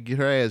woman had to get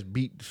her ass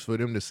beat for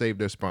them to save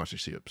their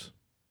sponsorships.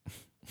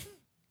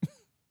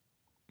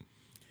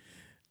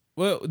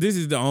 Well, this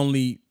is the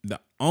only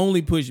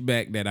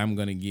pushback that I'm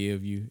gonna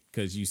give you,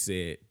 because you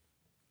said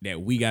that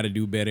we got to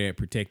do better at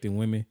protecting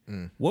women.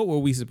 What were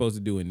we supposed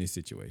to do in this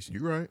situation?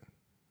 You're right.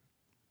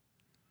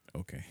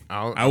 Okay.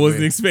 I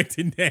wasn't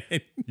expecting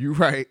that. You're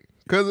right.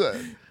 Because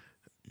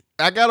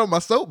I got on my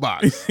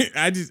soapbox.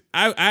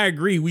 I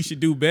agree we should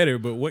do better,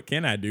 but what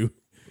can I do?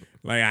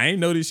 Like, I ain't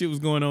know this shit was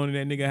going on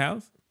in that nigga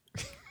house.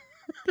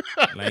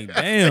 Like,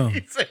 damn.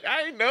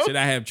 I ain't know. Should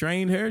I have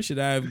trained her? Should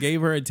I have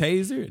gave her a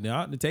taser?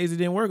 No, the taser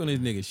didn't work on this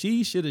nigga.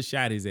 She should have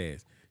shot his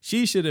ass.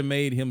 She should have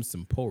made him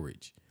some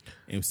porridge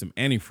and some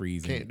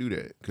antifreeze. Can't do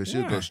that because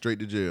she'll go straight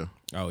to jail.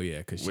 Oh yeah,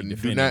 because she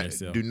defended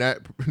herself. Do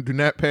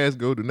not pass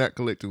go. Do not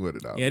collect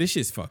 $200. Yeah, this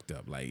shit's fucked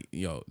up. Like,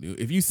 yo,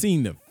 if you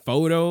seen the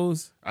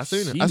photos, I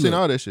seen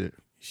all that shit.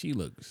 She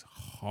looks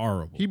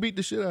horrible. He beat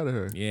the shit out of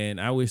her. Yeah,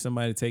 and I wish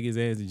somebody take his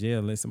ass to jail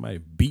and let somebody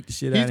beat the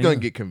shit out of him. He's gonna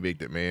get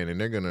convicted, man,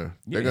 and they're gonna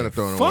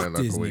throw him away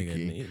like a weak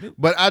key.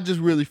 But I just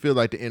really feel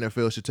like the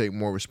NFL should take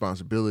more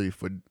responsibility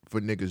for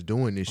niggas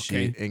doing this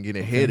shit and get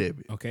ahead of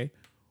it. Okay,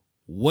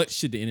 what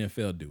should the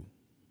NFL do?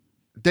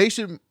 They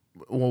should.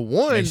 Well,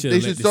 one, they should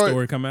let the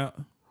story come out.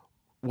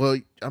 Well,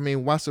 I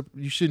mean,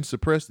 you shouldn't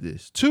suppress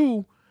this.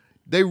 Two,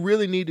 they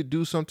really need to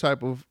do some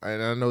type of,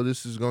 and I know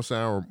this is gonna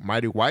sound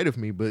mighty white of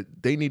me, but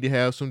they need to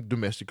have some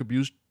domestic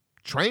abuse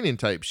training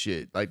type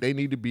shit. Like, they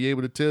need to be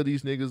able to tell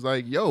these niggas,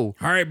 like, yo,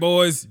 all right,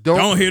 boys,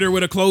 don't hit her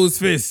with a closed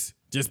fist.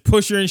 Just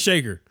push her and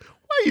shake her.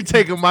 Why are you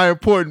taking my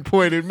important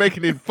point and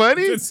making it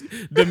funny?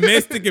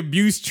 Domestic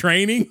abuse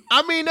training.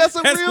 I mean, that's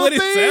real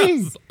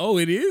thing. Oh,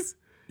 it is?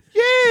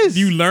 Yes.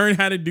 You learn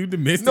how to do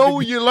domestic abuse? No,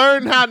 you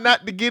learn how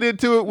not to get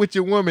into it with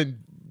your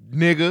woman,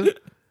 nigga.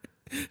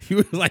 You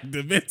were like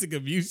domestic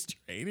abuse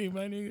training,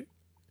 my nigga?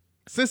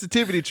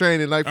 Sensitivity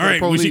training, like for all right, the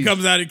police. When she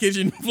comes out of the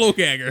kitchen, flow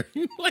gag her.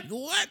 Like,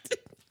 what?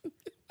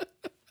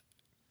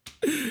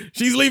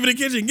 She's leaving the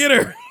kitchen, get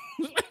her.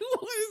 Like,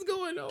 what is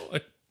going on?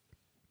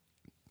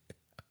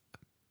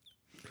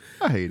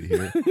 I hate it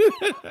here.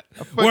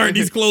 Why aren't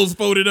these clothes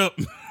folded up?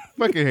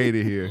 Fucking hate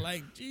it here.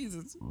 Like,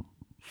 Jesus.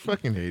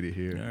 Fucking hate it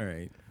here. All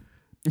right.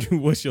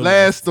 What's your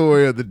last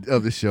story of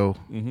the show?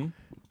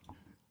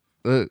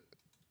 Mm-hmm.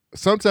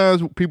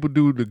 Sometimes people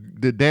do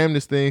the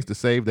damnedest things to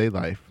save their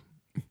life,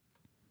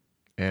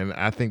 and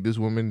I think this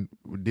woman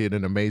did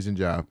an amazing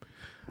job.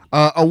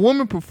 A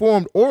woman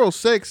performed oral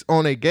sex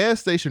on a gas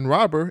station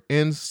robber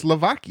in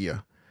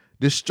Slovakia,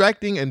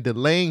 distracting and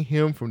delaying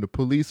him from the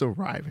police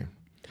arriving.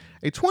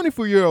 A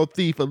 24-year-old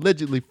thief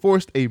allegedly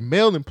forced a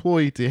male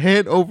employee to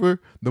hand over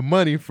the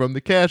money from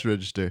the cash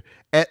register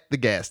at the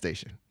gas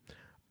station.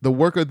 The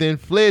worker then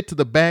fled to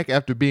the back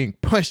after being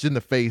punched in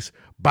the face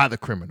by the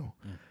criminal.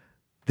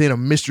 Then a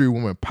mystery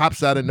woman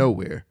pops out of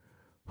nowhere,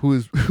 who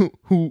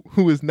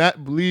is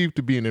not believed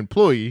to be an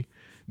employee,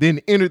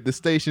 then entered the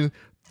station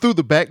through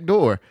the back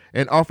door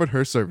and offered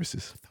her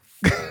services.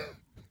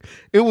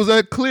 It was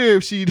unclear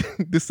if she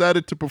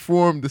decided to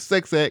perform the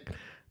sex act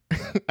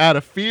out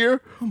of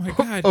fear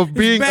of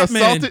being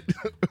assaulted.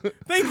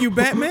 Thank you,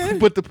 Batman.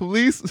 But a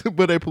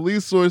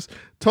police source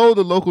told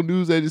the local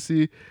news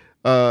agency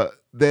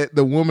that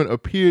the woman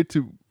appeared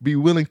to be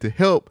willing to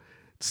help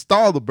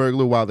stall the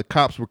burglar while the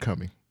cops were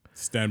coming.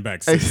 Stand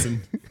back,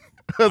 citizen.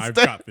 I've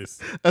got this.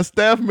 A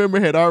staff member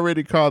had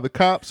already called the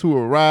cops, who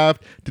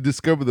arrived to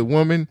discover the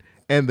woman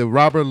and the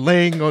robber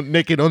laying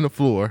naked on the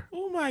floor.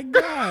 Oh my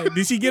God!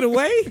 Did she get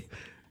away?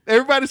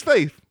 Everybody's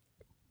safe.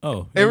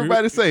 Oh,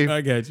 everybody's safe.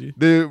 I got you.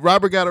 The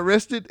robber got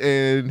arrested,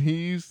 and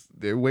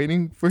they're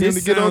waiting for him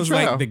to get on trial. This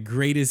sounds like the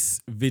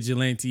greatest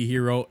vigilante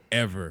hero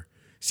ever.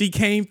 She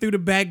came through the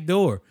back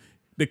door.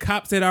 The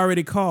cops had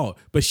already called,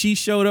 but she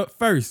showed up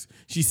first.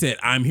 She said,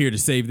 "I'm here to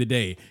save the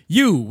day.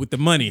 You with the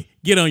money,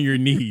 get on your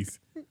knees."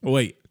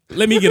 Wait,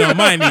 let me get on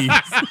my knees.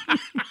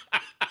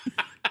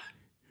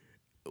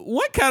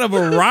 What kind of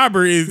a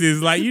robber is this?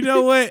 Like, you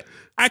know what?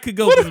 I could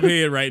go to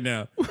bed right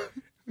now.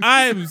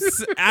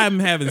 I'm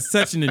having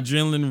such an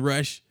adrenaline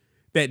rush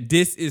that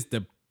this is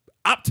the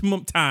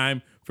optimum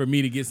time for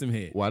me to get some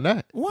head. Why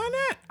not?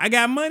 Why not? I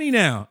got money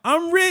now.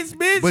 I'm rich,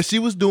 bitch. But she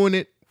was doing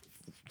it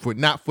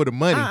not for the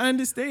money. I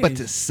understand. But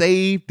to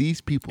save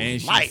these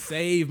people's life. She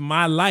saved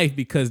my life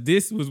because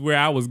this was where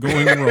I was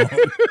going wrong.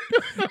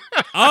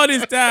 All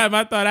this time,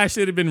 I thought I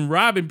should have been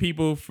robbing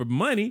people for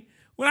money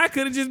when I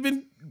could have just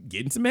been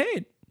getting some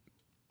head.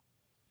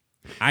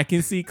 I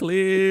can see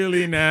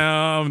clearly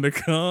now. The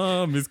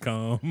calm is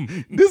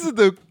calm. This is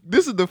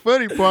the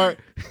funny part.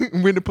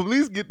 When the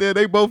police get there,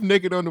 they both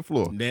naked on the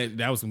floor.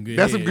 That was some good.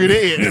 That's some good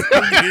head.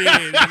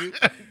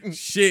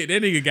 Shit,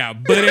 that nigga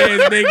got butt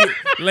ass nigga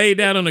laid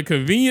down on a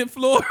convenient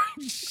floor.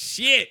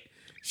 Shit,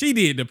 she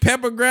did the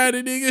pepper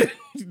grinder nigga,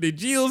 the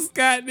Jill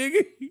Scott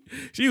nigga.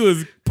 She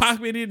was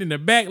pocketed in the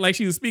back like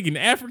she was speaking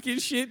African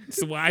shit,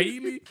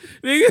 Swahili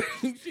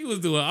nigga. She was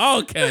doing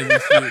all kinds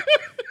of shit.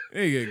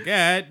 Nigga,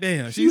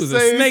 goddamn, she was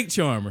a snake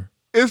charmer.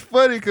 It's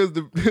funny because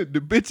the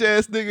bitch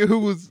ass nigga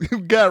who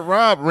got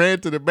robbed ran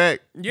to the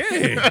back.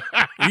 Yeah,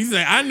 he's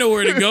like, I know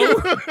where to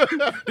go.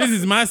 This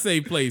is my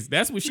safe place.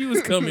 That's what she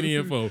was coming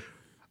in for.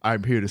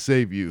 I'm here to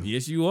save you.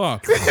 Yes, you are.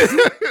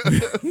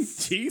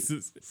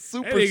 Jesus,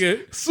 super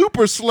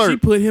slurp. She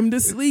put him to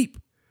sleep.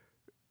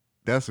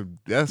 That's some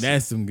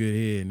good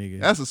head,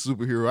 nigga. That's a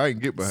superhero I can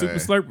get behind.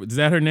 Super Slurp, is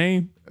that her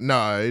name?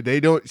 No,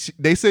 they don't.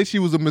 They said she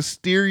was a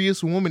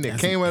mysterious woman that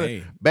came out of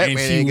Batman. And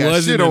she ain't got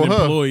wasn't shit an on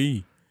her.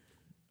 employee.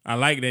 I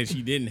like that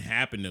she didn't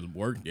happen to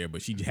work there,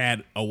 but she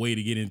had a way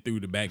to get in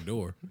through the back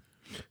door.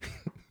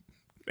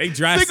 They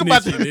dry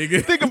snitching,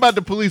 nigga. Think about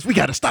the police. We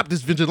got to stop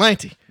this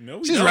vigilante.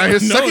 No, she's right here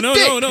sucking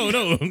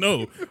dick.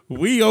 No.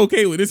 We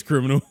okay with this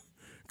criminal.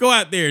 Go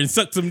out there and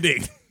suck some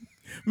dick.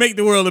 Make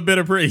the world a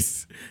better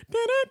place.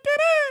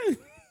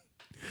 Da-da-da-da.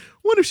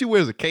 What if she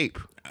wears a cape?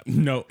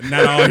 No,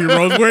 not all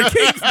heroes wear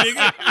capes,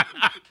 nigga.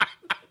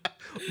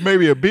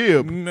 Maybe a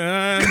bib.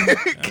 Nah,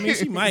 I mean,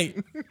 she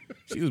might.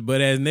 She was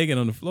butt ass naked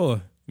on the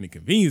floor in the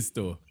convenience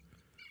store.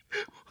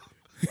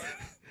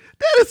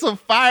 That is some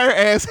fire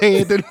ass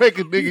head to make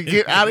a nigga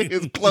get out of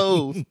his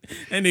clothes.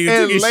 That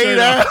nigga took his shirt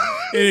off.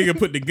 That nigga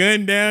put the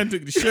gun down,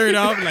 took the shirt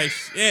off, like,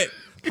 shit,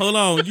 hold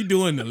on, you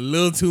doing a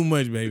little too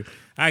much, baby.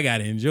 I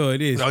gotta enjoy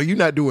this. No, you're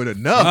not doing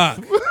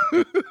enough.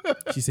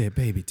 She said,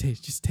 baby,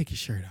 just take your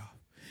shirt off.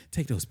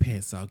 Take those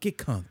pants off. Get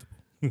comfortable.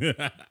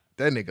 That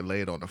nigga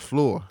laid on the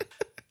floor.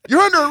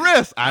 You're under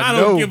arrest. I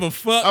know. Don't give a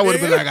fuck. I would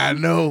have been like, I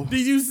know.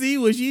 Did you see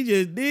what she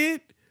just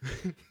did?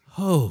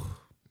 Oh.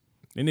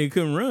 That nigga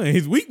couldn't run.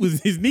 His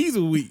knees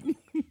were weak.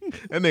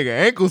 That nigga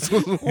ankles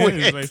was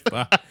wet.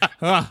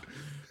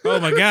 Oh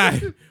my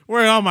God.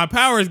 Where'd all my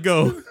powers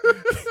go?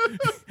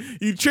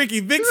 You tricky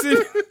vixen.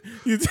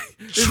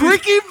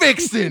 Tricky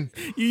vixen.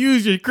 You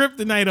used your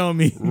kryptonite on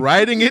me.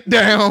 Writing it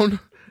down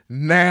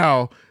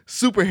now.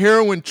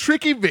 Superheroine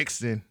Tricky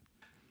Vixen.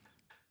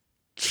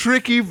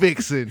 Tricky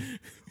Vixen.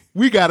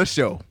 We got a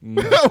show.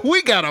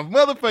 We got a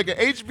motherfucking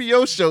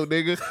HBO show,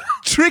 nigga.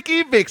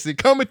 Tricky Vixen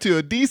coming to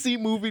a DC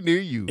movie near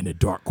you. In the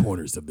dark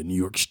corners of the New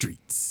York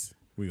streets.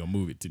 We're going to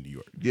move it to New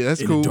York. Yeah,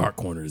 that's cool. In the dark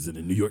corners of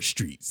the New York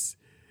streets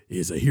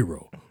is a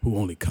hero who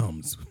only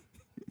comes.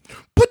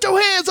 Put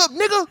your hands up,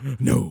 nigga.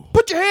 No.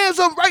 Put your hands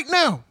up right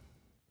now.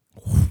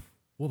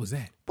 What was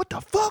that? What the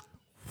fuck?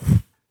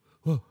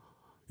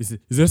 Is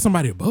there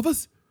somebody above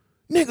us?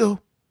 Nigga,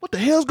 what the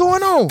hell's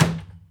going on?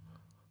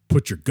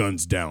 Put your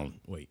guns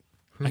down. Wait.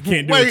 I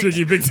can't do a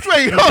Tricky Vixen.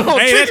 Wait, hold on.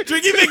 Hey, that's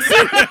Tricky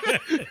Vixen.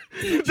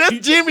 That's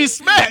Jimmy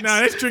Smacks.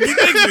 Nah, that's Tricky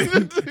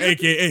Vixen.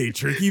 AKA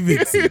Tricky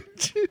Vixen.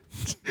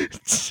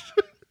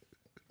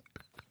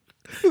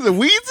 Is it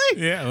Weezy?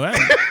 Yeah, well,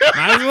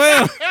 might as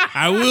well.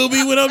 I will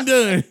be when I'm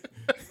done.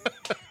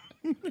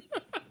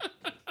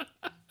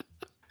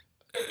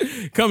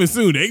 Coming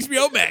soon to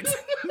HBO Max.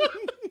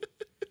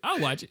 I'll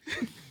watch it.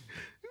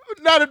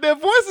 Not if their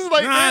voices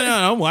like that.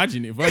 No, I'm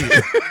watching it. Fuck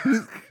it.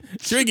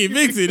 Tricky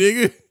Vixen,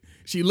 nigga.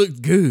 She looks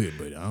good,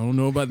 but I don't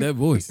know about that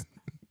voice.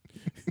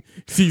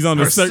 She's on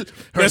the search.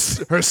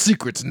 Her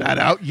secret's not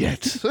out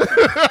yet.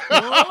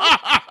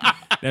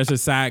 That's her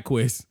side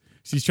quest.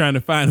 She's trying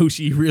to find who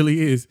she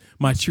really is.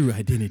 My true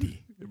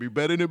identity. be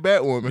better than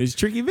Batwoman. It's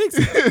Tricky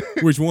Vixen.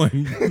 Which one?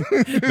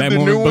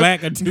 Batwoman new one?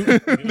 Black or two?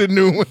 The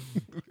new one.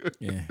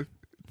 Yeah.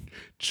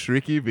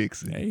 Tricky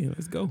Vixen. Hey,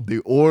 let's go. The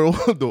oral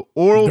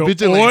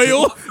vigilante.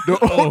 Oil?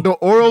 The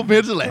oral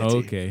vigilante.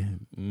 Okay.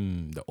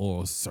 The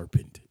oral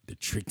serpent. The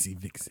Trixie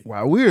Vixen.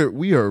 Wow,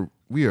 we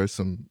are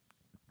some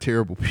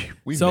terrible people.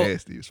 We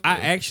nasty. As I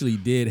fuck. actually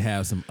did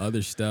have some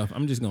other stuff.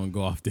 I'm just gonna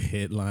go off the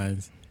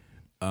headlines.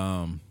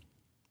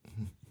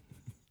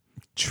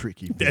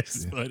 Tricky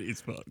That's Vixen. funny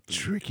as fuck.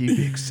 Tricky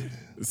Vixen.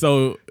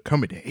 So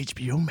coming to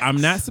HBO Max. I'm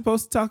not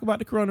supposed to talk about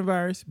the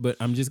coronavirus, but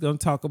I'm just gonna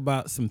talk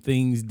about some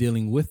things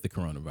dealing with the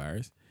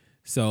coronavirus.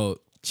 So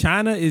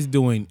China is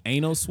doing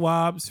anal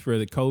swabs for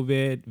the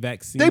COVID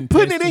vaccine. They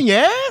putting testing. it in your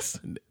ass?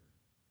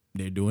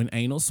 They're doing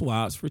anal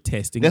swabs for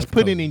testing. That's of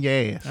putting COVID. it in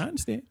your ass. I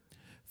understand.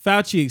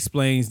 Fauci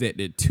explains that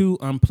the two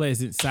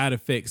unpleasant side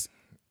effects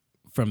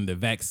from the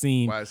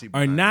vaccine Why is he are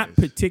behind not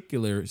this?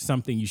 particular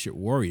something you should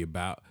worry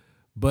about,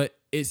 but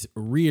it's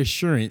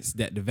reassurance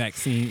that the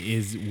vaccine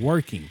is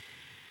working.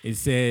 It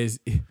says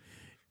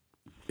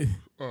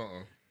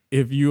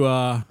if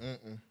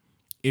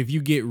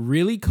you get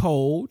really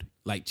cold,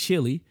 like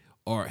chilly,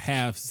 or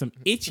have some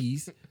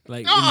itchies,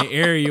 like in the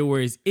area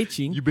where it's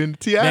itching, You been to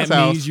T.I.'s that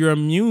house. means your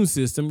immune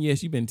system,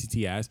 yes, you've been to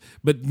TI's,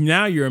 but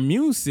now your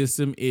immune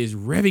system is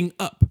revving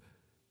up.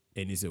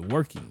 And is it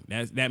working?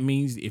 That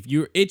means if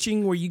you're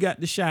itching where you got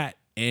the shot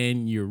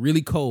and you're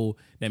really cold,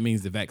 that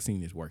means the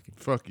vaccine is working.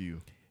 Fuck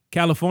you.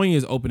 California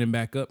is opening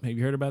back up. Have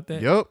you heard about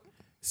that? Yup.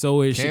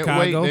 So is Can't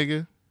Chicago. wait,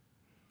 nigga.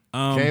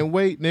 Can't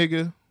wait,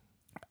 nigga.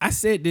 I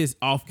said this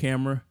off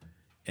camera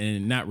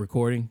and not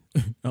recording.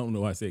 I don't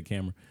know why I said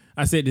camera.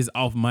 I said this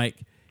off mic.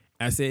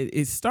 I said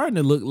it's starting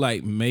to look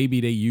like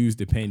maybe they used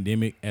the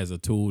pandemic as a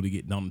tool to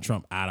get Donald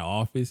Trump out of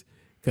office.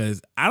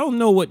 Because I don't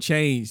know what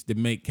changed to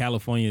make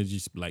California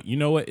just like, you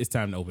know what? It's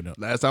time to open up.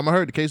 Last time I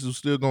heard, the cases were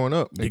still going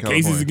up. The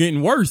cases are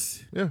getting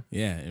worse. Yeah.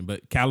 Yeah.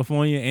 But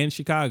California and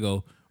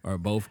Chicago are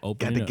both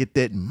opening Gotta up. get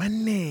that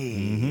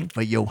money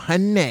for your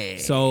honey.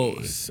 So,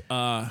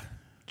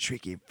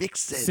 Tricky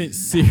Vixen.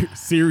 since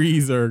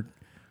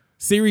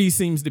series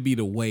seems to be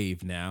the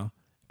wave now,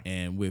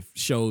 and with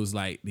shows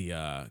like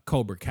the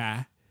Cobra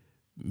Kai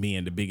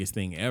being the biggest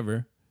thing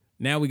ever,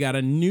 now we got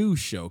a new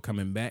show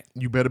coming back.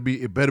 It better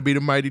be the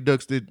Mighty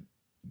Ducks that.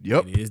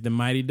 Yep. It is the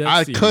Mighty Ducks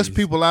I series. cussed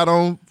people out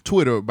on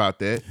Twitter about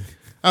that.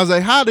 I was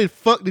like, how the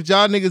fuck did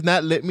y'all niggas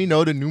not let me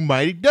know the new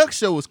Mighty Ducks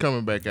show was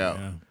coming back out?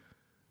 Yeah.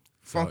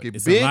 Funky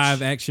It's bitch. a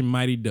live action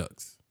Mighty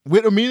Ducks.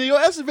 With Emilio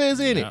Estevez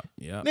in it.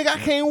 Yep. Nigga, I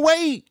can't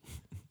wait.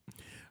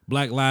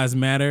 Black Lives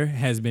Matter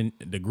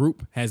the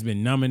group has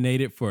been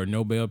nominated for a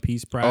Nobel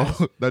Peace Prize.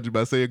 Oh, thought you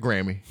about to say a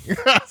Grammy.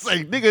 I was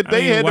like,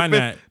 nigga, why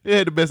not? They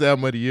had the best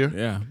album of the year.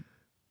 Yeah.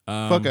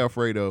 Fuck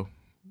Alfredo.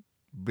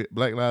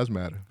 Black Lives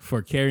Matter.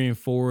 For carrying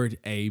forward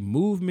a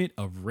movement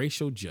of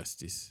racial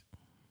justice.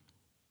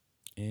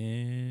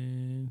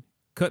 And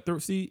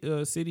Cutthroat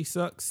City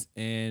sucks,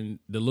 and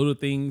The Little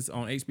Things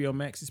on HBO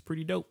Max is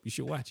pretty dope. You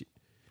should watch it.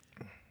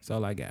 That's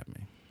all I got,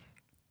 man.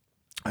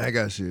 I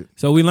got shit.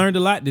 So we learned a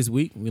lot this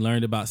week. We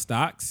learned about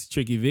stocks,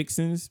 tricky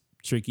vixens,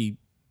 tricky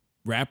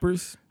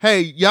rappers.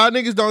 Hey, y'all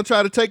niggas don't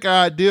try to take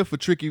our idea for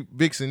Tricky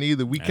Vixen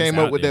either. We That's came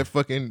up out with there.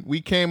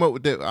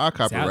 I'll out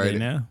copyright there it.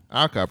 now.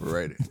 I'll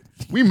copyright it.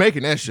 We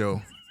making that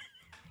show.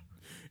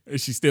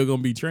 She's still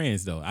gonna be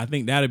trans though. I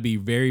think that'd be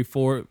very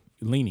forward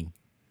leaning.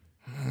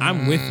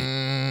 I'm with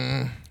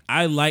it.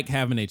 I like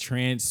having a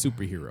trans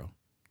superhero,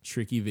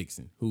 Tricky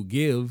Vixen, who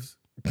gives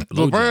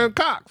Laverne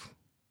Cox.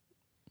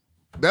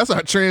 That's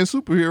our trans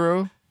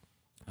superhero.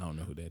 I don't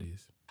know who that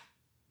is.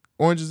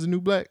 Orange is the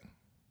New Black.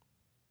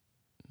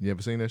 You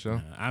ever seen that show?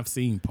 I've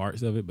seen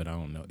parts of it, but I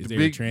don't know. Is there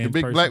a The trans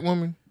big person? black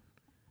woman.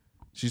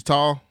 She's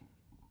tall.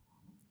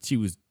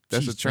 That's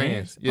That's she's a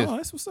trans. Yes. Oh,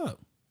 that's what's up.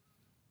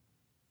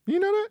 You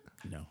know that?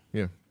 No,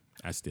 Yeah.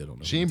 I still don't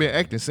know. She ain't been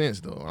acting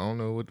since though. I don't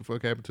know what the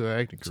fuck happened to her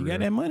acting She career. got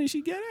that money.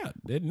 She got out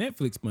that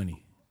Netflix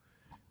money.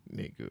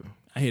 Nigga.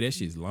 I hear that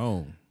shit's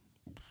long.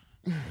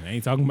 I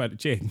ain't talking about the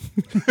check.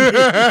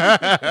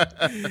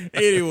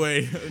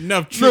 Anyway,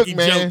 enough tricky Look,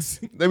 man, jokes.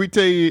 let me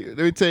tell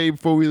you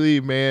before we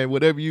leave, man,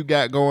 whatever you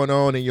got going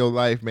on in your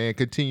life, man,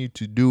 continue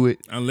to do it.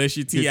 Unless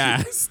you're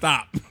T.I.,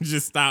 stop.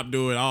 Just stop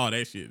doing all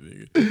that shit,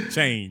 nigga.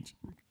 Change.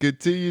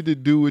 Continue to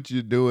do what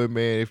you're doing,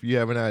 man. If you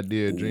have an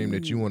idea, a dream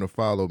that you want to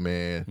follow,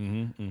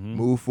 man,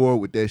 move forward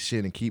with that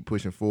shit and keep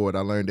pushing forward. I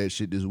learned that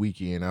shit this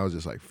weekend. I was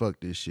just like, fuck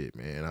this shit,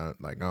 man.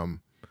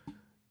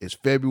 It's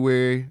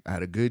February. I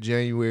had a good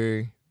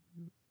January.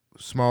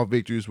 Small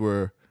victories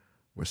were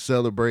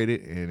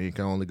celebrated, and it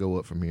can only go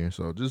up from here.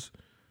 So just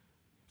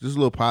a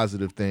little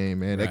positive thing,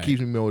 man. That Right. keeps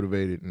me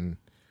motivated,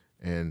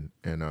 and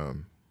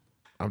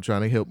I'm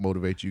trying to help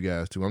motivate you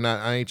guys too.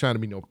 I ain't trying to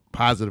be no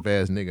positive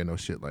ass nigga, no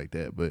shit like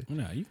that. But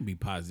Nah, you can be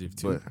positive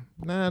too.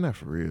 but nah, not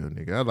for real,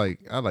 nigga.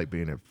 I like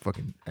being a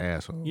fucking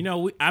asshole. You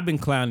know, I've been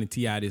clowning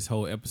T.I. this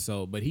whole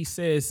episode, but he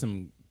says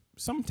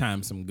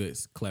sometimes some good,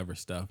 clever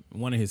stuff. In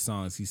one of his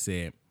songs, he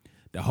said,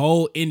 "The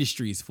whole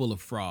industry is full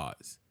of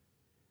frauds.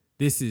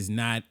 This is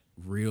not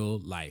real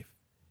life.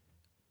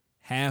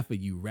 Half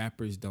of you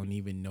rappers don't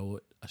even know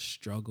it a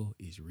struggle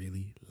is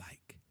really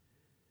like.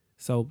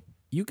 So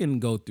you can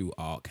go through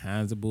all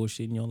kinds of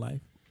bullshit in your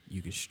life.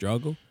 You can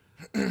struggle,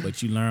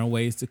 but you learn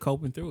ways to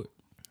coping through it.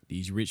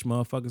 These rich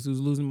motherfuckers who's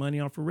losing money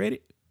off of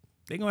Reddit,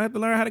 they're going to have to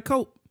learn how to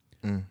cope.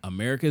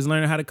 America is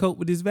learning how to cope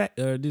with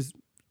this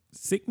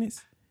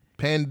sickness.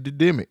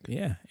 Pandemic.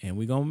 Yeah, and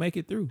we're going to make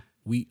it through.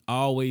 We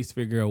always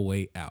figure a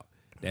way out.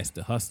 That's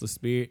the hustler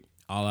spirit.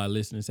 All our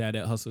listeners have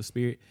that hustler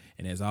spirit.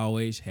 And as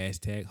always,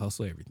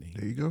 #hustle everything.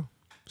 There you go.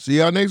 See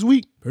y'all next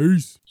week.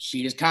 Peace.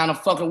 She is kind of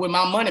fucking with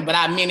my money, but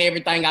I meant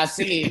everything I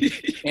said,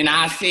 and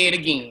I say it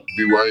again.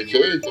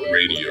 BYK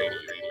Radio.